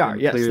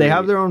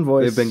have their own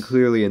voice. They've been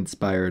clearly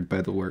inspired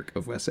by the work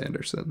of Wes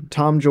Anderson.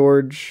 Tom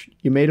George,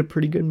 you made a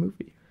pretty good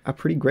movie. A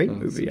pretty great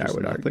movie, I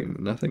would argue.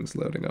 Nothing's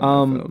loading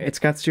up. It's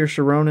got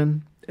Saoirse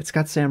Ronan. It's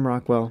got Sam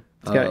Rockwell.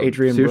 It's got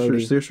Adrian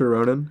Brody. Saoirse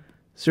Ronan.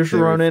 Saoirse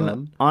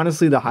Ronan,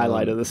 honestly, the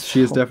highlight of this.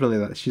 She's definitely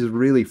that. She's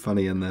really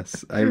funny in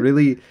this. It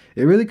really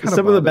kind of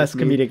some of the best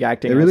comedic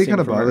acting. It really kind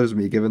of bothers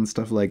me, given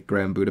stuff like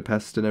Grand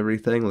Budapest and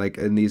everything. Like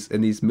in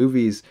these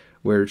movies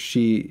where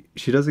she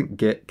doesn't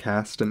get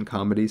cast in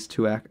comedies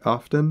too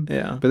often.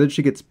 Yeah. But then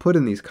she gets put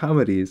in these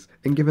comedies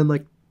and given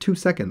like 2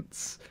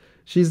 seconds.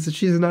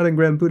 She's not in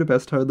Grand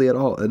Budapest hardly at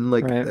all. And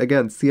like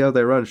again, See How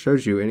They Run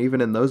shows you, and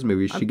even in those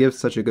movies she gives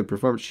such a good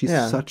performance. She's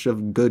such a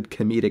good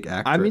comedic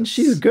actress. I mean,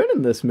 she's good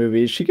in this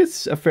movie. She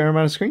gets a fair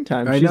amount of screen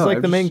time. She's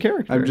like the main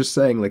character. I'm just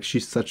saying, like,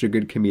 she's such a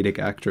good comedic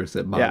actress.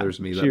 It bothers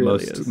me that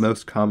really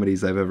most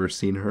comedies I've ever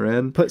seen her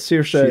in. Put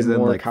Saoirse in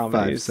more like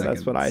comedies. 5 seconds.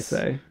 That's what I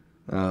say.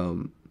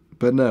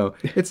 But no,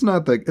 it's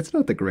not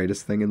the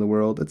greatest thing in the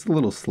world. It's a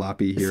little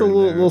sloppy here. It's a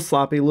little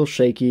sloppy, a little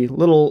shaky,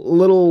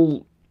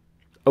 little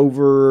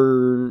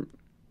over.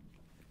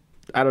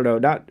 I don't know.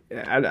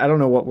 I don't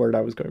know what word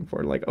I was going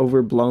for. Like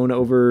overblown,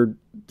 over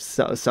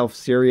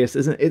self-serious.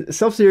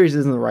 Self-serious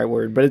isn't the right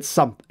word, but it's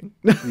something.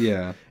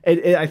 Yeah.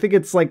 I think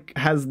it's like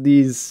has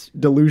these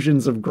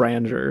delusions of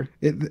grandeur.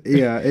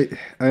 And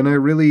I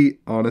really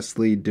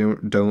honestly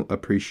don't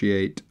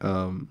appreciate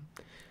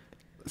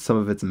some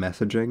of its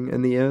messaging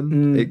in the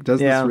end. It does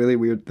this really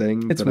weird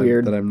thing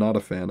that I'm not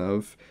a fan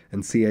of.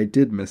 And see, I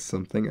did miss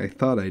something. I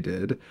thought I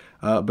did.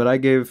 But I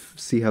gave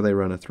See How They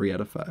Run a 3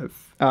 out of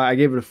 5. I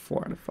gave it a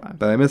 4 out of 5.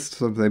 But I missed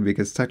something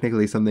because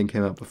technically something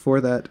came out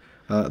before that.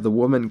 The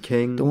Woman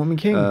King. The Woman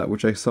King.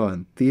 Which I saw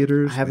in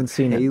theaters. I haven't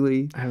seen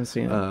Haley. it. I haven't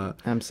seen it.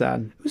 I'm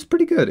sad. It was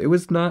pretty good. It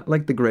was not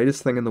like the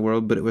greatest thing in the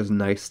world, but it was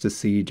nice to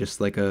see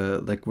just like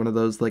one of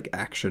those like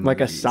action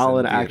like a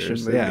solid action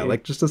movie. Yeah,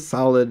 like just a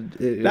solid.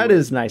 That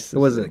is nice. It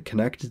wasn't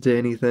connected to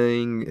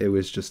anything. It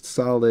was just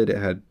solid. It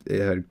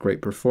had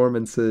great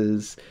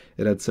performances.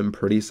 It had some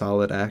pretty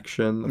solid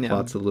action. The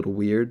plot's a little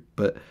weird,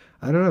 but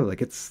I don't know.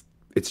 Like it's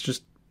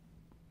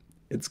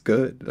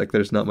good. Like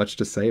there's not much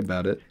to say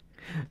about it.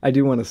 I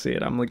do want to see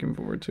it. I'm looking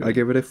forward to it. I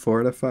give it a 4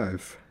 out of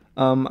 5.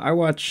 I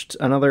watched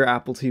another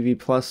Apple TV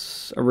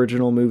Plus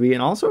original movie,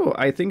 and also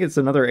I think it's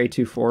another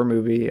A24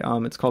 movie.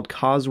 It's called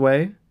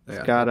Causeway.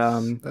 It's got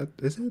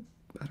is it?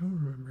 I don't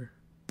remember.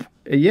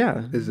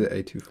 Yeah. Is it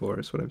A24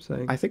 is what I'm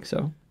saying? I think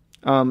so.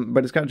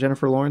 But it's got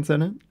Jennifer Lawrence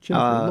in it.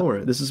 Jennifer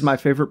Lawrence. This is my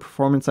favorite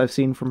performance I've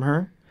seen from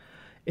her.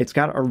 It's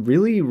got a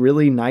really,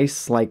 really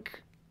nice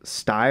like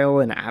style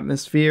and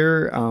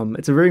atmosphere.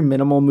 It's a very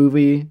minimal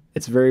movie.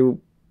 It's very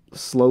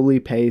slowly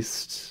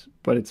paced,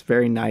 but it's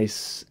very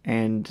nice.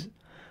 And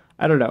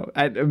I don't know.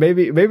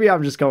 Maybe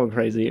I'm just going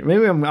crazy.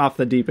 Maybe I'm off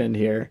the deep end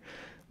here.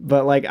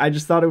 But like I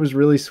just thought it was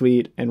really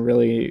sweet and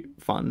really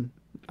fun.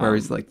 Where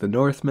he's like The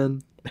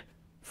Northman,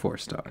 4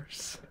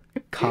 stars.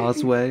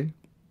 Causeway,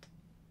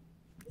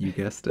 you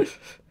guessed it,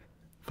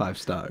 5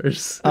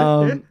 stars.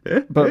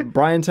 But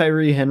Brian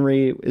Tyree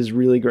Henry is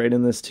really great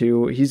in this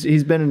too.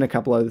 He's been in a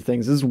couple other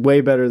things. This is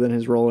way better than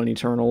his role in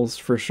Eternals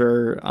for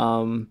sure.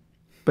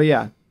 But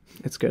yeah,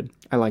 it's good.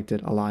 I liked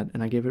it a lot,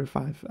 and I gave it a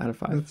 5 out of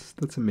 5.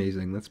 That's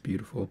amazing. That's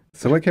beautiful.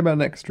 So what came out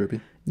next,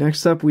 Ruby?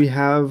 Next up, we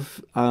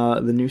have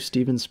the new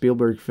Steven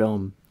Spielberg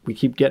film. We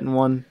keep getting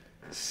one.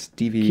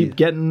 Keep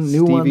getting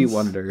new ones. Stevie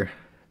Wonder.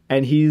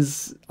 And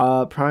he's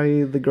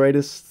probably the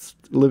greatest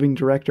living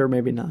director.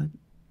 Maybe not.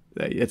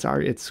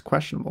 It's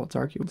questionable. It's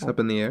arguable. It's up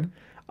in the air.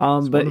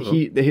 But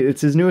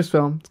it's his newest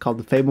film. It's called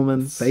The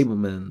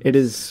Fabelmans. It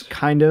is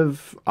kind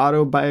of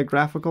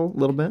autobiographical, a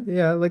little bit.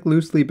 Yeah, like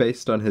loosely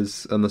based on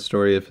the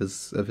story of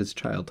his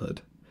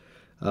childhood.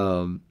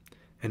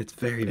 And it's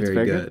very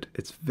good.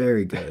 It's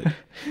very good.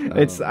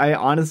 I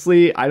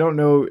honestly don't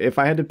know if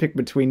I had to pick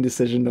between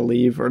Decision to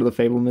Leave or The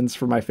Fabelmans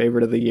for my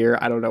favorite of the year.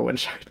 I don't know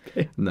which I would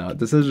pick. No,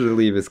 Decision to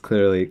Leave is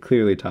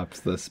clearly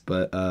tops this,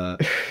 but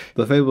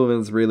The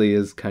Fabelmans really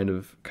is kind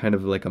of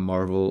like a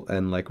marvel,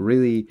 and like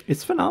really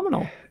it's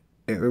phenomenal.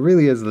 It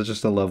really is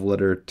just a love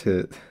letter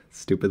to,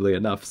 stupidly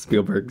enough,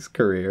 Spielberg's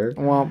career,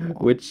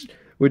 which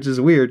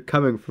is weird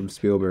coming from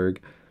Spielberg.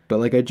 But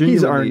like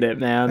he's earned it,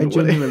 man. I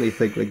genuinely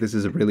think like this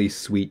is a really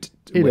sweet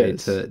way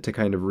to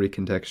kind of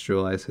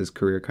recontextualize his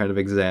career, kind of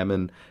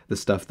examine the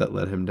stuff that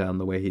led him down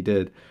the way he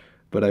did.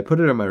 But I put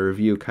it in my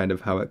review kind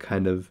of how it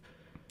kind of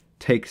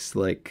takes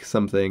like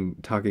something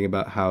talking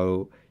about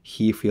how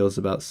he feels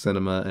about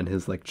cinema and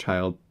his like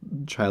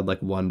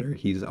childlike wonder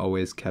he's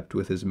always kept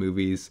with his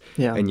movies,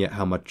 and yet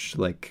how much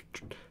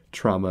like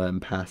trauma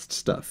and past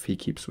stuff he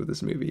keeps with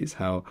his movies,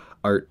 how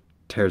art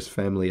tears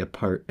family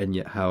apart, and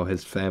yet how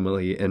his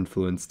family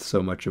influenced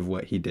so much of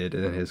what he did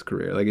in his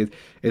career. Like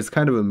it's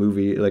kind of a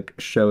movie like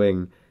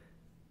showing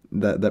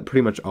that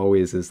pretty much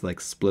always is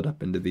like split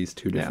up into these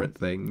two different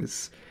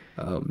things.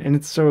 And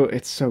it's so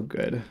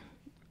good.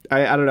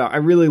 I don't know. I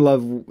really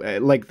love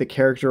like the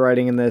character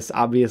writing in this.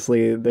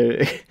 Obviously,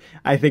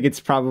 I think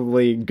it's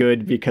probably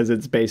good because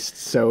it's based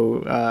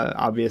so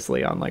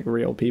obviously on like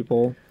real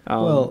people.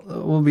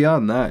 Well,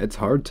 beyond that, it's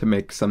hard to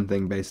make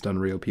something based on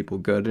real people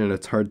good, and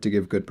it's hard to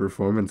give good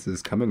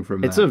performances coming from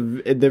that.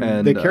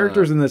 The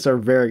characters in this are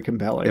very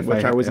compelling,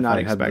 which I was not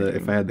expecting.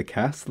 If I had the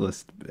cast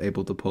list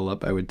able to pull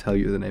up, I would tell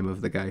you the name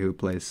of the guy who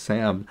plays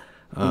Sam.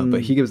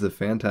 But he gives a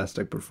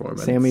fantastic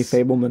performance. Sammy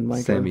Fabelman,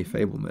 Michael. Sammy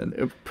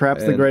Fabelman.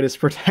 Perhaps the greatest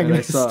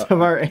protagonist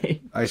of our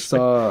age. I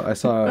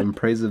saw in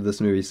praise of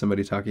this movie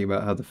somebody talking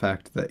about how the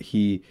fact that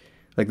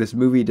this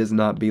movie does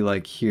not be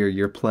like, here,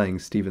 you're playing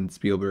Steven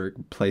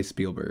Spielberg, play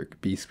Spielberg,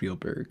 be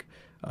Spielberg.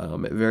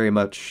 It very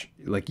much,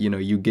 like,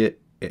 you get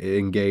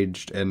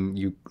engaged and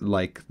you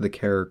like the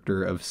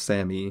character of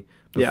Sammy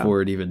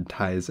before it even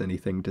ties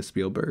anything to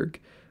Spielberg.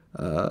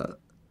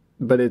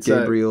 But it's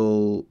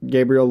Gabriel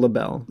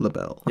LaBelle.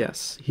 LaBelle.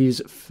 Yes,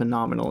 he's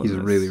phenomenal. He's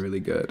really, really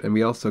good. And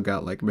we also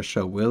got like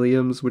Michelle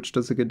Williams, which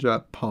does a good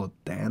job. Paul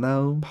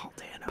Dano,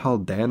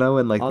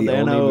 and like the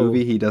only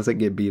movie he doesn't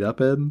get beat up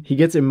in. He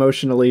gets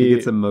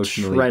emotionally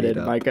shredded,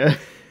 beat up. Micah.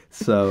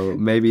 So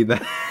maybe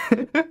that.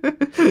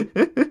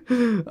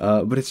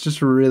 But it's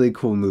just a really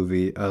cool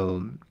movie.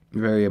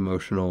 Very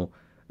emotional.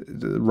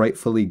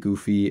 Rightfully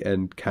goofy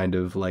and kind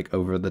of like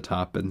over the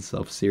top and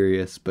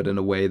self-serious, but in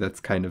a way that's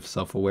kind of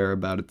self-aware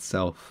about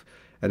itself.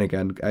 And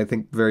again, I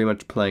think very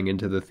much playing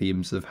into the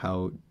themes of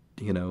how,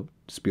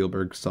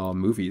 Spielberg saw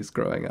movies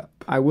growing up.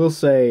 I will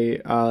say,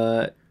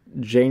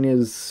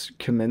 Janusz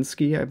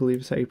Kaminski, I believe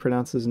is how you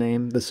pronounce his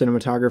name, the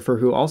cinematographer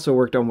who also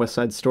worked on West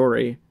Side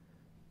Story.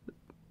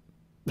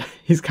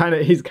 He's kind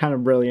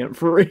of brilliant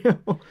for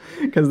real,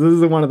 because this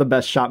is one of the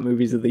best shot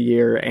movies of the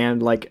year,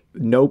 and like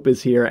Nope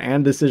is here,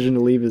 and Decision to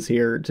Leave is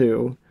here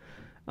too.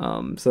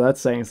 So that's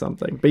saying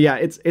something. But yeah,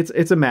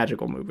 it's a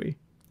magical movie.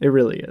 It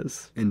really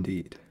is.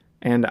 Indeed.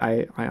 And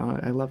I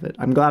love it.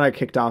 I'm glad I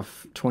kicked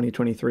off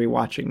 2023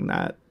 watching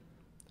that.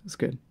 It's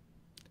good.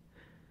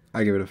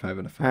 I give it a 5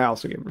 out of 5. I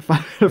also give it a 5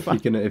 out of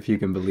 5. If you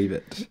can believe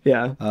it.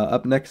 Yeah.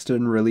 Up next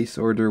in release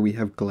order, we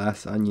have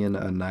Glass Onion,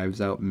 a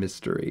Knives Out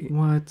mystery.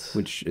 What?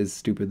 Which is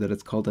stupid that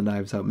it's called a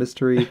Knives Out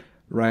mystery.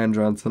 Rian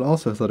Johnson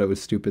also thought it was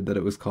stupid that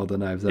it was called a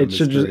Knives Out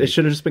mystery. It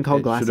should have just been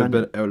called Glass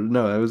Onion.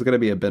 No, it was going to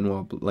be a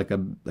Benoit, like a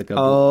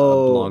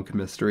Blanc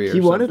mystery or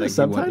something. He wanted a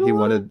subtitle?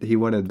 He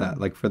wanted that,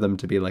 like, for them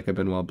to be like a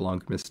Benoit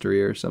Blanc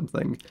mystery or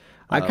something.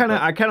 I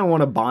kind of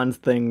want a Bond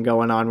thing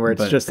going on where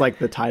it's just like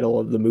the title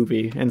of the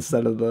movie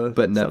instead of the.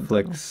 But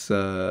Netflix.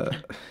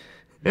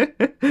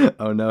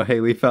 Oh no,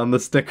 Haley found the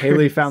stickers.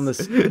 Haley found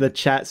the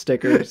chat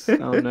stickers.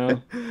 Oh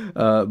no.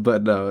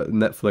 But no,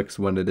 Netflix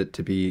wanted it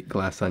to be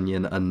Glass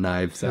Onion, a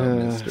Knives Out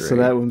mystery. So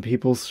that when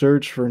people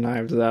search for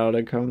Knives Out,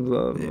 it comes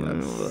up.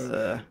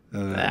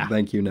 Yes.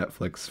 Thank you,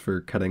 Netflix,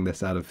 for cutting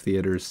this out of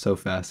theaters so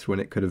fast when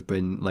it could have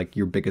been like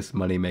your biggest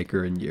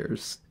moneymaker in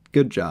years.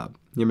 Good job.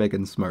 You're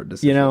making smart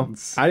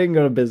decisions. I didn't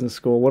go to business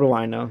school. What do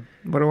I know?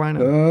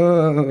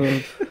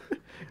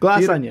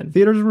 Glass Onion.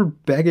 Theaters were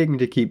begging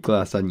to keep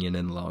Glass Onion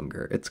in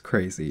longer. It's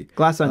crazy.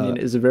 Glass Onion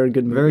is a very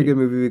good movie. Very good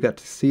movie. We got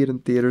to see it in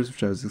theaters,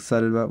 which I was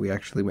excited about. We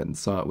actually went and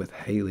saw it with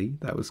Haley.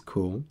 That was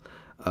cool.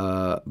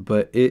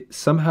 But it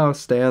somehow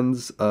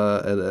stands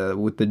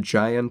with the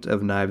giant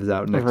of Knives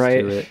Out next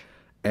to it.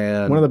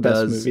 And one of the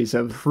best movies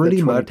of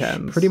pretty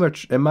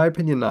much, in my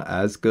opinion, not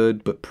as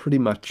good, but pretty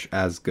much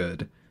as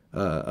good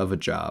of a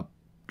job.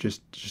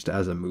 Just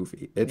as a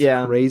movie. It's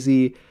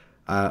crazy.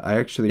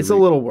 It's a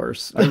little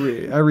worse. I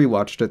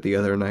rewatched it the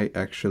other night,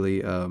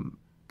 actually,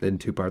 in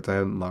 2 parts. I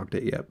haven't logged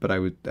it yet, but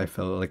I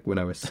felt like when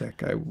I was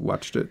sick, I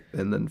watched it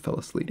and then fell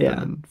asleep and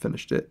then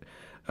finished it.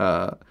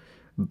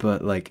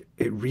 But like,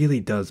 it really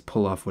does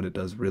pull off what it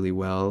does really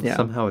well. Yeah.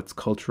 Somehow it's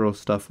cultural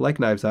stuff like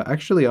Knives Out.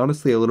 Actually,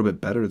 honestly, a little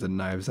bit better than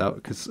Knives Out,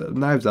 because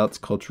Knives Out's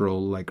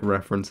cultural like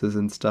references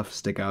and stuff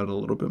stick out a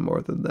little bit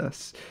more than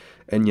this.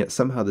 And yet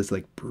somehow this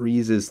like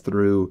breezes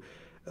through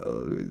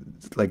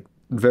like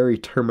very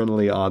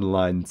terminally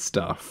online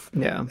stuff,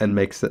 and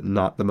makes it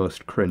not the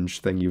most cringe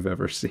thing you've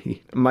ever seen.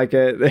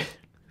 Micah,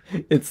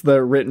 it's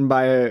the written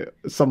by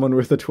someone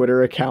with a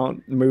Twitter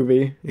account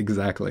movie.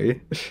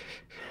 Exactly.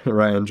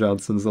 Rian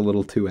Johnson's a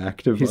little too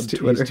active on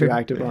Twitter. He's too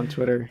active on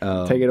Twitter.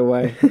 Take it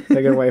away.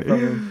 Take it away from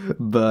him.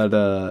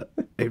 But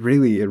it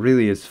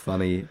really is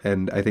funny,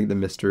 and I think the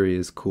mystery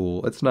is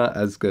cool. It's not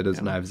as good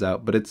as Knives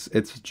Out, but it's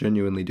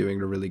genuinely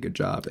doing a really good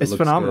job. It looks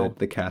phenomenal. Good.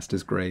 The cast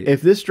is great.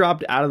 If this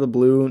dropped out of the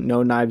blue,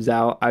 no Knives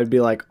Out, I'd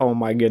be like, oh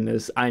my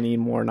goodness, I need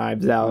more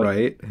Knives Out.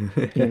 Right?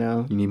 You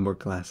know? You need more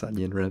Glass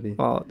Onion, really.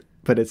 Well,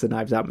 but it's a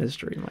Knives Out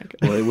mystery, Mike.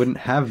 Well, it wouldn't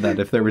have that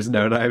if there was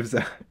no Knives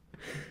Out.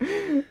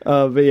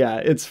 But yeah,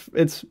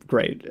 it's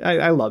great.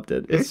 I loved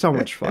it. It's so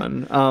much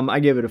fun. I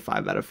give it a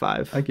 5 out of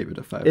 5. I give it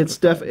a 5. It's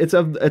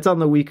it's on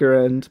the weaker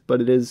end,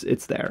 but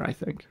it's there, I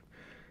think.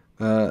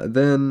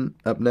 Then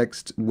up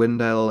next,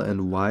 Wendell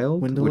and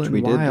Wild, which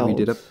we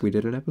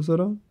did an episode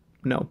on.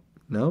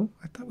 No,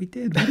 I thought we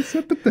did. What is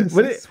up with this?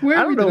 I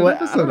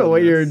don't know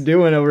what you're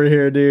doing over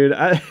here, dude.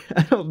 I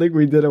don't think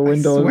we did a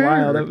Wendell and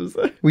Wild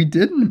episode. We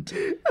didn't.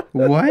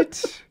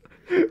 What?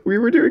 We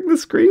were doing the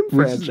Scream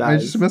franchise. I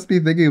just must be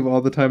thinking of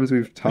all the times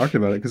we've talked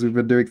about it because we've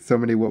been doing so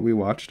many What We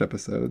Watched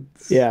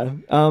episodes. Yeah,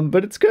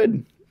 but it's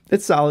good.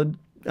 It's solid.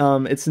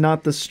 It's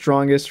not the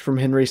strongest from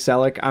Henry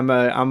Selick.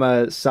 I'm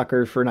a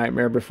sucker for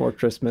Nightmare Before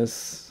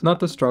Christmas. Not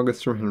the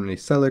strongest from Henry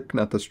Selick,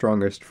 not the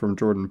strongest from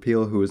Jordan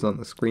Peele, who was on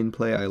the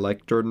screenplay. I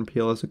like Jordan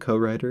Peele as a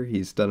co-writer.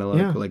 He's done a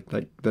lot of like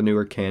the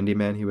newer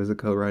Candyman he was a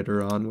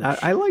co-writer on. Which,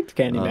 I liked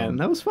Candyman.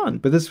 That was fun.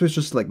 But this was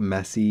just like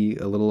messy,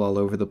 a little all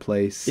over the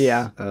place.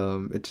 Yeah.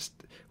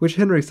 Which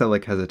Henry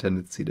Selick has a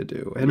tendency to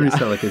do. Henry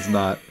Selick is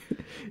not.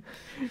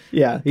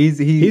 Yeah,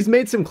 he's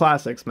made some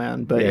classics,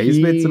 man. But he's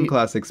made some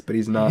classics, but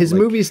he's not. His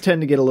movies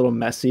tend to get a little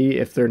messy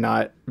if they're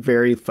not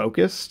very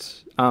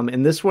focused.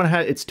 And this one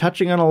it's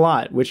touching on a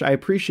lot, which I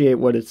appreciate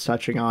what it's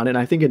touching on, and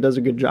I think it does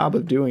a good job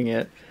of doing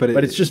it. But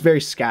it's just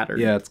very scattered.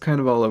 Yeah, it's kind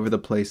of all over the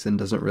place and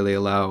doesn't really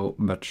allow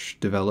much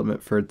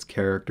development for its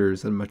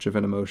characters and much of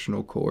an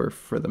emotional core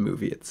for the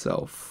movie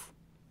itself.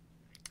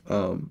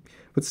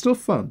 But still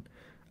fun.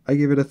 I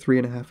give it a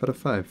 3.5 out of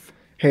 5.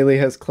 Haley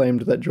has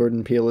claimed that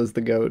Jordan Peele is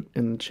the GOAT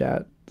in the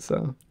chat,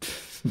 so.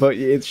 But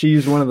she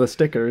used one of the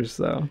stickers,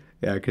 so.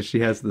 Yeah, because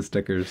she has the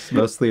stickers.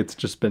 Mostly it's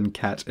just been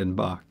cat in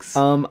box.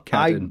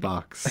 Cat in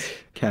box.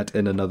 Cat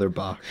in another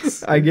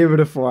box. I gave it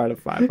a 4 out of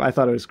 5. I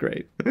thought it was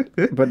great.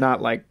 But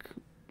not like,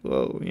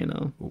 whoa, you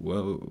know.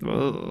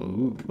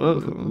 Whoa.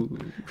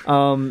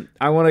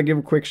 I want to give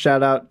a quick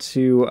shout out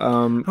to...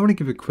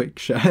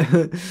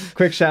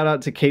 quick shout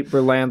out to Kate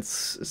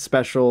Berlant's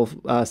special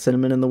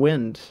Cinnamon in the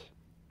Wind.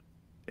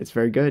 It's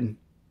very good.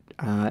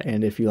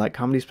 And if you like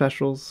comedy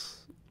specials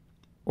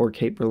or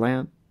Kate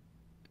Berlant,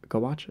 go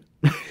watch it.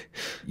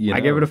 I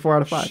gave it a 4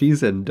 out of 5.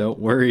 She's in Don't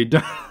Worry,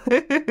 Darling.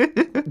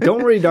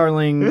 Don't Worry,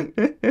 Darling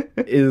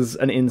is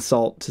an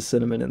insult to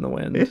Cinnamon in the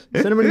Wind.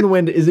 Cinnamon in the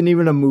Wind isn't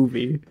even a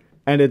movie,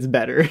 and it's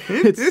better.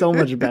 It's so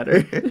much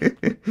better.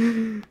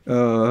 Then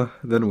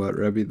what,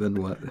 Rebby?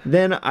 Then what?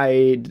 Then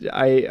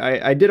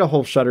I did a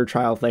whole Shudder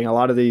trial thing. A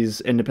lot of these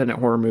independent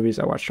horror movies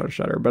I watched on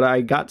Shudder, but I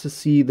got to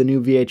see the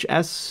new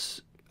VHS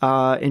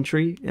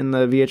entry in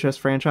the VHS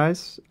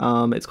franchise.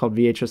 It's called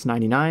VHS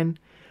 99.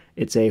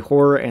 It's a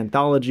horror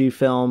anthology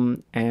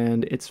film,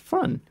 and it's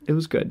fun. It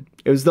was good.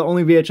 It was the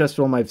only VHS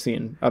film I've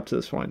seen up to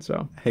this point.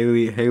 So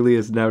Haley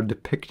is now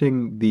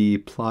depicting the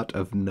plot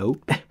of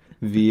Nope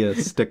via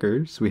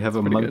stickers. We have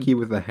a monkey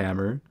with a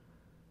hammer.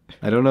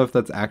 I don't know if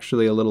that's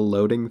actually a little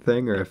loading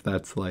thing or if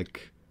that's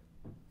like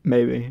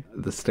maybe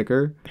the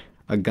sticker.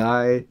 A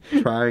guy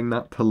trying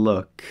not to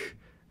look,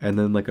 and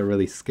then like a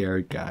really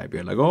scared guy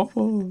being like,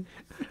 "Oh."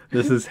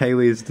 This is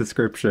Haley's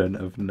description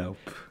of Nope.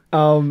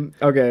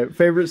 Okay,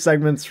 favorite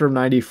segments from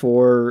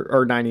 94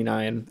 or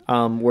 99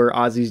 were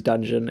Ozzy's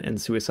Dungeon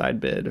and Suicide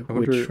Bid, I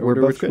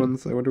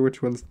wonder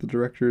which ones the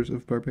directors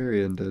of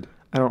Barbarian did.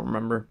 I don't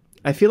remember.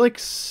 I feel like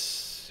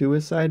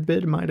Suicide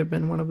Bid might have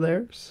been one of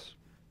theirs,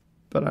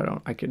 but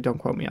don't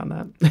quote me on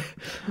that.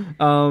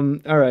 All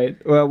right.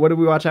 Well, what did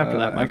we watch after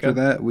that, Micah? After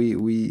that,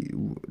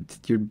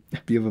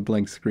 you have a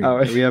blank screen. Oh,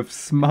 we have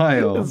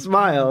Smile.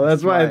 Smile.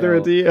 That's why I threw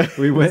it to you.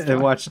 We went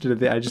and watched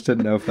it. I just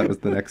didn't know if that was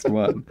the next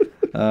one.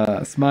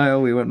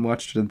 Smile. We went and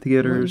watched it in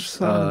theaters.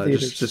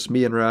 Just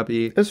me and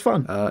Robbie. It was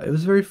fun. It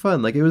was very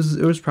fun. Like it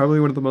was probably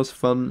one of the most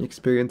fun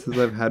experiences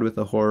I've had with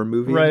a horror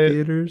movie in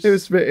theaters. It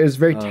was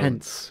very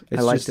tense.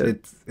 I liked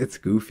it. It's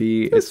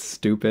goofy. It's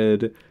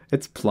stupid.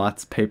 Its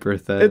plot's paper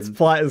thin. Its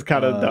plot is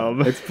kind of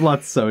dumb. Its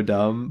plot's so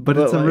dumb, but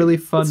it's a really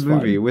fun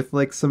movie with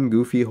like some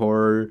goofy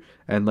horror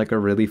and like a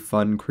really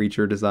fun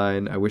creature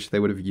design. I wish they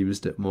would have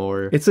used it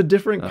more. It's a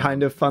different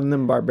kind of fun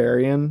than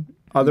Barbarian.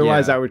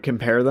 Otherwise, I would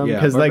compare them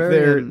because like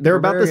they're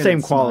about the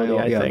same quality.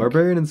 I think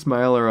Barbarian and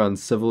Smile are on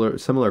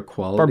similar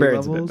quality.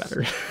 Barbarian's levels. a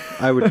bit better.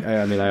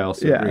 I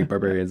also agree.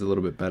 Barbarian's a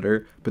little bit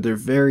better, but they're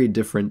very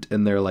different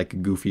in their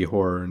like goofy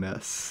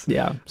horror-ness.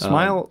 Yeah,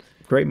 Smile.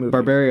 Great movie.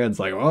 Barbarian's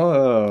like,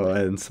 oh,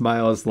 and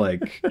Smile's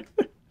like,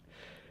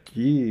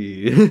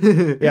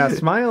 gee. Yeah,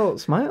 Smile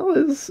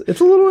it's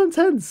a little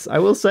intense, I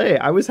will say.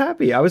 I was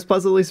happy. I was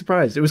pleasantly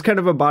surprised. It was kind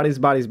of a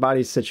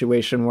bodies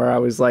situation where I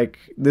was like,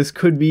 this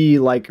could be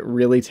like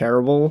really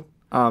terrible,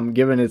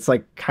 given it's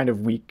like kind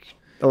of weak,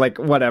 like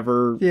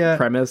whatever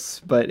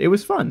premise, but it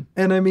was fun.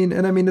 And I mean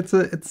it's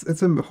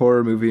a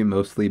horror movie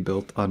mostly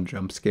built on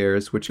jump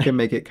scares, which can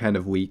make it kind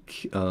of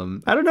weak.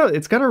 I don't know.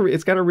 It's got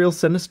a real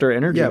sinister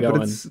energy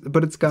going.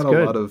 but it's got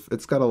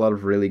a lot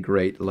of really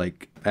great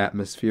like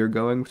atmosphere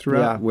going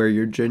throughout where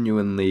you're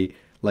genuinely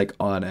like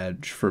on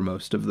edge for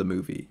most of the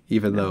movie,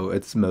 even though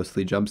it's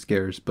mostly jump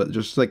scares, but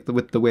just like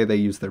with the way they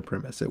use their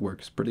premise, it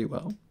works pretty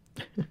well.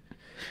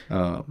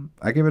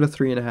 I give it a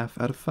 3.5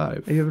 out of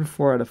 5. I give it a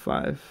 4 out of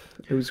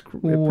 5. It was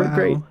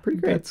pretty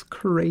great. That's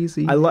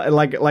crazy. I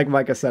like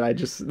Micah said. I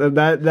just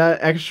that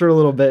extra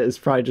little bit is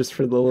probably just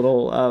for the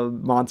little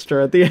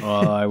monster at the end.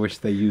 Oh, I wish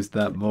they used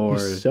that more.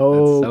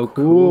 So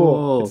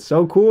cool. It's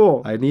so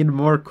cool. I need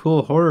more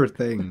cool horror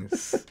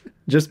things.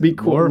 Just be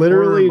cool.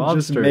 Literally,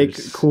 just make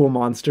cool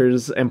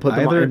monsters and put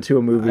them into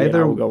a movie. And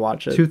I will go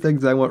watch it. 2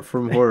 things I want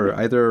from horror: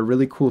 either a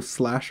really cool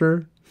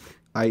slasher,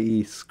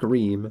 i.e.,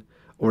 Scream,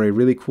 or a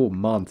really cool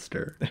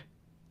monster.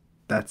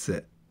 That's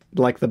it.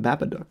 Like the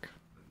Babadook.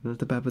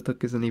 The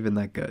Babadook isn't even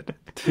that good.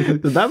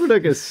 The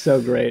Babadook is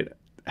so great.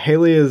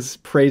 Haley is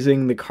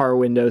praising the car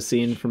window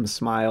scene from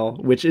Smile,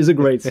 which is a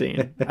great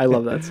scene. I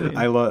love that scene.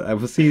 I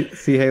will see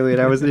Haley,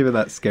 and I wasn't even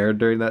that scared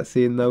during that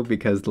scene though,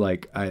 because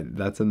like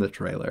that's in the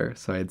trailer,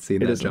 so I had seen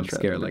that jump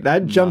scare like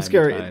that jump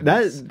scare.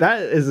 Times.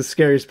 That is the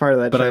scariest part of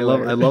that. But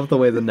trailer. I love the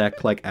way the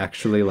neck like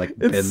actually like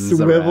bends it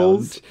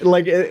swivels around.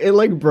 like it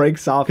like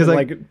breaks off and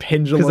like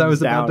pendulums down. Because I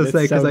was about to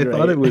say because I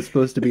thought it was great.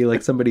 supposed to be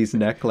like somebody's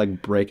neck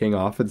like breaking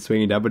off and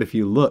swinging down, but if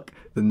you look,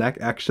 the neck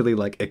actually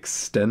like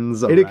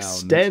extends around. It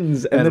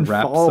extends and then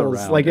wraps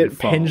falls like it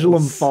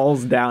pendulum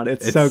falls down.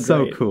 It's so great.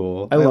 So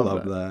cool. I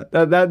love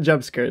that. That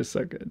jump scare is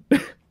so good.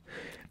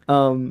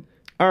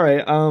 All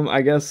right.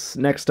 I guess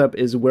next up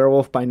is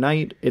Werewolf by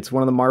Night. It's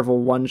one of the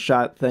Marvel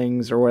one-shot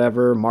things or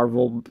whatever.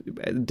 Marvel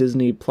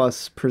Disney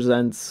Plus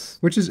presents,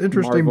 which is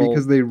interesting Marvel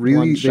because they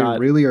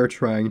really are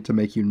trying to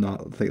make you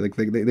not think like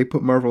they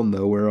put Marvel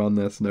nowhere on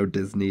this, no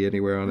Disney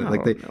anywhere on it.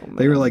 Like they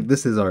were like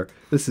this is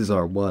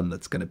our one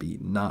that's gonna be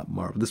not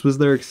Marvel. This was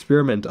their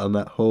experiment on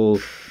that whole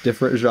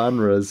different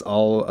genres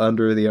all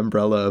under the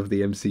umbrella of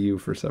the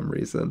MCU for some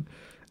reason.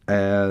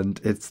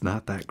 And it's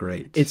not that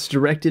great. It's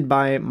directed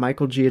by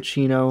Michael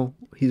Giacchino.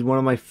 He's one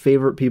of my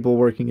favorite people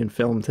working in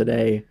film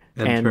today.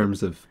 In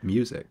terms of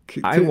music.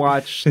 I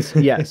watched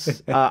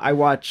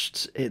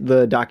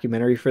the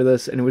documentary for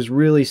this, and it was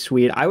really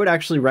sweet. I would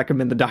actually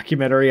recommend the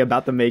documentary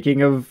about the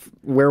making of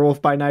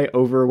Werewolf by Night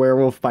over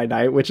Werewolf by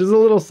Night, which is a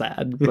little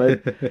sad,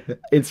 but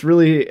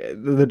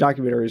the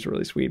documentary is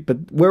really sweet.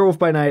 But Werewolf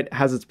by Night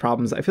has its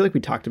problems. I feel like we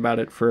talked about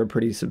it for a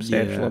pretty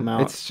substantial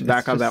amount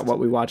on that What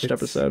We Watched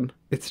episode.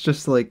 It's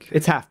just like...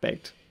 It's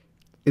half-baked.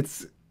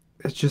 It's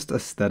just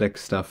aesthetic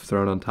stuff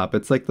thrown on top.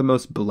 It's like the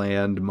most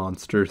bland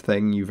monster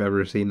thing you've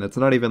ever seen. That's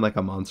not even like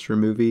a monster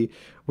movie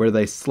where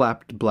they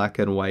slapped black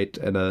and white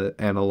and an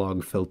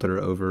analog filter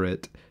over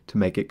it to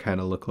make it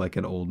kind of look like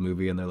an old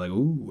movie. And they're like,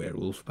 ooh,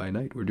 Werewolf by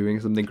Night. We're doing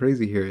something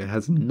crazy here. It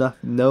has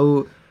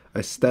no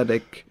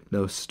aesthetic,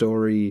 no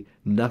story.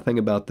 Nothing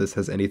about this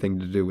has anything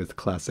to do with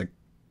classic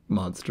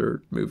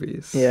monster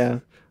movies. Yeah,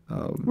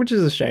 which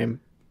is a shame.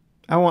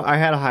 I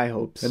had high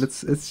hopes, and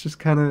it's just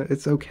kind of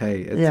it's okay.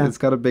 It's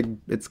got a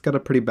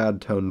pretty bad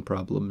tone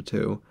problem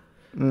too.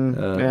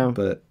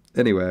 But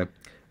anyway,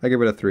 I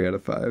give it a 3 out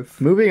of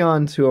 5. Moving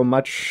on to a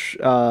much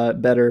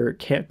better,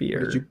 campier.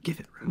 What did you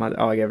give it?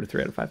 I gave it a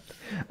 3 out of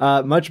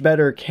 5. Much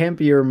better,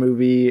 campier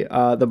movie,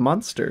 The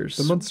Munsters.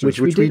 The Munsters,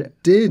 which we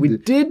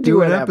did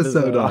do an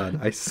episode on.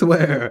 I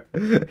swear.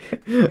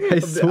 I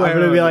swear.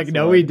 I'm gonna be like,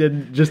 no, we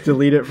didn't. Just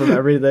delete it from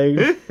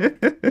everything.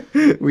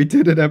 We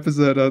did an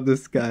episode on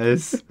this,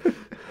 guys.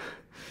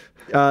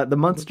 The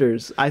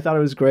Munsters. I thought it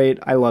was great.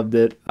 I loved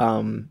it.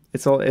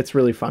 It's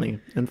really funny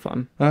and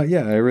fun.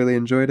 Yeah, I really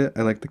enjoyed it.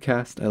 I like the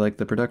cast. I like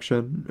the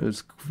production. It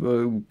was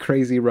a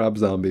crazy Rob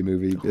Zombie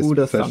movie,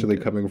 especially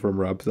coming from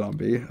Rob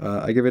Zombie.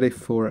 I give it a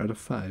 4 out of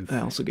 5. I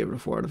also give it a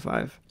 4 out of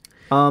 5.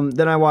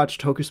 Then I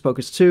watched Hocus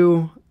Pocus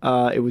 2.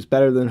 It was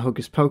better than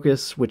Hocus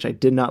Pocus, which I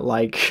did not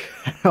like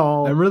at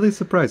all. I'm really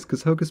surprised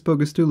because Hocus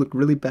Pocus 2 looked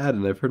really bad,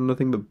 and I've heard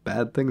nothing but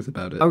bad things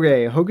about it.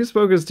 Okay, Hocus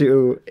Pocus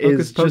 2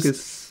 is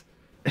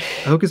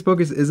Hocus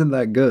Pocus isn't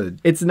that good.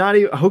 It's not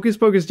even Hocus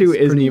Pocus 2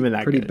 isn't even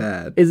that pretty good.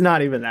 Bad. It's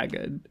not even that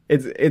good.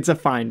 It's a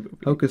fine movie.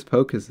 Hocus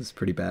Pocus is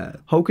pretty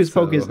bad. Hocus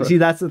Pocus. See,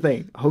 that's the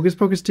thing. Hocus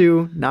Pocus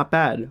 2, not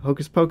bad.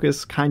 Hocus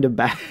Pocus, kind of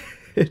bad.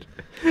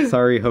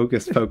 Sorry,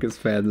 Hocus Pocus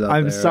fans out there.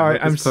 I'm sorry.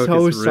 Hocus I'm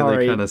Pocus so sorry.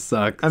 Really kind of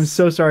sucks. I'm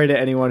so sorry to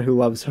anyone who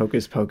loves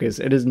Hocus Pocus.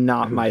 It is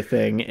not my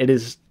thing. It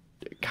is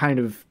kind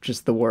of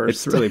just the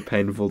worst. It's really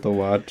painful to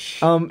watch.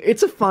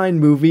 It's a fine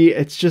movie.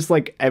 It's just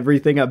like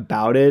everything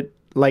about it.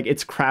 Like,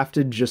 it's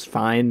crafted just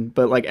fine,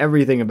 but like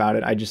everything about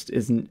it, I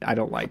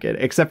don't like it,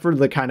 except for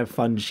the kind of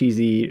fun,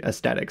 cheesy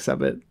aesthetics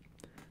of it.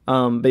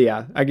 But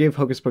yeah, I gave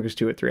Hocus Pocus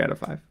 2 a 3 out of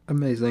 5.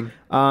 Amazing.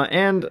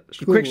 And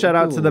quick shout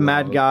out to the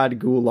Mad God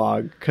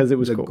Gulag, because it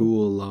was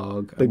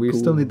cool. We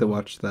still need to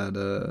watch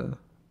that,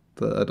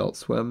 the Adult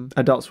Swim.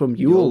 Adult Swim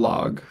Yule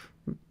Log.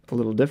 A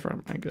little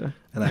different, I guess.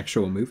 An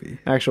actual movie.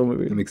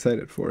 I'm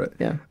excited for it.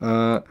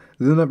 Yeah.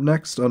 Then up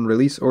next on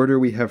release order,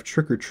 we have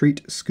Trick or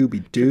Treat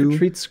Scooby-Doo. Trick or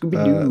Treat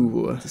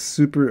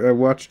Scooby-Doo. I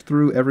watched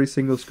through every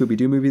single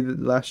Scooby-Doo movie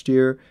last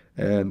year,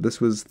 and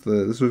this was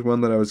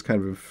one that I was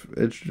kind of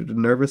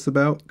nervous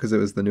about because it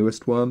was the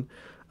newest one.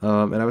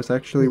 And I was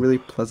actually really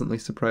pleasantly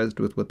surprised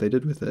with what they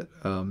did with it.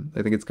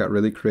 I think it's got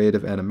really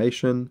creative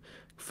animation,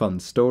 fun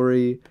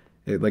story.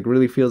 It like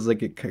really feels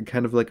like it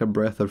kind of like a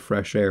breath of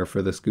fresh air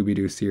for the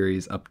Scooby-Doo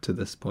series up to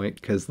this point,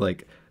 because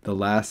like the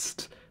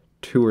last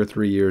 2 or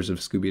 3 years of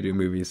Scooby-Doo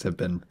movies have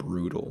been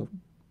brutal.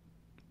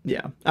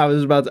 Yeah, I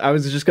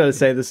was just gonna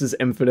say this is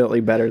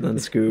infinitely better than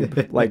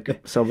Scoob, like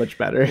so much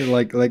better.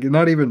 Like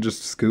not even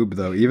just Scoob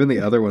though. Even the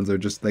other ones are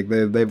just like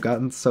they've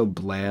gotten so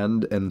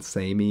bland and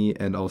samey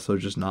and also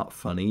just not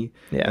funny.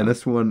 Yeah. And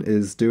this one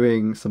is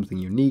doing something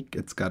unique.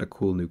 It's got a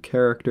cool new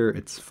character.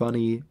 It's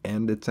funny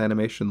and its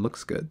animation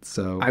looks good.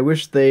 So I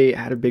wish they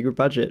had a bigger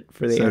budget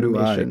for the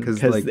animation,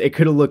 because it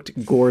could have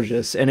looked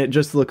gorgeous, and it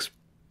just looks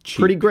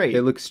pretty great.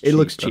 It looks cheap. It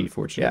looks cheap.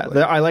 Unfortunately.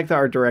 Yeah, I like the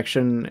art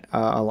direction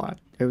a lot.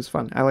 It was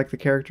fun. I like the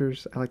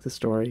characters. I like the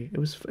story. It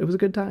was a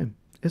good time.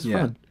 It's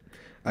fun.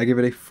 I give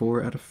it a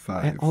 4 out of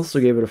 5. I also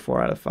gave it a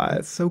 4 out of 5.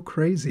 That's so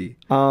crazy.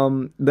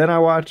 Then I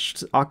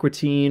watched Aqua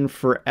Teen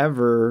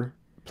Forever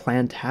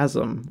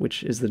Plantasm,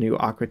 which is the new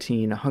Aqua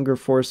Teen Hunger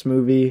Force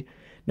movie.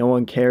 No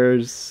one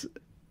cares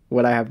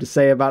what I have to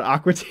say about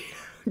Aqua Teen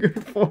Hunger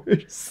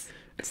Force.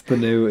 It's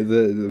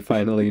the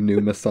finally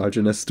new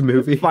misogynist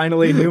movie.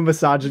 Finally, new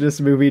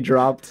misogynist movie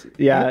dropped.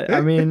 Yeah,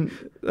 I mean,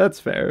 that's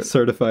fair.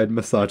 Certified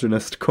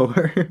misogynist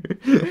core.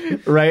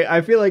 Right?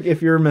 I feel like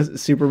if you're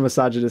super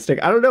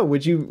misogynistic, I don't know,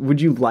 would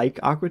you like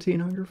Aqua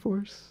Teen Hunger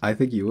Force? I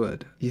think you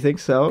would. You think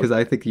so? Because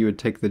I think you would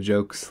take the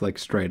jokes like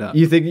straight up.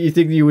 You think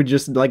you would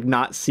just like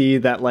not see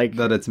that like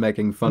that it's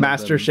making fun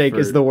Master Shake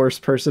is the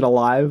worst person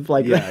alive?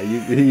 Like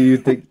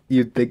you'd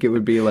think it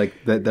would be like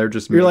that they're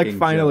just you're making like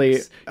finally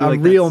jokes. a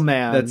real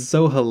man. That's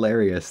so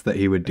hilarious that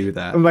he would do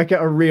that. Like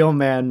a real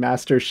man,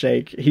 Master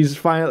Shake. He's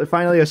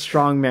finally a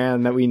strong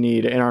man that we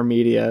need in our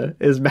media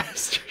is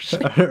Master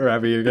Shake.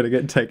 Ravi, you're gonna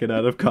get taken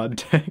out of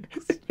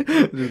context.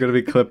 There's gonna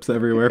be clips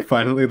everywhere.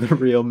 Finally, the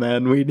real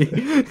man we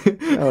need.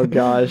 Oh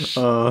gosh.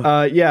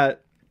 Yeah.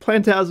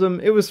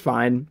 Plantasm, it was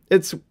fine.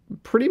 It's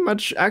pretty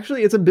much,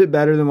 actually, it's a bit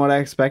better than what I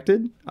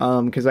expected,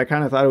 because I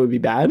kind of thought it would be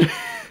bad.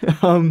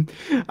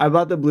 I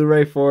bought the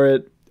Blu-ray for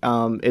it.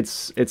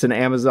 It's an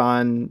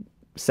Amazon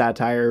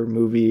satire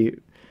movie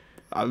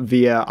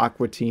via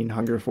Aqua Teen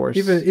Hunger Force.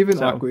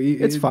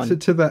 It's fun.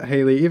 To that,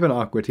 Haley, even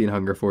Aqua Teen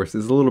Hunger Force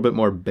is a little bit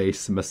more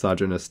base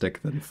misogynistic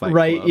than Fight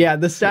Right, Club. yeah,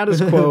 the status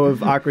quo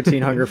of Aqua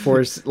Teen Hunger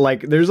Force,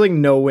 like, there's, like,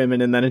 no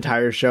women in that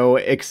entire show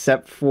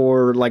except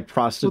for, like,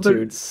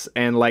 prostitutes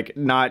and, like,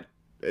 not...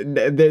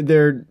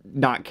 They're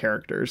not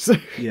characters.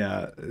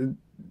 Yeah.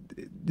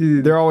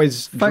 They're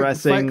always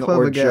dressing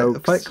or jokes.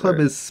 Fight Club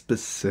is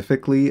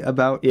specifically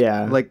about,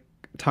 like,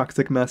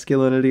 toxic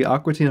masculinity.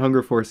 Aqua Teen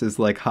Hunger Force is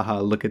like, haha,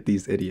 look at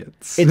these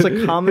idiots. It's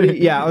a comedy.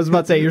 Yeah, I was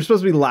about to say, you're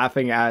supposed to be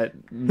laughing at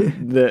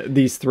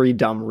these three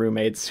dumb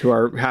roommates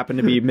who happen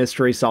to be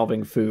mystery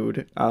solving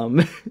food.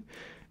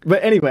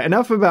 But anyway,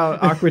 enough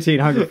about Aqua Teen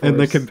Hunger Force. In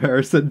the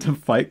comparison to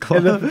Fight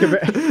Club.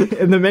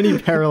 In the many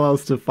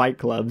parallels to Fight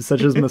Club,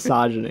 such as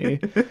misogyny.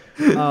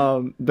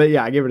 But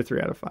yeah, I gave it a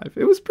 3 out of 5.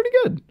 It was pretty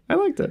good. I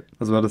liked it. I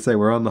was about to say,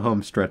 we're on the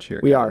home stretch here.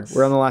 We are.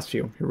 We're on the last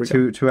few. Here we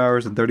go. 2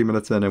 hours and 30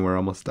 minutes in, and we're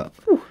almost done.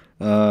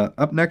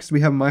 Up next,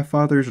 we have My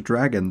Father's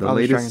Dragon, the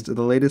latest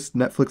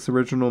Netflix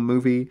original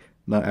movie.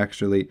 Not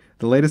actually.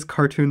 The latest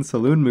Cartoon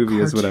Saloon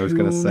movie is what I was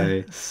going to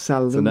say.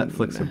 Saloon. It's a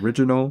Netflix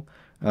original.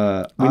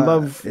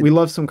 We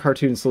love some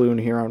Cartoon Saloon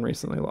here on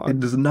Recently Logged. It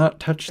does not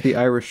touch the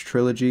Irish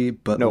trilogy,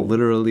 but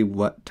literally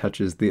what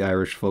touches the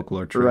Irish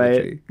folklore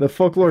trilogy. Right. The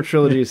folklore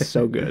trilogy is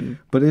so good.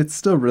 But it's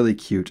still really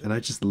cute, and I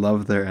just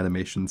love their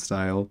animation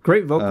style.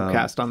 Great vocal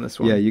cast on this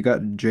one. Yeah, you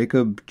got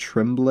Jacob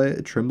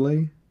Tremblay,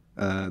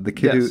 the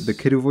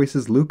kid who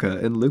voices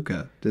Luca in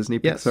Luca, Disney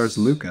Pixar's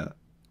Luca.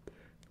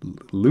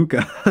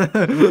 Luca.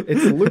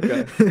 It's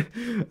Luca.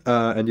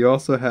 And you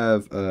also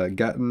have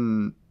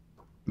Gaten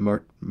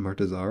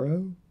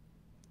Martezaro?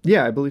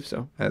 Yeah, I believe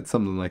so.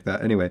 Something like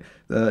that. Anyway,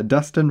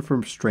 Dustin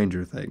from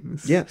Stranger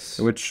Things. Yes.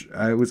 Which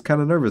I was kind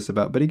of nervous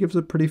about, but he gives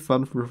a pretty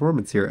fun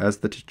performance here as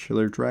the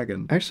titular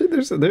dragon. Actually,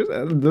 there's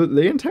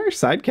the entire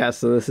side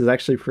cast of this is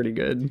actually pretty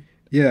good.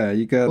 Yeah,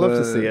 you got love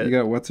to see it. You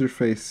got what's her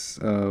face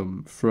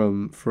from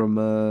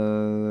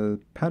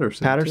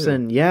Patterson.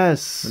 Patterson, too.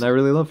 Yes. And I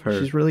really love her.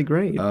 She's really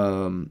great.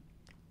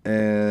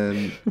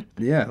 And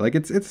yeah, like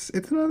it's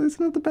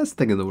not the best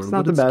thing in the world. It's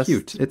not the best.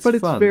 Cute. It's fun.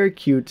 It's very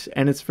cute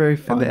and it's very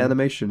fun. And the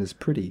animation is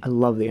pretty. I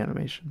love the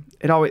animation.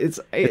 It's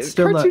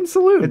still Cartoon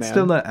Saloon. It's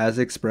still not as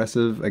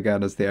expressive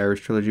again as the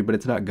Irish trilogy, but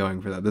it's not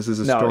going for that. This is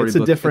a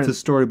storybook. It's a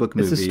storybook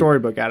movie. It's a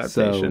storybook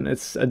adaptation. So,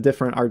 it's a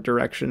different art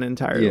direction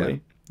entirely. Yeah.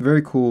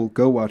 Very cool.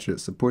 Go watch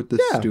it. Support the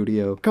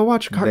studio. Go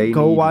watch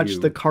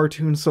the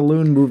Cartoon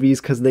Saloon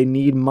movies because they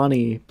need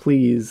money,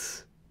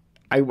 please.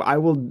 I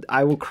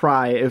will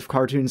cry if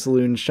Cartoon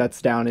Saloon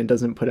shuts down and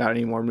doesn't put out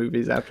any more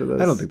movies after this.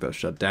 I don't think they'll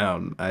shut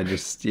down. I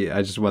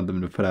just want them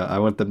to put out. I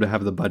want them to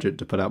have the budget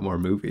to put out more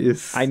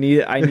movies. I need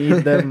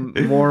them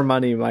more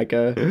money,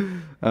 Micah.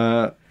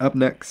 Up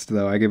next,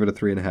 though, I gave it a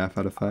 3.5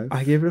 out of 5.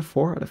 I gave it a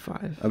 4 out of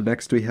 5. Up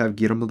next, we have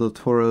Guillermo del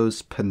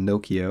Toro's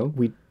Pinocchio.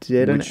 We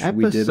did an episode.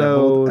 We did a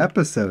whole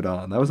episode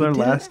on. That was our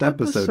last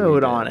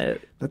episode on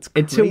it. That's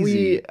crazy. Until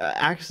we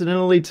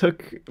accidentally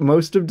took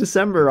most of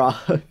December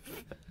off.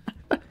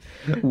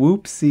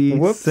 Whoopsie.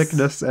 Whoops.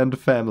 Sickness and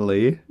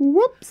family.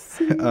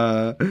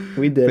 Whoopsie.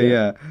 We did. But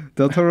yeah,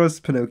 Del Toro's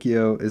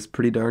Pinocchio is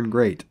pretty darn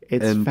great.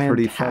 It's and fantastic.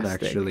 Pretty fun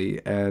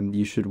actually, and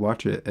you should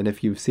watch it. And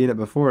if you've seen it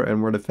before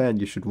and weren't a fan,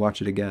 you should watch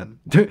it again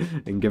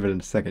and give it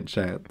a second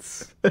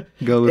chance.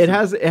 Go listen.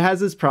 It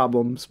has its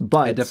problems,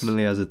 but it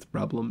definitely has its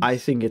problems. I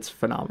think it's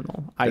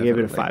phenomenal. I gave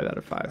it a 5 out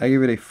of 5. I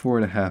gave it a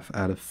 4.5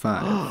 out of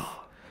 5.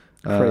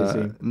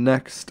 Crazy.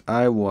 Next,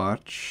 I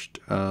watched.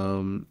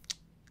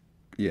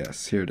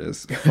 Yes, here it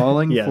is.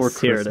 Falling for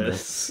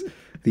Christmas.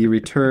 The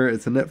return.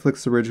 It's a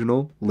Netflix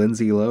original.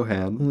 Lindsay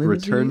Lohan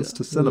returns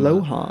to cinema.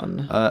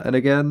 Lohan. And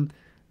again,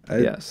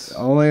 yes.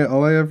 All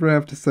I ever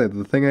have to say,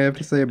 the thing I have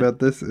to say about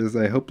this is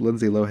I hope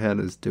Lindsay Lohan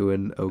is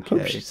doing okay.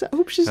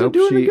 Hope she's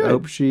doing good.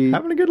 Hope she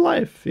having a good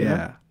life.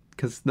 Yeah,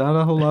 because not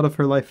a whole lot of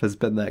her life has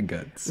been that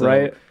good. So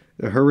right.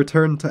 Her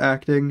return to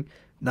acting,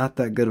 not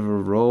that good of a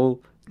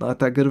role. Not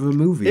that good of a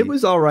movie. It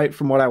was all right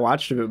from what I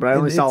watched of it, but I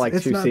only saw like 2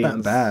 scenes. It's not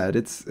that bad.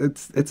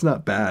 It's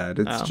not bad.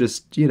 It's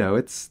just, you know,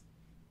 it's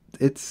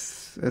a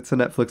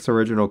Netflix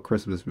original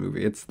Christmas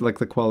movie. It's like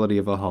the quality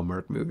of a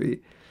Hallmark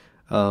movie.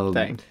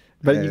 Dang.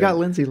 But you got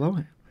Lindsay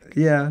Lohan.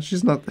 Yeah,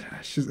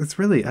 it's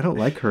really, I don't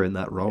like her in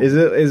that role. Is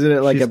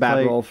it like a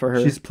bad role for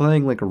her? She's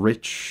playing like a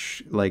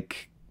rich,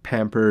 like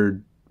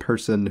pampered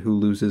person who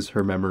loses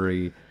her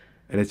memory.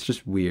 And it's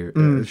just weird.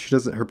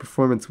 Her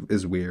performance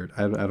is weird.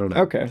 I don't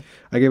know. Okay.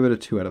 I give it a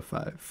 2 out of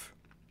 5.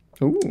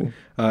 Ooh.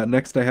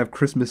 Next I have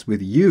Christmas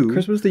with You.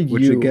 Christmas with You.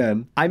 Which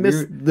again, I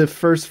missed the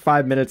first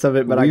 5 minutes of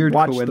it, but I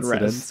watched the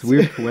rest.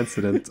 Weird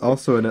coincidence.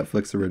 Also a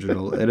Netflix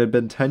original. It had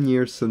been 10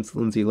 years since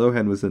Lindsay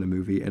Lohan was in a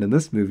movie. And in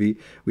this movie,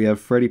 we have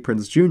Freddie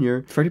Prinze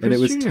Jr. And it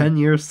was 10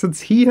 years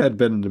since he had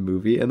been in a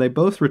movie. And they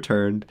both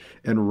returned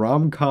in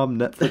rom-com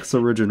Netflix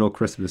original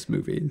Christmas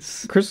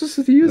movies. Christmas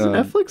with You is a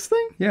Netflix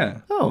thing? Yeah.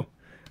 Oh.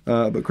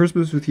 But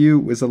Christmas with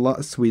You is a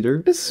lot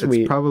sweeter. It's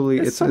sweet. It's probably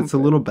it's a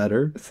little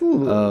better. It's a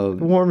little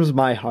warms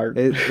my heart.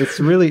 It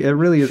really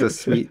is a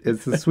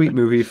sweet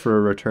movie for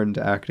a return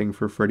to acting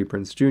for Freddie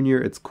Prinze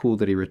Jr. It's cool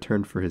that he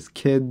returned for his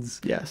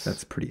kids. Yes,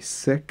 that's pretty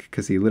sick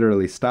because he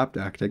literally stopped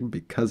acting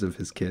because of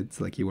his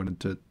kids. Like he wanted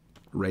to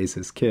raise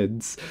his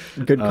kids.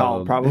 Good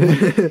call, probably.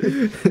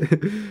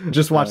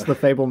 Just watch The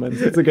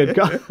Fabelmans. It's a good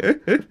call.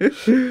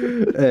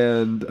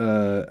 And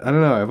I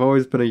don't know. I've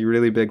always been a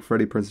really big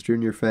Freddie Prinze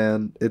Jr.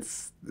 fan.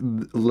 It's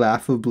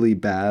laughably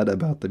bad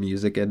about the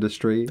music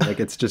industry. Like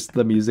it's just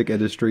the music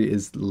industry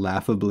is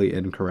laughably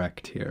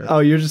incorrect here. Oh,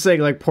 you're just saying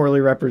like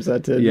poorly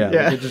represented. Yeah.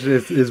 Like it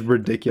just is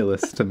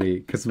ridiculous to me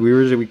because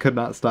we could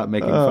not stop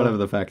making fun of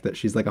the fact that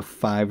she's like a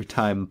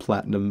 5-time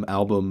platinum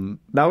album.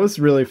 That was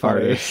really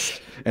funny.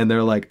 Artist. And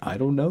they're like, I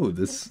don't know,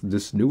 this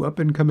new up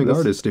and coming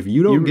artist. If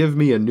you don't give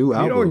me a new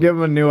album, you don't give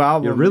him a new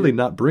album, you're really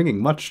not bringing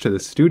much to the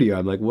studio.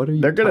 I'm like, what are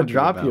you? They're gonna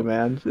drop about? you,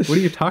 man. What are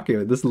you talking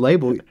about? This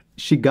label,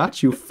 she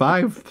got you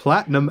 5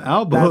 platinum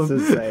albums.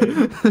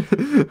 That's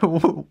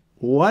insane.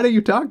 What are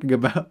you talking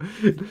about?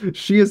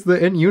 She is the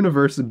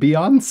in-universe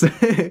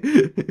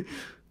Beyonce.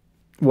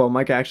 Well,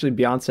 Mike, actually,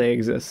 Beyonce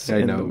exists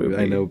in the movie.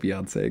 I know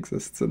Beyonce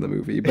exists in the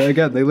movie. But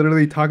again, they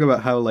literally talk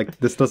about how, like,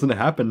 this doesn't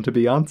happen to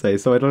Beyonce,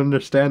 so I don't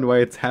understand why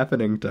it's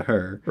happening to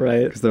her.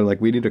 Right. Because they're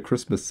like, we need a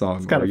Christmas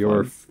song or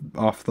you're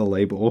off the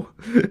label.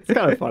 It's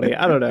kind of funny.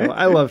 I don't know.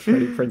 I love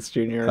Freddie Prinze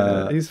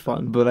Jr. He's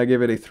fun. But I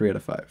give it a 3 out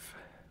of 5.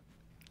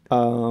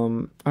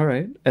 All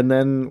right. And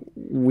then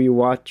we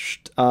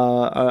watched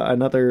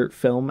another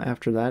film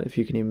after that, if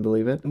you can even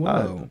believe it.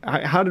 Whoa.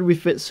 How did we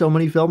fit so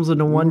many films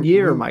into one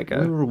year, Micah?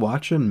 We were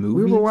watching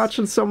movies? We were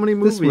watching so many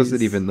movies. This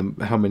wasn't even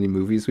how many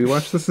movies we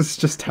watched. This is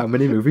just how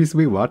many movies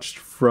we watched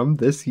from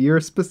this year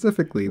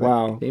specifically.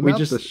 Wow.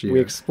 We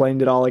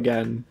explained it all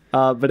again.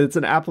 But it's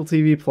an Apple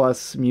TV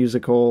Plus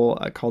musical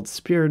called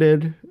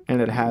Spirited,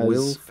 and it has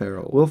Will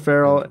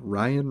Ferrell,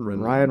 Ryan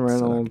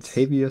Reynolds,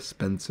 Octavia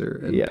Spencer,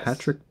 and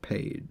Patrick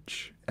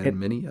Page, and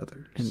many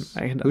others.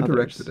 Who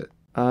directed it?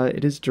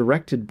 It is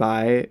directed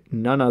by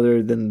none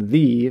other than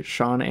the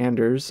Sean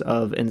Anders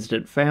of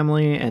Instant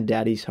Family and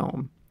Daddy's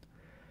Home.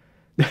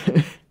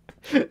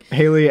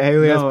 Haley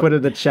has put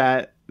in the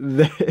chat.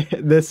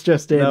 This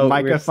just in.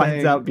 Micah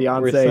finds out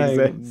Beyonce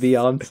exists.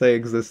 Beyonce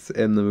exists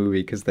in the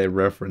movie because they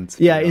reference.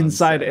 Yeah,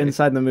 Beyonce.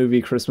 inside the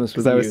movie Christmas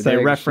with You, they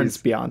reference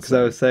Beyonce. Because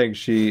I was saying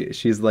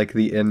she's like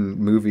the in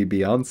movie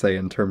Beyonce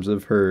in terms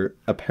of her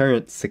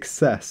apparent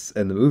success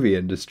in the movie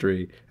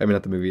industry. I mean,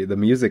 not the movie, the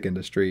music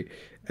industry,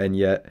 and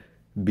yet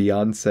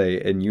Beyonce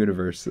in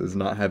universe is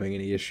not having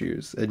any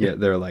issues, and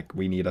yet they're like,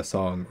 we need a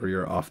song or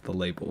you're off the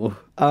label.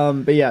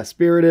 But yeah,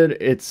 Spirited.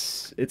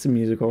 It's a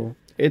musical.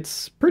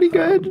 It's pretty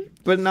good,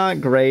 but not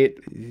great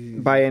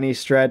by any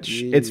stretch.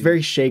 It's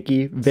very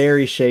shaky,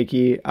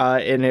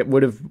 and it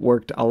would have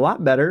worked a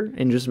lot better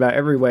in just about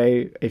every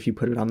way if you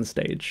put it on the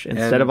stage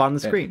instead of on the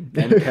screen.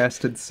 And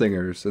casted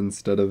singers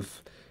instead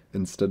of.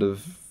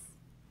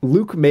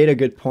 Luke made a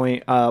good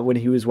point when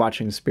he was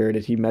watching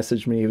Spirited. He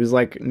messaged me. He was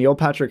like, Neil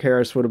Patrick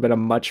Harris would have been a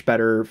much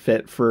better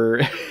fit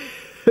for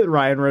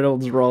Ryan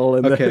Reynolds' role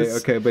in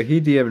this. Okay, but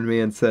he DM'd me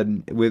and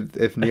said,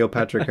 if Neil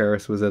Patrick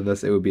Harris was in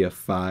this, it would be a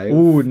 5.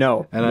 Ooh,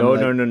 no. And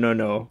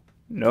no.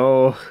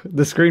 No,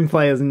 the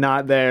screenplay is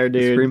not there,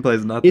 dude. The screenplay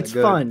is not that good. It's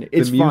fun.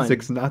 It's fun. The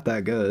music's not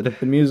that good.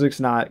 The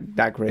music's not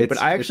that great.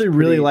 But I actually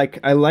really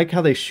like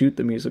how they shoot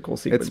the musical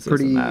sequences.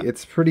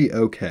 It's pretty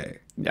okay.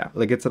 Yeah.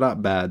 Like, it's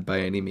not bad by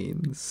any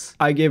means.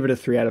 I gave it a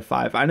 3 out of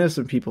 5. I know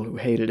some people who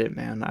hated it,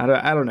 man.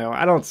 I don't know.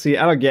 I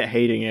don't get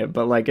hating it,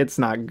 but like, it's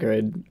not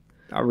good.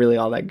 Not really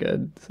all that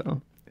good.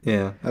 So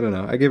Yeah, I don't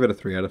know. I gave it a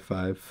 3 out of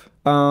 5.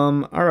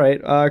 All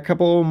right. A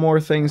couple more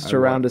things to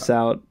round us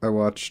out. I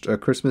watched A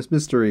Christmas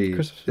Mystery.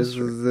 Christmas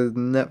Mystery.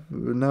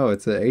 No,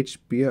 it's a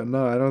HBO.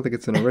 No, I don't think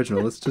it's an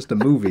original. It's just a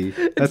movie.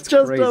 That's it's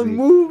just crazy. A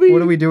movie.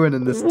 What are we doing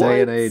in this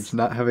day and age?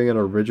 Not having an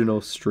original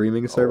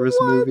streaming service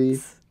movie?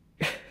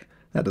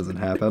 That doesn't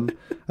happen.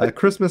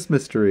 Christmas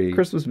Mystery.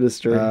 Christmas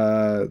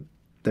Mystery.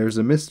 There's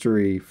a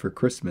mystery for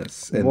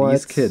Christmas, and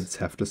these kids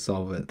have to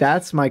solve it.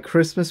 That's my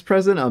Christmas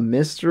present, a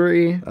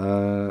mystery?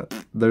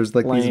 There's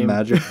like these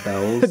magic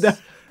bells.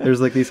 There's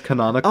like these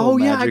canonical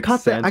magic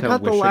Santa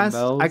wishing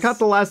bells. I caught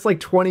the last like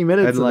 20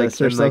 minutes of this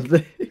or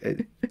something.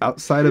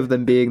 Outside of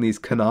them being these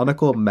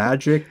canonical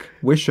magic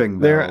wishing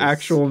bells. They're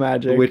actual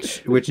magic.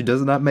 Which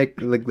does not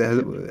make, like,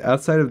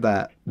 outside of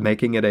that,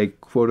 making it a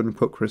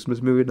quote-unquote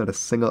Christmas movie, not a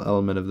single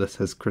element of this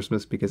has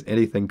Christmas, because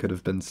anything could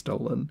have been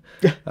stolen.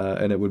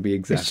 And it would be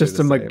exactly It's just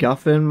the a same.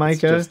 MacGuffin,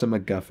 Micah? It's just a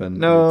MacGuffin.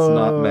 No. It's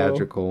not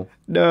magical.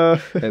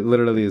 No. It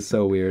literally is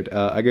so weird.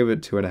 I give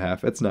it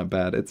 2.5. It's not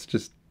bad. It's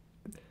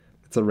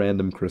a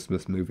random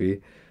Christmas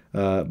movie.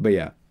 But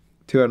yeah,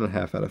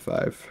 2.5 out of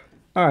 5.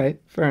 All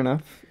right, fair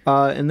enough.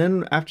 And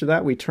then after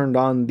that, we turned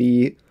on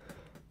the...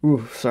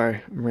 Ooh, sorry,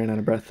 I ran out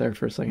of breath there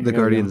for a second. The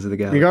Guardians of the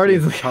Galaxy. The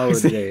Guardians of the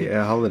Galaxy.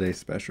 Holiday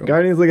special.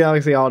 Guardians of the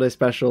Galaxy holiday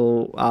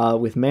special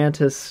with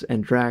Mantis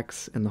and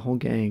Drax and the whole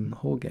gang. The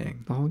whole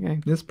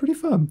gang. It's pretty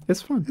fun.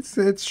 It's fun.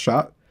 It's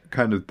shot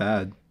kind of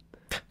bad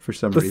for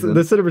some reason.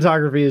 The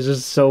cinematography is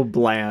just so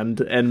bland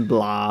and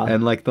blah.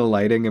 And like the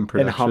lighting and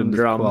production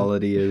humdrum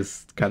quality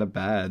is kind of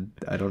bad.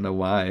 I don't know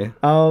why.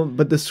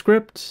 But the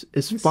script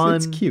is fun.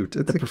 It's cute.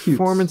 The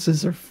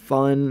performances are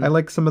fun. I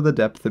like some of the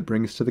depth it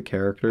brings to the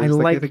characters.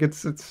 I think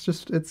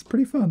it's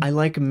pretty fun. I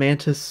like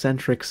Mantis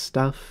centric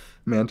stuff.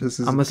 Mantis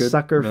is I'm a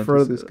sucker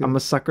for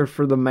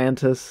the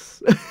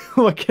Mantis.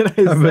 What can I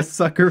say? I'm a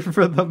sucker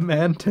for the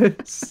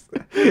Mantis.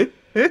 She's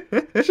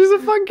a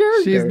fun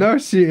character.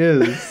 She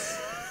is.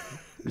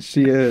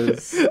 She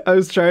is. I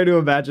was trying to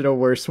imagine a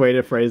worse way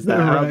to phrase that.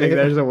 Right. I don't think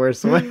there's a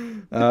worse way.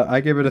 I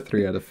give it a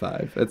 3 out of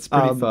 5. It's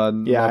pretty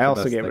fun. Yeah, I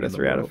also gave it a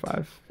 3 out of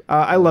 5.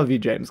 I love you,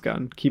 James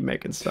Gunn. Keep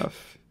making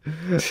stuff.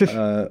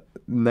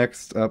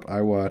 Next up,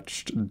 I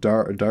watched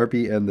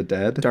Darby and the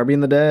Dead. Darby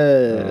and the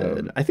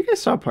Dead. I think I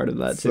saw part of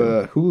that too.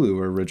 It's a Hulu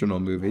original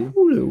movie.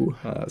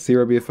 Hulu. See,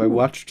 Robbie, if I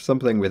watched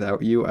something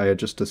without you, I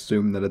just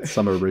assumed that it's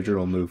some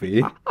original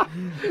movie.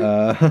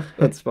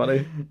 That's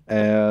funny.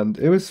 And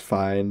it was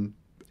fine.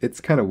 It's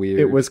kind of weird.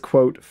 It was,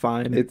 quote,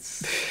 fine.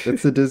 It's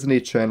a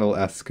Disney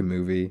Channel-esque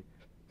movie,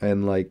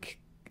 and like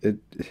it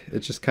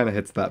just kind of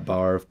hits that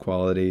bar of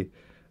quality.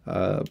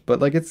 But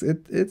like it's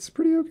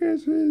pretty okay.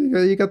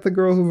 You got the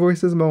girl who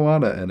voices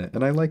Moana in it,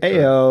 and I like her.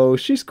 Ayo,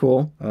 she's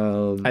cool.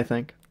 I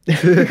think.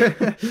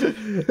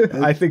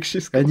 I think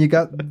she's cool. And you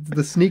got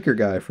the sneaker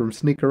guy from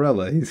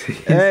Sneakerella. He's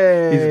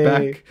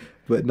back,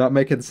 but not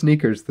making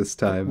sneakers this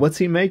time. What's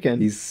he making?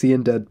 He's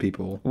seeing dead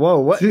people. Whoa,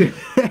 what?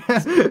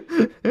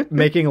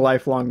 Making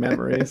lifelong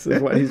memories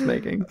is what he's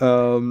making.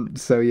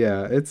 So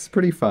yeah, it's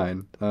pretty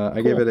fine.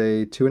 I gave it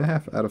a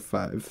 2.5 out of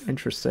 5.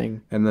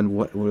 Interesting. And then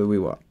what did we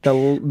watch?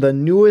 The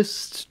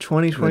newest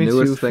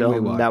 2022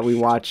 film that we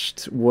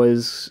watched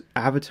was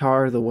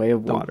Avatar: The Way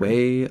of Water. The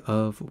Way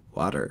of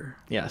Water.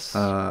 Yes.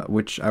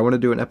 Which I want to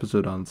do an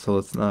episode on,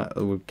 so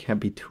we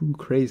can't be too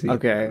crazy.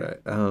 Okay.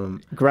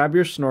 Grab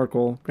your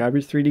snorkel, grab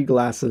your 3D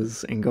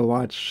glasses, and go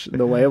watch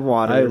The Way of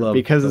Water. I love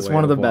because it's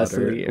one of the best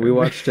of the year. We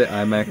watched it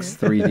IMAX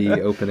 3D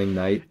opening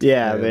night.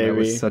 Yeah, baby. It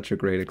was such a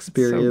great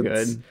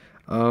experience. So good.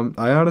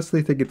 I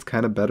honestly think it's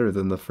kind of better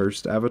than the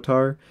first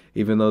Avatar,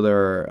 even though there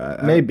are...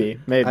 Maybe.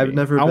 I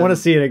want to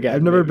see it again.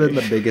 I've never been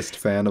the biggest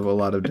fan of a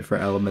lot of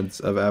different elements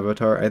of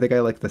Avatar. I think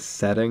I like the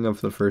setting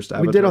of the first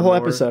Avatar. We did a whole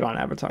more, episode on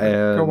Avatar.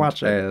 Go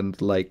watch it. And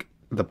like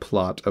the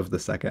plot of the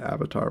second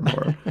Avatar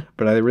more.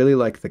 But I really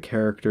like the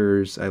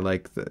characters. I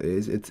like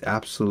it's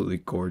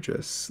absolutely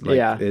gorgeous. Like,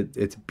 yeah.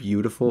 It's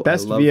beautiful.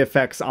 Best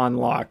VFX on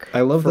lock.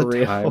 I love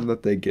the time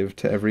that they give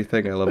to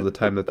everything. I love the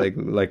time that they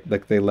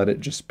like they let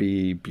it just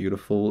be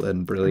beautiful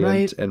and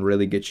brilliant and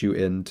really get you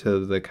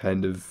into the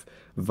kind of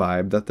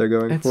vibe that they're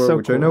going for, so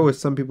which cool. I know was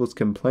some people's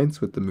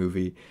complaints with the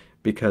movie,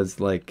 because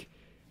like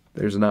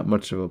there's not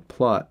much of a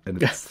plot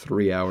and it's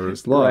 3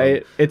 hours long.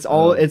 Right. It's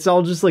all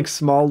just like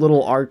small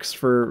little arcs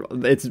for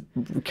it's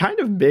kind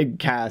of big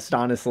cast,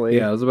 honestly.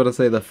 Yeah, I was about to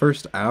say the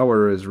first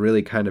hour is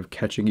really kind of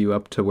catching you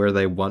up to where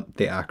they want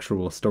the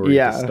actual story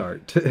to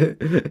start.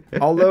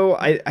 Although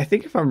I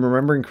think if I'm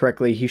remembering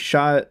correctly, he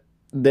shot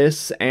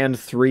this and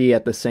 3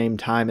 at the same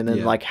time, and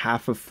then like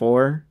half of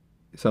 4.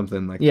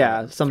 Something like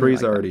that. Something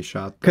 3's like already that.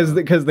 shot because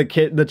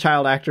the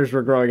child actors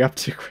were growing up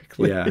too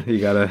quickly. Yeah, you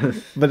gotta.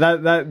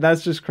 But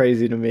that's just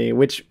crazy to me.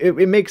 Which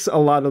it makes a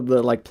lot of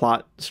the like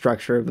plot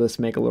structure of this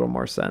make a little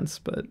more sense.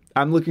 But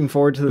I'm looking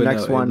forward to the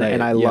next one,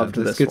 and I loved this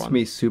one. This gets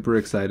me super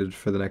excited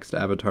for the next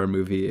Avatar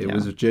movie. It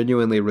was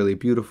genuinely really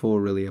beautiful,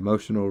 really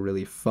emotional,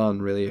 really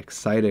fun, really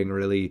exciting,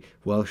 really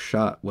well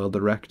shot, well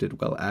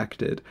directed, well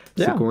acted.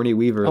 Sigourney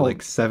Weaver,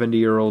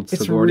 70-year-old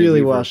Sigourney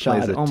really Weaver well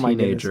plays shot. a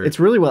teenager. It's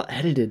really well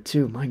edited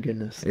too. My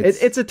goodness,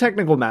 it's a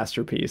technical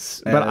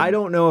masterpiece. But I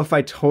don't know if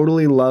I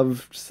totally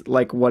loved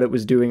like what it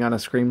was doing on a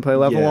screenplay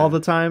level all the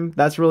time.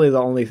 That's really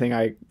the only thing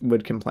I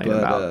would complain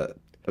about.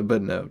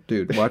 But no,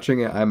 dude, watching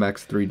it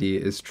IMAX 3D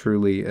is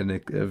truly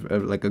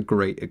like a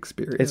great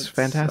experience. It's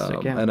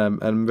fantastic, and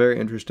I'm very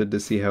interested to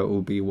see how it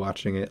will be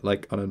watching it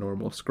like on a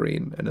normal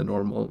screen in a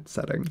normal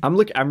setting. I'm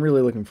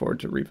really looking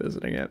forward to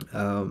revisiting it.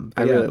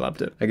 I really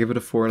loved it. I give it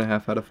a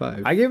 4.5 out of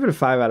 5. I gave it a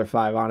 5 out of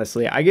 5.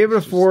 Honestly, I gave it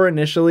a 4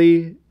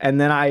 initially, and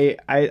then I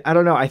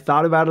don't know. I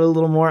thought about it a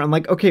little more. I'm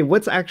like, okay,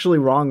 what's actually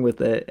wrong with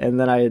it? And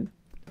then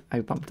I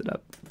bumped it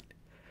up.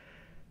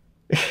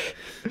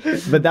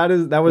 But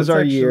that was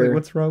our year.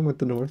 What's wrong with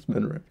the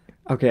Northman, right?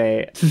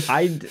 Okay,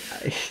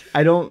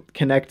 I don't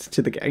connect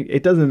to the.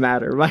 It doesn't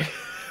matter. We're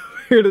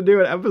gonna do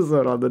an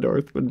episode on the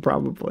Northman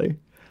probably.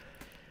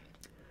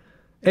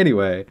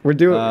 Anyway, we're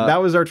doing.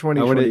 That was our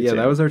 2022.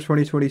 That was our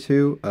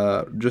 2022.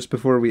 Just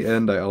before we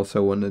end, I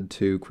also wanted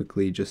to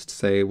quickly just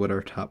say what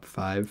our top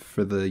 5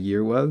 for the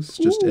year was,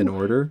 just in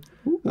order.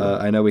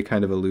 I know we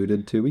kind of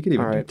alluded to. We could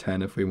even do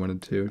 10 if we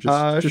wanted to.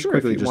 Just sure,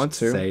 quickly, just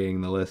saying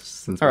the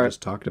list since we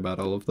just talked about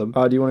all of them.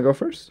 Do you want to go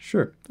first?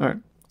 Sure. All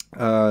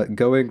right.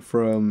 Going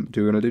from. Do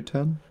you want to do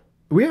 10?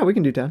 Yeah, we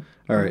can do 10.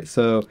 All right.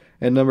 So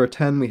at number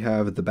 10 we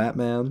have The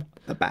Batman.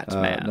 The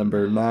Batman.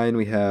 Number 9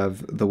 we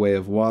have The Way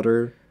of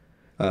Water.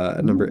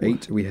 At number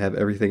 8, we have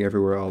Everything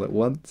Everywhere All at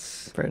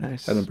Once. Very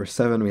nice. At number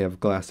 7, we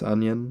have Glass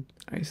Onion.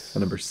 Nice. At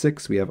number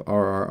 6, we have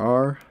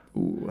RRR.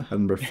 Ooh. At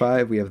number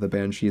 5, we have The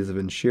Banshees of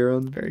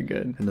Inisherin. Very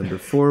good. At number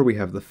 4, we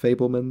have The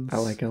Fabelmans. I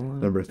like it a lot.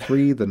 Number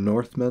 3, The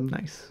Northman.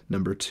 Nice.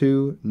 Number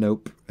 2,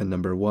 Nope. And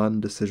number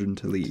 1, Decision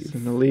to Leave.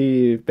 Decision to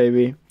Leave,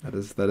 baby.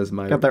 That is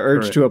my. Got the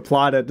urge to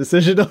applaud at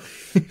Decision to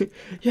Leave.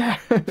 Yeah.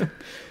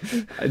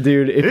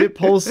 Dude, if it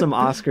pulls some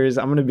Oscars,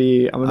 I'm gonna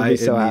be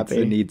so happy.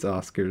 It needs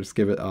Oscars.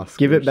 Give it Oscars.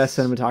 Give it Best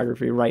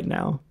Cinematography right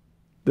now.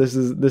 This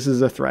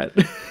is a threat.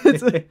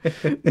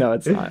 No,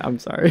 it's not. I'm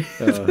sorry.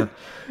 What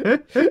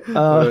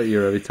about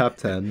you, Robbie? Top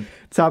 10.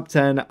 Top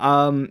 10.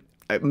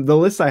 The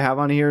list I have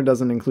on here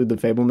doesn't include The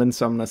Fabelmans,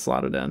 so I'm gonna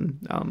slot it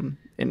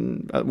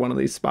in one of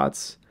these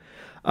spots.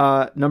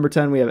 Number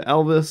 10 we have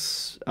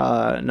Elvis.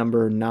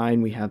 Number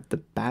 9 we have The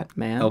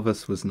Batman.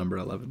 Elvis was number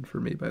 11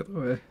 for me, by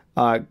the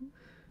way.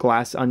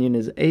 Glass Onion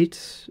is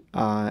 8.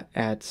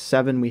 At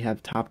 7 we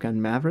have Top Gun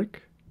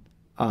Maverick.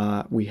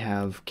 We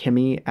have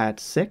Kimmy at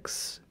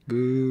 6.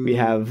 Boo. We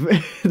have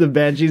The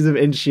Banshees of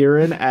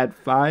Inisherin at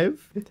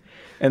 5.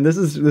 And this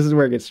is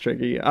where it gets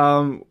tricky.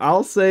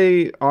 I'll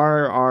say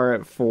RRR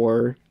at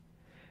 4,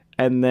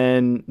 and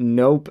then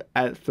Nope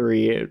at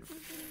 3,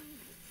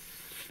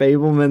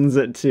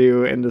 Fabelmans at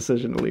 2, and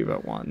Decision to Leave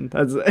at 1.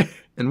 That's it.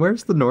 And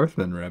where's the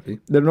Northman, Ravi?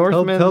 The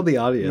Northman. Tell the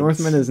audience.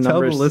 Northman is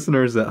number. Tell the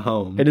listeners at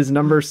home. It is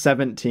number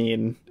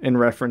 17 in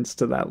reference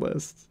to that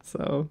list.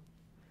 So,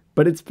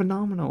 but it's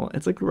phenomenal.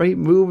 It's a great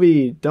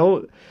movie.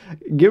 Don't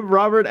give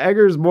Robert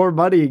Eggers more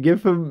money.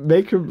 Let him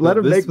make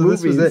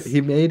movies. This was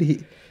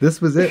it. This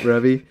was it,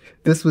 Ravi.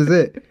 This was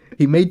it.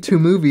 He made 2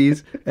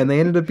 movies, and they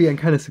ended up being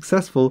kind of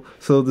successful.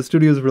 So the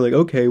studios were like,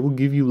 "Okay, we'll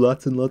give you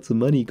lots and lots of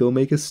money. Go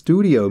make a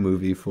studio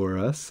movie for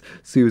us."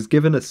 So he was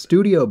given a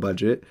studio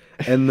budget,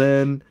 and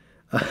then.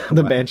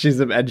 The Banshees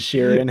of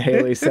Inisherin,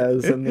 Haley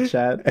says in the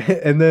chat.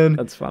 And then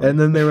that's funny. And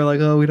then they were like,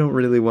 "Oh, we don't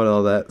really want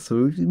all that,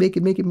 so make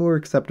it more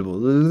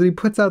acceptable." He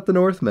puts out The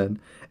Northman,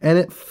 and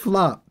it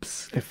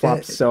flops. It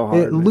flops so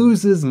hard. It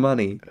loses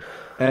money,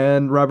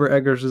 and Robert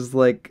Eggers is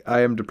like,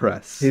 "I am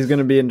depressed." He's going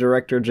to be in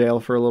director jail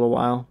for a little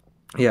while.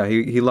 Yeah,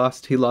 he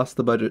lost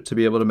the budget to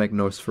be able to make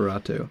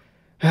Nosferatu.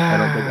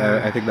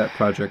 I think that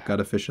project got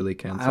officially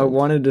canceled. I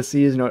wanted to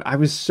see his note. I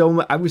was so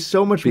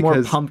much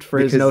more pumped for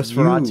his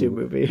Nosferatu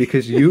movie.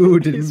 Because you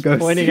didn't go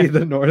see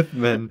The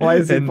Northman. Why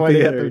is he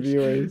pointing at the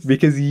viewers?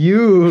 Because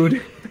you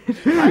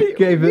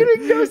gave it. You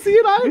didn't go see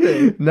it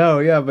either. No,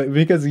 yeah, but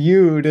because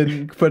you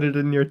didn't put it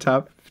in your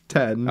top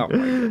 10. Oh my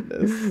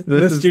goodness.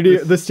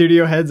 The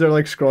studio heads are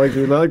like scrolling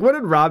through. They're like, what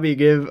did Robbie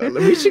give?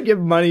 We should give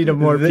money to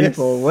more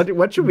people.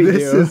 What should we do?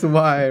 This is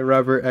why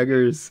Robert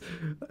Eggers'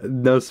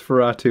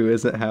 Nosferatu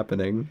isn't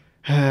happening.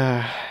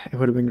 It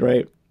would have been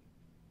great.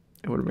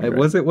 It would have been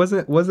great.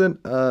 Wasn't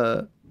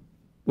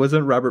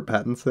Robert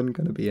Pattinson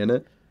going to be in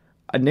it?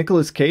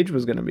 Nicolas Cage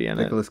was going to to be in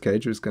it. Nicolas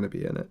Cage was going to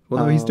be in it.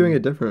 Well, no, he's doing a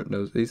different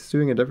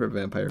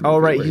vampire movie. Oh,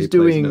 right, he's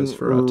doing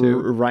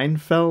Nosferatu.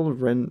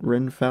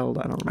 Renfeld.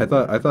 I don't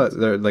remember. I thought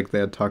they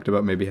had talked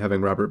about maybe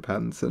having Robert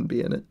Pattinson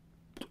be in it.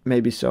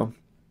 Maybe so.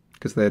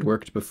 Because they had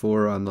worked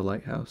before on The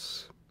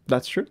Lighthouse.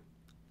 That's true.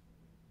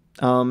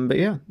 But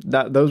yeah,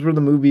 those were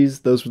the movies.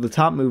 Those were the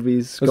top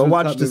movies. Go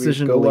watch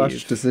Decision to Leave. Go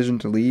watch Decision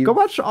to Leave. Go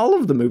watch all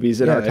of the movies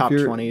in our top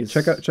 20s.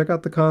 Check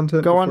out the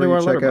content. Go onto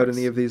our check out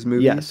any of these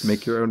movies. Yes.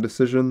 Make your own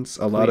decisions.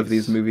 A lot of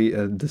these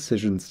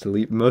Decisions to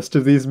Leave. Most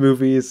of these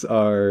movies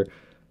are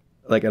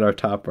like at our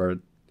top are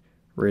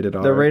rated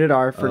R. They're rated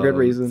R for good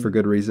reason. For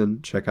good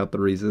reason. Check out the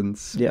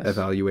reasons. Yes.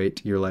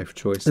 Evaluate your life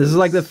choices. This is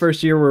like the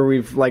first year where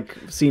we've like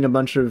seen a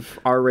bunch of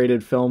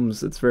R-rated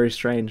films. It's very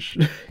strange.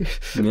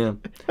 Yeah,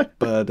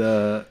 but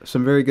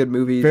some very good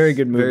movies. Very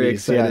good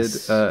movies. Very excited.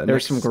 Yes.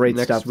 There's some great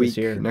stuff this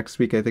year. Next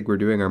week, I think we're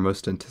doing our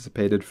most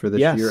anticipated for this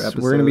year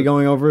episode. We're going to be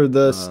going over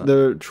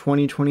the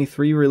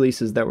 2023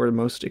 releases that we're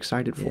most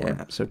excited for.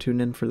 Yeah. So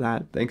tune in for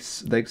that.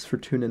 Thanks for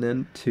tuning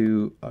in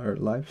to our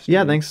live stream.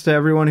 Yeah, thanks to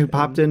everyone who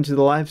popped into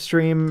the live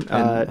stream.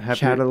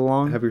 Chatted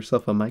along. Have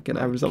yourself a Mike and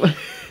Ike.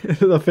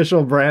 The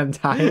official brand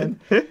tie-in.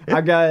 I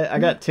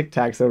got Tic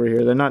Tacs over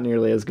here. They're not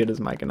nearly as good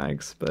as Mike and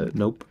Ike's, but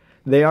nope.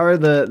 They're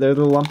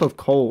the lump of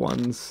coal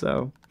ones.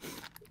 So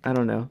I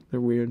don't know. They're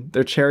weird.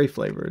 They're cherry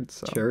flavored.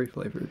 So. Cherry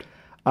flavored.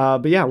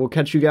 But yeah, we'll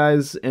catch you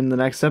guys in the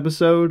next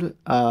episode.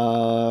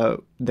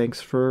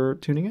 Thanks for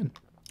tuning in.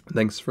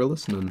 Thanks for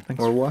listening.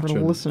 Thanks or watching.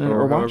 For listening or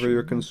however watching.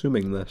 You're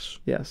consuming this.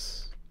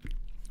 Yes.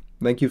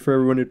 Thank you for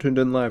everyone who tuned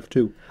in live,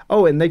 too.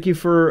 Oh, and thank you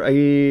for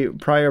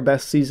probably our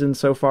best season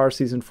so far,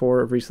 Season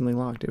 4 of Recently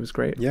Logged. It was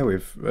great. Yeah,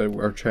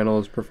 our channel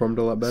has performed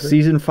a lot better.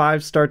 Season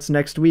 5 starts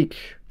next week.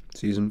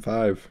 Season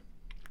 5.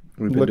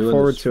 Look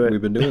forward to it.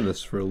 We've been doing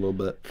this for a little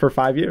bit. For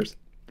 5 years,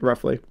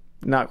 roughly.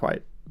 Not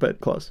quite,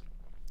 but close.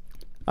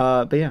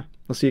 But yeah,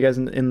 we'll see you guys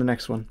in the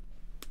next one.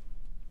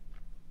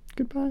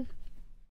 Goodbye.